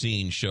from the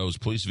scene shows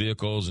police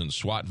vehicles and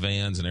SWAT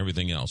vans and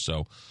everything else.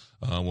 So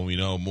when we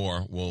know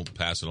more, we'll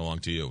pass it along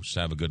to you. Just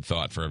have a good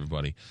thought for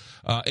everybody.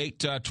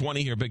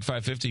 8:20 here, Big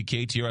 550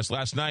 KTRS.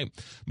 Last night,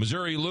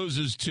 Missouri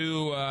loses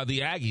to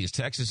the Aggies,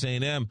 Texas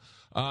A&M.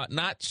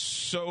 Not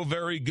so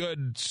very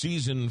good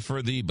season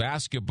for the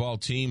basketball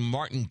team.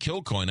 Martin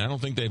Kilcoyne, I don't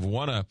think they've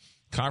won a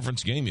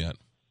conference game yet.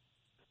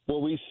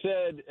 Well, we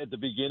said at the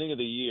beginning of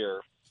the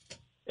year,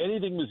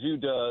 anything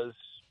Mizzou does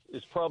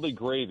is probably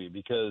gravy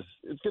because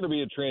it's going to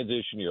be a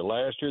transition year.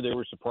 Last year, they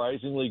were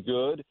surprisingly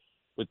good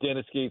with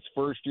Dennis Gates'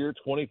 first year,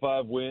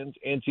 25 wins,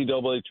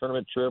 NCAA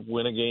tournament trip,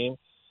 win a game.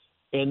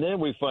 And then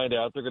we find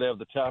out they're going to have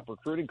the top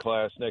recruiting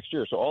class next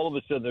year. So all of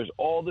a sudden, there's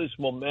all this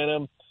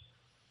momentum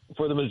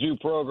for the Mizzou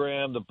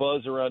program, the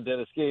buzz around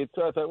Dennis Gates.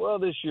 So I thought, well,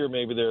 this year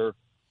maybe they're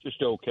just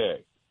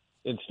okay.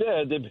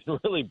 Instead, they've been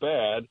really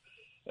bad,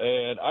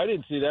 and I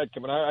didn't see that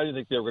coming. I didn't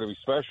think they were going to be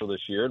special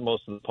this year, and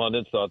most of the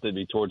pundits thought they'd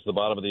be towards the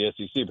bottom of the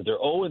SEC. But they're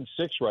 0-6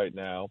 right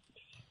now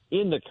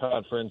in the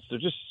conference. They're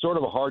just sort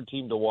of a hard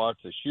team to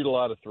watch. They shoot a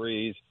lot of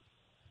threes.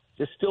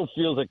 It still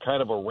feels like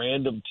kind of a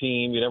random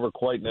team. You never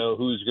quite know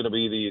who's going to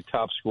be the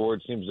top scorer.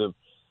 It seems to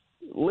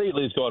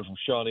lately it's gone from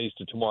Sean East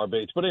to Tamar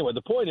Bates. But anyway,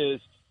 the point is,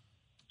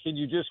 can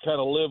you just kind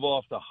of live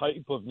off the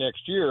hype of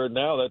next year?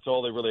 Now that's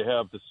all they really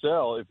have to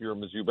sell if you're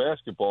Mizzou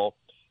basketball.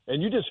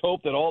 And you just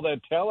hope that all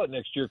that talent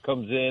next year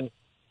comes in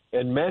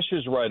and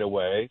meshes right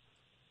away.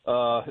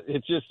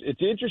 It's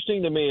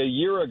interesting to me. A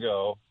year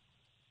ago,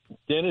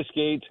 Dennis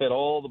Gates had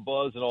all the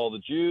buzz and all the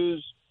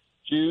Jews,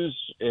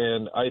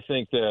 and I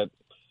think that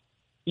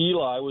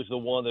Eli was the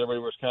one that everybody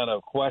was kind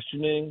of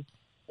questioning.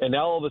 And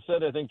now all of a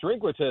sudden, I think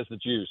Drinkwitz has the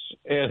juice,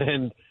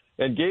 and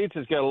Gates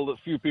has got a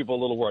few people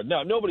a little worried.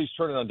 Now, nobody's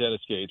turning on Dennis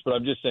Gates, but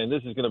I'm just saying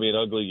this is going to be an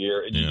ugly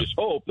year, and you just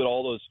hope that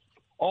all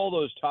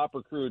those top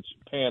recruits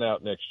pan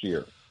out next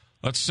year.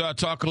 Let's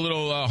talk a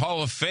little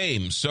Hall of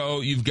Fame.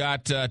 So you've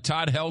got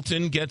Todd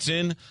Helton gets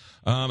in,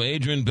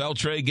 Adrian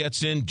Beltre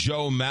gets in,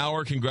 Joe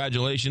Mauer,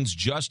 congratulations,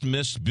 just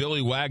missed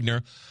Billy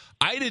Wagner.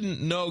 I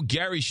didn't know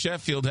Gary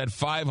Sheffield had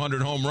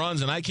 500 home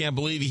runs, and I can't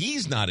believe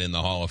he's not in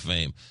the Hall of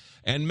Fame.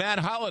 And Matt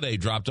Holliday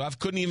dropped off,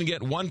 couldn't even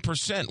get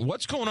 1%.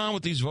 What's going on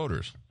with these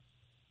voters?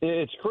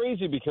 It's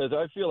crazy because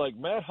I feel like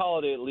Matt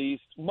Holliday, at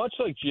least, much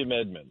like Jim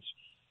Edmonds,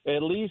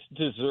 at least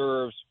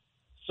deserves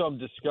some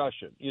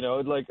discussion. You know,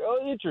 like,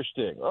 oh,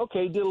 interesting.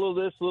 Okay, did a little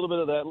this, a little bit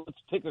of that.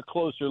 Let's take a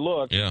closer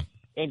look. Yeah.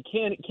 And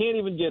can't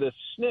even get a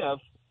sniff.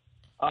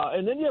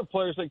 And then you have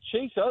players like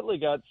Chase Utley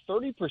got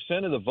 30%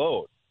 of the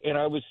vote. And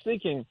I was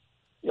thinking,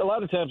 a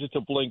lot of times it's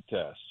a blink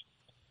test.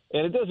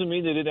 And it doesn't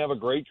mean they didn't have a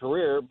great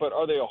career, but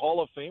are they a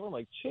Hall of Famer? I'm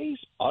like, Chase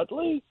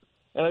Utley?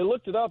 And I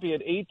looked it up. He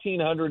had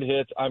 1,800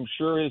 hits. I'm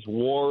sure his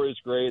WAR is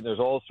great. And there's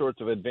all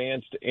sorts of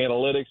advanced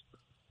analytics.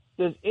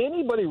 Does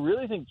anybody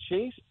really think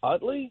Chase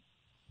Utley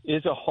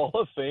is a Hall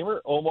of Famer?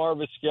 Omar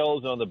Vizquel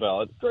is on the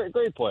ballot.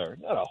 Great player.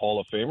 Not a Hall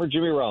of Famer.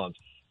 Jimmy Rollins,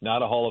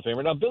 not a Hall of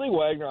Famer. Now, Billy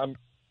Wagner, I'm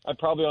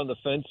probably on the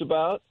fence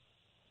about,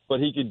 but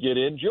he could get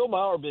in. Joe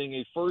Mauer being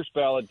a first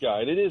ballot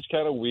guy, and it is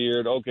kind of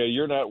weird. Okay,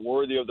 you're not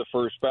worthy of the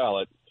first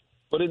ballot.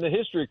 But in the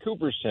history of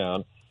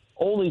Cooperstown,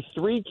 only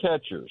 3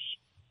 catchers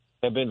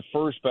have been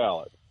first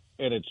ballot,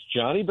 and it's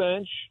Johnny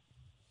Bench,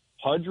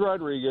 Pudge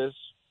Rodriguez,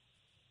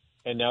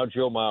 and now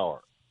Joe Mauer.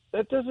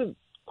 That doesn't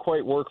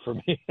quite work for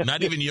me.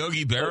 Not even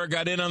Yogi Berra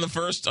got in on the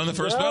first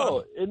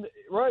ballot?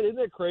 Right, isn't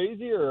that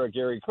crazy? Or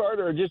Gary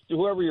Carter, or just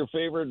whoever your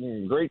favorite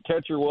and great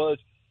catcher was.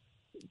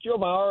 Joe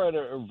Mauer had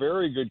a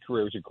very good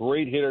career. He was a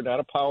great hitter,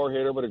 not a power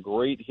hitter, but a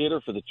great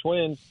hitter for the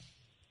Twins.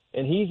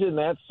 And he's in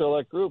that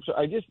select group. So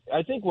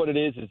I think what it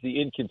is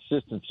the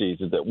inconsistencies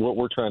that what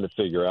we're trying to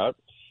figure out.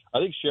 I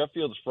think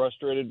Sheffield's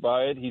frustrated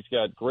by it. He's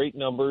got great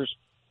numbers.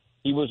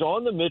 He was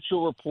on the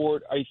Mitchell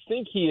report. I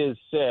think he has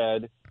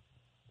said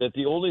that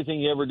the only thing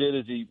he ever did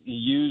is he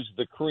used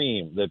the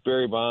cream that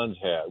Barry Bonds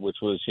had, which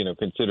was,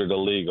 considered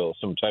illegal,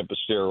 some type of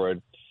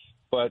steroid.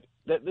 But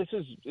this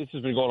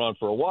has been going on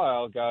for a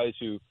while. Guys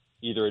who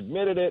either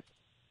admitted it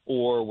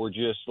or were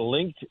just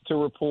linked to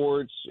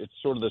reports. It's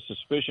sort of the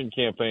suspicion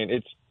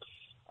campaign.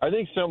 I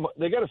think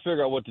they got to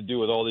figure out what to do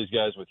with all these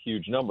guys with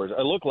huge numbers.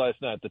 I looked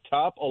last night, the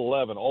top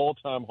 11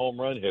 all-time home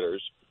run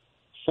hitters,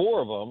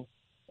 4 of them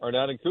are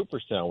not in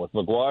Cooperstown, with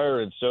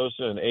McGuire and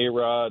Sosa and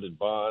A-Rod and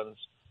Bonds.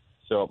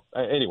 So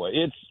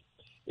anyway,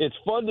 it's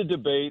fun to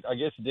debate. I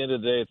guess at the end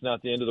of the day, it's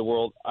not the end of the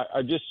world.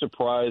 I'm just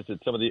surprised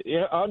that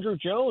Andrew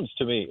Jones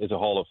to me is a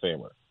Hall of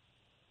Famer.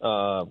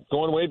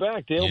 Going way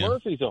back, Dale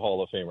Murphy's a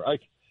Hall of Famer.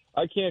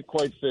 I can't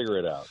quite figure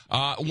it out.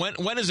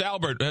 When is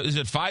Albert? Is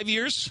it 5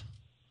 years?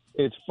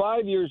 It's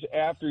 5 years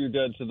after you're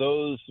done. So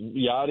those,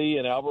 Yachty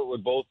and Albert,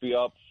 would both be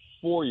up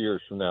 4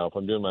 years from now, if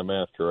I'm doing my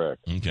math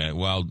correct. Okay.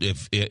 Well,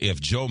 if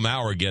Joe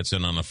Mauer gets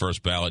in on the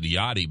first ballot,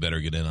 Yachty better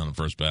get in on the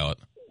first ballot.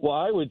 Well,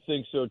 I would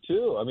think so,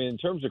 too. I mean, in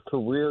terms of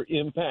career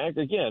impact,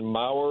 again,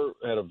 Mauer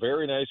had a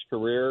very nice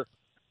career,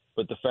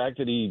 but the fact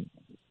that he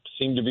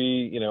seemed to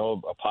be,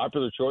 a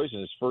popular choice in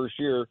his first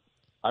year,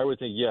 I would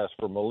think, yes,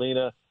 for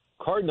Molina.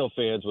 Cardinal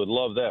fans would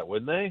love that,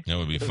 wouldn't they? That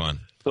would be fun.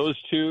 Those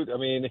two, I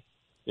mean,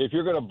 if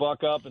you're going to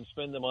buck up and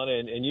spend the money,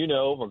 and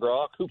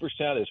McGraw,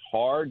 Cooperstown is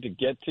hard to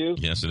get to.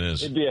 Yes, it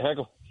is. It'd be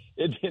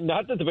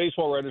not that the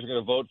baseball writers are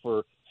going to vote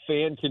for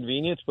fan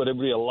convenience, but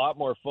it'd be a lot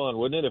more fun,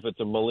 wouldn't it, if it's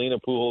a Molina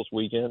Pujols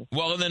weekend?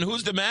 Well, and then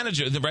who's the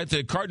manager?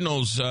 The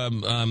Cardinals, La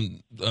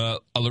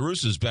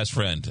Russa's best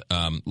friend,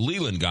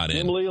 Leland got in.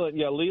 Jim Leland,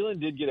 yeah,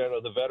 Leland did get out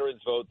of the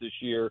veterans vote this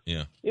year.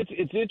 Yeah,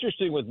 it's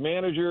interesting with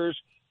managers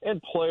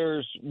and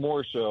players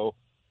more so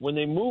when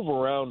they move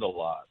around a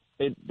lot.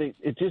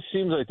 It just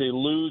seems like they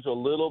lose a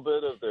little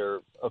bit of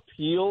their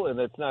appeal, and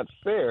that's not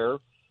fair.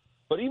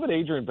 But even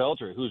Adrian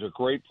Beltre, who's a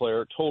great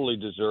player, totally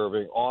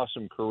deserving,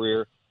 awesome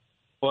career.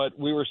 But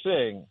we were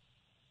saying,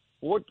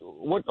 what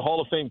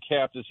Hall of Fame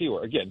cap does he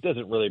wear? Again, it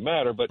doesn't really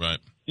matter. But right.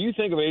 Do you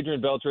think of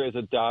Adrian Beltre as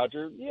a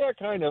Dodger? Yeah,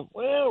 kind of.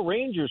 Well,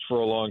 Rangers for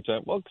a long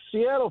time. Well,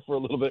 Seattle for a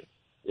little bit.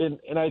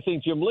 And I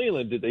think Jim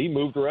Leland did that. He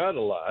moved around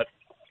a lot.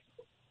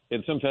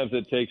 And sometimes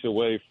it takes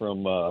away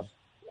from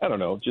I don't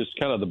know, just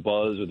kind of the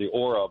buzz or the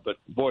aura. But,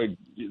 boy,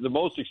 the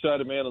most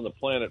excited man on the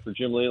planet for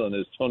Jim Leland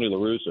is Tony La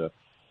Russa,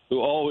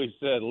 who always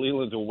said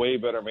Leland's a way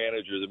better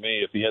manager than me.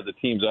 If he had the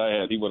teams I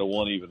had, he would have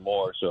won even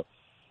more. So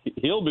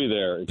he'll be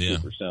there in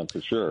Cooperstown for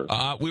sure.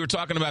 We were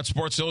talking about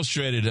Sports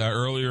Illustrated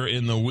earlier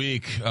in the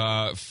week.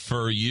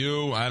 For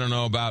you, I don't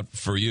know about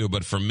for you,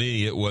 but for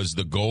me, it was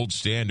the gold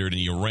standard, and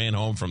you ran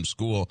home from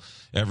school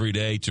every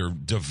day to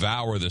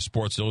devour the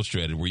Sports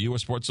Illustrated. Were you a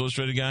Sports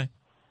Illustrated guy?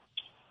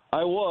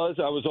 I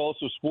was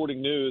also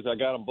Sporting News. I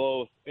got them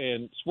both.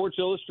 And Sports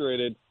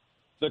Illustrated,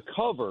 the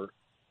cover,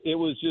 it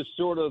was just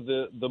sort of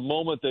the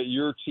moment that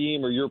your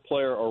team or your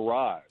player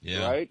arrived,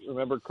 right?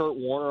 Remember Kurt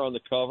Warner on the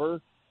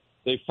cover?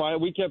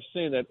 We kept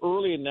saying that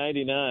early in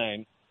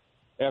 99,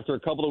 after a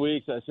couple of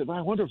weeks, I said,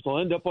 I wonder if they'll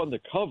end up on the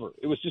cover.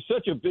 It was just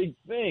such a big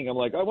thing. I'm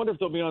like, I wonder if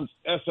they'll be on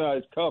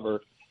SI's cover.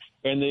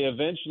 And they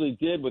eventually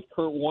did with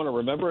Kurt Warner.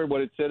 Remember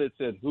what it said? It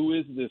said, who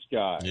is this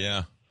guy?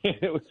 Yeah.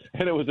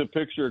 and it was a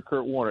picture of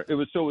Kurt Warner. It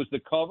was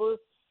the cover,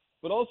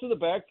 but also the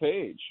back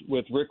page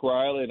with Rick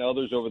Riley and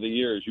others over the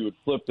years. You would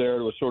flip there.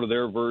 It was sort of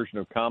their version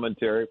of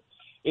commentary.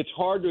 It's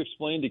hard to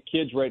explain to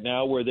kids right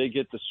now where they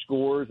get the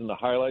scores and the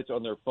highlights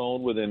on their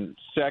phone within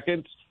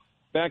seconds.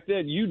 Back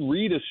then, you'd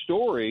read a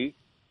story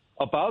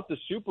about the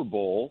Super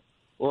Bowl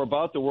or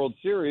about the World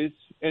Series,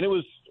 and it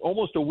was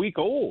almost a week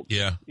old.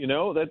 Yeah. You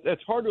know,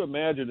 that's hard to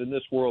imagine in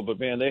this world. But,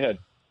 man, they had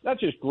not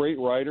just great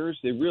writers.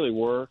 They really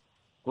were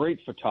great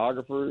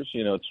photographers.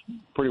 You know, it's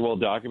pretty well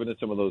documented,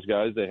 some of those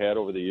guys they had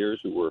over the years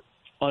who were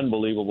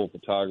unbelievable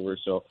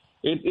photographers. So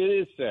it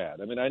is sad.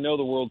 I mean, I know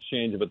the world's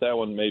changed, but that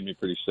one made me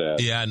pretty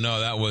sad. Yeah, no,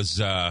 that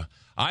was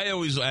I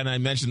always, and I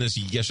mentioned this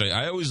yesterday,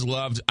 I always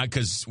loved,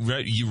 because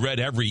you read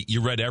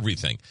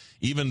everything,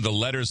 even the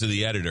letters of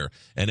the editor.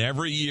 And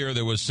every year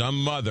there was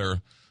some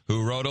mother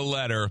who wrote a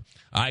letter.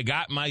 I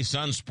got my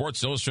son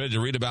Sports Illustrated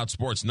to read about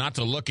sports, not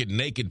to look at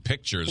naked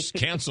pictures.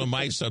 Cancel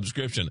my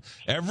subscription.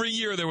 Every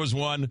year there was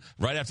one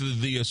right after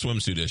the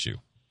swimsuit issue.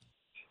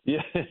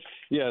 Yeah,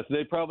 yes,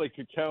 they probably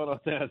could count on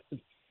that.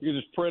 You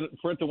could just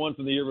print the one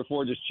from the year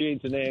before, just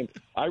change the name.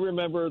 I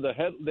remember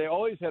they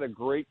always had a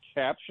great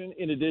caption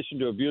in addition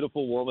to a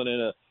beautiful woman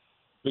in a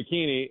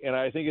bikini, and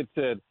I think it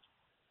said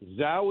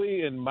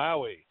Zowie and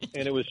Maui,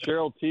 and it was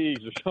Cheryl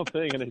Teagues or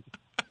something, and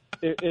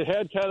it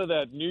had kind of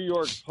that New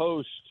York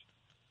Post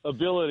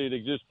ability to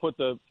just put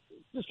the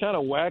kind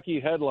of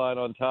wacky headline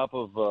on top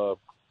of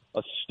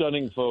a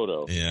stunning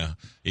photo.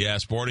 Yeah.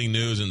 Sporting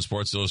News and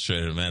Sports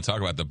Illustrated, man. Talk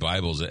about the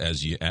Bibles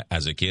as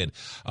a kid.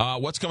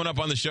 What's coming up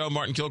on the show,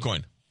 Martin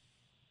Kilcoyne?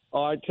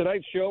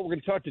 Tonight's show, we're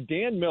going to talk to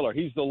Dan Miller.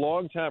 He's the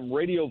longtime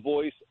radio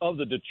voice of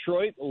the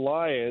Detroit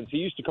Lions. He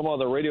used to come on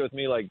the radio with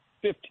me like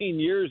 15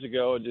 years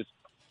ago and just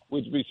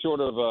would be sort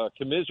of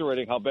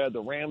commiserating how bad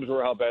the Rams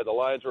were, how bad the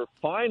Lions were.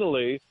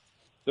 Finally,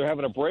 they're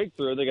having a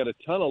breakthrough. They got a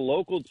ton of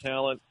local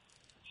talent,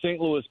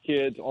 St. Louis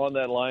kids on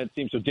that Lions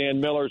team. So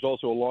Dan Miller is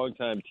also a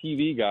longtime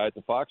TV guy at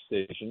the Fox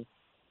station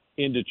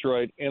in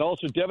Detroit. And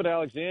also Devin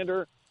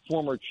Alexander,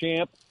 former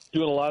champ,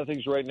 doing a lot of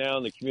things right now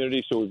in the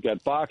community. So we've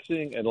got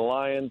boxing and the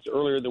Lions.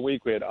 Earlier in the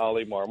week, we had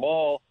Ali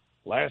Marmol.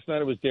 Last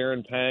night it was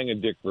Darren Pang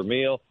and Dick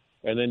Vermeil.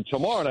 And then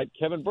tomorrow night,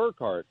 Kevin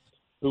Burkhardt,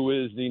 who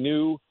is the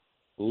new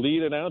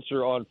lead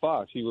announcer on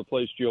Fox. He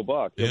replaced Joe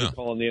Buck. He'll be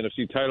calling the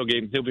NFC title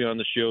game. He'll be on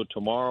the show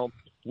tomorrow,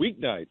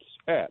 weeknights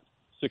at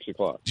 6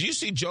 o'clock. Do you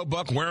see Joe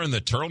Buck wearing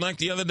the turtleneck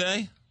the other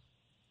day?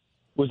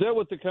 Was that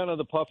with the kind of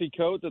the puffy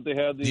coat that they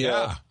had?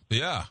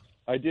 Yeah.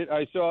 I did.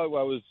 I saw it.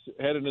 I was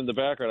headed in the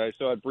background. I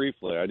saw it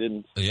briefly. I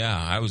didn't. Yeah,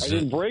 I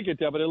didn't break it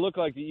down, but it looked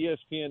like the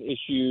ESPN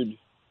issued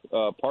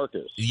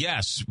parkas.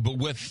 Yes, but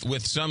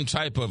with some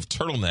type of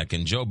turtleneck,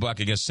 and Joe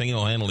Buck, I guess,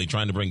 single-handedly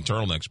trying to bring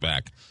turtlenecks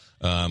back.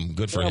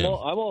 Good for him. I'm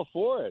all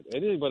for it.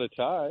 Anything but a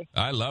tie.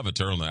 I love a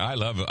turtleneck. I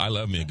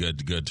love me a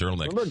good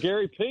turtleneck. Remember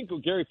Gary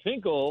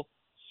Pinkel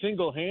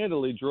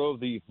single-handedly drove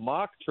the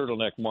mock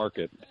turtleneck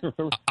market.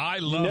 I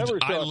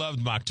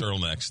loved mock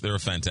turtlenecks. They were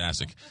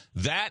fantastic.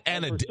 That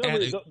and a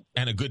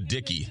good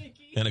Dickie.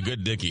 And a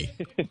good Dickie.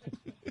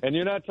 And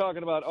you're not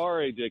talking about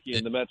R.A. Dickey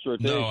in the Mets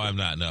rotation. No, I'm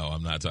not. No,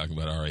 I'm not talking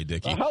about R.A.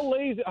 Dickey. How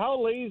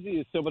lazy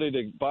is somebody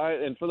to buy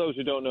it? And for those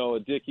who don't know,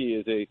 a Dickey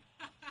is a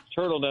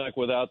turtleneck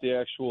without the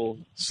actual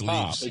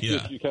sleeves. It's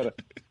just, you kind of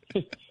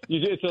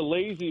it's a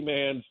lazy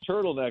man's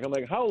turtleneck. I'm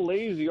like, how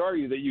lazy are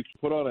you that you can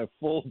put on a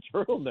full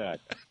turtleneck?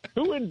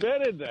 Who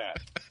invented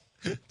that?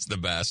 It's the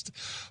best.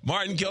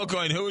 Martin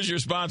Kilcoyne, who is your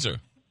sponsor?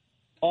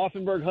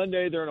 Offenburg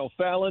Hyundai. They're in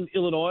O'Fallon,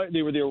 Illinois.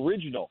 They were the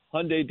original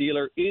Hyundai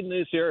dealer in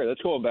this area.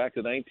 That's going back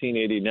to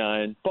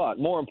 1989. But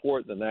more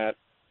important than that,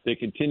 they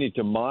continue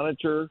to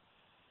monitor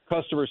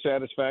customer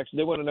satisfaction.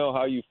 They want to know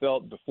how you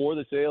felt before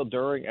the sale,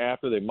 during,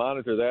 after. They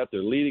monitor that.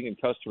 They're leading in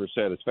customer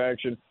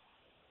satisfaction.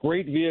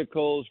 Great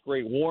vehicles,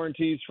 great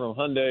warranties from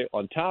Hyundai.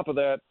 On top of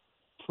that,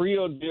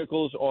 pre-owned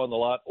vehicles on the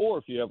lot, or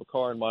if you have a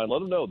car in mind, let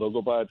them know. They'll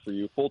go buy it for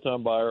you.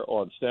 Full-time buyer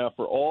on staff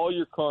for all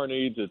your car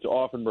needs. It's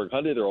Offenburg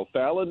Hyundai. They're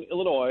O'Fallon,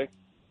 Illinois.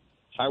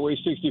 Highway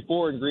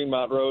 64 and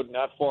Greenmount Road,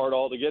 not far at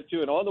all to get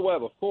to. And on the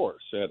web, of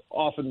course, at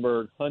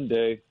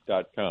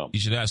offenburghyundai.com. You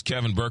should ask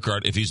Kevin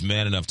Burkhardt if he's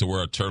man enough to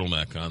wear a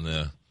turtleneck on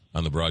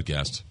the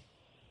broadcast.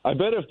 I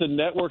bet if the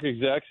network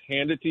execs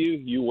hand it to you,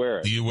 you wear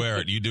it. You wear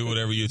it. You do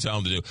whatever you tell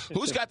them to do.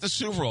 Who's got the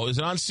Super Bowl? Is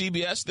it on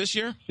CBS this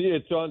year? See,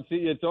 it's on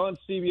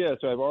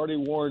CBS. I've already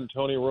warned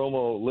Tony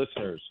Romo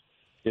listeners.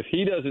 If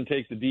he doesn't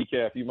take the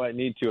decaf, you might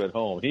need to at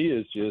home. He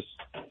is just –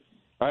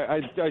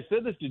 I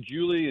said this to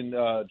Julie and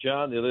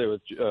John the other day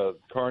with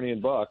Carney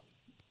and Buck.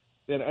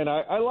 And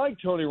I like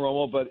Tony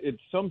Romo, but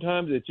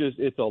sometimes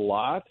it's a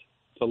lot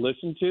to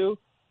listen to.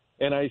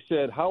 And I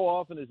said, how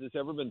often has this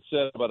ever been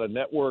said about a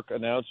network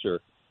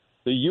announcer?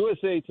 The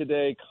USA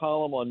Today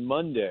column on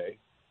Monday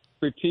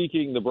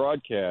critiquing the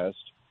broadcast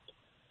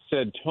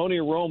said Tony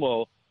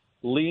Romo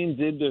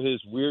leans into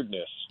his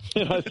weirdness.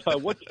 And I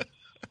thought, what?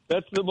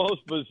 That's the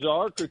most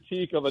bizarre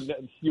critique of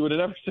you would have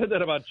never said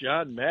that about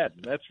John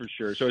Madden, that's for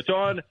sure. So it's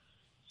on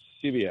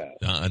CBS.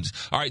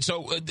 All right,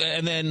 so,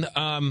 and then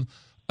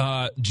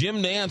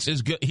Jim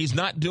Nantz, he's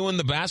not doing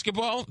the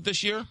basketball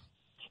this year?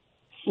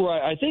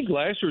 Right. I think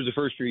last year was the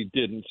first year he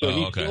didn't. So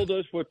he still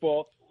does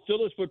football, still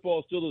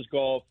does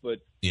golf, but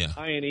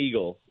Ian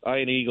Eagle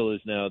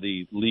is now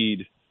the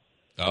lead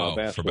for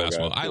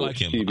basketball. Guy I like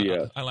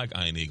him. I like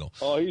Ian Eagle.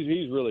 Oh,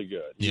 he's really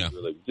good. He's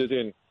really good.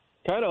 And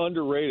kind of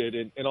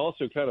underrated and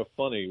also kind of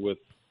funny with,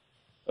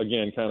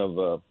 again, kind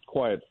of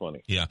quiet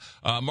funny. Yeah.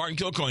 Martin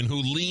Kilcoyne,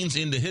 who leans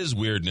into his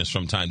weirdness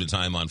from time to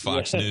time on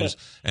Fox News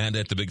and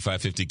at the Big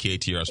 550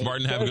 KTRS.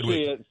 Martin, have a good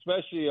week.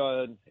 Especially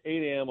on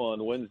 8 a.m.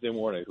 on Wednesday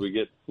mornings.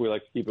 We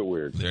like to keep it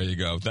weird. There you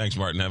go. Thanks,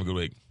 Martin. Have a good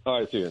week. All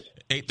right, see you.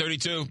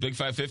 8:32, Big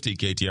 550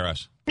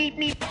 KTRS.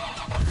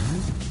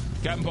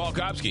 Captain Paul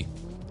Kopsky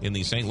in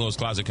the St. Louis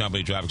Closet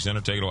Company Traffic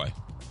Center. Take it away.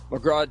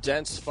 McGraw,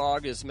 dense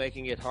fog is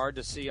making it hard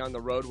to see on the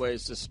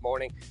roadways this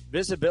morning.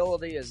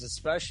 Visibility is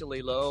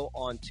especially low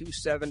on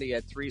 270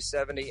 at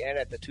 370 and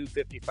at the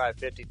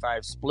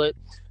 255-55 split.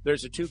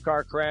 There's a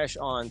two-car crash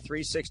on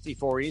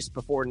 364 East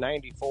before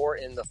 94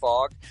 in the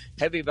fog.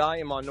 Heavy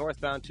volume on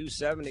northbound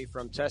 270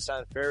 from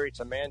Tesson Ferry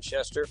to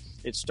Manchester.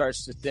 It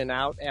starts to thin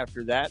out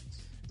after that.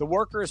 The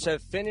workers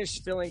have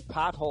finished filling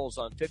potholes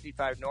on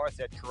 55 North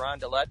at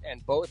Carondelet,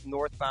 and both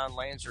northbound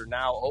lanes are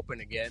now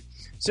open again.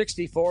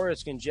 64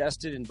 is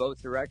congested in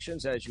both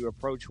directions as you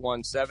approach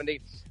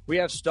 170. We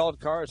have stalled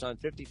cars on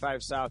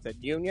 55 South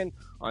at Union,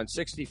 on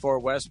 64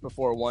 West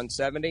before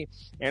 170,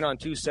 and on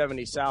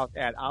 270 South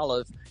at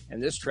Olive.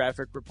 And this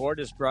traffic report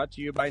is brought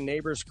to you by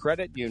Neighbors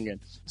Credit Union.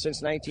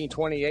 Since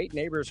 1928,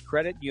 Neighbors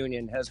Credit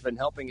Union has been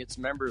helping its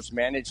members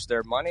manage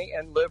their money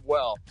and live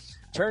well.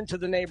 Turn to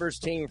the Neighbors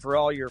team for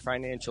all your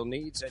financial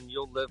needs, and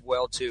you'll live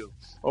well, too.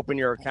 Open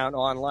your account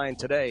online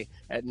today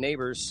at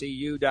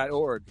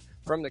neighborscu.org.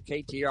 From the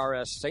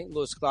KTRS St.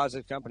 Louis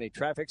Closet Company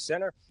Traffic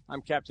Center,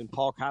 I'm Captain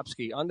Paul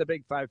Kopsky on the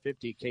Big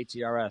 550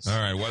 KTRS. All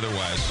right,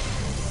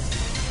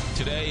 weather-wise.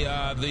 Today,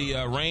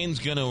 the rain's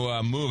going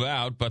to move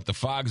out, but the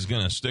fog's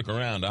going to stick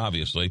around,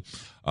 obviously.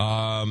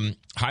 High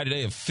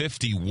today of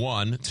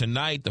 51.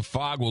 Tonight, the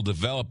fog will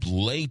develop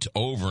late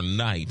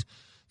overnight.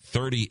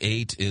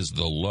 38 is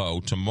the low.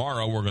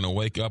 Tomorrow, we're going to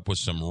wake up with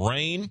some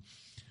rain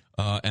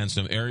and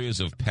some areas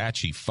of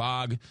patchy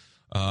fog.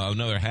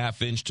 Another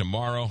half inch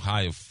tomorrow,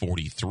 high of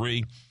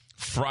 43.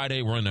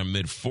 Friday, we're in the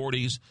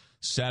mid-40s.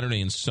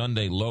 Saturday and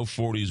Sunday, low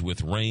 40s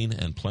with rain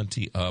and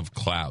plenty of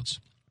clouds.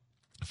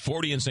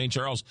 40 in St.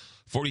 Charles,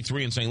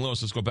 43 in St.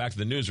 Louis. Let's go back to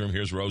the newsroom.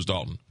 Here's Rose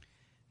Dalton.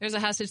 There's a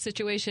hostage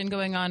situation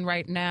going on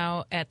right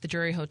now at the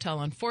Drury Hotel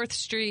on 4th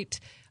Street.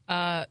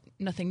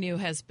 Nothing new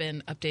has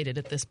been updated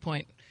at this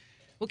point.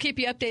 We'll keep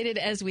you updated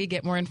as we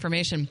get more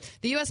information.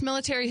 The U.S.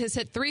 military has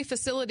hit 3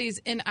 facilities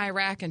in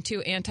Iraq and 2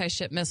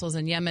 anti-ship missiles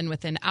in Yemen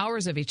within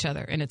hours of each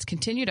other in its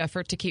continued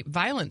effort to keep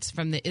violence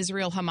from the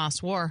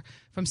Israel-Hamas war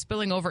from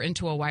spilling over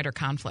into a wider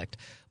conflict.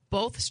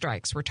 Both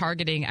strikes were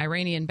targeting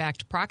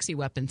Iranian-backed proxy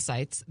weapon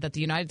sites that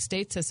the United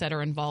States has said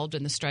are involved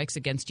in the strikes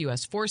against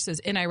U.S. forces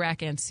in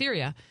Iraq and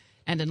Syria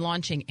and in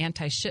launching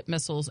anti-ship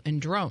missiles and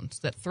drones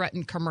that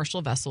threaten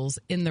commercial vessels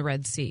in the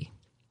Red Sea.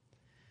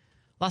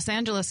 Los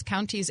Angeles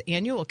County's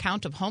annual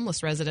count of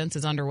homeless residents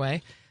is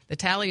underway. The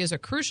tally is a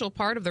crucial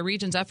part of the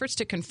region's efforts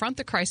to confront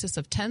the crisis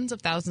of tens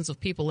of thousands of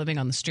people living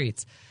on the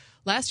streets.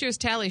 Last year's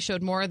tally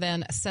showed more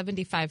than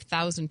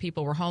 75,000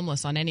 people were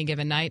homeless on any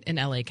given night in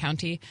L.A.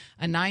 County,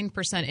 a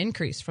 9%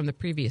 increase from the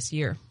previous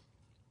year.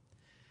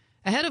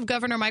 Ahead of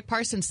Governor Mike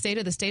Parson's State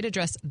of the State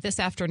address this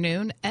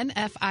afternoon,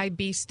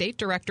 NFIB State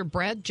Director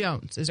Brad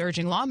Jones is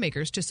urging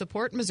lawmakers to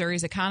support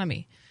Missouri's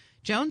economy.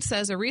 Jones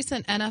says a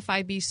recent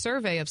NFIB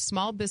survey of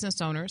small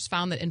business owners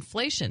found that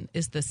inflation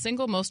is the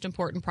single most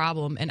important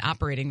problem in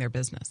operating their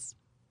business.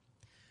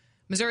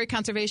 Missouri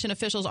conservation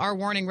officials are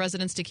warning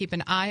residents to keep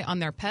an eye on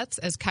their pets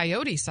as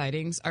coyote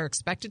sightings are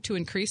expected to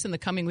increase in the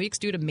coming weeks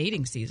due to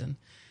mating season.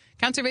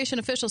 Conservation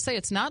officials say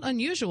it's not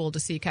unusual to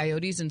see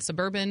coyotes in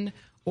suburban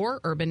or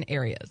urban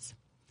areas.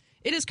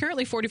 It is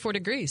currently 44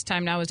 degrees.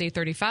 Time now is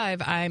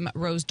 8:35. I'm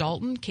Rose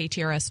Dalton,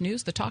 KTRS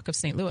News, the talk of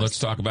St. Louis. Let's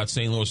talk about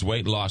St. Louis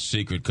weight loss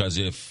secret, because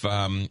if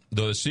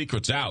the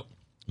secret's out,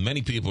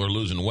 many people are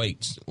losing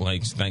weight,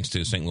 thanks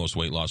to St. Louis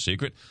weight loss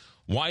secret.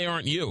 Why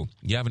aren't you?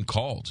 You haven't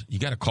called. You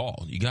got to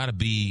call. You got to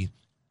be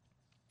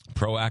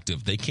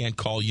proactive. They can't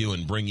call you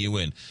and bring you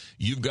in.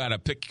 You've got to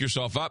pick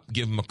yourself up,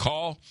 give them a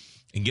call,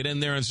 and get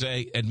in there and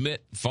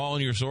admit, fall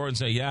on your sword and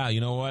say, yeah,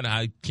 you know what?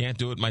 I can't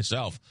do it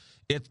myself.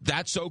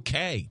 That's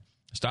okay.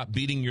 Stop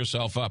beating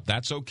yourself up.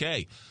 That's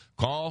okay.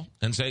 Call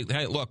and say,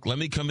 hey, look, let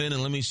me come in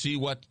and let me see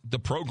what the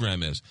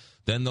program is.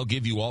 Then they'll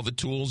give you all the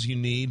tools you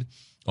need,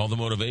 all the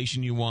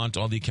motivation you want,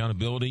 all the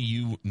accountability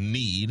you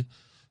need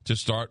to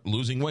start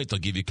losing weight. They'll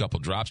give you a couple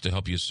drops to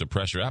help you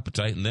suppress your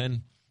appetite, and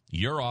then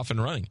you're off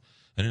and running.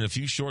 And in a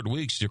few short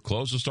weeks, your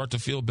clothes will start to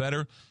feel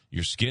better.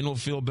 Your skin will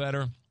feel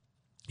better.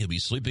 You'll be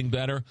sleeping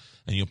better.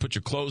 And you'll put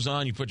your clothes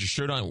on. You put your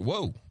shirt on.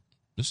 Whoa,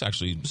 this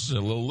is a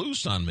little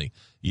loose on me.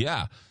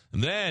 Yeah.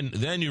 And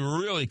then you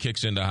really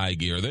kicks into high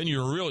gear. Then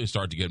you really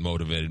start to get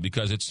motivated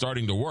because it's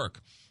starting to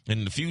work.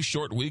 In a few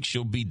short weeks,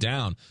 you'll be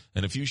down.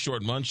 In a few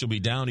short months, you'll be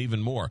down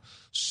even more.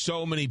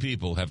 So many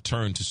people have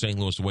turned to St.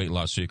 Louis Weight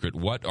Loss Secret.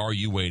 What are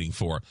you waiting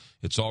for?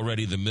 It's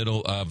already the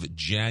middle of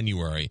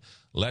January.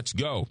 Let's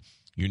go.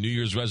 Your New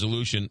Year's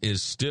resolution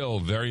is still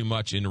very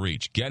much in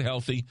reach. Get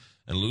healthy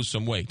and lose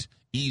some weight.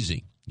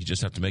 Easy. You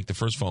just have to make the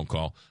first phone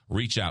call.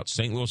 Reach out.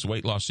 St. Louis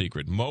Weight Loss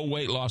Secret.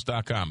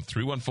 MoWeightLoss.com.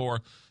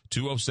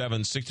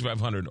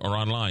 314-207-6500 or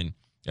online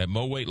at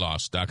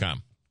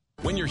MoWeightLoss.com.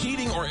 When your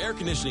heating or air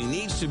conditioning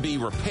needs to be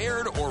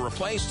repaired or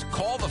replaced,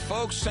 call the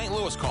folks St.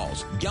 Louis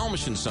calls.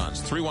 Galmish &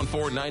 Sons,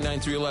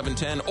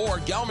 314-993-1110 or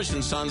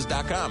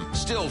GalmishandSons.com.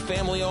 Still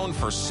family-owned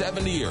for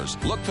 70 years.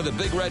 Look for the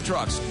big red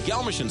trucks,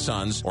 Galmish &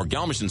 Sons or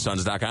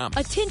GalmishandSons.com.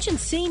 Attention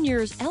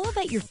seniors,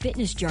 elevate your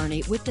fitness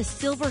journey with the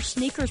Silver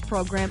Sneakers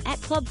program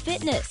at Club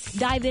Fitness.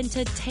 Dive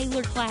into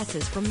tailored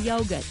classes from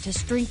yoga to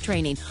strength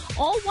training,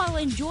 all while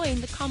enjoying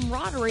the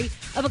camaraderie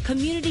of a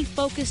community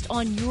focused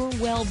on your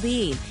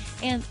well-being.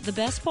 And the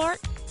best part?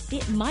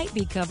 It might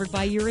be covered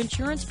by your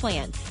insurance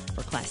plan.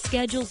 For class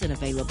schedules and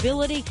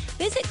availability,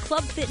 visit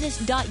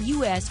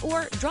clubfitness.us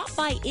or drop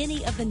by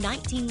any of the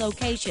 19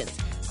 locations.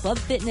 Club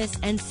Fitness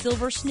and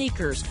Silver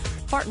Sneakers,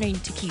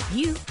 partnering to keep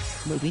you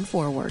moving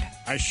forward.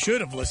 I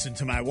should have listened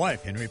to my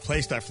wife and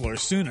replaced our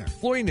floors sooner.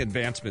 Flooring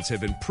advancements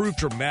have improved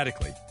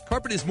dramatically.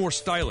 Carpet is more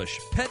stylish,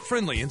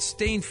 pet-friendly, and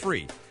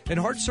stain-free. And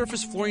hard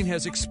surface flooring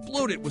has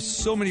exploded with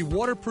so many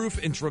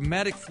waterproof and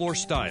dramatic floor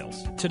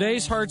styles.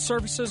 Today's hard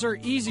surfaces are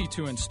easy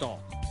to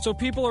install, so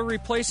people are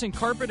replacing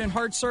carpet and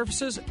hard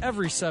surfaces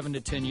every 7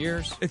 to 10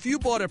 years. If you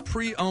bought a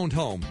pre-owned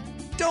home,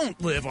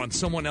 don't live on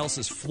someone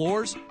else's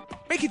floors.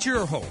 Make it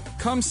your home.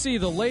 Come see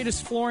the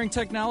latest flooring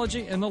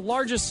technology and the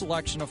largest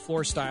selection of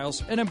floor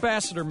styles at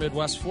Ambassador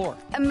Midwest Floor.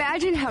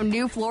 Imagine how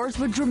new floors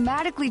would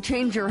dramatically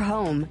change your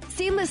home,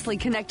 seamlessly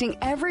connecting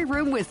every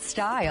room with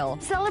style.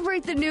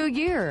 Celebrate the new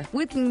year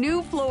with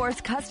new floors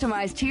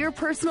customized to your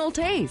personal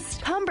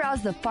taste. Come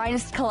browse the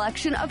finest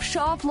collection of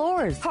Shaw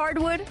floors,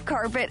 hardwood,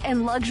 carpet,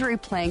 and luxury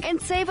plank,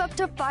 and save up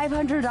to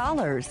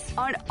 $500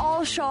 on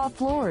all Shaw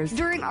floors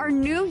during our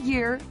New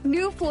Year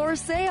New Floor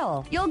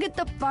sale. You'll get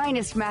the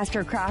finest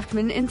master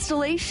craftsman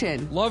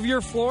installation. Love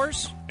your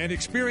floors? And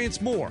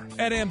experience more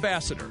at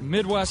Ambassador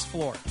Midwest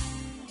Floor.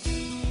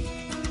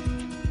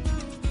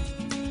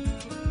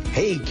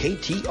 Hey,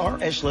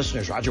 KTRS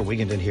listeners, Roger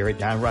Wigginton here at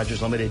Don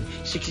Rogers Limited,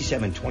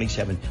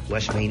 6727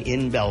 West Main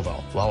in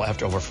Belleville. Well,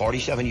 after over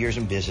 47 years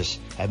in business,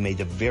 I've made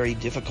the very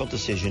difficult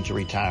decision to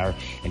retire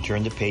and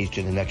turn the page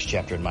to the next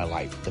chapter in my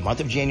life. The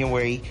month of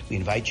January, we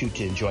invite you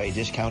to enjoy a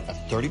discount of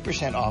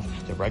 30% off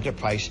the regular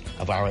price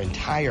of our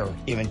entire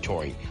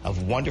inventory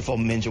of wonderful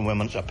men's and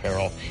women's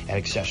apparel and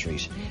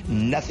accessories.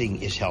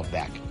 Nothing is held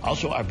back.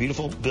 Also, our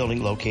beautiful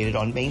building located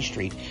on Main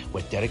Street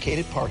with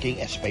dedicated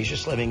parking and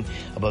spacious living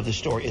above the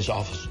store is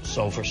also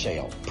for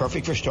sale.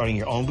 Perfect for starting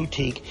your own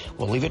boutique.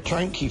 We'll leave it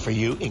turnkey for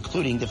you,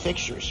 including the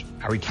fixtures.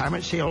 Our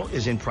retirement sale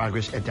is in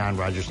progress at Don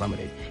Rogers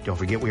Limited. Don't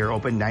forget we are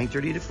open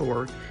 9:30 to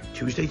 4,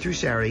 Tuesday through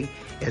Saturday.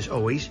 As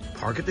always,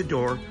 park at the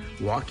door,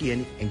 walk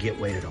in, and get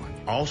waited on.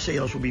 All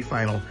sales will be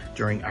final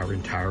during our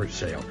entire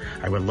sale.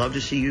 I would love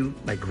to see you,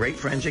 my great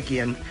friends,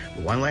 again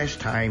one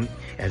last time.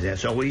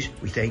 As always,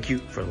 we thank you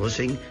for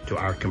listening to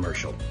our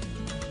commercial.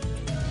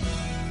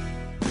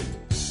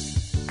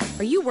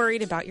 Are you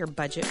worried about your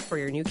budget for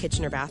your new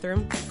kitchen or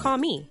bathroom? Call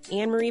me,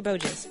 Anne-Marie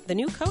Boges, the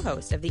new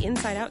co-host of the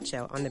Inside Out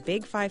Show on the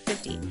Big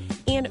 550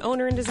 and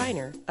owner and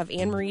designer of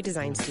Anne-Marie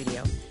Design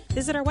Studio.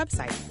 Visit our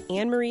website,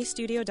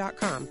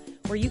 annemariestudio.com,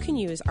 where you can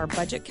use our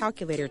budget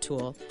calculator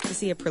tool to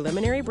see a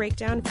preliminary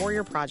breakdown for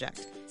your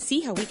project.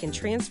 See how we can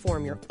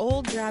transform your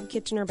old drab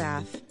kitchen or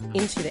bath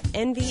into the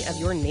envy of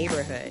your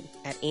neighborhood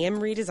at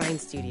Anne-Marie Design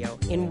Studio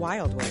in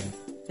Wildwood.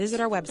 Visit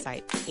our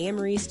website,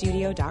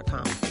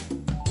 annemariestudio.com.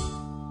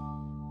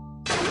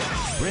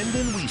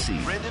 Brendan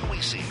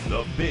Weesey,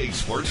 the Big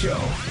Sports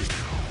Show.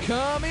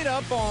 Coming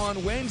up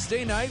on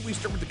Wednesday night, we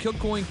start with the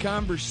Kilcoyne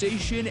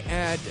Conversation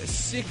at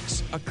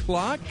 6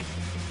 o'clock.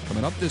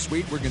 Coming up this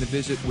week, we're going to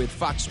visit with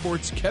Fox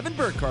Sports' Kevin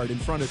Burkhardt in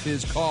front of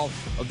his call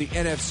of the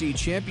NFC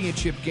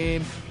Championship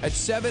game. At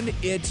 7,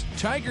 it's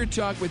Tiger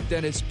Talk with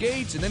Dennis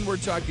Gates, and then we're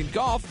talking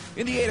golf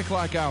in the 8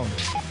 o'clock hour.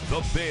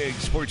 The Big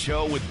Sports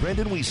Show with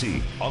Brendan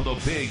Weesey on the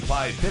Big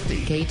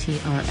 550.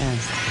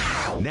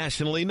 KTRS.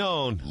 Nationally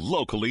known,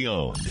 locally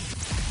owned.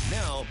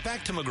 Now,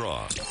 back to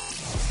McGraw.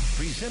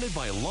 Presented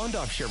by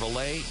Londoff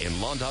Chevrolet and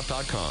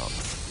Londoff.com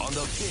on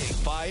the Big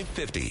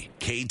 550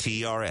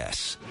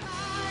 KTRS.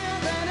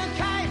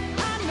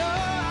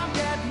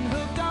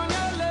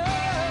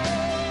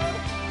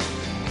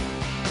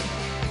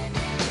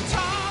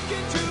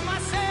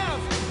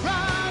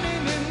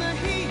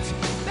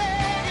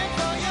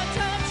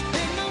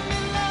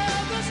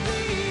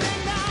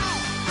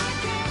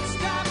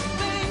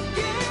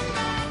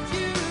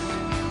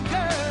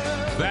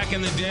 Back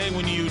in the day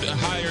when you'd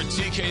hire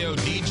TKO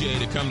DJ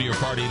to come to your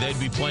party, they'd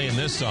be playing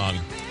this song.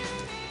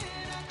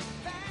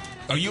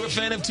 Are you a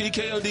fan of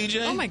TKO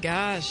DJ? Oh my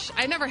gosh,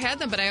 I never had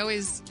them, but I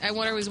always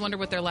wonder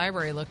what their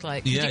library looked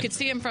like. Yeah. You could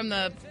see them from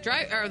the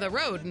the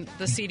road, and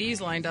the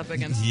CDs lined up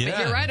against. Yeah. But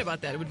you're right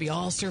about that. It would be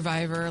all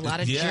Survivor, a lot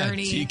of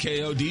Journey.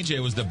 TKO DJ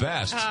was the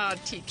best. Oh,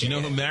 TKO. Do you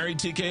know who married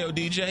TKO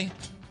DJ?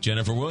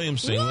 Jennifer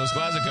Williams, St. Louis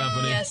Closet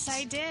Company. Yes,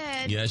 I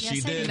did. Yes, she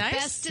did. Nice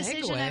Best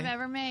decision segue. I've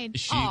ever made.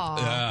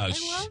 I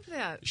love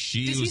that. Does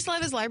he still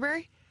have his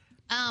library?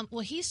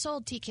 Well, he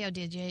sold TKO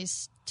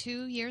DJs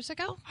 2 years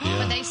ago, Yeah.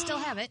 but they still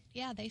have it.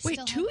 Yeah, they still Wait,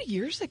 have 2 it.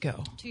 years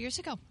ago? 2 years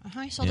ago.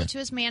 He sold it to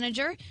his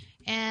manager,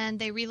 and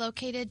they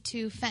relocated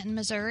to Fenton,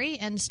 Missouri,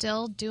 and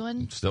still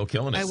killing it.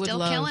 I would still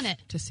love killing it.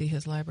 to see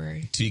his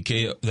library.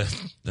 TKO,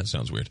 that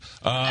sounds weird.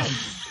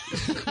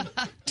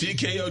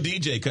 TKO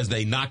DJ, because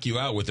they knock you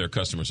out with their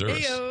customer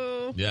service.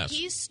 Heyo. Yes.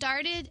 He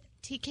started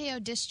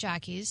TKO Disc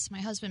Jockeys,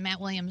 my husband Matt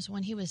Williams,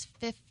 when he was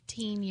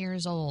 15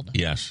 years old.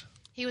 Yes.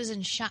 He was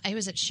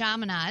at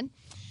Chaminade.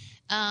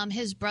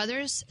 His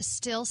brothers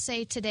still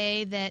say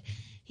today that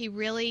he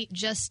really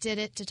just did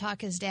it to talk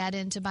his dad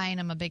into buying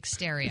him a big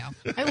stereo.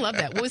 I love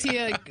that. Was he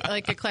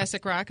like a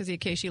classic rock? Is he a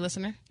KC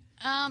listener?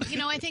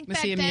 I think Was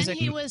back he a then music?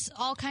 he was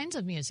all kinds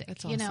of music.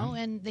 That's You know, awesome.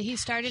 and he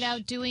started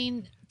out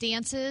doing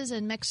dances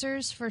and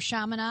mixers for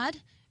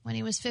Chaminade when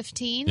he was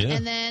 15, Yeah.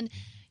 and then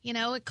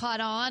it caught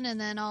on, and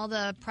then all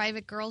the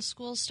private girls'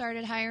 schools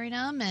started hiring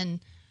him, and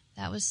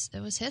it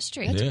was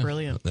history. That's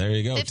brilliant. There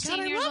you go. 15 God,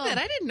 I years love old. that.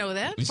 I didn't know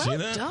that. You well see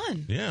that?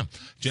 done. Yeah.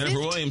 Jennifer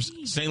Williams,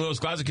 St. Louis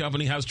Closet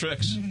Company. How's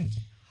tricks?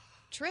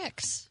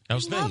 Tricks.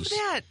 How's I love things?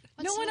 that.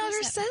 No one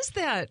ever says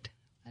that.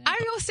 I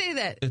will say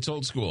that. It's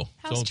old school. It's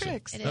How's old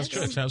tricks? It How's is.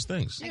 tricks? How's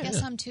things? I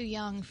guess I'm too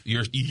young.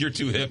 You're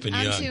too hip and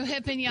I'm young. too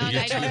hip and young.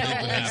 You're I too don't hip know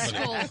and what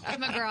happening.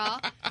 school.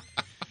 McGraw.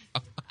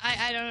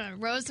 I don't know.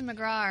 Rose and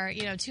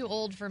McGraw are too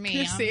old for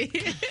me. See?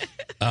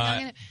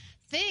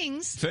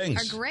 Things are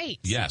great.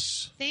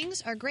 Yes.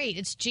 Things are great.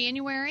 It's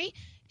January.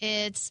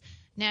 It's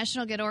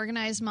National Get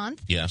Organized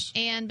Month. Yes.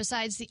 And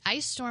besides the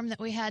ice storm that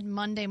we had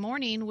Monday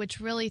morning,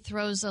 which really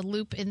throws a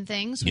loop in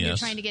things when you're Yes.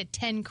 trying to get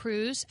 10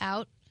 crews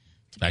out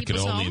to I could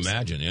people's only homes.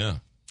 imagine, yeah.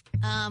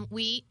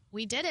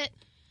 We did it.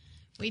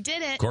 We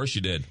did it. Of course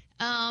you did.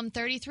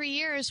 33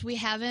 years, we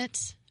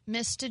haven't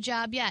missed a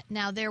job yet.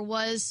 Now, there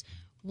was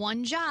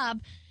one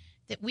job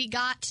that we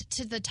got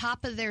to the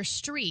top of their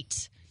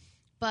street,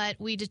 but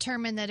we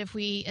determined that if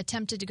we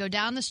attempted to go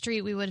down the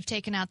street, we would have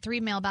taken out 3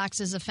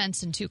 mailboxes, a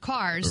fence, and 2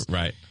 cars.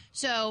 Right.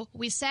 So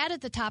we sat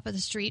at the top of the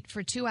street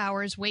for 2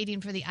 hours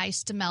waiting for the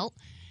ice to melt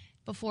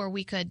before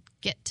we could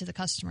get to the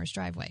customer's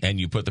driveway. And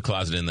you put the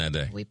closet in that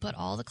day. We put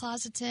all the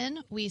closets in.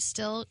 We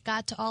still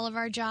got to all of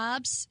our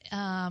jobs.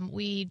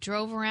 We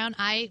drove around.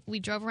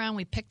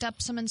 We picked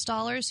up some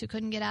installers who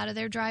couldn't get out of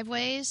their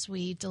driveways.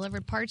 We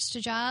delivered parts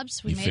to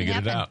jobs. We You made figured it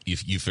happen. out.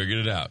 You figured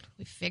it out.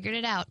 We figured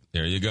it out.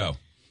 There you go.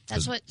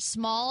 That's what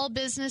small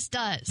business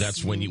does.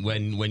 That's when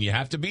you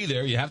have to be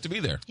there, you have to be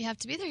there. You have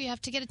to be there. You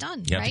have to get it done.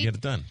 You have right? to get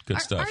it done. Good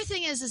stuff. Our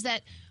thing is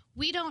that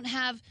we don't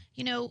have,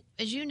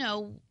 as you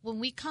know, when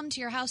we come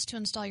to your house to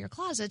install your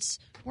closets,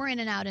 we're in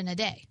and out in a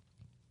day.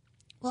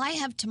 Well, I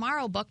have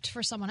tomorrow booked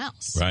for someone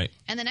else. Right.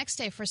 And the next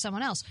day for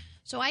someone else.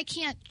 So I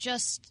can't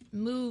just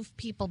move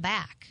people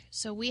back.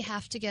 So we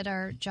have to get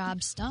our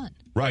jobs done.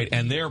 Right,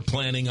 and they're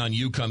planning on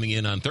you coming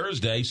in on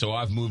Thursday, so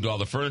I've moved all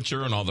the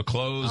furniture and all the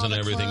clothes All and the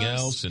everything clothes.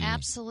 else. And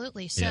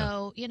Absolutely.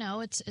 So,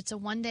 it's a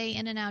one-day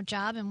in and out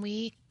job, and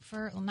we,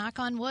 for knock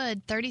on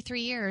wood,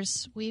 33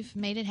 years, we've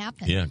made it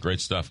happen. Yeah, great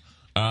stuff.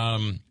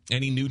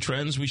 Any new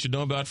trends we should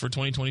know about for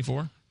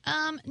 2024?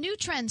 New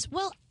trends.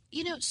 Well,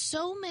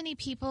 so many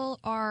people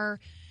are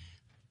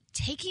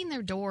taking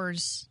their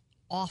doors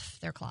off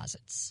their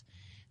closets.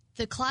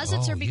 The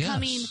closets Oh, are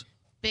becoming yes.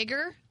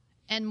 bigger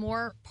and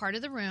more part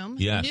of the room.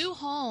 Yes. New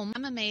home.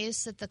 I'm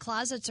amazed that the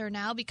closets are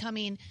now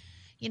becoming,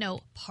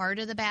 part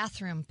of the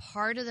bathroom,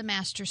 part of the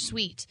master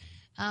suite.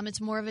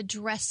 It's more of a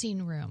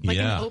dressing room. Like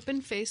an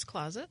open face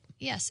closet?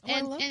 Yes. Oh,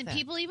 I love and that.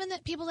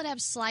 people that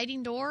have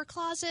sliding door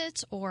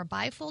closets or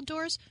bifold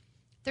doors,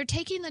 they're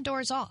taking the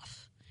doors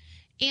off.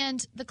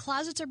 And the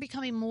closets are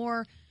becoming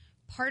more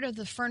part of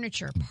the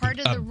furniture, part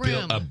of the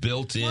room. A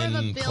built-in More of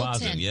a built-in.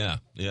 closet. Yeah.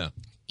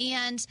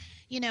 And,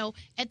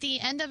 at the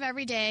end of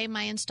every day,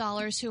 my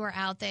installers who are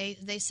out, they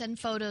send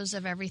photos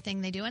of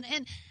everything they do.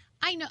 And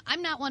I know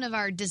I'm not one of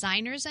our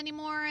designers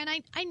anymore, and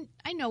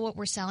I know what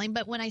we're selling.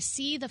 But when I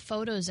see the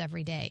photos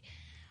every day,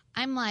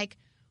 I'm like,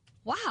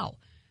 wow,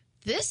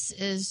 this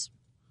is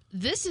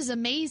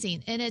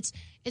amazing. And it's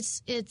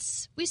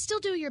we still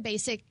do your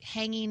basic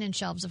hanging and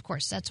shelves, of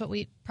course. That's what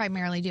we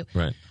primarily do.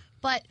 Right.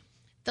 But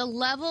the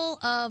level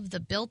of the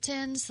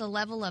built-ins, the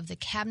level of the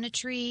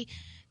cabinetry,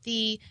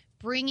 the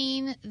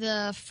bringing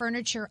the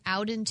furniture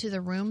out into the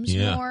rooms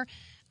more.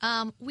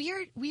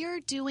 We are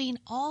doing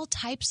all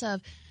types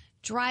of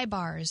dry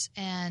bars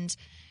and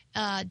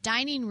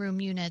dining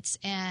room units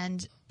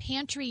and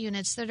pantry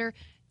units that are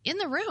in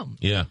the room.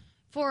 Yeah.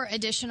 For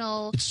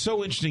additional. It's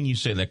so interesting you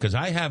say that because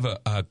I have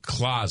a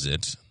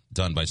closet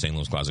done by St.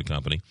 Louis Closet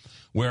Company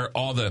where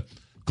all the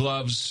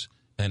gloves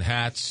and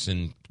hats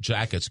and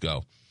jackets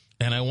go.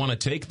 And I want to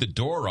take the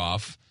door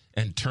off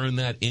and turn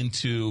that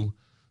into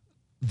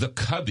the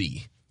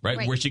cubby,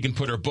 right? Where she can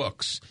put her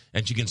books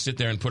and she can sit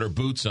there and put her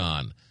boots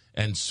on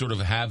and sort of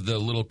have the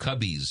little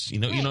cubbies. You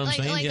know what I'm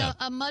saying? Like yeah.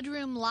 a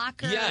mudroom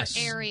locker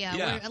area,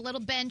 where a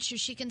little bench where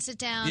she can sit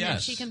down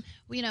and she can,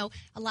 a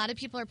lot of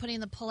people are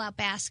putting the pull-out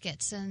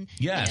baskets and,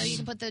 you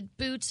can put the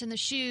boots and the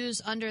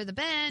shoes under the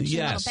bench and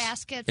a little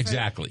basket.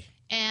 Exactly.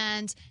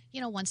 And,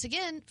 once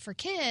again, for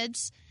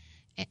kids,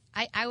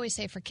 I always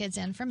say for kids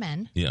and for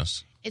men.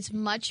 Yes. It's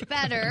much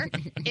better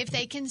if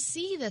they can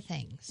see the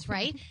things,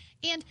 right?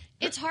 And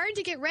it's hard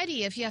to get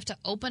ready if you have to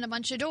open a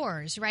bunch of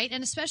doors, right?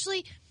 And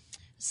especially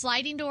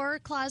sliding door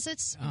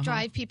closets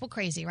drive people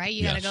crazy, right?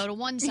 You got to go to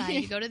one side,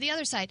 you go to the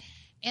other side.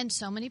 And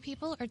so many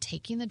people are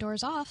taking the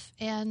doors off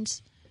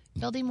and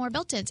building more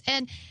built-ins.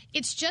 And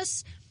it's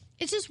just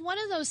one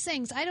of those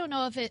things. I don't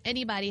know if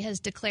anybody has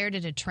declared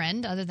it a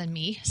trend other than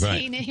me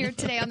saying it here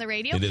today on the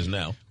radio. It is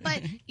now.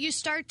 But you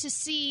start to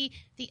see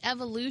the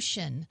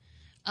evolution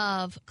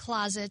of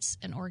closets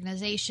and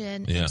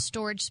organization and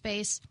storage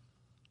space.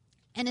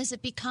 And as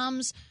it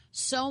becomes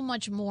so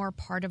much more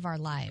part of our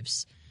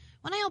lives.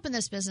 When I opened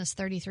this business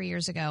 33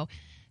 years ago,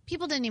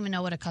 people didn't even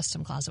know what a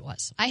custom closet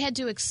was. I had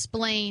to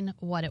explain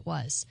what it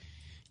was.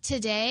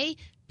 Today,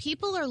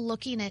 people are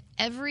looking at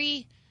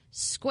every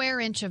square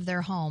inch of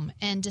their home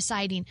and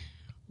deciding,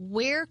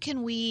 where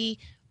can we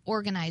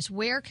organize?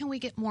 Where can we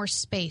get more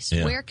space?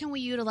 Yeah. Where can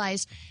we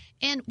utilize?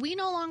 And we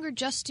no longer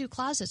just do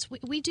closets. We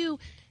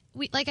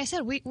like I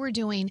said, we're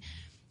doing,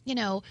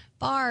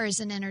 bars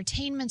and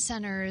entertainment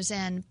centers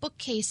and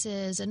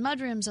bookcases and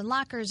mudrooms and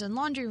lockers and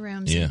laundry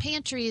rooms and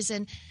pantries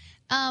and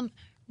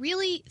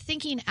really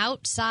thinking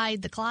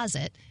outside the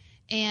closet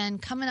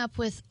and coming up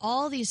with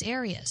all these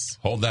areas.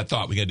 Hold that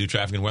thought. We got to do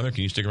traffic and weather.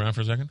 Can you stick around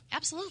for a second?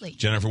 Absolutely.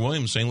 Jennifer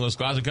Williams, St. Louis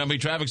Closet Company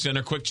Traffic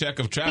Center. Quick check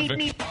of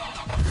traffic.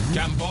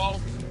 Captain Paul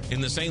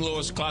in the St.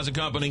 Louis Closet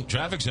Company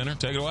Traffic Center.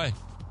 Take it away.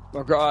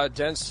 McGraw,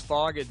 dense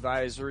fog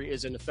advisory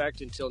is in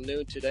effect until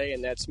noon today,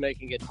 and that's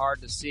making it hard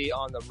to see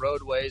on the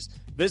roadways.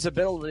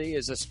 Visibility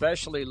is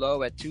especially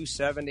low at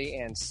 270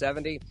 and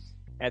 70.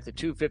 At the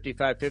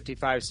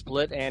 255-55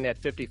 split and at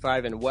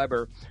 55 in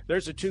Weber.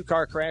 There's a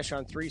two-car crash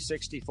on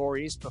 364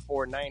 East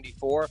before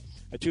 94.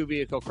 A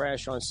two-vehicle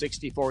crash on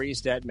 64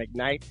 East at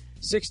McKnight.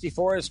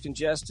 64 is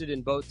congested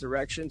in both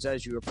directions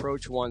as you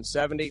approach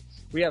 170.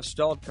 We have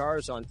stalled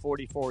cars on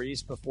 44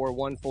 East before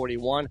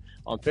 141,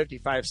 on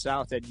 55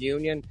 South at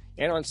Union,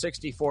 and on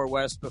 64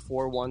 West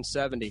before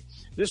 170.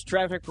 This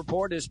traffic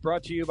report is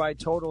brought to you by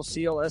Total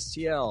Seal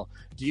STL.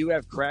 Do you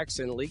have cracks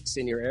and leaks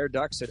in your air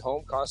ducts at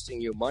home costing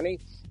you money?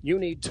 You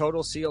need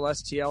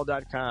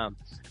TotalSealSTL.com.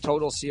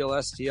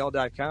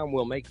 TotalSealSTL.com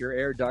will make your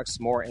air ducts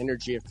more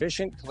energy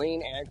efficient,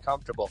 clean, and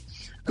comfortable.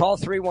 Call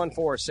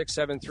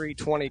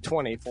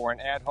 314-673-2020 for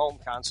an at-home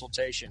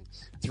consultation.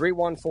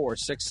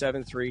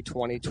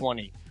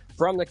 314-673-2020.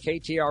 From the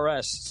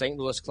KTRS St.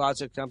 Louis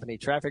Closet Company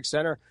Traffic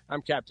Center,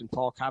 I'm Captain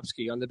Paul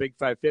Kopsky on the Big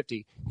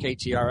 550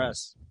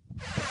 KTRS.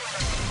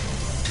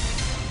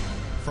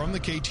 From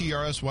the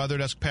KTRS Weather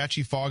Desk,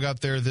 patchy fog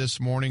out there this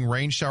morning.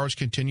 Rain showers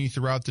continue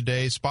throughout the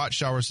day. Spot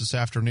showers this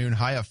afternoon.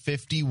 High of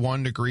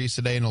 51 degrees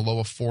today and a low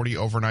of 40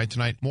 overnight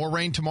tonight. More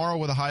rain tomorrow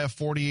with a high of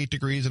 48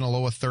 degrees and a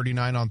low of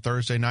 39 on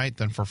Thursday night.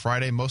 Then for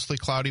Friday, mostly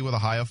cloudy with a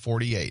high of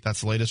 48.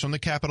 That's the latest from the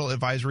Capital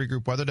Advisory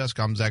Group Weather Desk.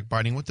 I'm Zach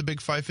Biding with the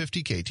Big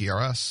 550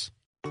 KTRS.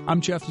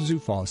 I'm Jeff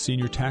Zufall,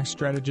 Senior Tax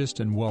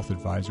Strategist and Wealth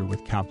Advisor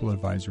with Capital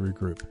Advisory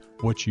Group.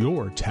 What's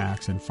your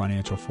tax and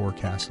financial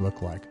forecast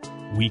look like?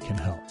 We can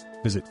help.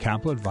 Visit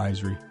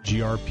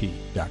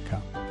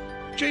capitaladvisorygrp.com.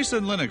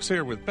 Jason Lennox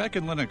here with Beck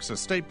 & Lennox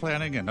Estate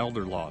Planning and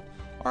Elder Law.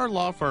 Our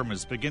law firm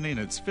is beginning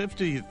its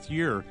 50th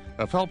year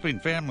of helping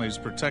families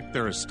protect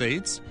their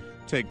estates,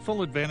 take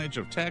full advantage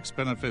of tax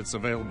benefits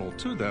available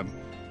to them,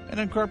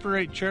 and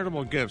incorporate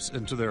charitable gifts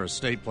into their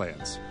estate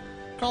plans.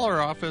 Call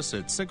our office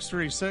at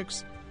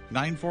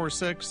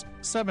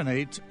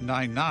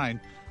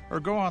 636-946-7899 or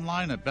go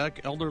online at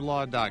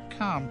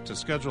beckelderlaw.com to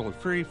schedule a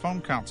free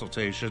phone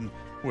consultation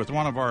with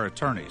one of our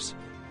attorneys.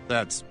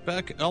 That's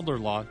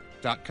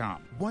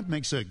beckelderlaw.com. What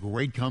makes a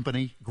great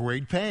company?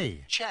 Great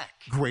pay. Check.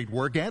 Great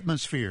work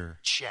atmosphere.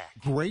 Check.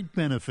 Great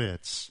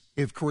benefits.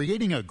 If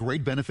creating a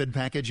great benefit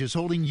package is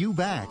holding you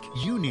back,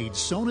 you need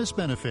Sonus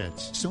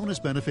Benefits.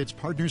 Sonus Benefits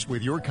partners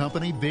with your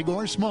company, big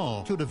or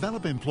small, to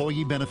develop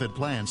employee benefit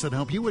plans that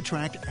help you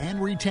attract and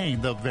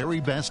retain the very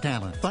best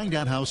talent. Find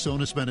out how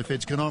Sonus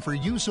Benefits can offer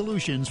you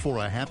solutions for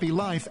a happy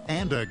life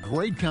and a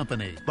great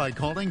company by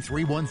calling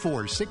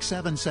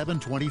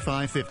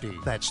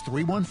 314-677-2550. That's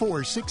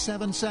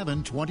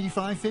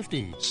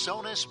 314-677-2550.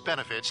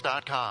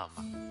 SonusBenefits.com.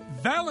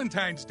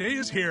 Valentine's Day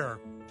is here.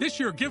 This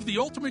year, give the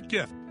ultimate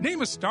gift.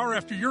 Name a star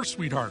after your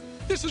sweetheart.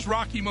 This is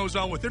Rocky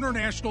Moselle with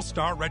International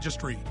Star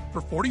Registry.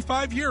 For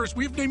 45 years,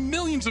 we've named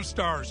millions of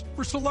stars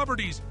for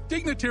celebrities,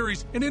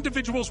 dignitaries, and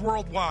individuals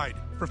worldwide.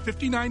 For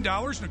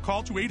 $59 and a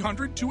call to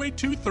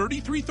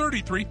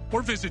 800-282-3333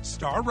 or visit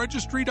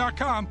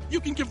starregistry.com, you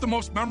can give the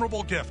most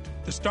memorable gift.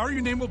 The star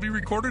your name will be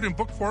recorded in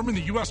book form in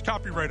the U.S.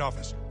 Copyright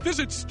Office.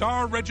 Visit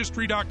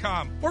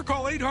starregistry.com or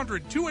call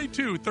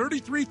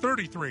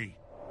 800-282-3333.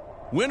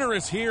 Winter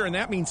is here, and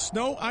that means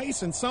snow,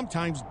 ice, and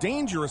sometimes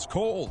dangerous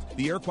cold.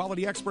 The air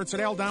quality experts at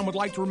Aldon would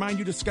like to remind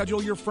you to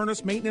schedule your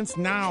furnace maintenance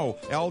now.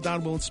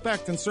 Aldon will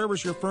inspect and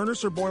service your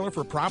furnace or boiler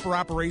for proper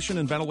operation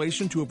and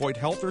ventilation to avoid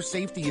health or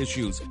safety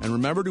issues. And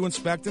remember to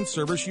inspect and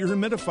service your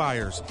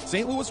humidifiers.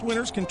 St. Louis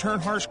winters can turn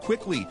harsh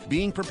quickly.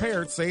 Being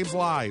prepared saves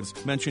lives.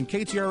 Mention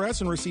KTRS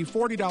and receive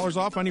 $40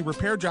 off any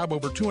repair job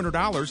over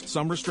 $200.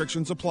 Some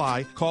restrictions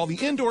apply. Call the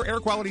indoor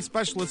air quality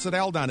specialists at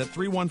Aldon at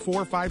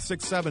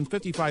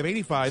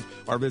 314-567-5585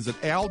 or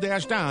visit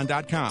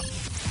al-don.com.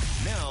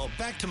 Now,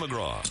 back to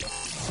McGraw.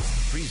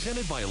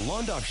 Presented by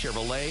Londoff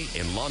Chevrolet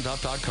and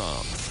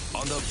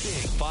Londoff.com on the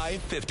Big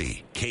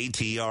 550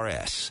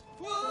 KTRS.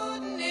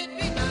 Wouldn't it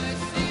be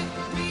nice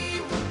if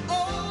we were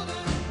older,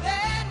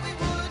 then we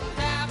wouldn't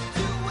have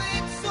to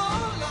wait so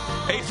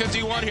long.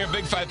 8:51 here,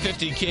 Big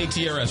 550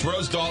 KTRS.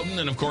 Rose Dalton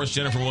and, of course,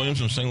 Jennifer Williams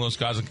from St. Louis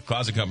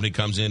Closet Company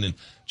comes in and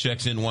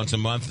checks in once a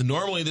month.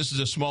 Normally, this is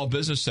a small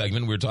business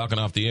segment. We were talking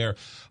off the air.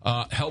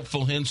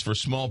 Helpful hints for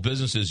small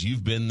businesses.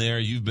 You've been there.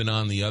 You've been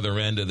on the other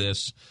end of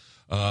this,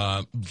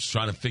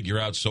 trying to figure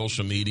out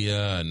social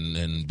media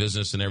and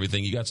business and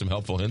everything. You got some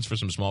helpful hints for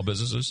some small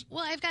businesses?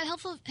 Well, I've got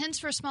helpful hints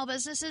for small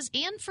businesses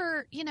and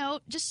for,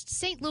 just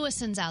St.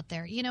 Louisans out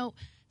there.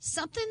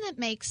 Something that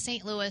makes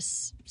St.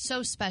 Louis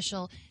so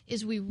special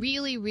is we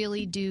really,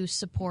 really do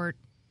support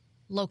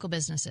local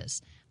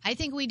businesses. I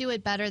think we do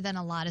it better than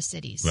a lot of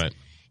cities. Right.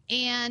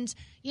 And,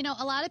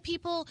 a lot of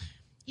people,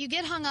 you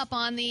get hung up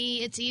on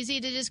it's easy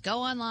to just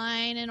go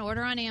online and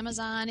order on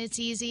Amazon. It's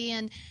easy.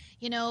 And,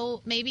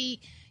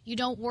 maybe you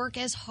don't work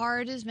as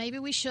hard as maybe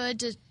we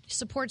should to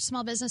support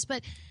small business.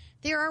 But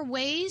there are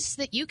ways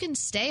that you can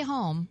stay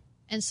home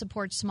and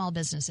support small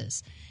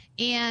businesses.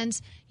 And,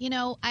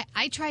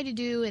 I try to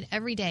do it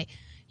every day.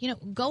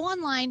 Go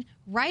online,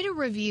 write a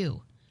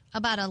review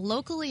about a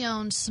locally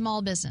owned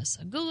small business,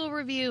 a Google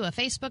review, a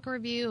Facebook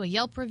review, a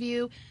Yelp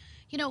review.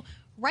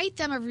 Write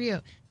them a review.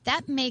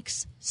 That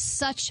makes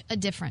such a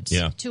difference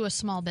to a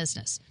small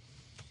business.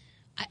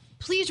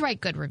 Please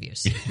write good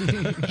reviews.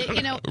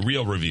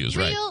 Real reviews,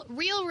 right?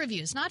 Real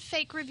reviews, not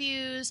fake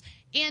reviews.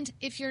 And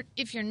if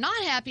you're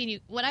not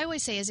happy, what I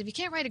always say is if you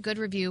can't write a good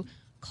review,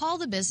 call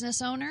the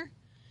business owner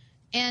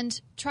and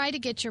try to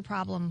get your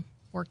problem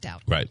worked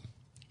out. Right.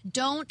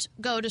 Don't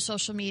go to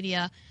social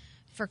media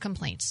for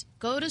complaints.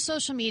 Go to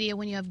social media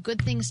when you have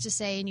good things to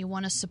say and you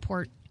want to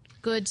support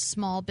good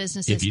small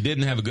businesses. If you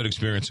didn't have a good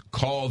experience,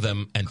 call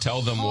them and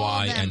tell them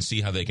why and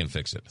see how they can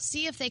fix it.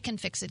 See if they can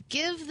fix it.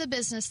 Give the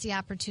business the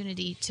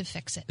opportunity to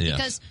fix it.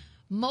 Yes.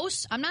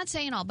 Because I'm not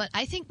saying all, but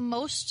I think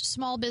most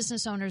small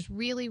business owners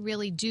really,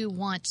 really do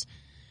want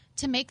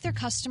to make their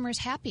customers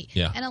happy.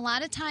 Yeah. And a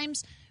lot of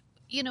times,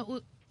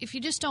 if you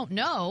just don't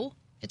know,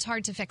 it's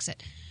hard to fix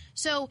it.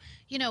 So,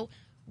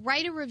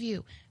 write a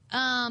review.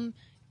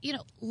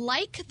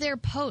 Like their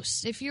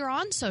posts. If you're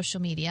on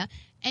social media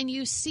and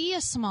you see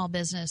a small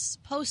business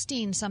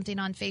posting something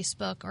on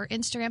Facebook or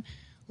Instagram,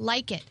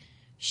 like it,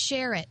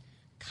 share it,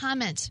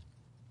 comment.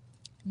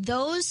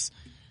 Those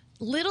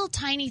little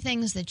tiny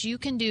things that you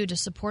can do to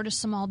support a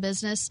small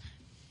business,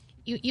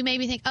 you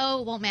maybe think,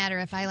 it won't matter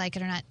if I like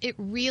it or not. It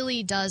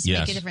really does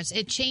make a difference.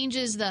 It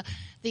changes the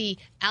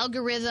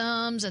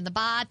algorithms and the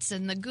bots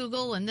and the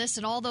Google and this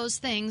and all those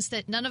things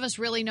that none of us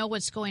really know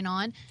what's going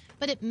on,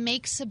 but it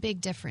makes a big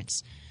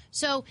difference.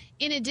 So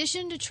in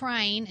addition to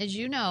trying, as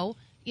you know,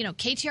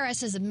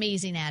 KTRS is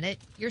amazing at it.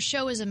 Your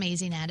show is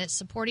amazing at it,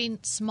 supporting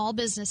small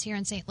business here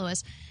in St.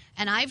 Louis.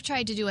 And I've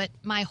tried to do it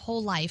my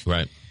whole life.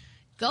 Right.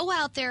 Go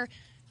out there,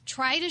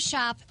 try to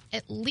shop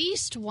at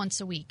least once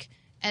a week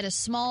at a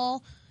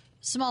small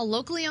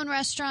locally owned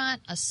restaurant,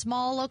 a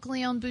small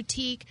locally owned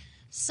boutique,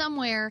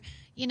 somewhere,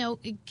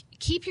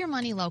 keep your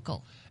money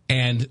local.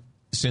 And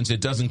since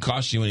it doesn't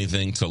cost you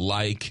anything to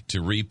like,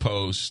 to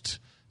repost,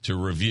 to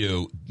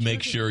review,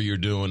 make sure you're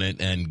doing it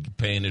and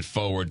paying it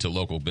forward to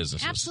local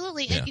businesses.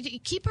 Absolutely. Yeah.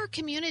 And keep our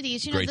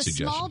communities. Great the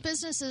suggestion. Small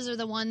businesses are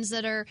the ones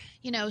that are,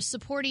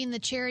 supporting the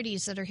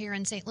charities that are here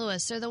in St.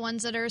 Louis. They're the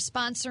ones that are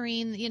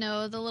sponsoring,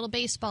 the little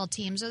baseball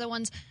teams. They're the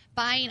ones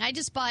buying. I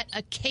just bought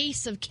a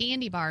case of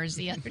candy bars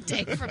the other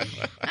day.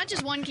 Not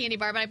just one candy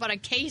bar, but I bought a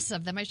case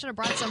of them. I should have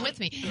brought some with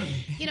me.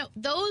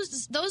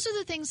 Those are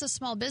the things the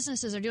small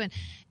businesses are doing.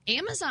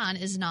 Amazon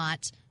is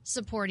not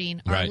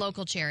supporting our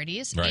local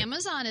charities. Right.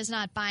 Amazon is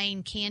not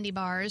buying candy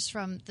bars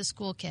from the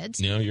school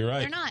kids. No, you're right.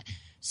 They're not.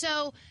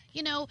 So,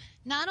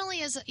 not only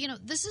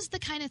this is the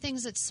kind of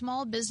things that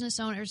small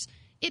business owners,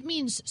 it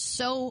means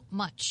so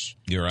much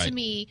You're right. to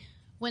me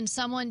when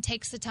someone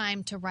takes the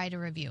time to write a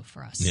review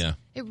for us. Yeah.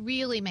 It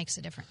really makes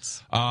a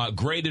difference.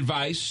 Great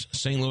advice,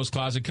 St. Louis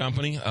Closet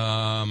Company,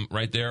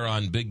 right there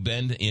on Big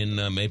Bend in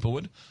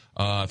Maplewood,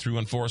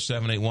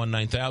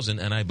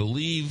 314-781-9000. And I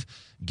believe,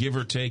 give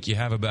or take, you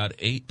have about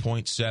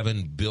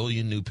 8.7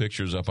 billion new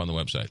pictures up on the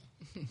website.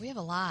 We have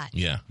a lot.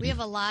 Yeah. We have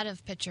a lot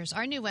of pictures.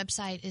 Our new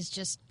website is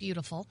just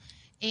beautiful.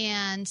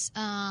 And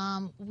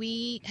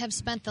we have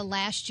spent the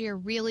last year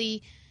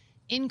really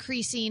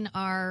increasing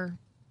our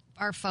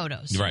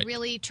photos. Right.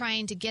 Really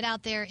trying to get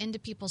out there into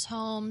people's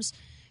homes,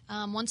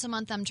 Once a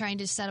month, I'm trying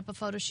to set up a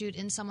photo shoot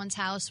in someone's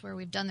house where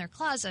we've done their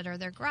closet or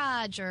their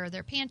garage or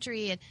their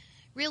pantry. And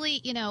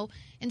really,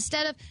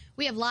 instead of,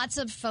 we have lots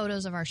of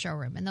photos of our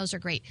showroom, and those are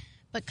great.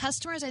 But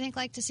customers, I think,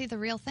 like to see the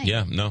real thing.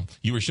 Yeah, no.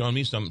 You were showing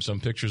me some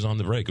pictures on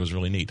the break. It was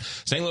really neat.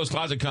 St. Louis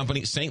Closet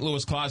Company,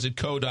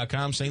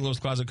 stlouisclosetco.com,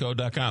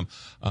 stlouisclosetco.com.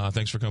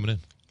 Thanks for coming in.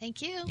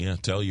 Thank you. Yeah,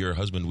 tell your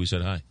husband we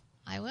said hi.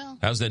 I will.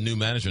 How's that new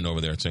management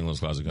over there at St. Louis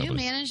Closet Company?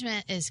 New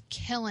management is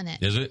killing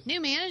it. Is it? New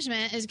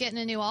management is getting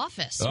a new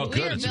office. Oh, We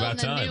good. are It's building about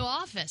time. a new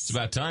office. It's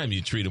about time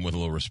you treat him with a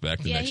little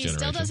respect. The next he generation.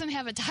 still doesn't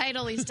have a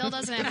title. He still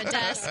doesn't have a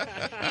desk.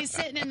 He's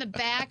sitting in the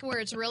back where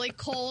it's really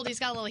cold. He's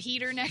got a little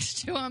heater next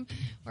to him.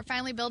 We're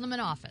finally building him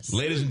an office.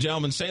 Ladies and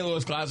gentlemen, St.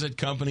 Louis Closet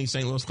Company,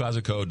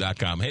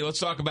 stlouisclosetco.com. Hey, let's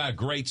talk about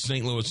great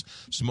St. Louis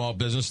small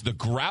business, the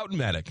Grout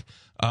Medic.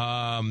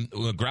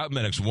 Grout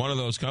Medic's one of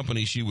those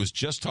companies she was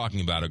just talking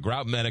about. A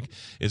Grout Medic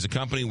is a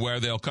company where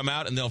they'll come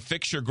out and they'll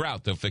fix your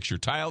grout. They'll fix your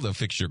tile, they'll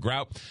fix your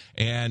grout,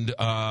 and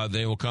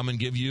they will come and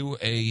give you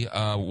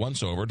a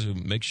once-over to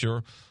make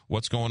sure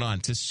what's going on.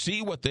 To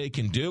see what they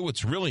can do,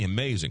 it's really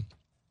amazing.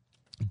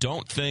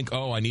 Don't think,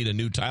 I need a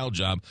new tile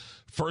job.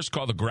 First,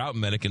 call the Grout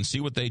Medic and see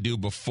what they do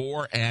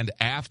before and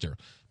after,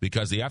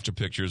 because the after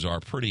pictures are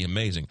pretty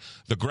amazing.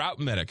 The Grout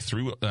Medic,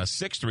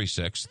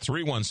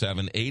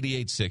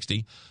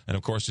 636-317-8860. And,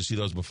 of course, to see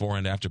those before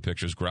and after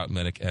pictures,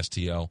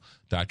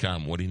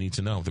 groutmedicstl.com. What do you need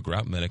to know? The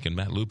Grout Medic and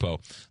Matt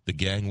Lupo, the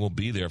gang will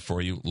be there for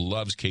you.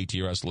 Loves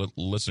KTRS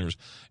listeners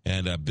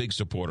and a big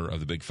supporter of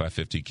the Big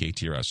 550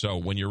 KTRS. So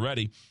when you're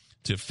ready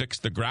to fix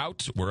the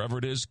grout, wherever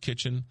it is,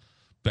 kitchen,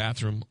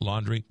 bathroom,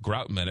 laundry,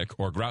 Grout Medic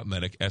or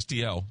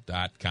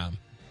groutmedicstl.com.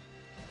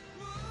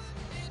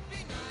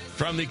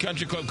 From the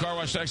Country Club Car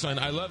Wash text line,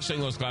 I love St.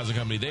 Louis Closet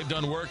Company. They've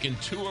done work in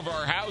 2 of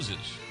our houses.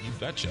 You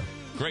betcha.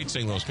 Great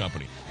St. Louis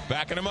company.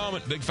 Back in a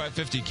moment. Big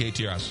 550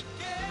 KTRS.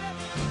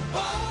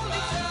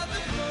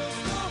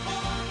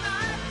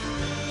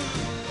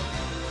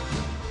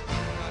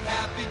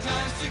 Happy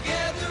times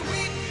together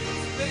we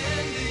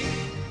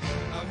spending.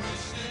 I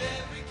wish that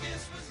every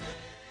kiss was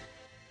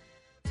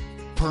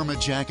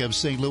Permajack of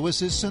St.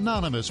 Louis is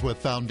synonymous with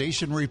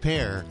foundation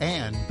repair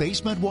and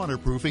basement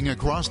waterproofing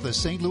across the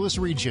St. Louis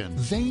region.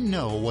 They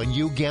know when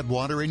you get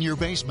water in your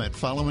basement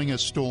following a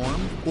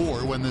storm or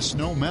when the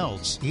snow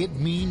melts, it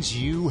means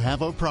you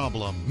have a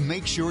problem.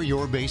 Make sure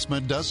your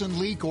basement doesn't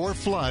leak or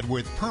flood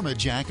with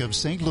Permajack of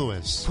St.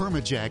 Louis.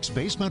 Permajack's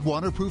basement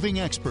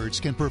waterproofing experts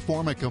can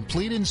perform a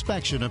complete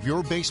inspection of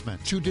your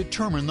basement to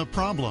determine the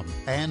problem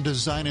and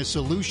design a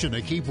solution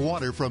to keep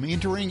water from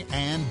entering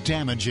and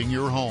damaging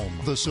your home.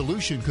 The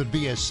solution could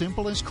be as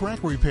simple as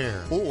crack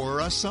repair or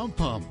a sump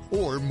pump,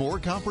 or more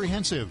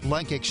comprehensive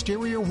like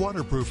exterior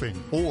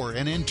waterproofing or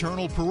an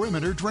internal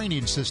perimeter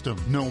drainage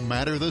system. No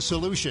matter the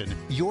solution,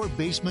 your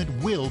basement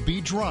will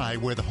be dry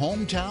with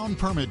Hometown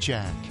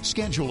Permajack.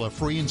 Schedule a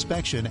free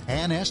inspection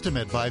and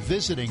estimate by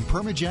visiting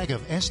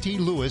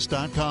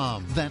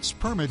permajackofstlewis.com. That's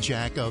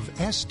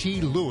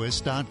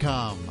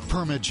permajackofstlewis.com.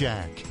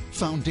 Permajack,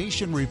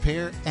 foundation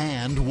repair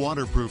and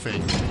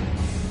waterproofing.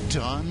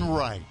 Done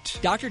right.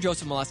 Dr.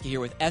 Joseph Molesky here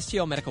with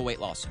STL Medical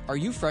Weight Loss. Are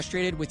you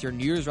frustrated with your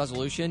New Year's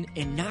resolution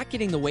and not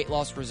getting the weight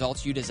loss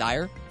results you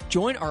desire?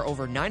 Join our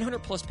over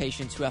 900 plus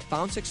patients who have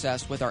found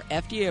success with our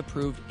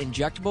FDA-approved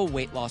injectable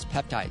weight loss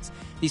peptides.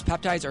 These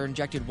peptides are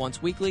injected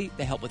once weekly.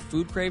 They help with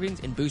food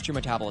cravings and boost your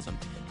metabolism.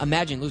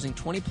 Imagine losing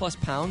 20 plus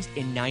pounds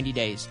in 90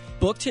 days.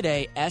 Book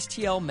today,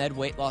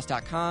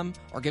 stlmedweightloss.com,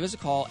 or give us a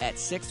call at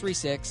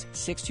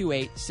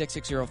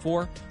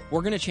 636-628-6604.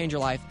 We're going to change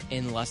your life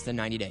in less than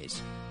 90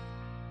 days.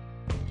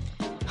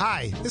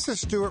 Hi, this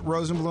is Stuart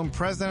Rosenblum,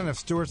 president of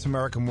Stewart's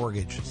American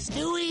Mortgage.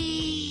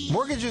 Stewie!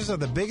 Mortgages are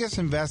the biggest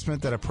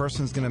investment that a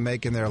person's going to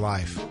make in their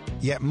life,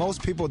 yet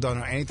most people don't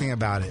know anything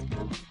about it.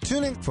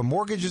 Tune in for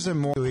Mortgages and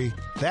More.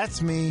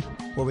 That's me,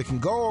 where we can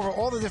go over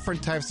all the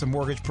different types of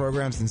mortgage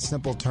programs in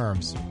simple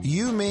terms.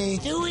 You, me,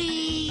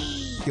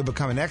 Stewie! You'll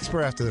become an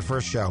expert after the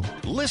first show.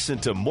 Listen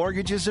to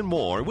Mortgages and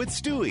More with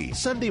Stewie,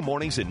 Sunday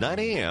mornings at 9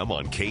 a.m.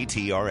 on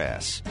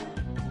KTRS.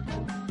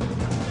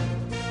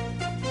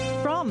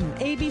 From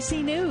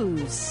ABC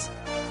News,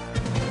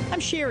 I'm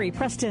Sherry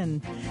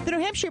Preston. The New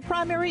Hampshire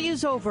primary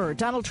is over.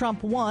 Donald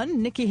Trump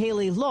won, Nikki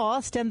Haley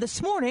lost, and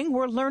this morning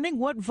we're learning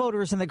what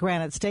voters in the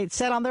Granite State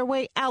said on their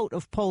way out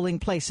of polling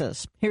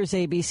places. Here's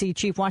ABC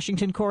Chief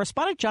Washington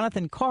correspondent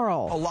Jonathan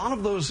Karl. A lot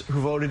of those who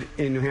voted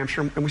in New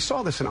Hampshire, and we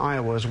saw this in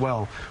Iowa as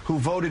well, who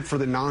voted for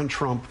the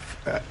non-Trump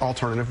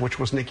alternative, which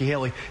was Nikki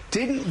Haley,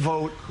 didn't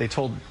vote, they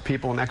told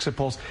people in exit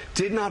polls,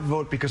 did not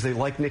vote because they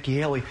liked Nikki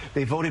Haley.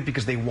 They voted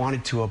because they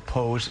wanted to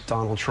oppose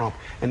Donald Trump.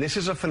 And this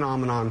is a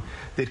phenomenon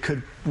that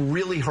could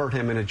really hurt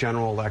him in a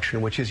general election.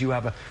 election, which is you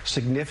have a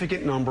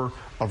significant number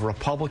of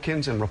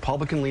Republicans and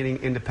Republican-leaning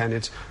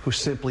independents who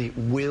simply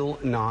will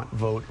not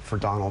vote for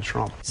Donald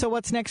Trump. So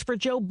what's next for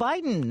Joe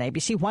Biden?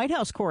 ABC White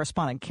House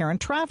correspondent Karen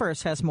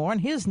Travers has more on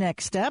his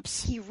next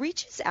steps. He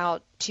reaches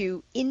out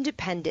to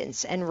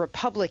independents and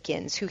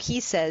Republicans who he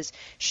says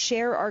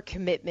share our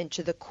commitment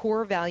to the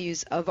core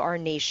values of our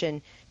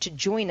nation to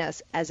join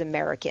us as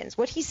Americans.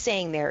 What he's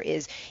saying there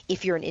is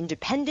if you're an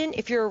independent,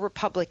 if you're a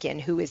Republican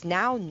who is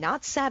now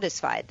not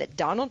satisfied that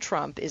Donald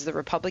Trump is the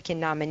Republican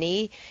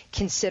nominee,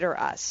 consider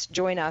us.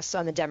 Join us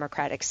on the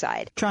Democratic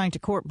side. Trying to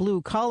court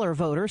blue-collar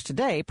voters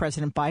today,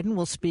 President Biden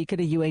will speak at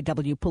a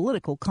UAW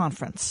political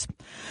conference.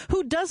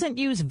 Who doesn't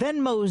use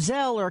Venmo,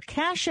 Zelle, or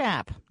Cash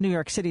App? New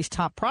York City's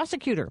top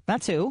prosecutor.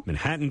 That's who.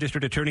 Manhattan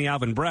District Attorney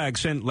Alvin Bragg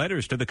sent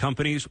letters to the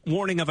companies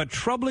warning of a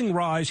troubling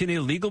rise in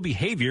illegal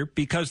behavior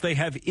because they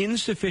have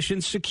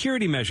insufficient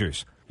security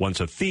measures. Once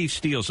a thief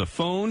steals a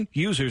phone,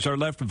 users are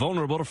left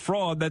vulnerable to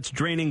fraud that's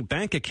draining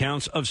bank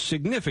accounts of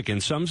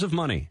significant sums of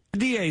money. The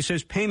DA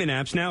says payment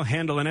apps now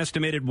handle an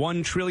estimated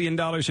 $1 trillion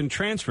in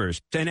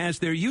transfers, and as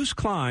their use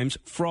climbs,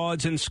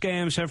 frauds and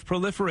scams have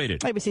proliferated.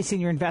 ABC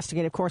senior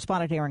investigative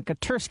correspondent Aaron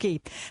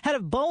Katursky, head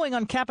of Boeing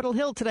on Capitol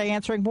Hill today,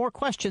 answering more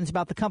questions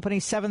about the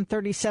company's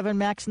 737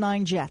 MAX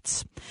 9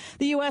 jets.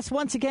 The U.S.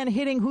 once again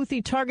hitting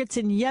Houthi targets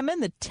in Yemen,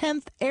 the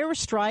 10th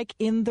airstrike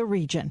in the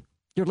region.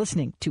 You're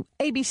listening to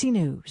ABC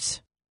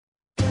News.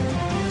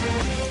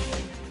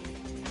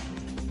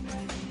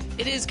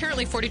 It is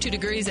currently 42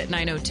 degrees at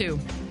 9:02.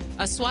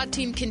 A SWAT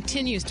team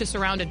continues to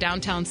surround a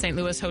downtown St.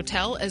 Louis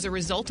hotel as a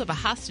result of a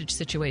hostage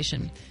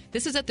situation.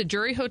 This is at the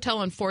Jury Hotel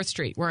on 4th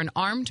Street, where an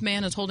armed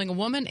man is holding a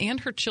woman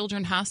and her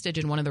children hostage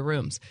in one of the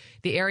rooms.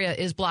 The area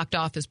is blocked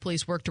off as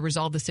police work to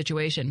resolve the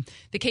situation.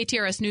 The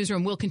KTRS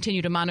newsroom will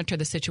continue to monitor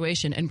the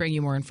situation and bring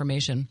you more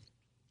information.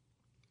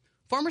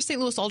 Former St.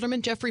 Louis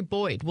Alderman Jeffrey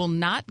Boyd will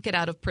not get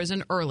out of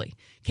prison early.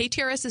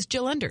 KTRS's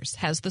Jill Enders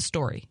has the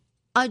story.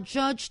 A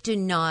judge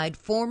denied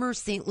former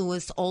St.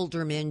 Louis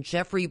Alderman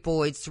Jeffrey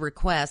Boyd's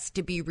request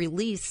to be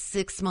released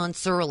 6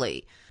 months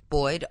early.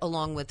 Boyd,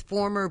 along with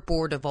former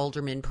Board of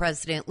Aldermen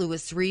President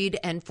Louis Reed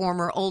and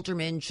former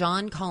Alderman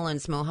John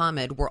Collins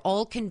Mohammed, were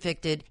all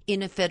convicted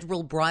in a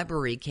federal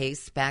bribery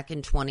case back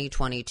in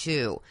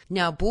 2022.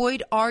 Now,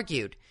 Boyd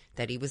argued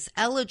that he was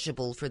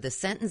eligible for the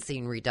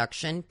sentencing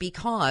reduction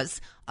because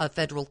a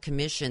federal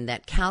commission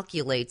that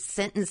calculates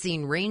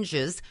sentencing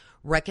ranges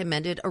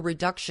recommended a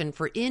reduction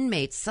for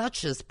inmates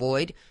such as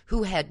Boyd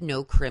who had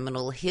no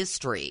criminal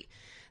history.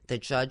 The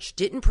judge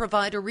didn't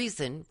provide a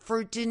reason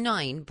for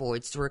denying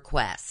Boyd's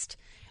request.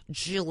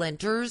 Jill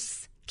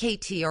Enders,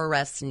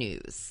 KTRS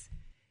News.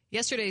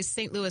 Yesterday's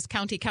St. Louis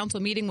County Council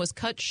meeting was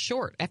cut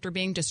short after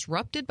being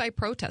disrupted by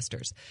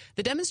protesters.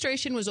 The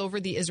demonstration was over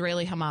the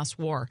Israeli-Hamas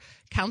war.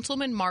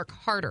 Councilman Mark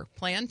Harder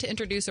planned to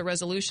introduce a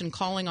resolution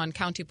calling on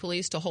county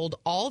police to hold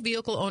all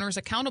vehicle owners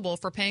accountable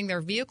for paying their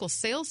vehicle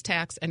sales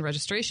tax and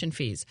registration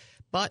fees,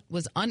 but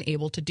was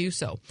unable to do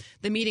so.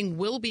 The meeting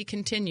will be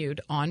continued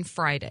on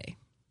Friday.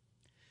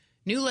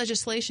 New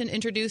legislation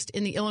introduced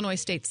in the Illinois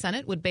State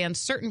Senate would ban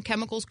certain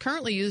chemicals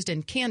currently used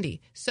in candy,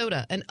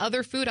 soda, and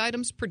other food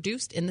items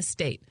produced in the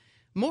state.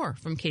 More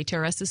from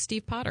KTRS's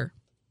Steve Potter.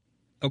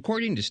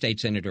 According to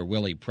State Senator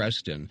Willie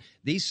Preston,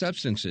 these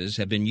substances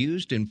have been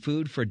used in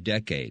food for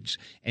decades,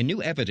 and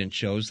new evidence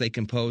shows they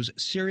can pose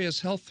serious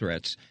health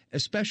threats,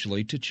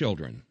 especially to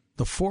children.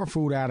 The 4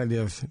 food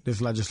additives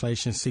this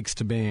legislation seeks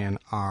to ban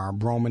are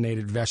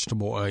brominated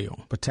vegetable oil,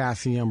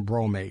 potassium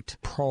bromate,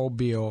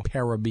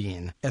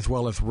 probyl-paraben, as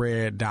well as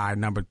red dye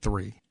number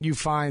 3. You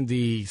find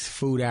these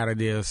food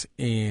additives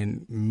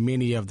in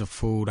many of the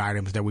food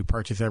items that we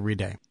purchase every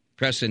day.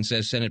 Preston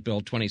says Senate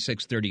Bill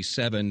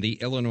 2637, the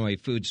Illinois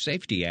Food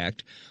Safety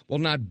Act, will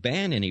not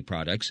ban any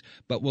products,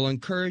 but will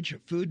encourage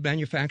food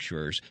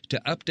manufacturers to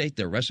update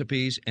their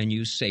recipes and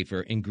use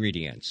safer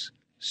ingredients.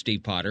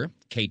 Steve Potter,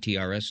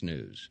 KTRS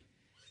News.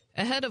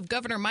 Ahead of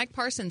Governor Mike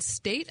Parson's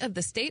State of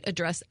the State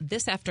address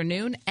this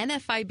afternoon,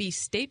 NFIB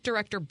State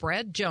Director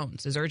Brad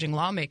Jones is urging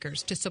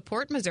lawmakers to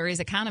support Missouri's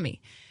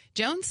economy.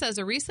 Jones says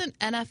a recent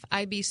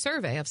NFIB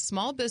survey of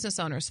small business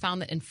owners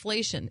found that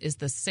inflation is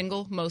the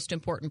single most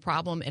important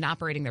problem in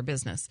operating their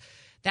business.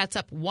 That's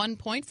up 1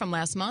 point from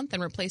last month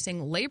and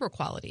replacing labor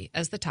quality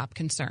as the top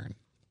concern.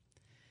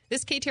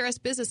 This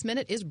KTRS Business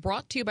Minute is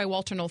brought to you by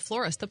Walter Knoll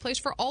Florist, the place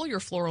for all your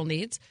floral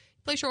needs.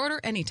 Place your order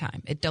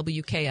anytime at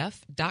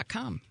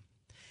WKF.com.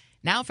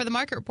 Now for the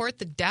market report,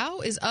 the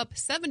Dow is up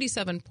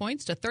 77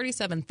 points to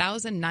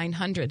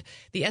 37,900.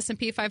 The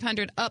S&P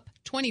 500 up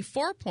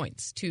 24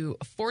 points to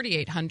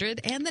 4,800.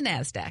 And the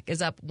NASDAQ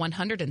is up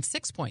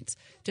 106 points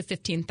to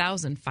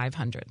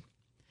 15,500.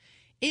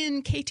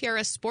 In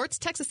KTRS Sports,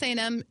 Texas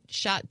A&M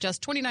shot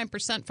just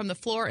 29% from the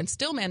floor and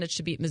still managed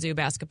to beat Mizzou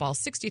basketball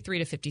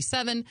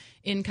 63-57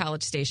 in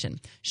College Station.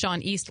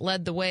 Sean East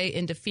led the way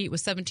in defeat with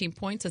 17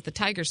 points as the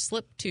Tigers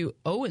slipped to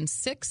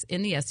 0-6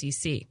 in the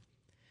SEC.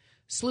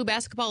 SLU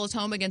basketball is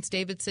home against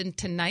Davidson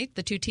tonight.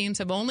 The two teams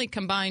have only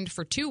combined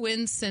for 2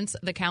 wins since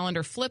the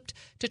calendar flipped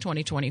to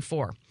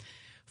 2024.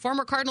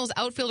 Former Cardinals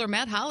outfielder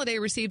Matt Holliday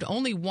received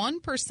only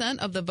 1%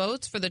 of the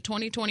votes for the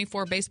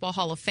 2024 Baseball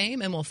Hall of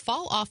Fame and will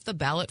fall off the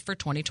ballot for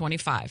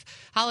 2025.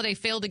 Holliday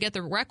failed to get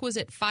the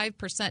requisite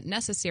 5%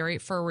 necessary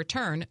for a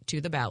return to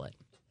the ballot.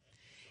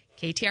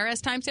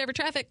 KTRS Time Saver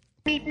Traffic.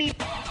 Beep,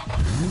 beep.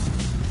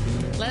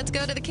 Let's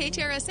go to the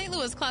KTRS St.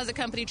 Louis Closet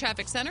Company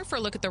Traffic Center for a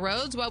look at the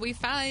roads while we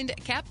find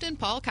Captain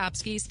Paul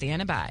Kopsky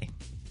standing by.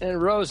 And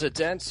Rose, a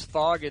dense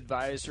fog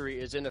advisory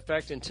is in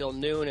effect until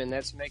noon, and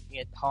that's making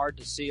it hard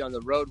to see on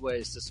the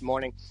roadways this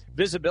morning.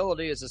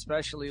 Visibility is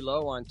especially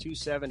low on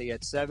 270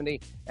 at 70,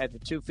 at the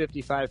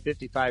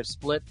 255-55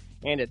 split,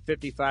 and at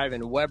 55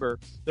 in Weber.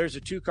 There's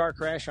a two-car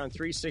crash on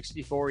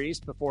 364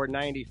 East before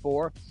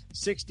 94.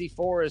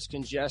 64 is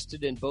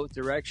congested in both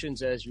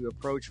directions as you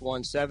approach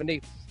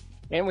 170.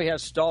 And we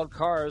have stalled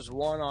cars,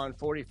 one on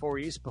 44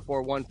 East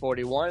before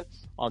 141,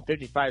 on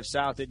 55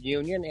 South at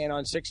Union, and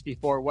on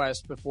 64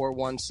 West before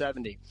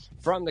 170.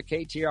 From the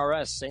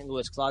KTRS St.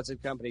 Louis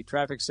Closet Company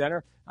Traffic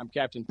Center, I'm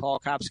Captain Paul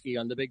Kopsky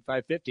on the Big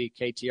 550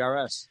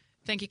 KTRS.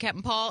 Thank you,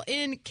 Captain Paul.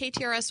 In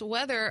KTRS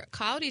weather,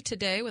 cloudy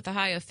today with a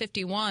high of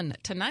 51.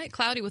 Tonight,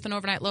 cloudy with an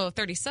overnight low of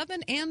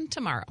 37. And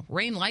tomorrow,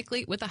 rain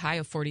likely with a high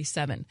of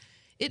 47.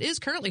 It is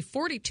currently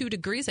 42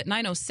 degrees at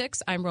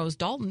 9:06. I'm Rose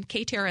Dalton,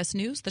 KTRS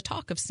News, the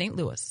talk of St.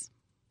 Louis.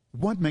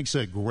 What makes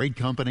a great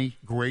company?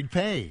 Great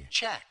pay.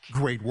 Check.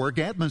 Great work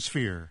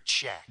atmosphere.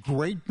 Check.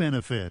 Great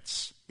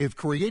benefits. If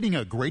creating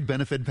a great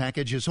benefit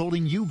package is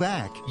holding you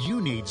back,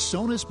 you need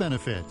Sonus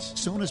Benefits.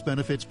 Sonus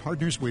Benefits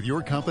partners with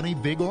your company,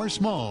 big or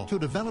small, to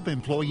develop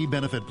employee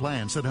benefit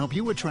plans that help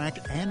you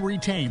attract and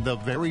retain the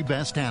very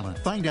best talent.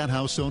 Find out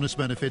how Sonus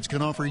Benefits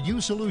can offer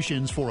you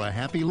solutions for a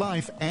happy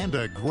life and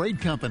a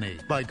great company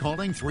by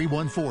calling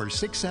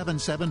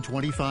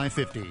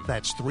 314-677-2550.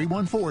 That's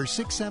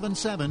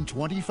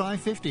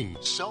 314-677-2550.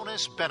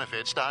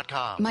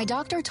 SonusBenefits.com. My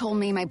doctor told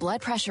me my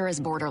blood pressure is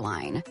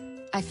borderline.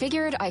 I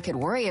figured I could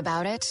worry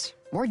about it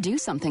or do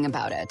something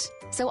about it.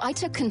 So I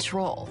took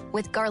control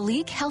with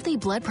Garlic Healthy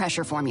Blood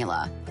Pressure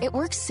Formula. It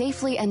works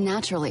safely and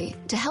naturally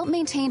to help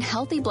maintain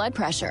healthy blood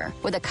pressure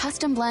with a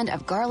custom blend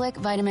of garlic,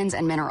 vitamins,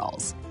 and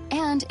minerals.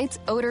 And it's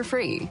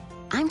odor-free.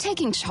 I'm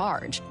taking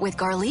charge with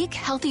Garlic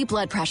Healthy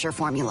Blood Pressure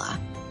Formula.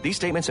 These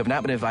statements have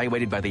not been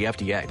evaluated by the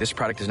FDA. This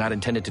product is not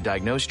intended to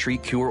diagnose,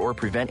 treat, cure, or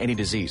prevent any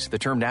disease. The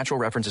term natural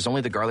references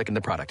only the garlic in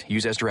the product.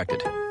 Use as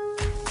directed.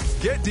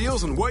 Get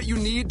deals on what you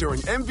need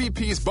during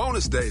MVP's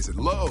bonus days at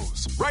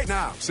Lowe's. Right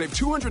now, save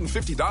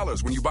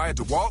 $250 when you buy a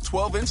DeWalt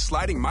 12-inch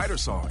sliding miter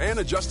saw and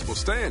adjustable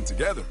stand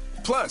together.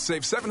 Plus,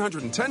 save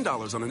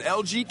 $710 on an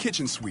LG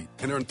kitchen suite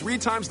and earn 3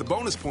 times the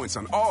bonus points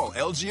on all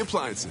LG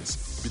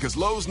appliances. Because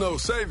Lowe's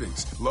knows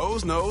savings.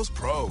 Lowe's knows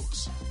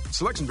pros.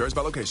 Selection varies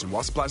by location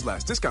while supplies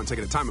last. Discount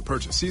taken at time of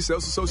purchase. See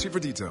sales associate for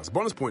details.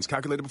 Bonus points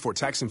calculated before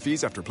tax and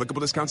fees after applicable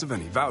discounts of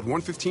any. Valid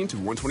 1/15 to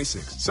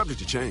 1/26. Subject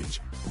to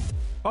change.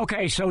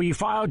 Okay, so you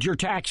filed your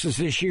taxes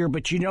this year,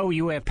 but you know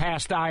you have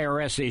past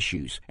IRS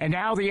issues. And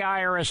now the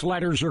IRS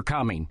letters are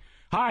coming.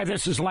 Hi,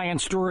 this is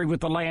Lance Story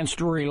with the Lance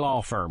Story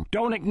Law Firm.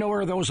 Don't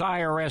ignore those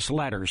IRS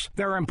letters.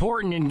 They're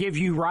important and give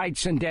you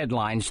rights and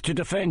deadlines to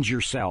defend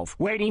yourself.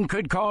 Waiting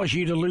could cause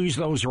you to lose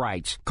those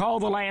rights. Call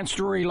the Lance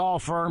Story Law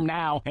Firm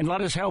now and let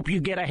us help you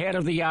get ahead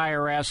of the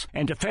IRS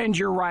and defend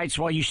your rights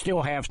while you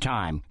still have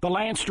time. The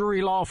Lance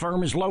Story Law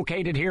Firm is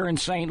located here in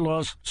St.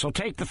 Louis, so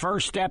take the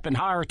first step and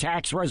hire a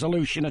tax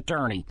resolution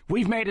attorney.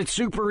 We've made it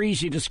super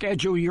easy to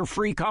schedule your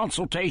free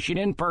consultation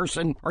in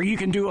person, or you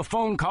can do a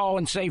phone call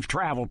and save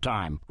travel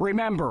time.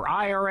 Remember,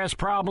 IRS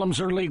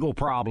problems are legal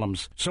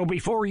problems. So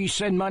before you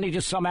send money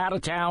to some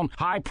out-of-town,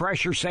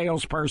 high-pressure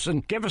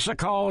salesperson, give us a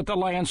call at the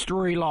Lance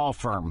Story Law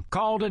Firm.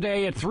 Call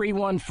today at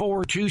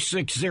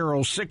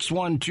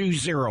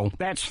 314-260-6120.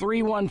 That's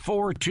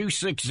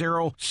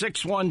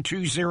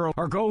 314-260-6120.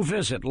 Or go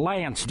visit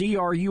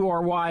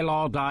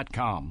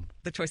LanceDruryLaw.com.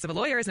 The choice of a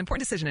lawyer is an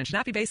important decision and should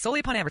not be based solely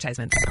upon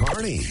advertisements.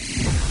 Carney,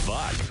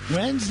 Buck.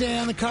 Wednesday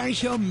on the Carney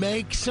Show,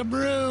 make some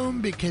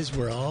room because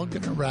we're all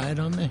going to ride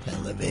on the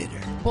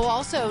elevator. We'll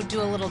also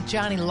do a little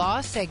Johnny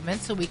Law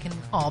segment so we can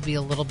all be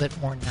a little bit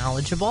more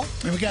knowledgeable.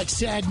 And we got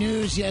sad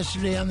news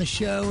yesterday on the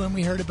show, and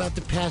we heard about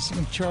the passing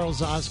of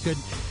Charles Osgood.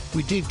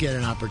 We did get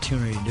an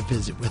opportunity to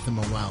visit with him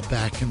a while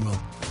back, and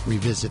we'll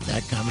revisit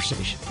that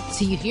conversation.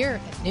 See you here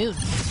at noon.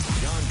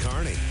 John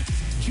Carney,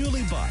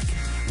 Julie Buck.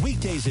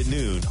 Weekdays at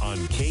noon on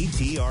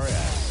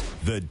KTRS,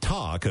 the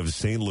talk of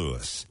St.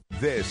 Louis.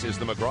 This is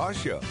the McGraw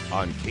Show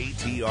on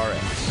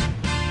KTRS.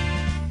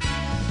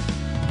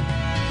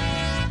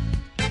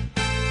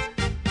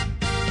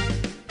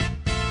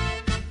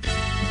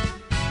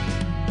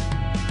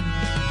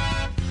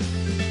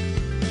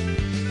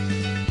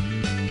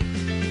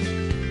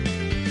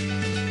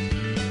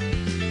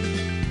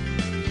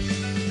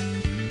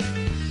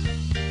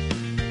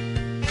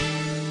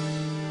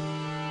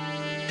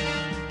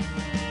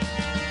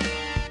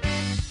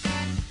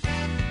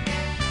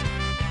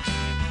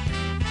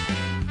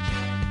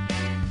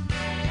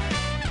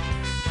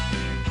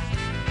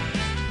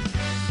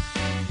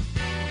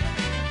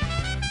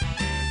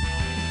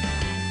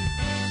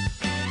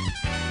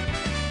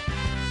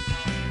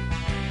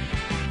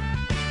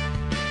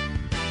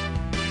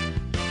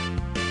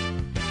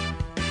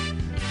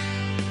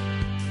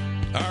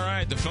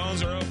 right, the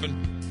phones are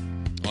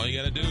open. All you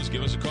got to do is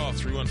give us a call,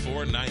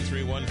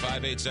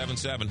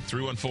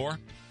 314-931-5877.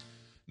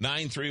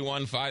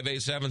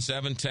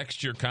 314-931-5877.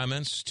 Text your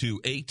comments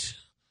to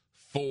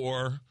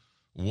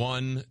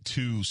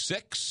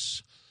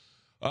 84126.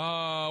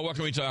 What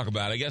can we talk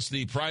about? I guess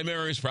the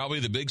primary is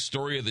probably the big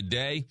story of the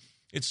day.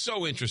 It's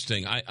so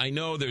interesting. I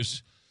know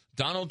there's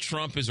Donald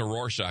Trump is a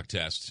Rorschach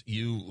test.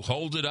 You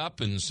hold it up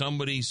and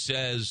somebody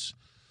says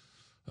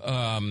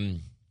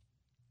the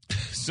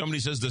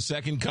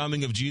second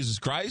coming of Jesus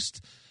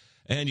Christ,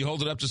 and you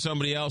hold it up to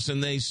somebody else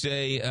and they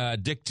say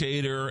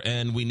dictator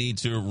and we need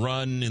to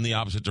run in the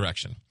opposite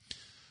direction.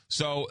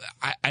 So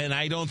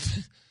I don't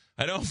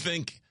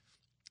think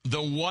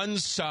the one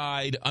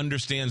side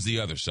understands the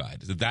other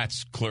side.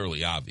 That's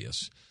clearly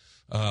obvious.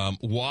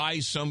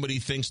 Why somebody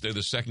thinks they're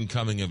the second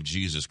coming of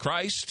Jesus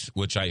Christ,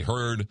 which I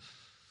heard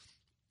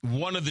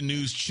one of the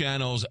news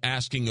channels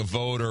asking a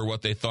voter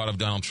what they thought of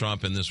Donald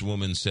Trump, and this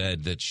woman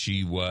said that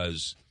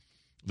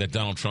that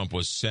Donald Trump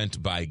was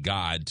sent by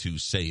God to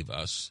save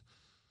us,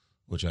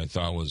 which I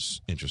thought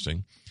was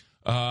interesting.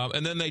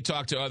 And then they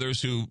talk to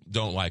others who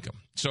don't like him.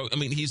 So, I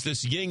mean, he's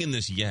this yin and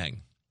this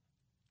yang.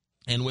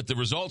 And with the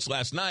results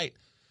last night,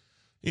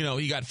 he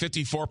got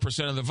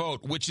 54% of the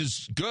vote, which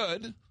is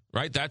good,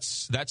 right?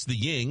 That's the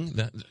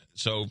yin.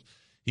 So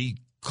he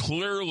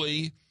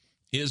clearly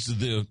is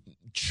the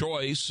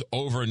choice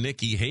over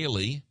Nikki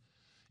Haley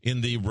in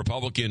the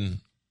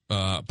Republican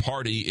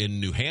Party in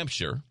New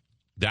Hampshire.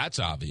 That's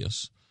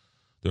obvious.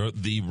 A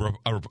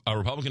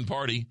Republican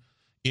Party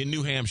in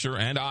New Hampshire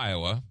and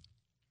Iowa.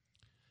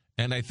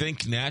 And I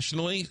think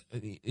nationally,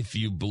 if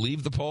you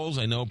believe the polls,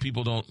 I know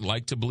people don't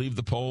like to believe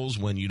the polls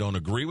when you don't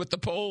agree with the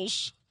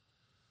polls,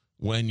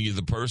 when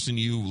the person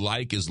you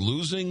like is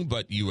losing,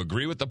 but you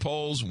agree with the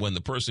polls when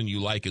the person you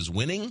like is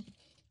winning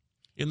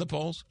in the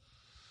polls.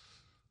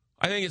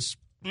 I think it's,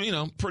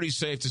 pretty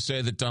safe to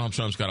say that Donald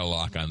Trump's got a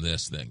lock on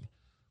this thing.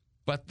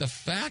 But the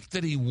fact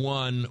that he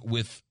won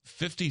with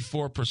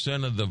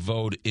 54% of the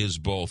vote is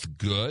both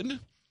good,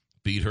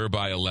 beat her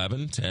by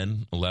 11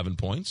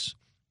 points,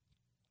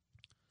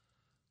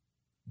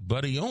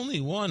 but he only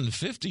won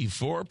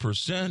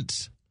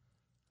 54%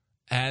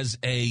 as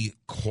a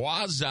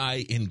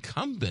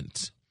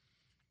quasi-incumbent,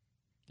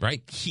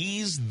 right?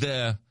 He's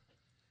the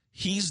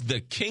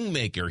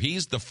kingmaker.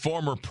 He's the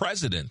former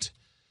president.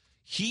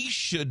 He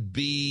should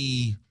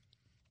be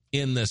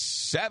in the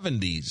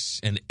 70s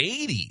and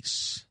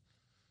 80s,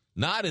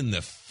 not in the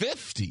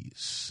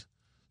 50s.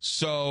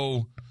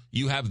 So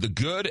you have the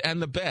good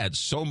and the bad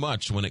so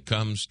much when it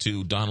comes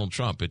to Donald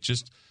Trump.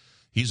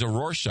 He's a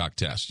Rorschach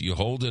test. You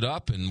hold it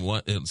up,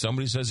 and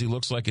somebody says he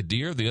looks like a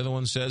deer. The other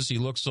one says he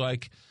looks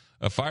like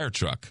a fire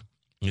truck.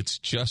 It's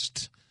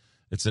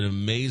an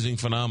amazing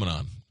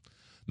phenomenon.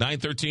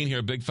 9:13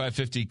 here, Big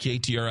 550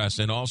 KTRS,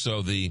 and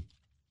also the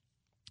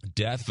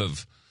death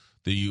of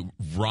the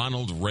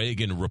Ronald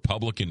Reagan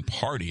Republican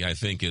Party, I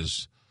think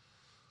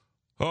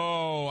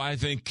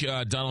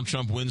Donald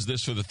Trump wins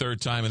this for the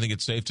third time. I think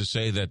it's safe to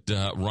say that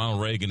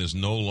Ronald Reagan is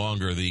no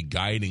longer the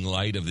guiding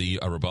light of the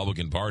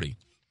Republican Party,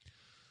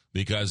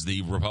 because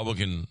the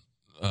Ronald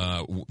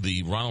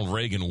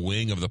Reagan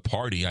wing of the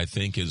party, I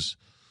think, is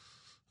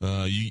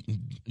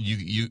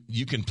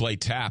you can play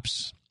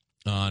taps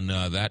on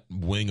that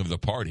wing of the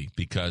party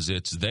because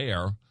it's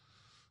there,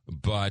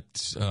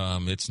 but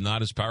it's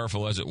not as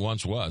powerful as it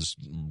once was.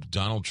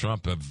 Donald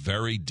Trump, a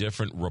very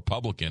different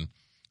Republican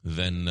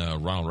than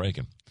Ronald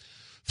Reagan.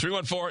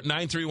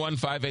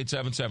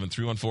 314-931-5877,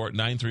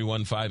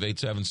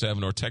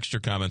 314-931-5877, or text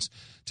your comments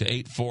to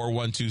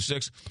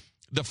 84126.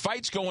 The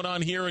fight's going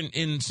on here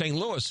in St.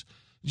 Louis.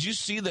 Did you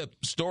see the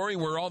story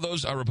where all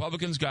those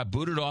Republicans got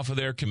booted off of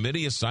their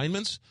committee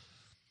assignments?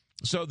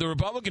 So the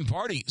Republican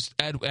Party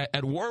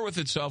at war with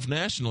itself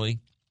nationally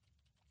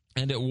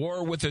and at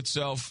war with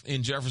itself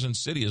in Jefferson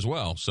City as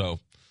well.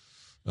 So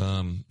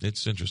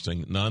it's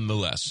interesting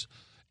nonetheless.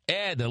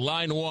 Ed,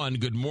 line one,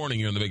 good morning.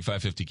 You're on the Big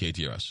 550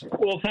 KTRS.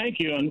 Well, thank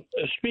you. And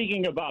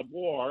speaking about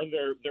war,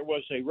 there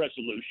was a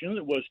resolution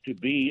that was to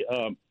be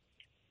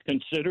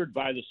considered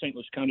by the St.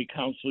 Louis County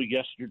Council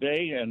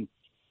yesterday,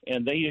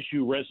 and they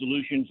issue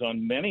resolutions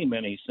on many,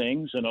 many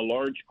things, and a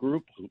large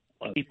group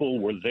of people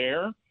were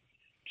there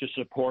to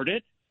support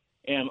it,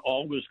 and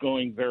all was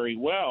going very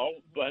well,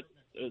 but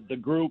the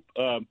group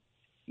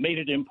made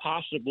it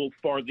impossible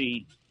for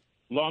the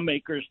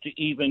lawmakers to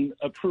even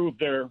approve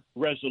their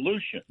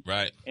resolution.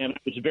 Right. And I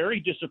was very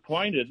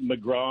disappointed,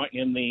 McGraw,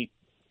 in the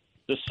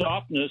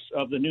softness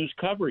of the news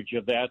coverage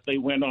of that. They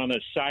went on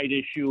a side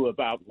issue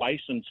about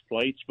license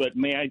plates, but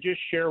may I just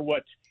share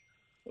what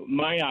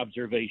my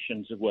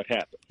observations of what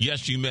happened?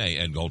 Yes, you may,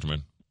 Ed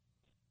Goldman.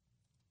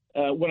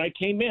 When I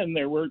came in,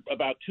 there were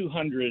about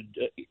 200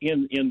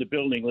 in the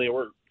building. They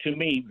were, to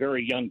me,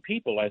 very young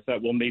people. I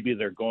thought, well, maybe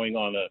they're going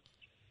on a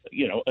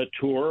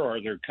tour,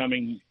 or they're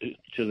coming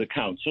to the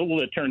council.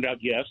 Well, it turned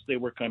out, yes, they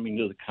were coming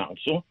to the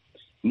council.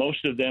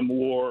 Most of them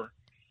wore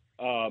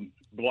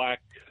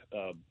black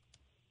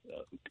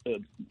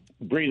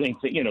breathing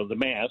thing, the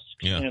mask.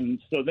 Yeah. And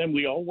so then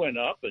we all went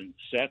up and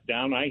sat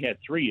down. I had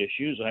 3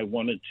 issues I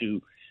wanted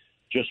to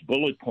just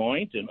bullet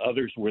point, and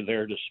others were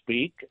there to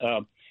speak.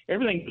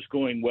 Everything was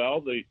going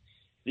well.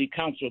 The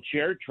council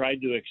chair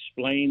tried to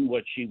explain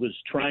what she was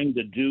trying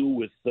to do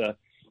with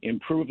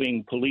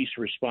improving police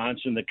response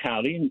in the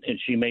county, and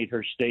she made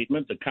her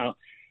statement. The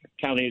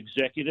county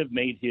executive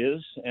made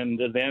his, and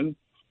then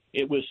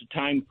it was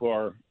time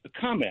for a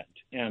comment.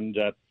 And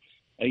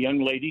a young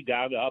lady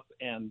got up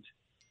and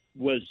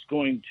was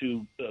going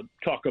to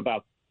talk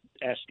about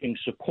asking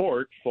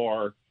support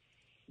for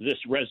this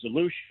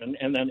resolution,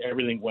 and then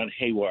everything went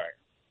haywire.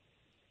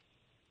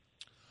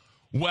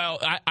 Well,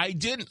 I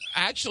didn't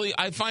actually.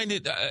 I find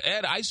it,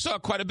 Ed. I saw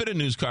quite a bit of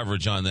news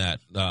coverage on that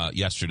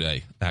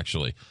yesterday.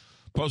 Actually,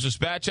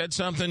 Post-Dispatch had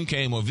something.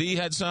 KMOV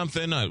had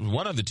something.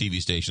 One of the TV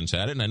stations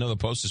had it, and I know the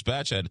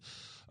Post-Dispatch had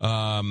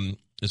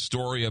a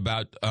story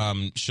about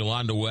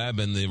Shalonda Webb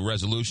and the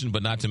resolution,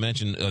 but not to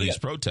mention these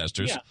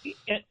protesters.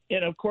 Yeah,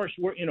 and of course,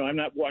 I'm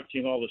not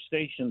watching all the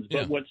stations,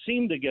 but what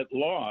seemed to get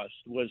lost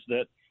was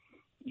that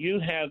you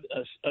had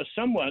a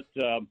somewhat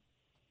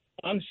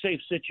unsafe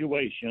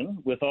situation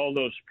with all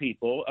those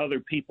people, other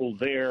people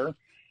there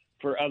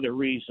for other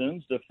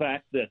reasons. The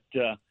fact that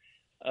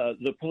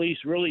the police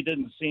really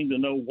didn't seem to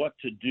know what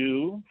to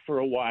do for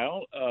a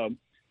while.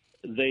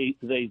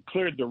 They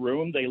cleared the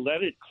room. They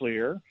let it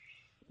clear.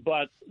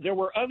 But there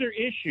were other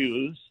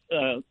issues,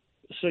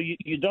 so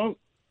you don't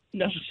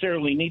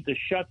necessarily need to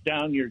shut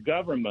down your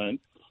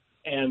government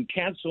and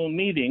cancel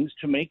meetings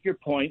to make your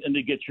point and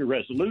to get your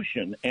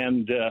resolution.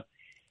 And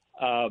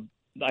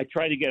I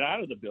tried to get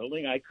out of the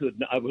building. I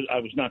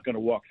was not going to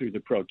walk through the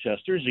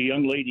protesters. A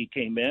young lady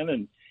came in,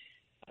 and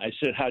I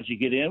said, "How'd you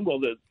get in?" "Well,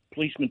 the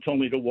policeman told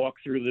me to walk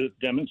through the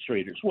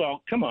demonstrators."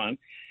 Well, come on.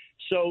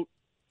 So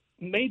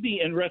maybe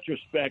in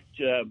retrospect,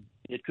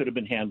 it could have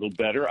been handled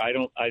better. I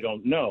don't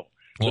know.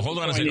 Well, hold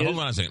on a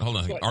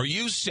second. Are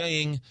you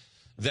saying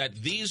that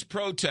these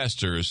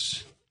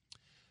protesters,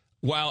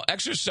 while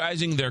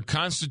exercising their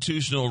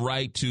constitutional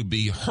right to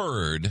be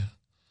heard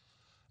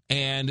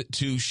and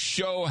to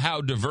show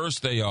how diverse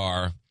they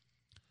are,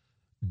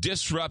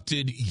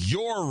 disrupted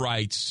your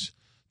rights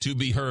to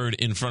be heard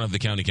in front of the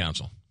county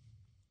council?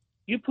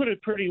 You put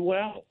it pretty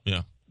well.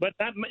 Yeah. But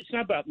it's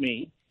not about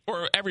me.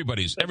 Or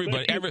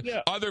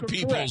other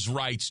people's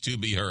rights to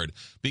be heard,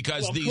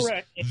 because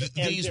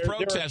these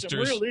protesters.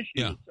 There are some real issues.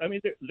 Yeah. I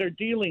mean, they're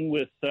dealing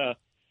with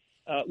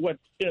what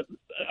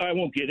I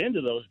won't get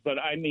into those, but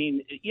I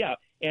mean, yeah.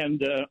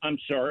 And I'm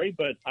sorry,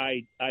 but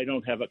I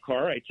don't have a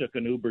car. I took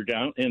an Uber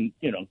down, and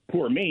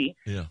poor me.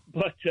 Yeah.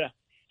 But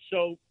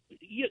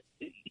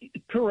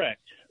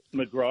correct,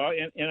 McGraw,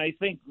 and I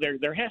think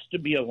there has to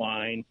be a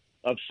line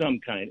of some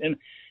kind, and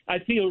I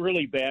feel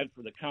really bad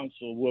for the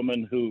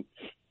councilwoman who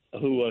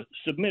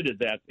submitted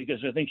that,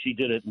 because I think she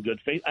did it in good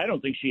faith. I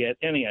don't think she had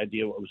any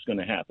idea what was going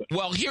to happen.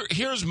 Well,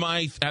 here's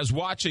as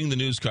watching the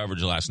news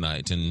coverage last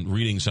night and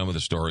reading some of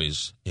the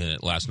stories in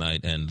it last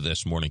night and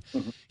this morning,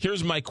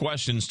 here's my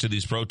questions to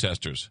these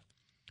protesters.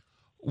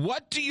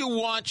 What do you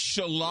want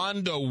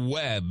Shalonda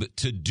Webb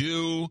to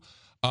do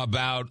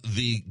about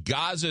the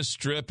Gaza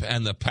Strip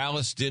and the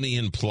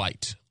Palestinian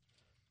plight?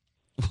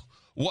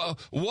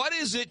 What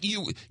is it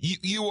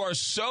you are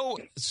so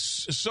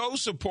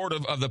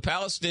supportive of the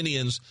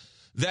Palestinians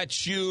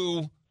that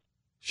you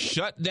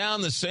shut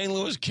down the St.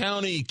 Louis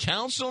County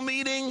Council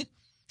meeting?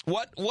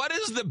 What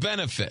is the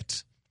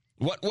benefit?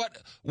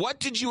 What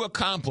did you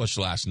accomplish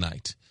last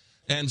night?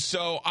 And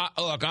so,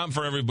 look, I'm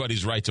for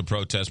everybody's right to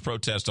protest.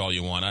 Protest all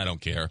you want. I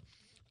don't care.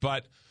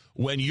 But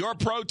when your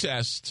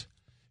protest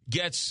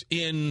gets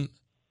in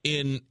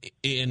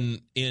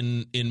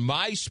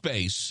my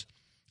space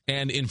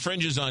and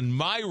infringes on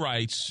my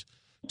rights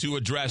to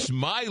address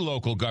my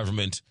local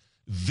government,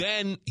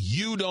 then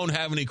you don't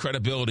have any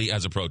credibility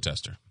as a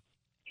protester.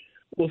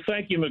 Well,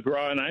 thank you,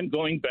 McGraw, and I'm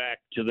going back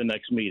to the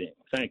next meeting.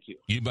 Thank you.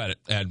 You bet it,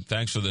 Ed.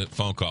 Thanks for the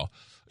phone call.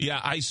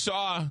 Yeah, I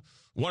saw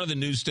one of the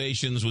news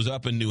stations was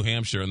up in New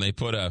Hampshire, and they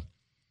put a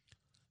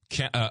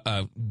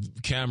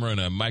camera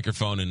and a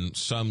microphone in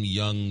some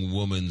young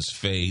woman's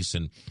face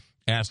and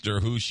asked her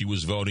who she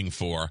was voting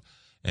for.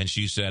 And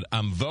she said,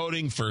 I'm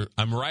writing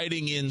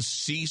in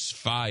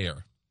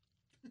ceasefire.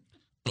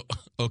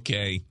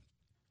 Okay.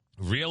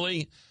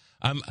 Really?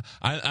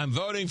 I'm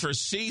voting for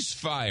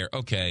ceasefire.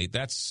 Okay,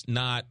 that's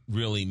not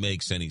really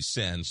makes any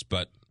sense,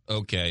 but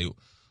okay,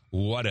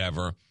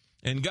 whatever.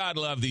 And God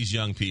love these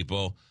young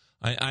people.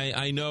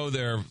 I know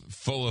they're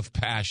full of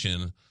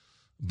passion,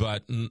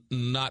 but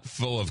not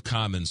full of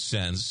common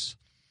sense.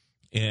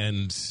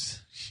 And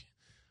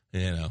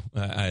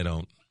I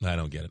don't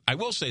get it. I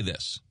will say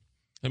this.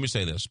 Let me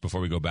say this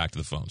before we go back to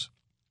the phones.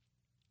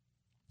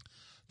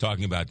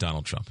 Talking about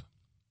Donald Trump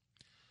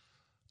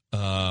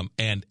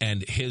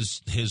and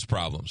his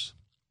problems.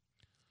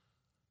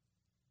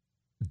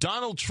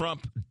 Donald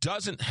Trump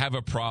doesn't have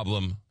a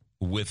problem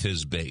with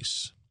his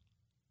base.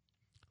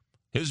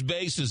 His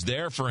base is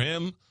there for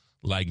him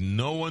like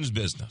no one's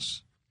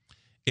business.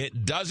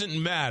 It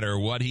doesn't matter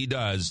what he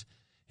does.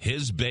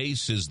 His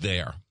base is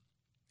there.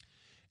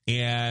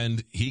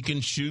 and he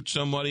can shoot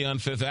somebody on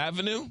Fifth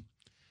Avenue.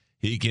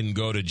 He can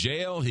go to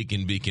jail. He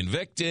can be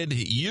convicted.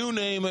 You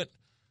name it.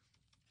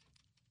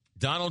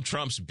 Donald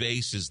Trump's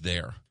base is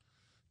there.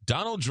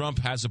 Donald Trump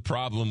has a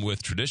problem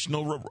with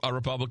traditional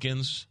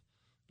Republicans,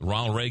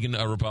 Ronald Reagan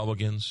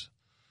Republicans,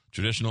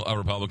 traditional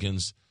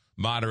Republicans,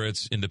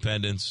 moderates,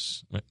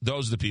 independents.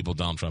 Those are the people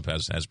Donald Trump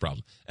has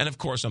problems. And, of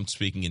course, I'm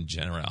speaking in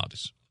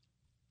generalities.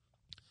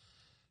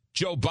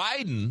 Joe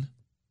Biden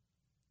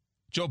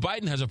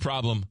has a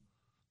problem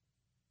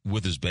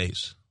with his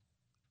base.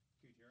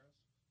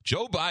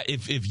 Joe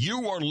Biden, if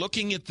you are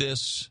looking at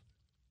this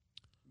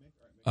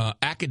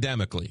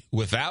academically,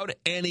 without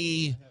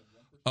any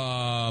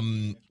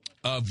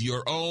of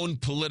your own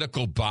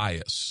political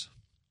bias,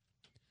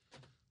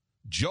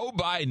 Joe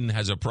Biden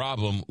has a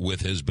problem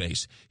with his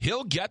base.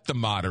 He'll get the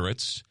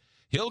moderates.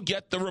 He'll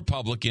get the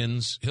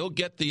Republicans. He'll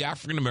get the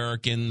African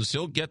Americans.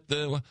 He'll get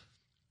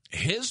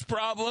his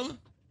problem,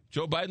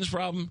 Joe Biden's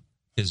problem,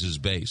 is his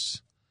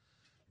base.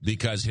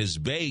 Because his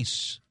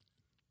base,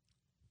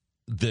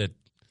 the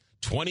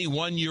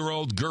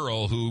 21-year-old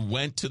girl who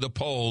went to the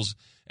polls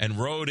and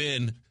wrote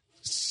in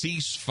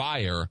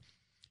ceasefire,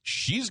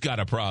 she's got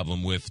a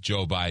problem with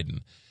Joe Biden.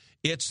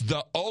 It's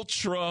the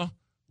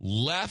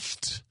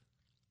ultra-left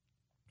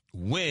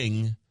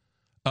wing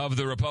of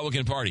the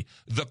Republican Party.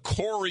 The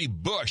Cori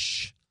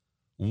Bush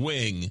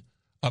wing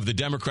of the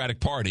Democratic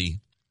Party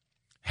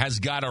has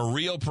got a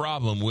real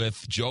problem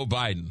with Joe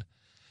Biden.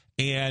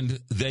 And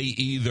they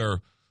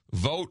either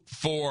vote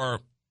for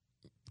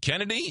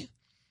Kennedy,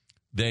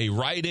 they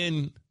write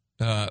in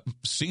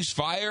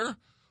ceasefire,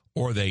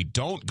 or they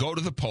don't go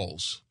to the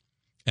polls.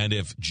 And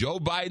if Joe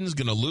Biden's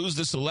going to lose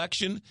this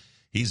election,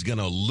 he's going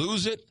to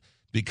lose it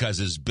because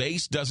his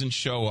base doesn't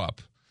show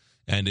up.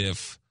 And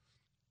if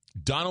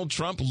Donald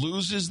Trump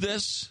loses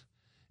this,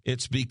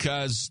 it's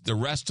because the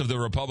rest of the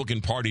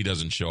Republican Party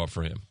doesn't show up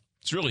for him.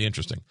 It's really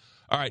interesting.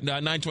 All right,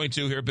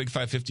 922 here, Big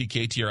 550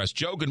 KTRS.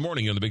 Joe, good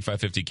morning. You're on the Big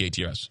 550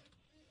 KTRS.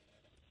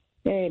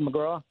 Hey,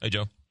 McGraw. Hey,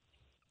 Joe.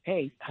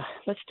 Hey,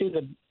 let's do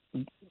the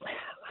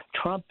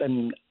Trump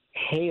and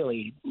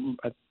Haley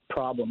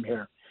problem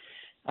here.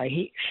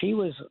 She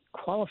was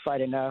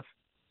qualified enough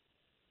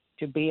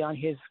to be on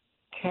his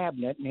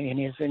cabinet and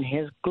in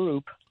his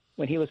group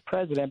when he was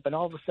president, but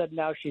all of a sudden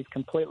now she's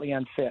completely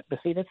unfit. But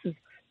see, this is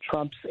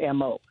Trump's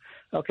MO.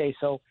 Okay,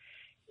 so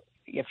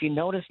if you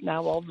notice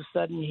now all of a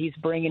sudden he's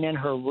bringing in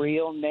her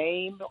real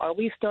name, are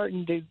we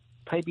starting to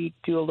maybe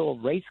do a little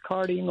race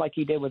carding like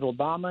he did with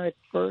Obama at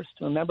first?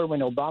 Remember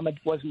when Obama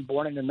wasn't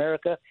born in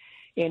America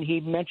and he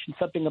mentioned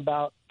something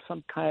about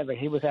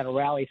he was at a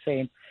rally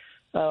saying,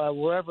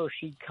 wherever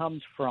she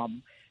comes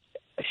from,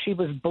 she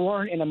was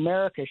born in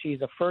America.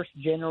 She's a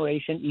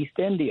first-generation East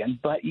Indian,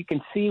 but you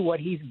can see what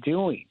he's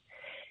doing.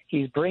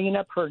 He's bringing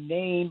up her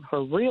name,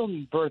 her real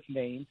birth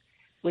name,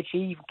 which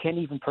he can't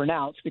even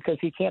pronounce because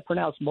he can't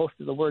pronounce most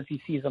of the words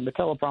he sees on the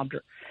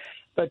teleprompter.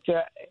 But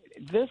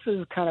this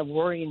is kind of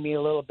worrying me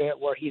a little bit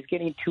where he's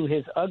getting to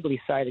his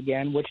ugly side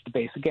again, which the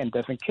base, again,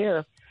 doesn't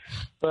care.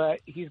 But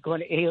he's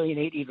going to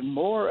alienate even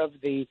more of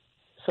the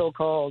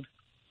so-called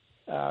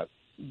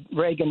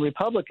Reagan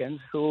Republicans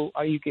who,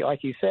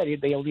 like you said,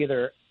 they'll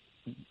either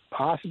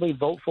possibly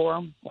vote for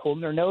him,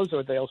 hold their nose,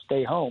 or they'll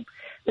stay home.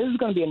 This is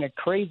going to be a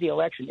crazy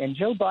election. And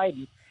Joe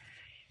Biden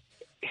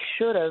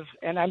should have,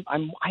 and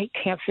I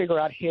can't figure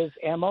out his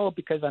MO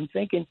because I'm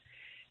thinking,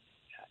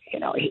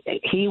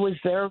 he was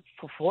there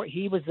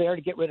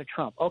to get rid of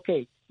Trump.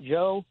 Okay,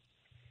 Joe,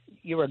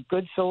 you're a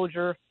good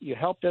soldier. You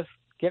helped us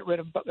get rid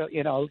of,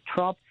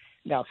 Trump.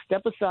 Now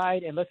step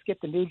aside and let's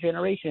get the new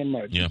generation in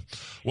there. Yeah.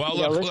 Well,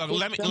 look,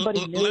 let me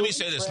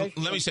say this.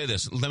 Let me say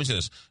this.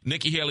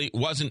 Nikki Haley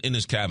wasn't in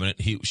his cabinet.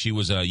 She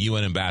was a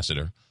UN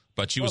ambassador,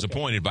 but she was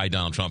appointed by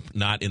Donald Trump,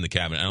 not in the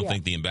cabinet. I don't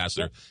think the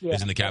ambassador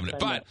is in the cabinet.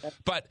 But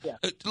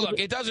look,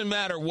 it doesn't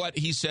matter what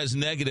he says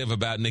negative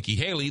about Nikki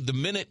Haley. The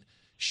minute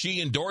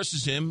she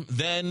endorses him,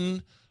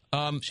 then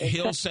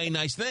he'll say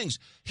nice things.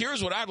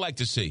 Here's what I'd like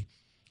to see.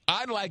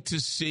 I'd like to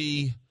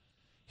see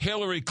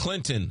Hillary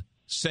Clinton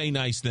say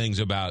nice things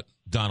about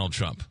Donald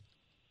Trump.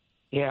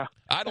 Yeah.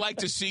 I'd like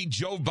to see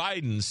Joe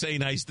Biden say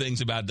nice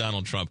things about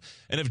Donald Trump.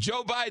 And if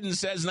Joe Biden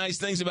says nice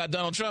things about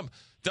Donald Trump's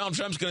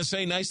going to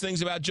say nice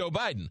things about Joe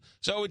Biden.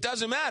 So it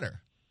doesn't matter.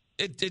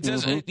 It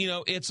doesn't,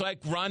 it's like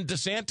Ron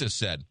DeSantis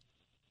said,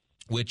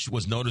 which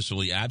was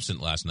noticeably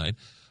absent last night.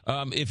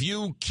 If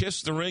you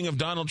kiss the ring of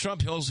Donald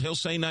Trump, he'll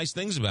say nice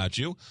things about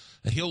you.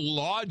 He'll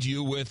laud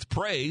you with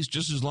praise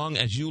just as long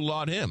as you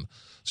laud him.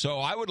 So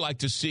I would like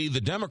to see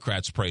the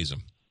Democrats praise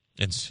him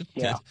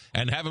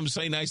and have him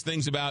say nice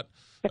things about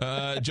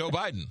Joe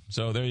Biden.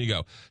 So there you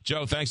go.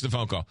 Joe, thanks for the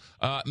phone call.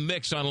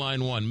 Mick's on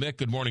line one. Mick,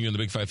 good morning. You're in the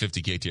Big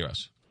 550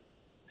 KTRS.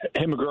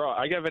 Hey, McGraw,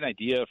 I have an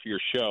idea for your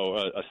show,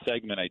 a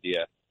segment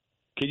idea.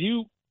 Could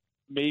you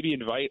maybe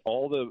invite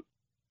all the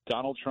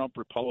Donald Trump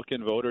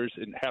Republican voters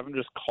and have them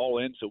just call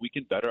in so we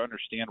can better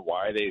understand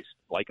why they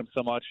like him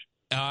so much?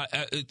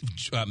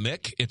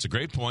 Mick, it's a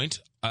great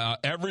point.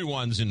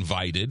 Everyone's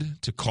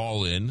invited to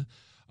call in.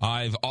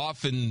 I've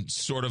often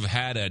sort of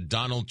had a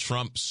Donald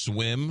Trump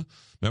swim.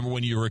 Remember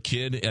when you were a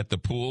kid at the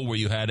pool where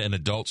you had an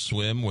adult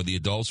swim where the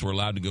adults were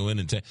allowed to go in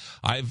and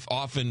I've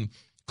often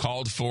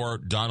called for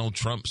Donald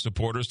Trump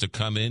supporters to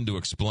come in to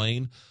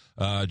explain,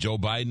 Joe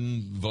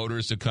Biden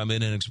voters to come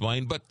in and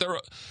explain. But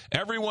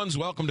everyone's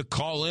welcome to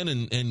call in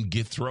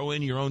and throw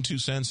in your own 2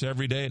 cents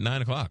every day at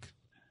 9 o'clock.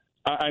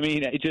 I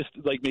mean, it just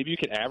like maybe you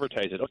can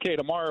advertise it. Okay,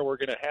 tomorrow we're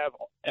going to have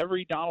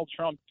every Donald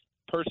Trump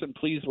person,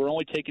 please. We're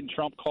only taking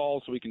Trump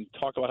calls so we can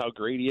talk about how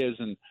great he is.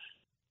 And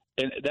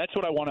that's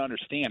what I want to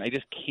understand. I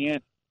just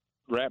can't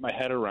wrap my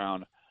head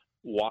around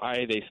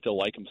why they still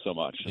like him so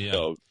much. Yeah.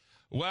 So,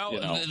 well,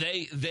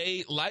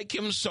 they like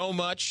him so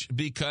much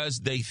because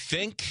they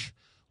think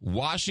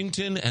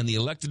Washington and the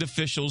elected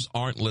officials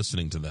aren't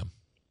listening to them.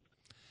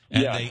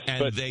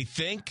 And they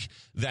think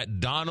that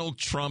Donald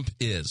Trump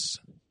is.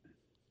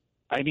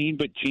 I mean,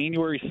 but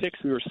January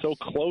 6th, we were so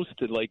close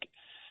to the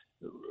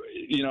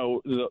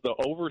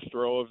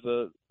overthrow of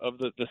the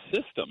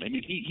system. I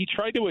mean, he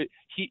tried to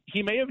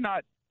he may have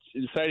not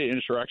incited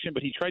insurrection,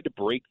 but he tried to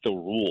break the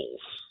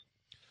rules.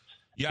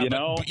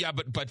 Yeah,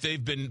 but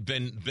they've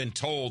been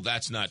told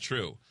that's not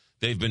true.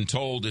 They've been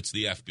told it's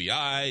the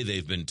FBI.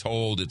 They've been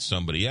told it's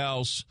somebody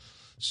else.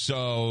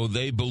 So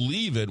they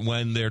believe it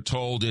when they're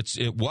told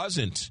it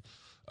wasn't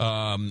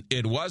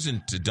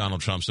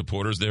Donald Trump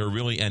supporters. They were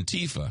really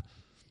Antifa.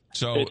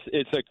 So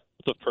it's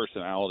the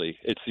personality.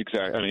 It's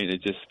exact. I mean,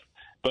 it just.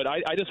 But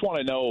I just want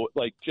to know,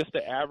 like, just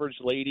the average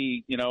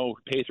lady, who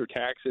pays her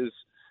taxes,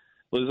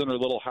 lives in her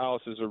little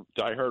house, is a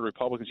diehard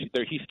Republican.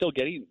 He's still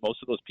getting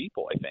most of those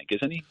people, I think,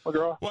 isn't he,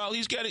 McGraw? Well,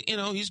 he's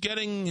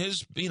getting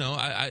his.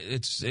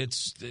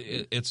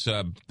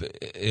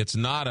 It's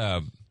not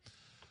a.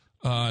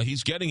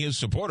 He's getting his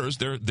supporters.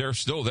 They're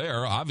still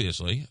there,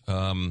 obviously.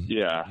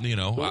 Yeah.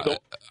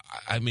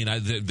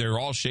 They're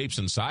all shapes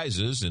and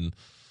sizes, and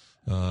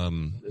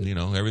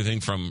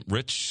everything from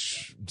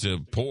rich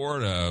to poor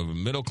to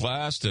middle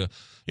class to.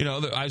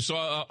 I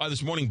saw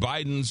this morning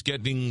Biden's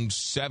getting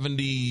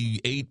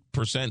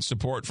 78%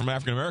 support from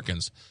African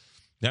Americans.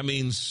 That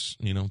means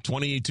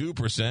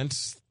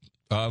 22%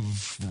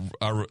 of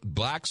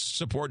blacks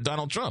support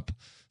Donald Trump.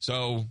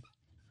 So,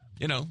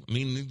 it's an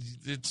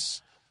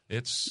interesting.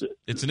 It's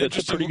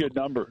a pretty good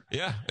number.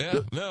 Yeah.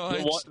 No,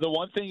 the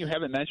one thing you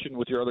haven't mentioned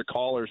with your other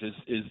callers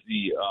is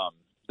the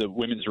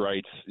women's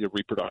rights, the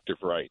reproductive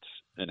rights,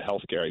 and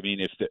health care. I mean,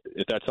 if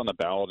that's on the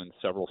ballot in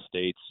several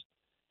states,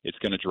 it's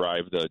going to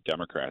drive the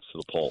Democrats to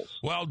the polls.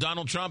 Well,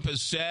 Donald Trump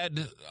has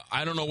said,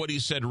 I don't know what he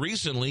said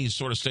recently. He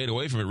sort of stayed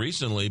away from it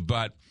recently,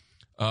 but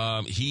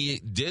he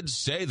did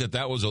say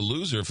that was a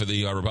loser for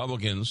the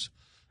Republicans.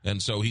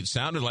 And so he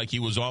sounded like he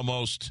was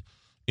almost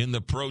in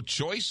the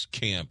pro-choice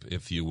camp,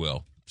 if you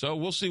will. So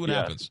we'll see what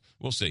happens.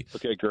 We'll see.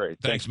 Okay, great.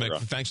 Thanks, Mick.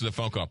 Thanks for the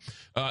phone call.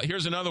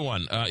 Here's another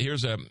one.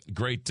 Here's a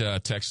great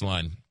text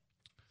line.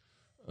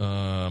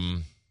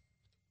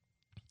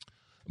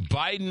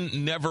 Biden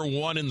never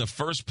won in the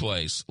first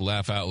place,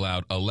 laugh out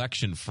loud,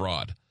 election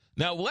fraud.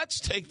 Now, let's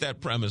take that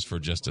premise for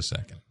just a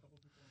second.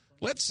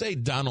 Let's say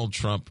Donald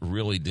Trump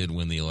really did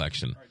win the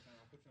election.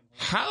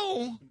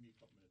 How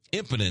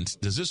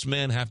impotent does this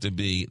man have to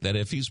be that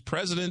if he's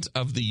president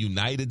of the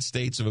United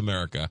States of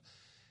America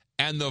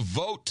and the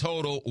vote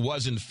total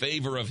was in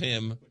favor of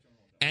him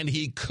and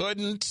he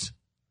couldn't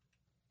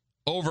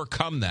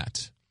overcome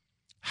that?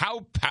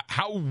 How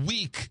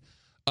weak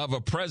of a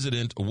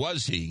president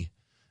was he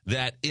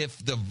that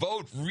if the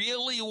vote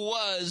really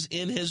was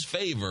in his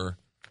favor,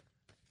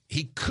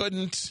 he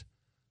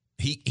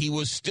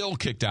was still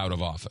kicked out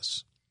of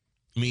office?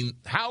 I mean,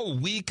 how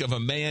weak of a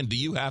man do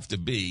you have to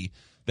be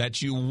that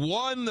you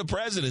won the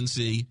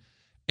presidency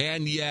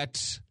and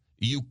yet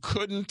you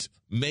couldn't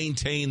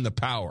maintain the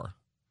power?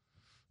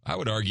 I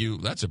would argue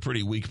that's a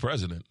pretty weak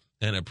president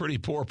and a pretty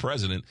poor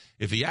president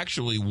if he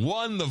actually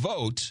won the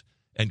vote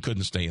and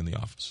couldn't stay in the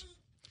office.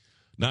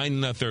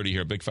 9:30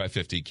 here, Big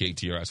 550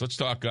 KTRS. Let's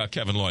talk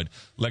Kevin Lloyd,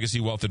 Legacy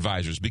Wealth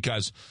Advisors,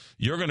 because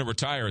you're going to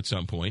retire at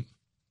some point,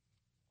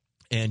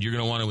 and you're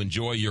going to want to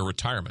enjoy your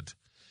retirement.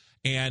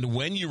 And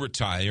when you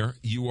retire,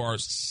 you are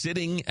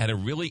sitting at a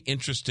really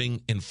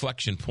interesting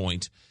inflection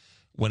point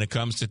when it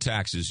comes to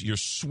taxes. You're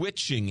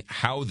switching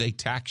how they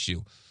tax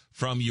you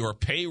from your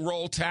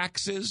payroll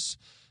taxes,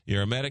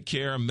 your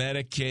Medicare,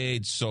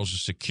 Medicaid, Social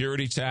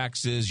Security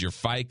taxes, your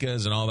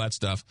FICAs, and all that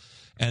stuff.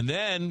 And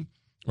then,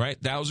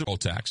 right, those are all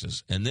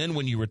taxes. And then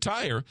when you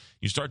retire,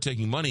 you start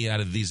taking money out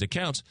of these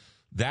accounts.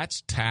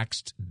 That's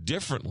taxed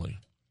differently.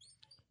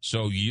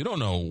 So you don't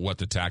know what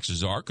the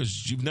taxes are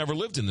because you've never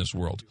lived in this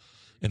world.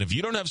 And if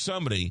you don't have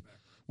somebody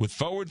with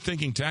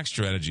forward-thinking tax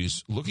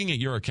strategies looking at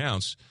your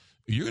accounts,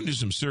 you're going to do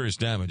some serious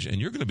damage, and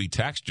you're going to be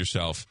taxed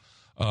yourself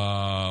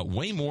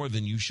way more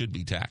than you should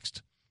be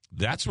taxed.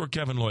 That's where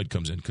Kevin Lloyd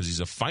comes in, because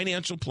he's a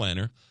financial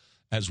planner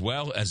as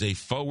well as a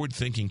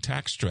forward-thinking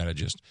tax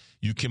strategist.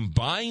 You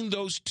combine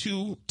those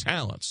two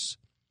talents,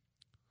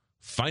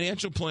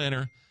 financial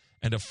planner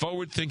and a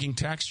forward-thinking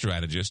tax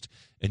strategist,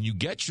 and you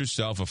get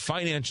yourself a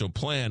financial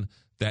plan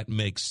that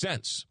makes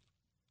sense.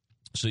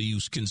 So you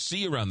can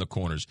see around the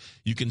corners.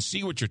 You can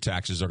see what your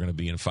taxes are going to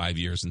be in 5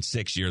 years and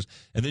 6 years.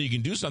 And then you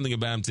can do something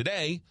about them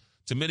today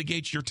to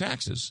mitigate your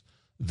taxes.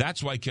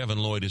 That's why Kevin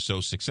Lloyd is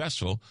so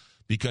successful,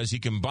 because he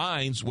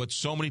combines what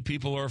so many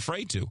people are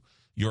afraid to: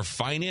 your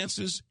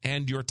finances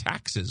and your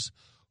taxes.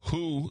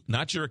 Who,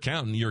 not your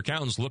accountant, your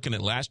accountant's looking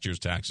at last year's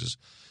taxes.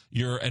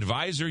 Your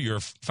advisor,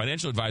 your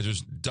financial advisor,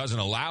 doesn't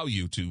allow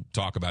you to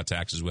talk about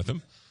taxes with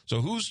him.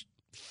 So who's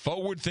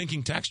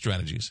forward-thinking tax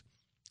strategies?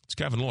 It's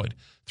Kevin Lloyd.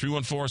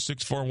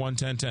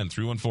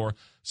 314-641-1010,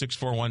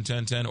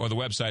 314-641-1010, or the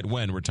website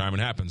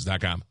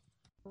whenretirementhappens.com.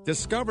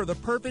 Discover the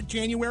perfect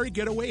January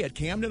getaway at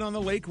Camden on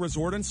the Lake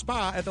Resort and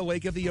Spa at the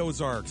Lake of the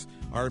Ozarks.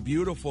 Our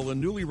beautiful and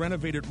newly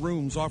renovated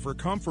rooms offer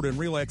comfort and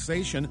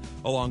relaxation,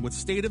 along with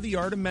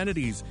state-of-the-art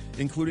amenities,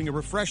 including a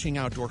refreshing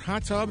outdoor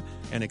hot tub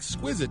and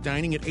exquisite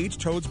dining at H.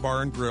 Toad's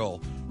Bar and Grill.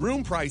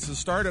 Room prices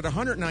start at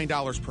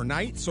 $109 per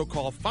night, so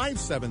call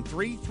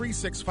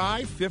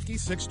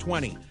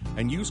 573-365-5620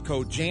 and use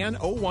code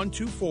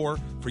JAN0124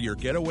 for your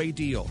getaway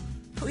deal.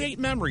 Create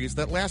memories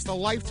that last a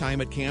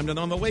lifetime at Camden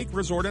on the Lake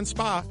Resort and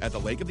Spa at the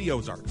Lake of the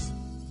Ozarks.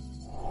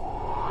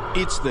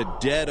 It's the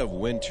dead of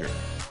winter,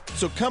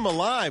 so come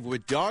alive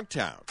with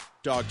Dogtown.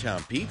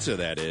 Dogtown Pizza,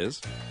 that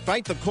is.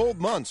 Fight the cold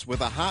months with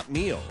a hot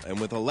meal, and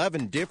with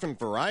 11 different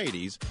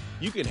varieties,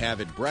 you can have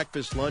it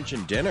breakfast, lunch,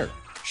 and dinner.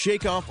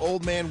 Shake off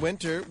Old Man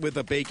Winter with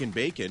a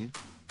bacon,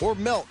 or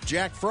melt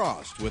Jack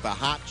Frost with a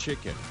hot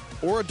chicken,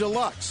 or a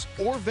deluxe,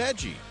 or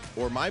veggie,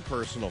 or my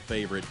personal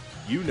favorite,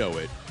 you know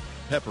it,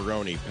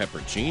 pepperoni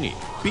peppercini.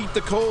 Beat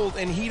the cold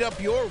and heat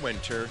up your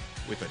winter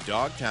with a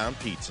Dogtown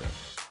Pizza.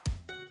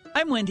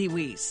 I'm Wendy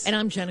Weiss. And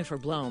I'm Jennifer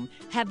Blome.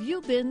 Have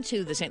you been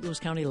to the St. Louis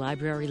County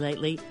Library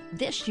lately?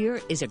 This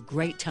year is a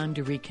great time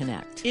to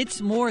reconnect.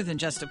 It's more than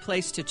just a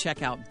place to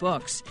check out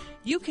books.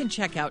 You can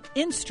check out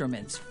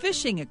instruments,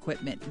 fishing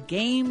equipment,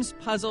 games,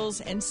 puzzles,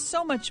 and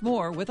so much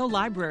more with a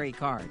library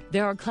card.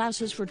 There are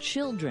classes for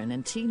children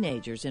and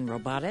teenagers in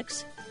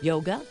robotics,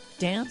 yoga,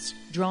 dance,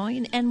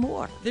 drawing, and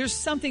more. There's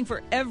something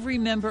for every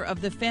member of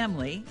the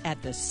family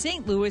at the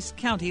St. Louis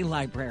County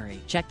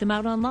Library. Check them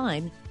out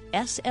online,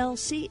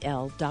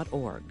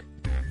 slcl.org.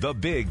 The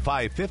Big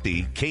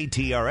 550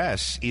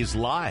 KTRS is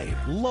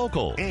live,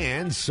 local,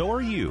 and so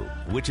are you,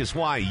 which is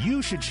why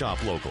you should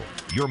shop local.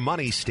 Your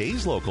money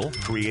stays local,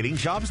 creating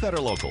jobs that are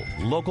local,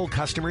 local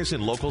customers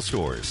in local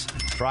stores.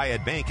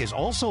 Triad Bank is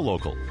also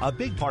local, a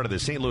big part of the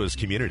St. Louis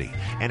community,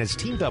 and has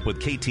teamed up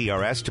with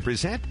KTRS to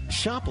present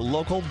Shop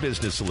Local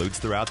Business Salutes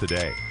throughout the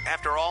day.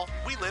 After all,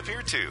 we live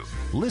here too.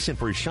 Listen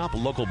for Shop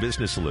Local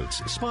Business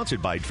Salutes,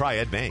 sponsored by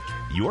Triad Bank.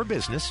 Your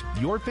business,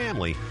 your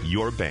family,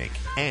 your bank.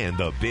 And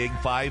the Big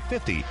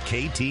 550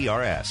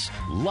 KTRS,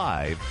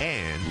 live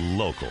and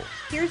local.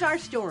 Here's our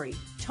story.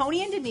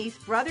 Tony and Denise,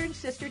 brother and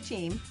sister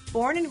team,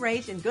 born and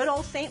raised in good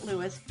old St.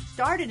 Louis,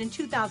 started in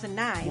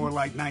 2009. More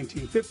like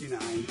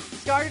 1959.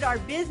 Started our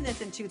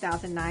business in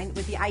 2009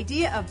 with the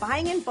idea of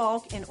buying in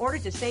bulk in order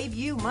to save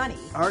you money.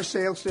 Our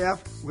sales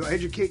staff will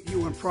educate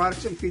you on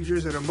products and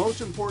features that are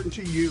most important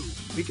to you.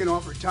 We can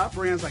offer top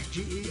brands like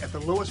GE at the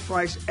lowest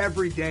price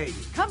every day.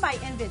 Come by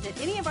and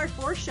visit any of our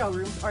 4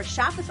 showrooms or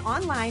shop us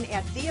online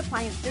at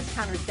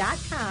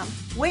theappliancediscounters.com,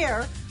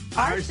 where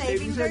our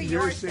savings are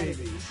your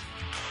savings.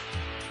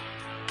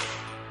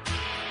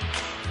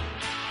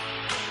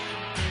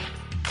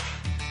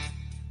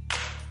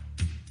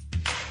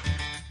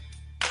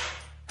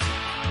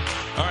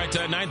 All right,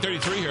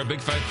 9:33 here, Big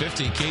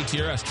 550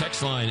 KTRS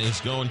text line is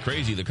going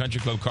crazy. The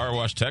Country Club Car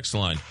Wash text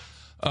line.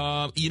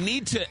 You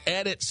need to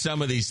edit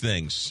some of these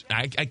things.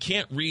 I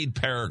can't read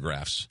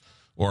paragraphs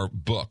or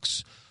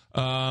books.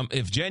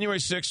 If January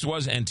 6th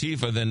was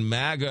Antifa, then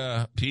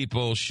MAGA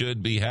people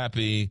should be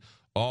happy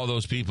all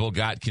those people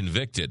got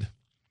convicted.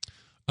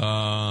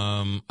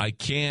 I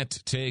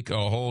can't take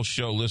a whole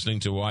show listening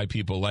to why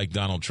people like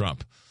Donald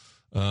Trump.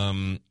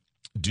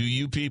 Do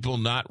you people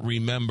not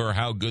remember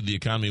how good the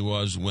economy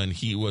was when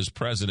he was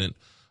president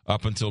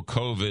up until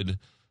COVID,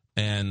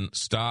 and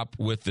stop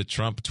with the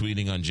Trump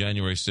tweeting on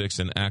January 6th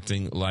and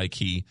acting like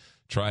he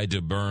tried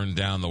to burn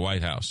down the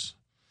White House?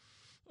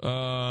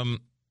 No,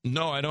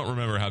 I don't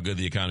remember how good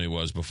the economy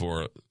was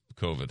before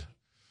COVID.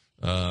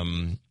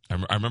 I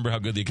remember how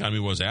good the economy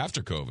was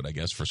after COVID, I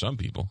guess, for some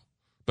people.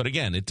 But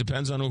again, it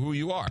depends on who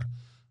you are.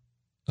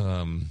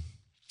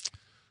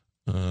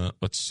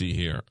 Let's see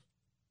here.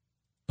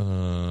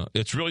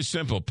 It's really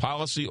simple.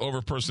 Policy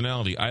over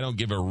personality. I don't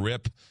give a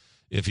rip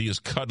if he is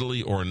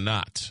cuddly or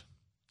not.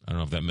 I don't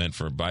know if that meant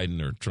for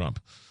Biden or Trump.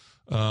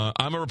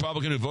 I'm a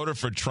Republican who voted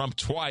for Trump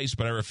twice,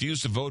 but I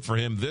refuse to vote for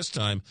him this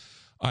time.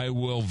 I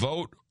will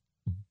vote,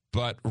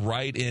 but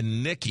write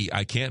in Nikki.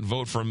 I can't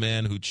vote for a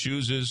man who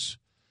chooses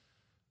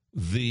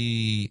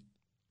the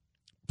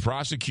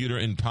prosecutor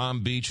in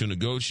Palm Beach who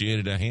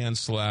negotiated a hand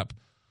slap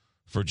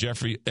for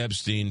Jeffrey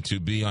Epstein to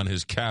be on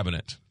his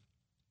cabinet.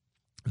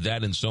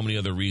 That and so many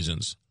other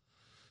reasons.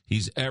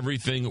 He's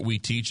everything we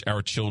teach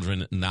our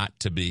children not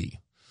to be.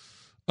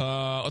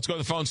 Let's go to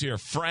the phones here.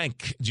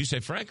 Frank. Did you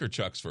say Frank or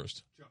Chuck's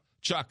first?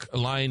 Chuck,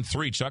 line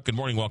 3. Chuck, good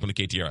morning. Welcome to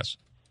KTRS.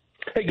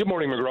 Hey, good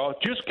morning, McGraw.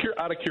 Just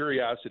out of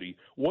curiosity,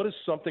 what is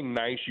something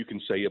nice you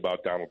can say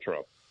about Donald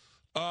Trump?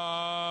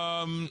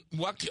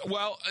 What?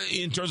 Well,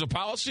 in terms of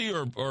policy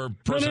or No.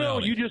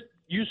 personality?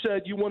 You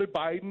said you wanted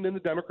Biden and the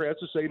Democrats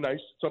to say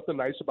something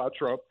nice about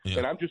Trump,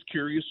 and I'm just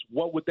curious,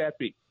 what would that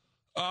be?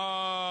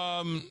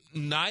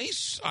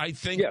 Nice. I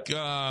think.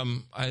 I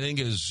think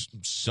his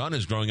son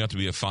is growing up to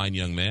be a fine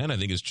young man. I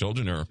think his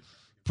children are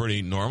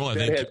pretty normal. I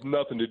think has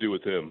nothing to do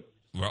with him.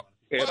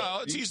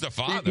 Well, he's the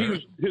father.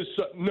 His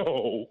son,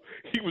 no,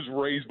 he was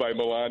raised by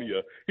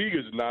Melania. He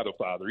is not a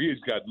father. He's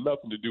got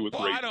nothing to do with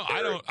race.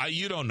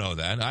 You don't know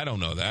that. I don't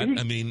know that.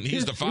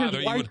 He's the father.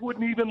 His wife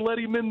wouldn't even let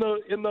him in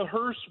the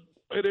hearse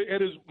at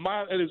his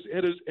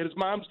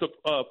mom's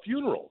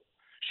funeral.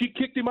 She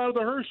kicked him out of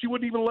the hearse. She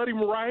wouldn't even let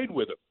him ride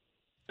with him.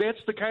 That's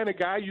the kind of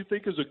guy you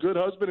think is a good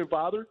husband and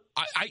father?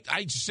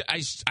 I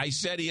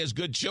said he has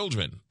good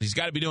children. He's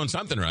got to be doing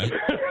something right.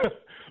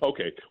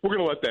 Okay, we're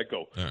going to let that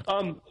go.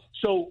 Right.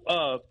 So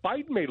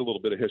Biden made a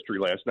little bit of history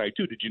last night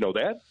too. Did you know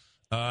that?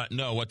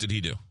 No. What did he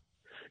do?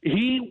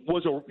 He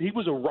was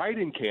a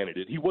write-in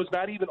candidate. He was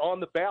not even on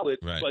the ballot,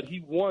 but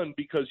he won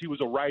because he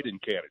was a write-in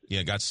candidate.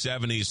 Yeah, got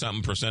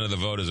 70-something% of the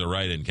vote as a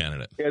write-in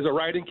candidate. As a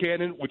write-in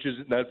candidate, which has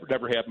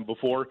never happened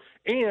before.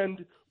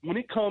 And when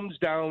it comes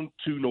down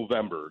to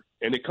November,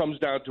 and it comes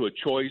down to a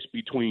choice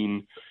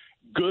between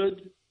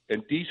good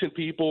and decent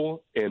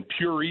people and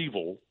pure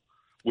evil,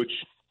 which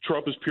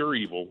Trump is pure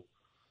evil,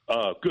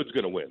 good's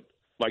going to win,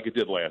 like it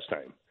did last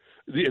time.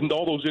 And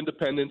all those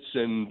independents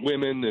and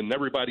women and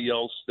everybody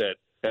else that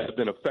have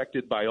been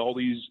affected by all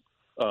these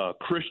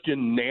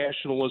Christian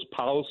nationalist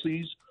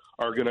policies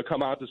are going to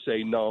come out to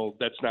say, no,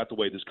 that's not the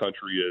way this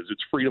country is.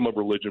 It's freedom of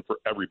religion for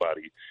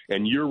everybody,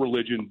 and your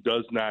religion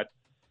does not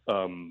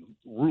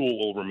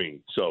rule over me.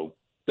 So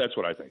that's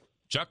what I think.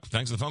 Chuck,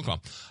 thanks for the phone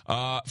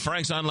call.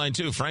 Frank's online,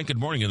 too. Frank, good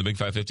morning in the Big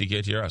 550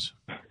 KTRS.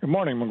 Good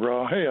morning,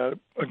 McGraw. Hey, I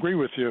agree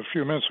with you a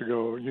few minutes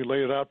ago. You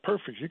laid it out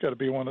perfect. You got to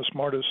be one of the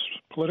smartest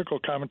political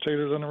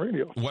commentators on the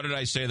radio. What did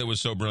I say that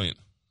was so brilliant?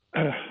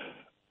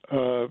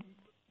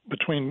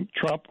 Between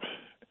Trump,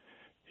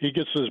 he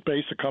gets his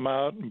base to come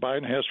out, and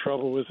Biden has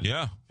trouble with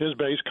his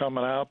base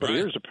coming out. But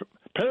here's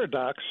a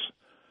paradox.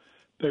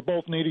 They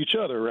both need each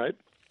other, right,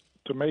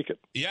 to make it.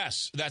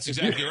 Yes, that's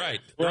exactly right.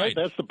 Right?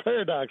 That's the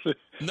paradox.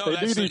 No,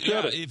 they need each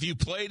other. If you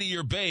play to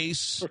your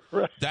base,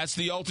 that's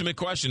the ultimate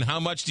question. How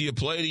much do you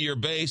play to your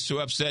base to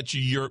upset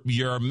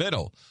your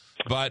middle?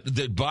 But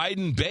the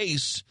Biden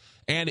base,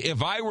 and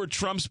if I were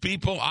Trump's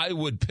people, I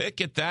would pick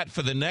at that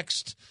for the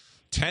next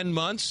 10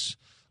 months.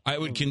 I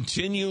would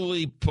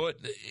continually put,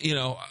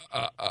 use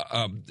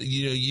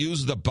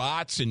the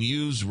bots and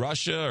use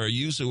Russia or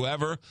use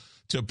whoever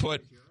to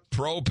put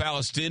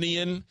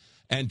pro-Palestinian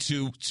and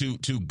to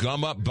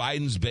gum up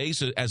Biden's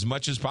base as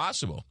much as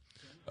possible.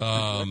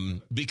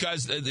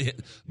 Because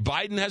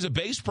Biden has a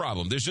base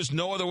problem. There's just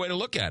no other way to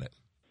look at it.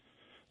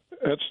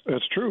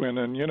 That's true. And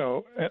then,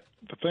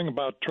 the thing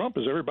about Trump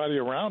is everybody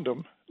around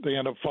him, they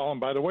end up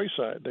falling by the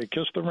wayside. They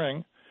kiss the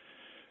ring.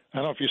 I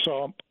don't know if you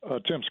saw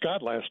Tim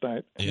Scott last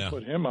night. Yeah. He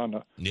put him on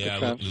the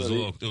defense. It was a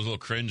little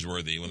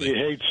cringeworthy. When he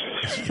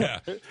hates. Yeah.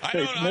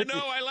 I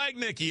know. I like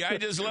Nikki. I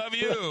just love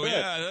you.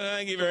 Yeah,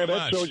 thank you very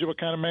much. That shows you what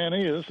kind of man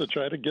he is to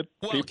try to get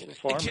people to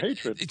farm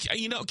hatred.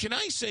 Can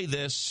I say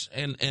this?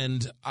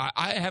 And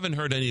I haven't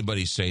heard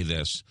anybody say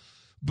this,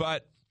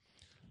 but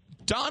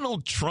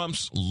Donald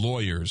Trump's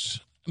lawyers,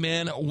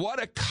 man,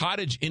 what a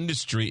cottage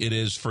industry it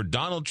is for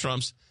Donald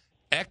Trump's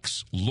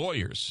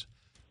ex-lawyers.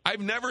 I've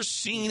never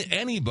seen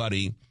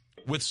anybody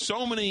with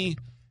so many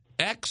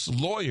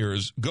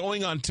ex-lawyers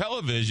going on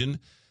television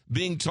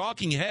being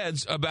talking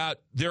heads about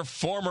their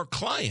former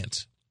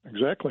client.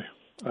 Exactly.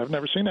 I've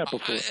never seen that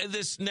before.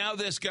 This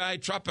guy,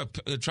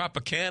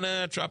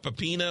 Tropapina,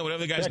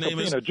 whatever the guy's name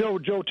is. Joe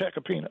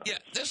Tacopina. Yeah,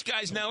 this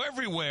guy's now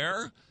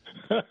everywhere.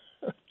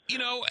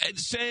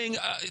 Saying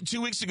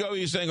 2 weeks ago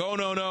he was saying, oh,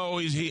 no,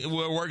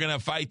 we're going to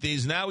fight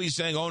these. Now he's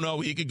saying, oh, no,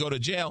 he could go to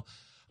jail.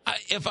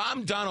 If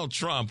I'm Donald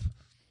Trump,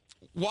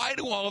 why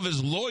do all of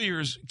his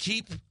lawyers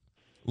keep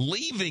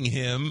leaving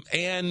him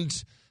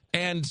and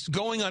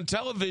going on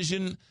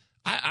television?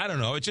 I don't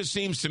know. It just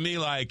seems to me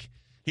like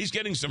he's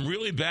getting some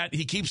really bad.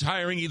 He keeps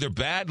hiring either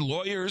bad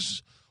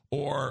lawyers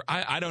or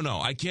I don't know.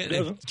 I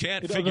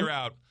can't figure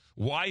out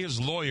why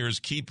his lawyers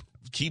keep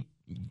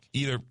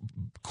either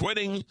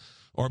quitting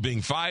or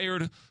being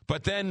fired,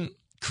 but then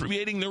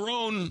creating their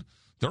own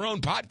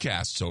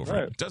podcasts over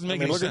it. It doesn't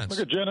make any sense.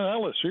 Look at Jenna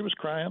Ellis. She was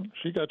crying.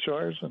 She got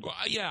charged.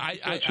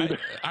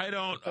 I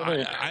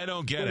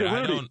don't get it.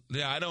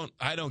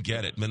 I don't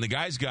get it. Man, the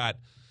guy's got.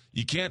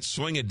 You can't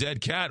swing a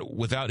dead cat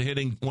without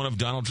hitting one of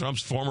Donald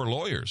Trump's former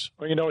lawyers.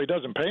 Well, he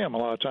doesn't pay him a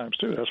lot of times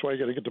too. That's why you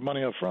got to get the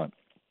money up front.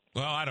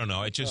 Well, I don't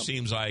know. It just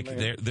seems like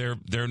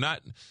they're not.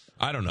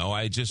 I don't know.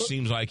 It just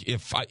seems like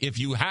if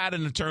you had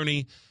an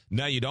attorney,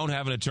 now you don't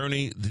have an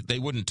attorney, they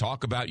wouldn't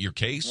talk about your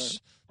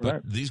case. Right.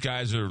 But these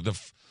guys are the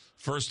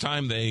first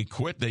time they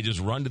quit, they just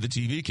run to the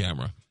TV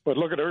camera. But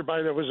look at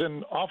everybody that was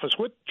in office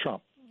with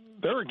Trump.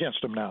 they're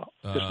against him now.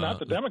 It's not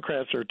the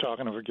Democrats that are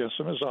talking against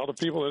him. It's all the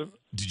people,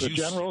 the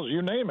generals,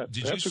 you name it.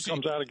 That's who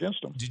comes out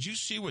against him. Did you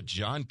see what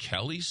John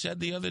Kelly said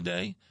the other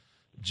day?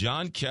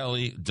 John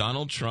Kelly,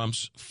 Donald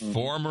Trump's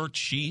former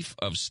chief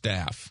of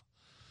staff,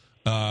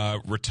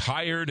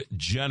 retired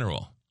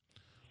general.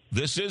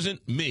 This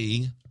isn't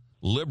me,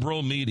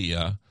 liberal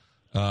media.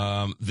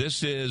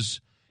 This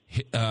is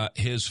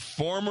his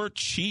former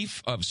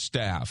chief of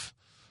staff,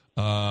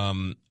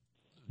 John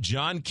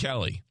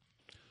Kelly,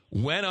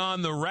 went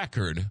on the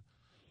record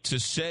to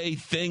say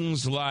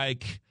things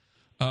like,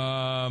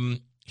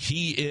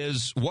 he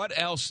is, what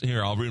else?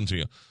 Here, I'll read them to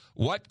you.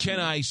 What can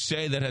I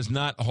say that has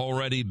not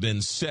already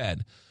been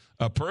said?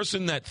 A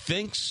person that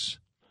thinks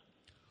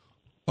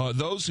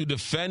those who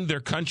defend their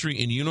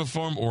country in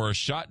uniform or are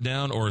shot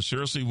down or are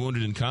seriously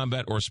wounded in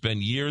combat or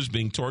spend years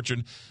being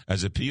tortured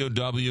as a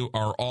POW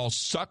are all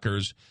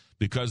suckers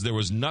because there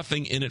was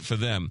nothing in it for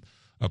them.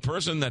 A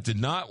person that did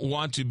not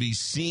want to be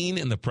seen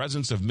in the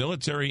presence of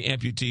military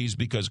amputees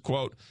because,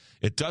 quote,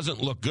 it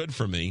doesn't look good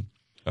for me.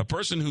 A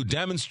person who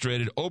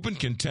demonstrated open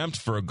contempt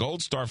for a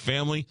Gold Star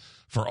family,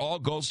 for all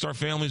Gold Star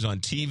families on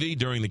TV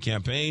during the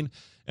campaign,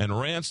 and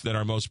rants that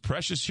our most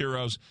precious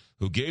heroes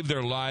who gave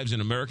their lives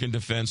in American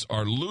defense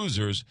are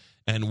losers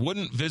and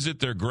wouldn't visit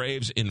their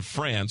graves in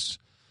France.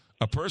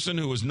 A person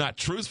who was not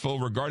truthful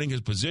regarding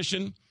his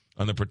position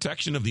on the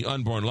protection of the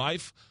unborn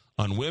life,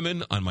 on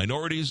women, on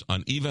minorities,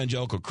 on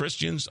evangelical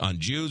Christians, on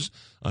Jews,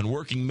 on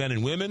working men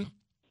and women.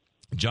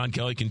 John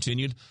Kelly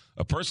continued,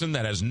 a person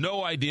that has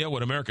no idea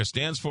what America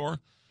stands for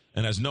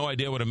and has no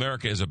idea what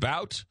America is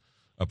about.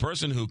 A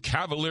person who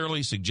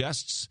cavalierly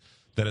suggests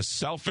that a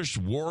selfish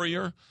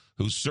warrior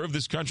who served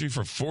this country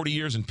for 40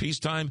 years in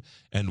peacetime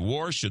and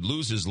war should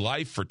lose his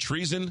life for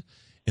treason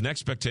in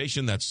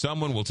expectation that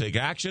someone will take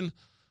action.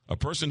 A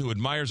person who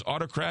admires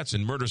autocrats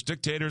and murders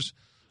dictators.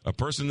 A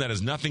person that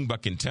has nothing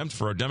but contempt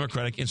for our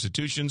democratic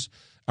institutions,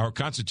 our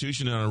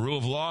Constitution, and our rule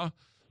of law.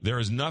 There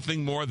is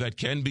nothing more that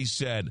can be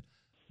said.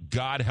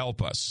 God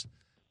help us.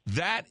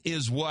 That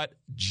is what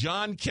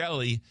John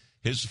Kelly,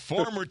 his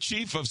former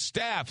chief of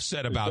staff,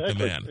 said about the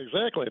man.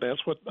 Exactly. That's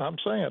what I'm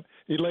saying.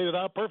 He laid it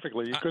out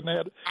perfectly. You couldn't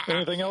add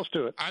anything else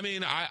to it. I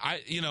mean,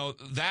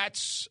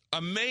 that's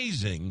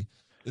amazing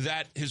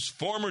that his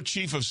former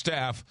chief of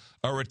staff,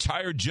 a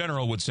retired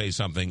general, would say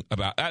something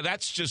about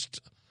that's just.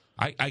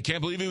 I can't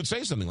believe he would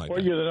say something like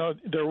that. Well,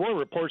 there were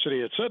reports that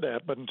he had said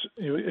that, but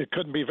it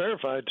couldn't be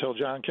verified until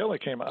John Kelly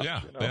came out. Yeah.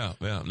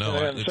 No,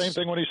 and the same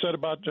thing when he said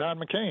about John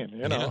McCain.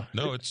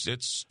 No,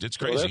 it's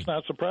crazy. So that's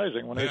not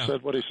surprising when he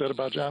said what he said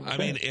about John McCain. I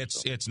mean,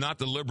 it's not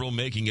the liberal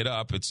making it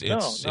up.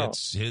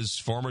 It's his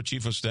former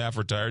chief of staff,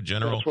 retired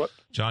general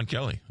John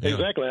Kelly. Yeah.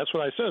 Exactly. That's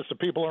what I said. It's the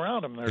people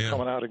around him that are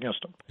coming out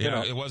against him.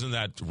 Yeah, it wasn't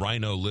that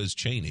rhino Liz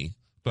Cheney.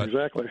 But,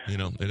 exactly.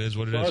 It is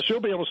what it is. Well, she'll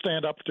be able to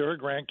stand up to her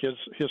grandkids'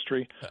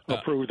 history will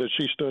prove that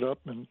she stood up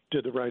and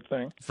did the right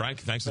thing. Frank,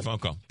 thanks for the phone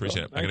call.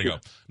 Appreciate it. I got to go.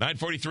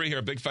 9:43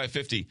 here, Big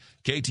 550,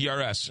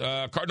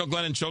 KTRS. Cardinal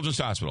Glennon Children's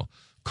Hospital.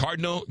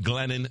 Cardinal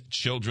Glennon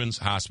Children's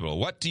Hospital.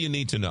 What do you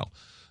need to know?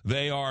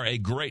 They are a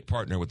great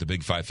partner with the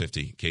Big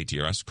 550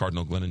 KTRS.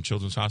 Cardinal Glennon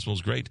Children's Hospital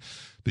is great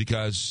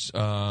because,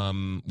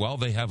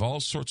 they have all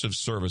sorts of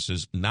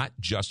services, not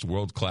just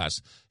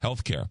world-class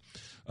health care.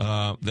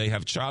 They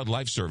have child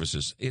life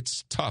services.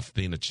 It's tough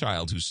being a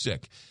child who's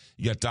sick.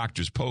 You got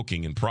doctors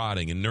poking and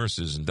prodding and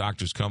nurses and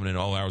doctors coming in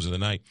all hours of the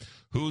night.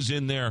 Who's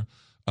in there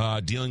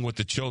dealing with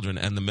the children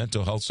and the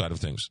mental health side of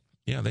things?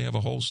 Yeah, they have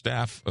a whole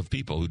staff of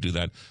people who do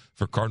that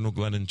for Cardinal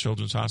Glennon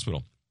Children's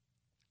Hospital.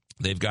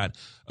 They've got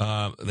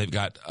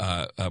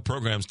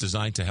programs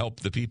designed to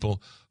help the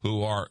people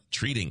who are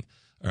treating.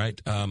 All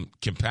right,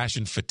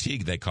 compassion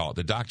fatigue, they call it.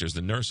 The doctors,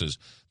 the nurses,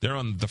 they're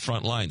on the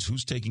front lines.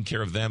 Who's taking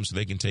care of them so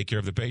they can take care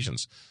of the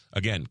patients?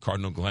 Again,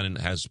 Cardinal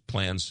Glennon has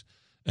plans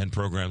and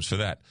programs for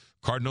that.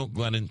 Cardinal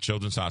Glennon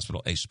Children's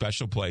Hospital, a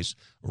special place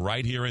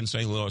right here in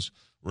St. Louis.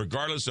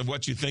 Regardless of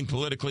what you think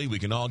politically, we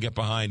can all get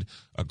behind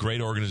a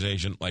great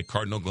organization like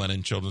Cardinal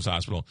Glennon Children's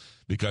Hospital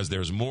because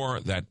there's more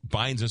that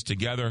binds us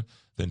together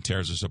than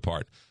tears us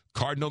apart.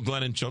 Cardinal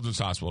Glennon Children's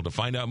Hospital. To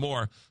find out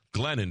more,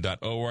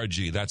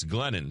 glennon.org. That's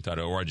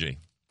glennon.org.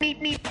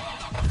 St.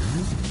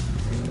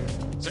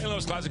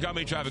 Louis Classic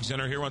Company Traffic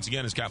Center. Here once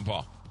again is Captain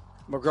Paul.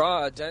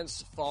 McGraw, a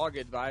dense fog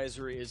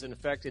advisory is in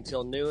effect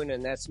until noon,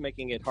 and that's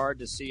making it hard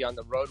to see on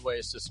the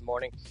roadways this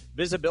morning.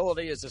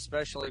 Visibility is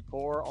especially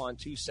poor on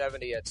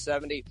 270 at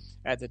 70,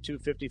 at the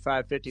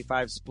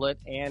 255-55 split,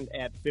 and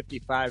at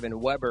 55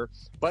 in Weber.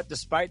 But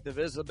despite the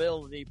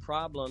visibility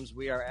problems,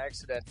 we are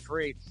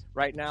accident-free.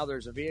 Right now,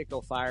 there's a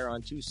vehicle fire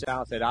on 2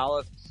 South at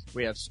Olive.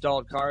 We have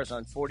stalled cars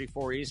on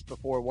 44 East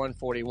before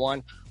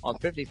 141, on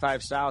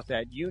 55 South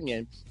at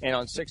Union, and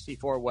on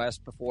 64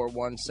 West before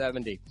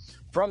 170.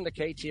 From the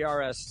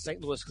KTRS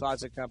St. Louis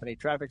Closet Company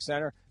Traffic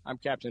Center, I'm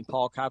Captain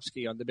Paul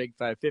Kopsky on the Big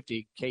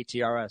 550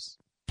 KTRS.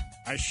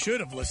 I should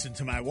have listened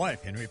to my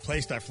wife and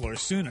replaced our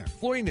floors sooner.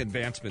 Flooring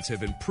advancements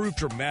have improved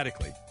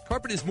dramatically.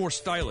 Carpet is more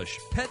stylish,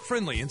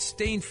 pet-friendly, and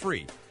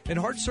stain-free. and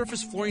hard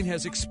surface flooring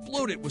has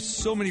exploded with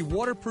so many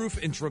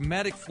waterproof and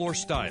dramatic floor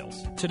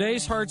styles.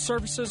 Today's hard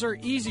surfaces are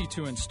easy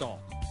to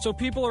install, so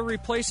people are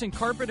replacing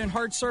carpet and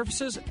hard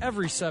surfaces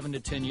every 7 to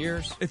 10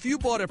 years. If you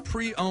bought a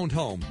pre-owned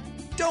home,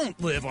 don't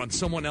live on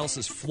someone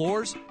else's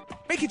floors.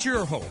 Make it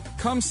your home.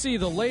 Come see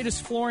the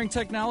latest flooring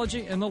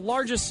technology and the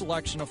largest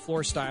selection of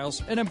floor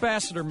styles at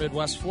Ambassador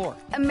Midwest Floor.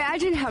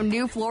 Imagine how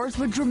new floors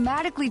would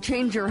dramatically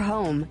change your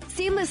home,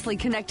 seamlessly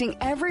connecting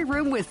every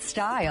room with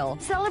style.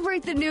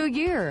 Celebrate the new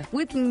year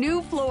with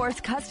new floors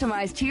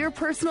customized to your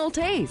personal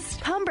taste.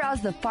 Come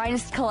browse the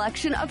finest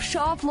collection of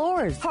Shaw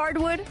floors,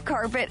 hardwood,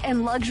 carpet,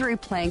 and luxury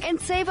plank,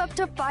 and save up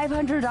to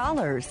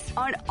 $500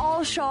 on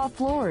all Shaw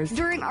floors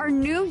during our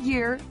New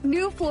Year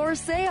New Floor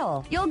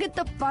sale. You'll get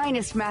the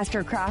finest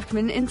master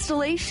craftsman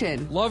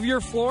installation. Love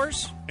your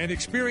floors? And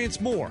experience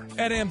more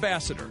at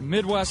Ambassador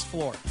Midwest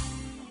Floor.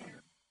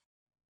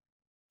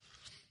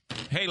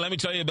 Hey, let me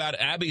tell you about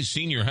Abby's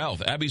Senior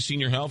Health. Abby's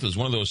Senior Health is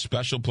one of those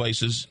special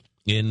places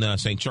in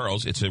St.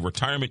 Charles. It's a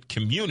retirement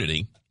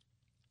community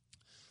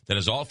that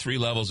has all 3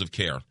 levels of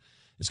care.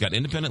 It's got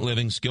independent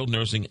living, skilled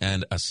nursing,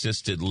 and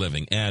assisted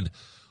living. And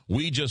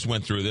we just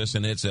went through this,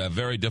 and it's a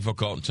very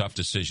difficult and tough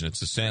decision. It's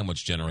the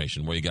sandwich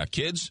generation where you got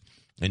kids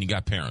and you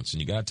got parents,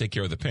 and you got to take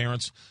care of the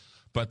parents,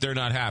 but they're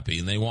not happy,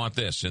 and they want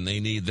this, and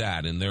they need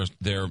that, and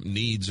their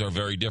needs are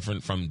very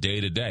different from day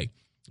to day.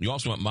 You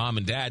also want mom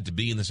and dad to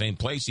be in the same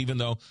place, even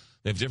though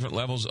they have different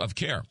levels of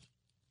care.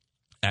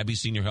 Abby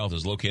Senior Health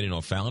is located in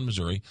O'Fallon,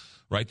 Missouri,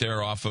 right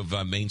there off of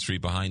Main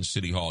Street behind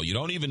City Hall. You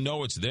don't even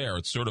know it's there.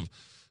 It's sort of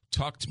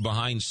tucked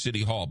behind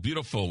City Hall.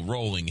 Beautiful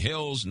rolling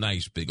hills,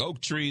 nice big oak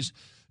trees.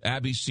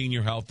 Abby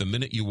Senior Health, the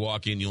minute you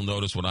walk in, you'll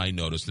notice what I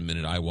noticed the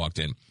minute I walked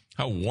in.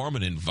 How warm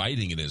and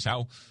inviting it is,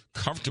 how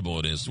comfortable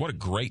it is. What a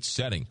great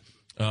setting.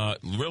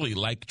 Really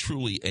like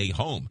truly a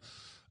home.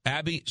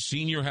 Abby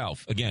Senior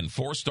Health, again,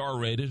 4-star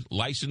rated,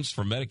 licensed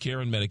for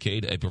Medicare and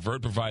Medicaid, a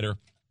preferred provider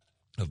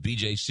of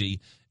BJC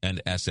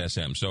and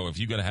SSM. So if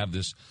you're going to have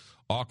this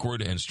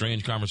awkward and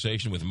strange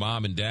conversation with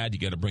mom and dad, you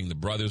got to bring the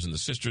brothers and the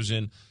sisters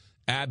in.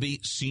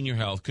 Abby Senior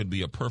Health could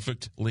be a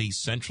perfectly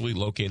centrally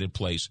located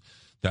place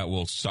that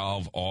will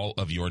solve all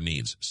of your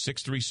needs.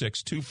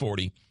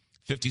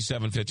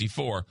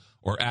 636-240-5754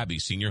 or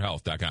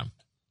abbyseniorhealth.com.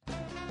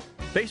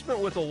 Basement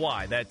with a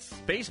Y. That's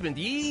Basement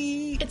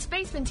E. It's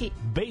Basement T.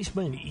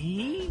 Basement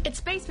E? It's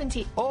Basement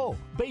T. Oh,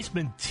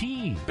 Basement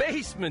T.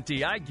 Basement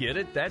T. I get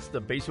it. That's the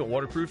basement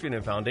waterproofing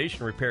and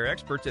foundation repair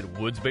experts at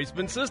Woods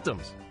Basement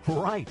Systems.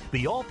 Right.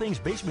 The all things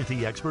Basement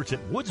T experts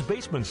at Woods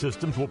Basement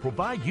Systems will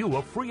provide you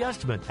a free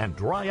estimate and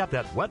dry up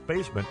that wet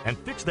basement and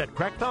fix that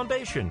cracked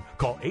foundation.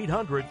 Call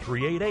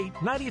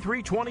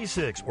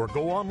 800-388-9326 or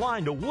go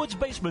online to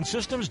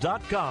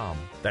woodsbasementsystems.com.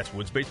 That's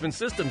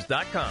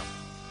woodsbasementsystems.com.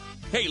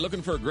 Hey,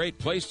 looking for a great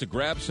place to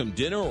grab some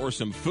dinner or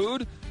some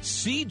food?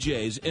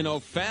 CJ's in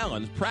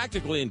O'Fallon,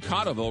 practically in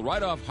Cotterville,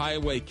 right off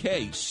Highway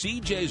K.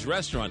 CJ's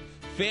Restaurant,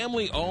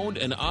 family-owned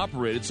and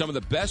operated, some of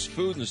the best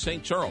food in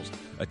St. Charles.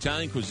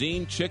 Italian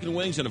cuisine, chicken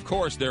wings, and, of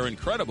course, their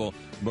incredible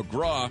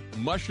McGraw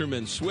mushroom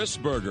and Swiss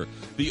burger.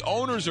 The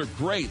owners are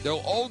great. They're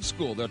old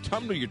school. They'll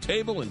come to your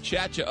table and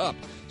chat you up.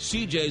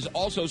 CJ's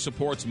also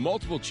supports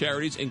multiple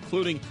charities,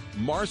 including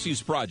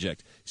Marcy's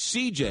Project.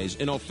 CJ's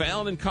in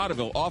O'Fallon and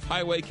Cotterville off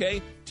Highway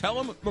K.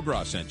 Tell them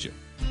McGraw sent you.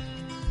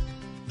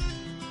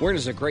 Winter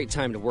is a great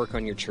time to work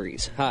on your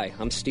trees. Hi,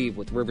 I'm Steve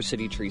with River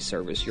City Tree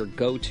Service, your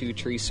go-to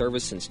tree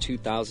service since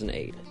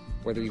 2008.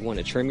 Whether you want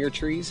to trim your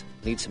trees,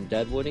 need some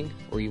deadwooding,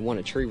 or you want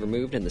a tree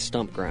removed in the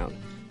stump ground,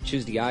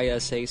 choose the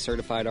ISA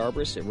certified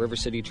arborist at River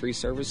City Tree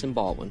Service in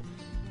Baldwin.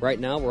 Right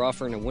now, we're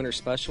offering a winter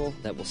special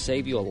that will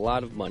save you a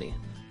lot of money.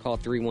 Call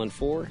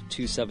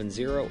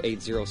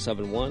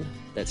 314-270-8071.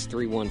 That's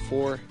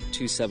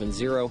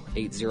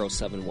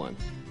 314-270-8071.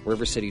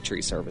 River City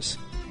Tree Service.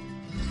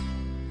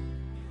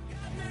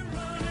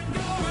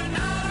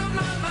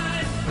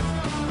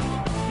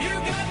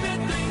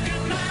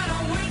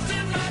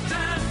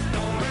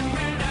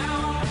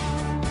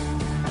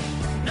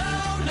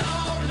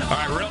 All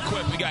right, real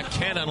quick, we got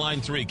Ken on line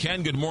 3.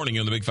 Ken, good morning.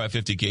 You're on the Big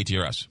 550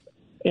 KTRS.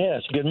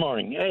 Yes, good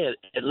morning. Hey,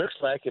 it looks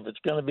like if it's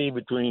going to be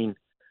between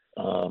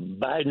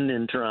Biden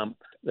and Trump,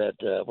 that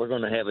we're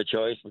going to have a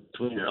choice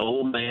between an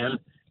old man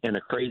and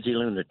a crazy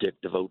lunatic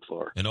to vote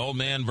for. An old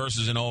man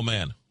versus an old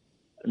man?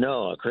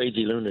 No, a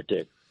crazy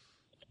lunatic.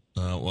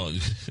 Well,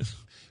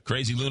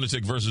 crazy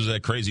lunatic versus a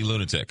crazy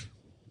lunatic.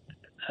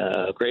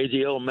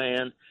 Crazy old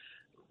man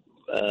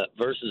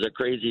versus a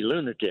crazy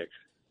lunatic.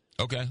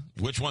 Okay.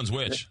 Which one's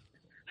which?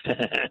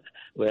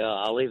 Well,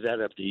 I'll leave that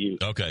up to you.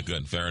 Okay,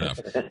 good. Fair enough.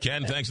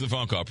 Ken, thanks for the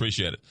phone call.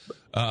 Appreciate it.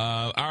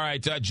 All right,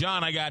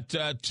 John, I got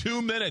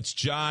 2 minutes.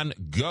 John,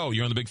 go.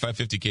 You're on the Big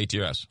 550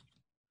 KTRS.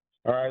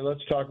 All right, let's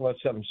talk about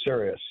something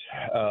serious.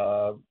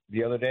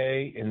 The other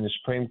day in the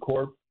Supreme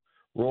Court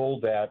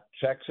ruled that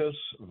Texas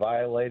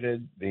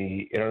violated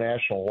the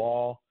international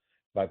law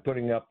by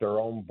putting up their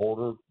own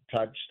border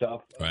type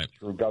stuff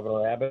through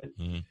Governor Abbott,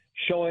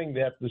 showing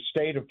that the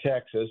state of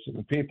Texas and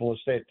the people of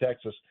the state of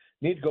Texas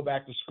need to go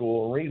back to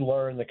school and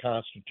relearn the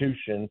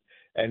Constitution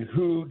and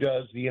who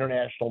does the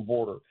international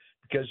border.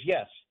 because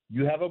yes,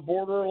 you have a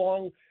border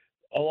along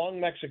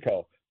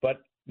Mexico,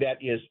 but that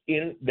is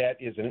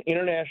an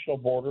international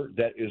border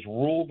that is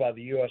ruled by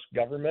the U.S.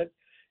 government,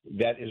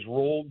 that is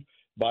ruled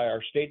by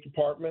our State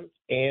Department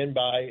and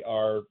by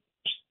our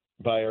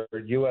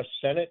U.S.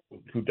 Senate,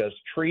 who does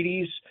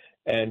treaties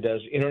and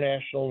does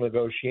international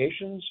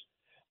negotiations.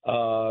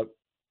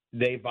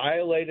 They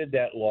violated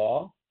that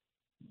law.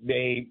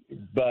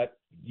 But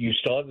you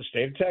still have the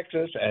state of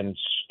Texas and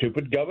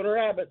stupid Governor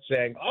Abbott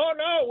saying, "Oh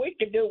no, we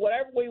can do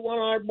whatever we want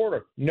on our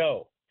border."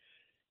 No.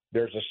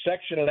 There's a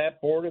section of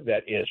that border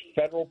that is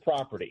federal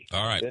property.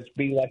 All right. It's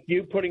be like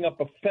you putting up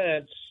a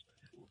fence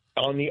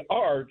on the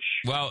arch.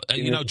 Well,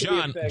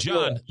 John,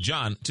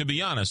 to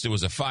be honest, it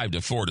was a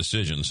 5-4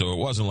 decision, so it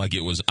wasn't like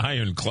it was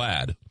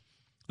ironclad.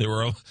 There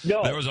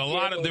was a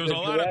lot of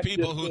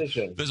people who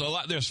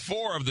there's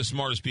 4 of the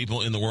smartest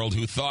people in the world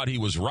who thought he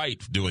was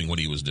right doing what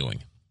he was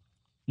doing.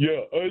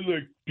 Yeah, I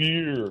like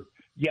beer.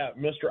 Yeah,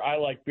 Mr. I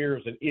like beer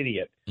is an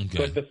idiot. Okay.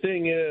 But the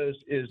thing is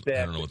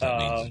that I don't know what that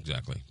means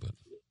exactly, but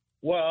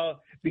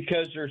well,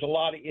 because there's a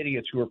lot of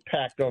idiots who are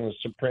packed on the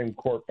Supreme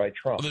Court by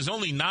Trump. Well, there's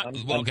only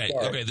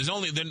there's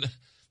only the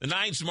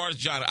 9 smartest.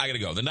 John, I got to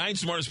go. The 9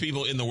 smartest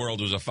people in the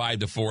world was a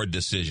 5-4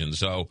 decision.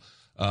 So,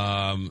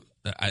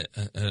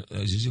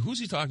 who's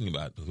he talking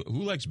about?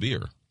 Who likes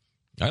beer?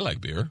 I like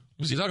beer.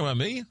 Was he talking about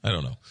me? I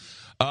don't know.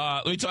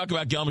 Let me talk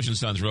about Gelmish &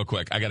 Sons real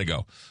quick. I got to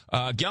go.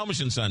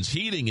 Gelmish & Sons,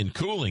 heating and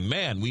cooling.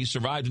 Man, we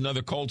survived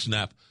another cold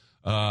snap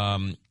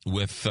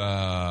with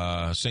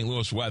St.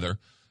 Louis weather.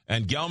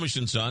 And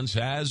Gelmish & Sons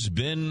has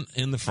been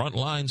in the front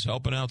lines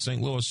helping out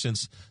St. Louis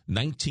since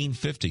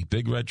 1950.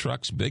 Big red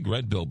trucks, big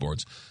red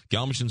billboards.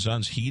 Gelmish &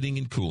 Sons, heating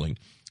and cooling.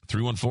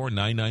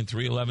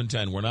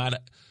 314-993-1110.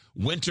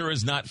 Winter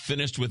is not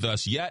finished with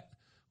us yet.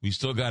 We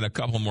still got a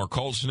couple more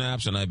cold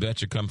snaps, and I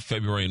bet you come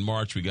February and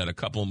March, we got a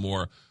couple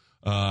more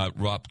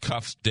rough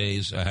cuff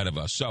days ahead of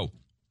us. So,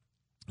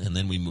 and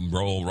then we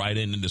roll right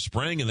into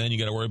spring, and then you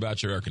got to worry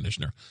about your air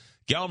conditioner.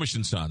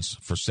 Gelmish & Sons,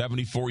 for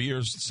 74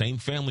 years, same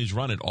families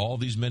run it all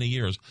these many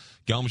years.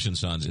 Gelmish &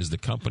 Sons is the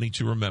company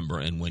to remember.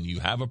 And when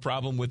you have a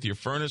problem with your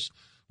furnace,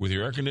 with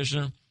your air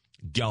conditioner,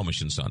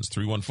 Gelmish & Sons,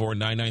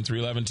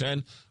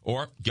 314-993-1110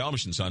 or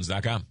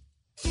gelmishandsons.com.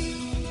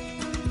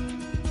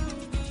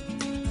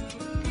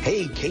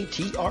 Hey,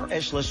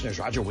 KTRS listeners,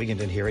 Roger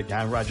Wigginton here at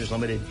Don Rogers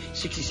Limited,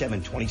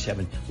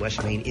 6727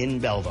 West Main in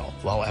Belleville.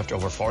 Well, after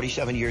over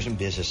 47 years in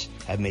business,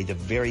 I've made the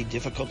very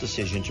difficult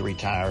decision to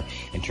retire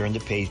and turn the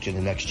page to the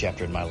next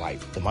chapter in my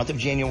life. The month of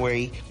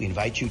January, we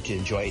invite you to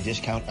enjoy a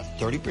discount of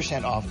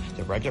 30% off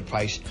the regular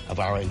price of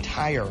our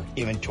entire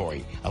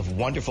inventory of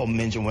wonderful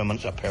men's and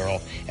women's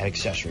apparel and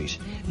accessories.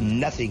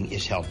 Nothing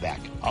is held back.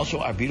 Also,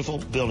 our beautiful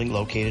building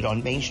located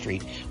on Main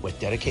Street with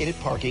dedicated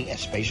parking and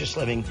spacious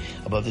living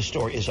above the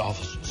store is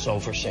also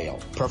for sale.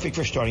 Perfect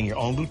for starting your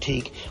own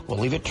boutique. We'll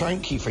leave it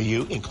turnkey for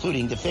you,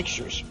 including the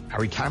fixtures. Our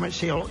retirement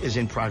sale is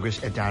in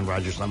progress at Don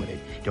Rogers Limited.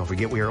 Don't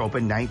forget we are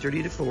open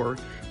 9:30 to 4,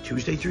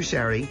 Tuesday through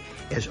Saturday.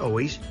 As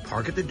always,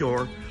 park at the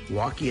door,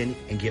 walk in,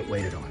 and get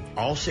waited on.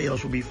 All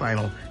sales will be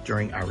final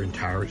during our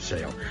entire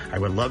sale. I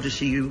would love to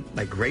see you,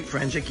 my great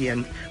friends,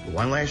 again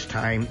one last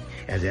time.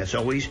 As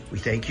always, we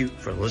thank you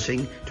for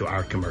listening to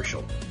our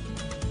commercial.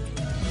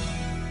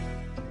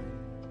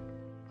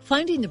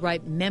 Finding the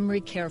right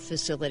memory care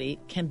facility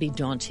can be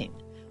daunting.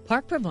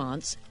 Park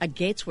Provence, a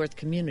Gatesworth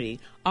community,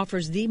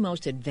 offers the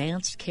most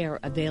advanced care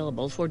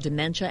available for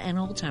dementia and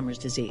Alzheimer's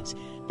disease.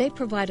 They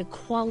provide a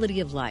quality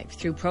of life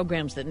through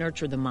programs that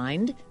nurture the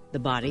mind, the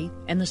body,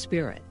 and the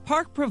spirit.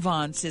 Park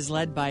Provence is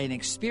led by an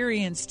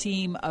experienced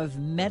team of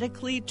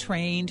medically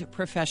trained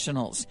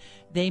professionals.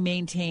 They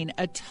maintain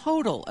a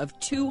total of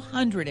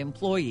 200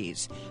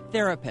 employees,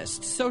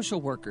 therapists, social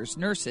workers,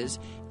 nurses,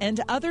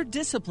 and other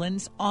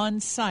disciplines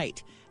on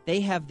site.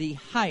 They have the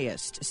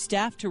highest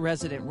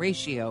staff-to-resident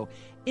ratio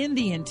in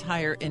the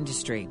entire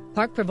industry.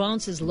 Park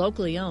Provence is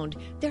locally owned.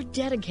 They're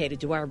dedicated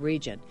to our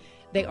region.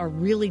 They are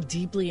really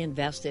deeply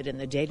invested in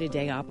the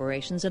day-to-day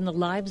operations and the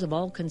lives of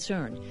all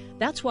concerned.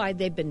 That's why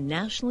they've been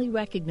nationally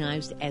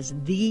recognized as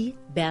the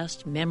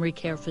best memory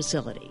care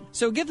facility.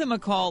 So give them a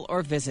call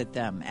or visit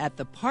them at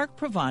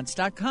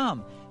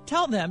theparkprovence.com.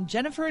 Tell them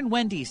Jennifer and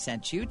Wendy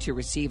sent you to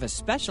receive a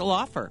special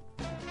offer.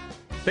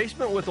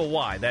 Basement with a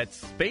Y.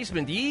 That's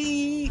Basement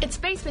E. It's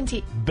Basement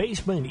T.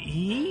 Basement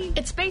E?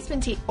 It's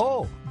Basement T.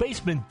 Oh,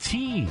 Basement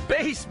T.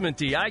 Basement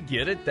T. I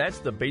get it. That's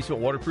the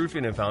basement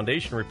waterproofing and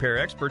foundation repair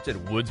experts at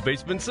Woods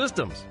Basement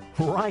Systems.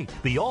 Right.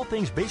 The all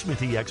things Basement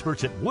T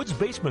experts at Woods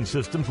Basement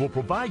Systems will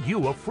provide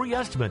you a free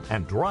estimate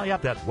and dry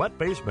up that wet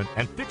basement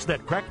and fix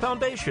that cracked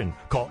foundation.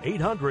 Call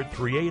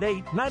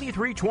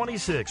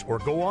 800-388-9326 or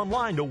go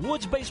online to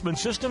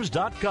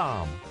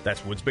woodsbasementsystems.com.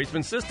 That's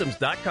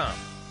woodsbasementsystems.com.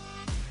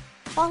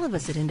 All of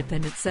us at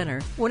Independence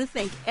Center want to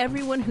thank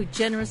everyone who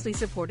generously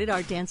supported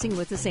our Dancing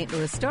with the St.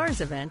 Louis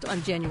Stars event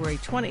on January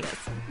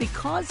 20th.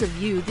 Because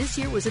of you, this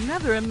year was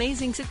another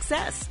amazing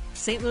success.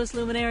 St. Louis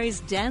luminaries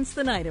dance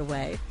the night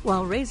away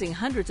while raising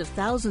hundreds of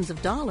thousands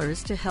of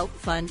dollars to help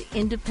fund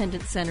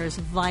Independent Center's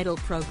vital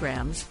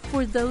programs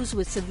for those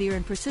with severe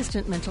and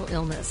persistent mental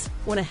illness.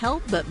 Want to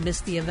help but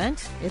miss the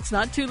event? It's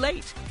not too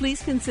late.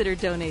 Please consider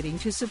donating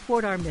to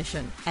support our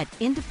mission at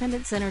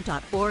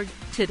independentcenter.org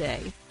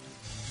today.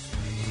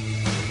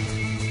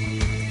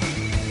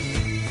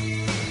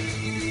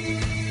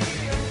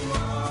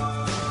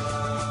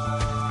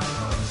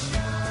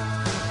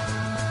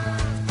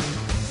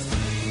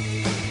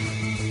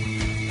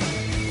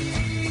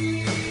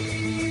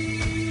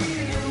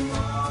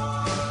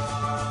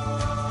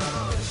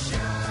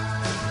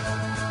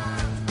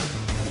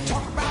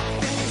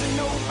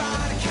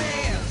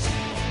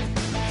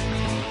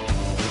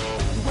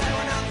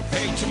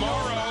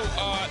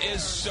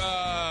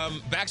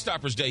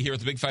 Backstoppers Day here at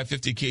the Big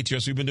 550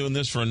 KTRS. We've been doing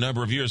this for a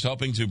number of years,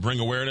 helping to bring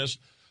awareness,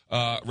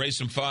 raise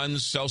some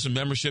funds, sell some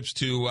memberships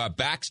to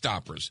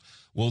Backstoppers.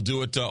 We'll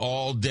do it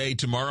all day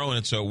tomorrow, and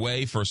it's a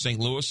way for St.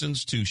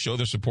 Louisans to show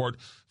their support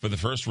for the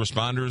first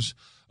responders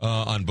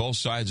on both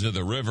sides of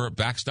the river.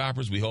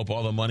 Backstoppers, we hope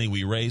all the money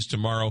we raise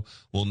tomorrow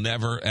will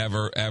never,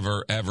 ever,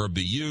 ever, ever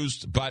be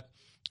used, but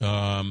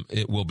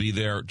it will be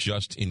there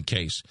just in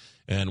case.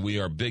 And we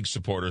are big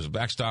supporters of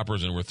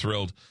Backstoppers, and we're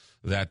thrilled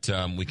that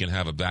we can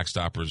have a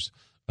Backstoppers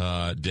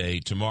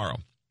Day tomorrow.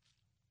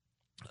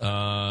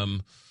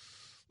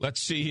 Let's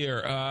see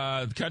here.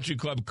 The Country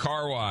Club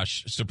Car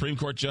Wash. Supreme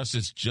Court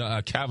Justice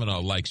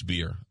Kavanaugh likes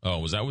beer. Oh,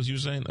 was that what you were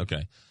saying?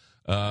 Okay.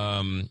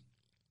 Boy,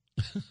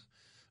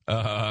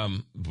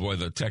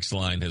 the text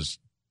line has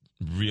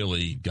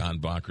really gone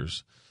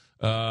bonkers.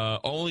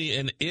 Only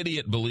an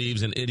idiot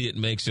believes an idiot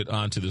makes it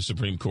onto the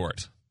Supreme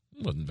Court.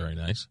 Wasn't very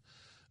nice.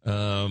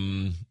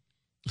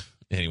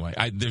 Anyway,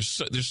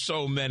 there's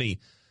so many.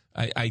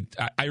 I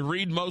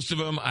read most of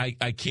them.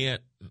 I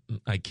can't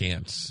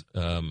begin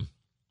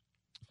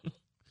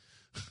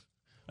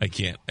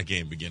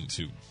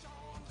to.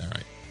 All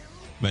right.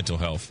 Mental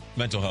health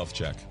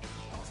check.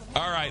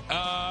 All right.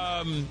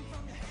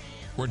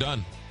 We're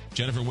done.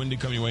 Jennifer and Wendy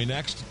coming your way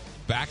next.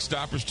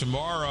 Backstoppers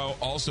tomorrow.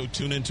 Also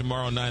tune in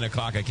tomorrow 9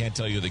 o'clock. I can't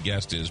tell you who the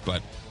guest is,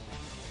 but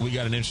we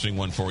got an interesting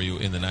one for you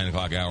in the 9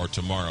 o'clock hour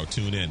tomorrow.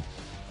 Tune in.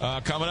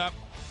 Coming up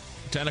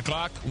 10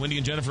 o'clock. Wendy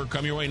and Jennifer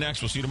come your way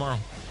next. We'll see you tomorrow.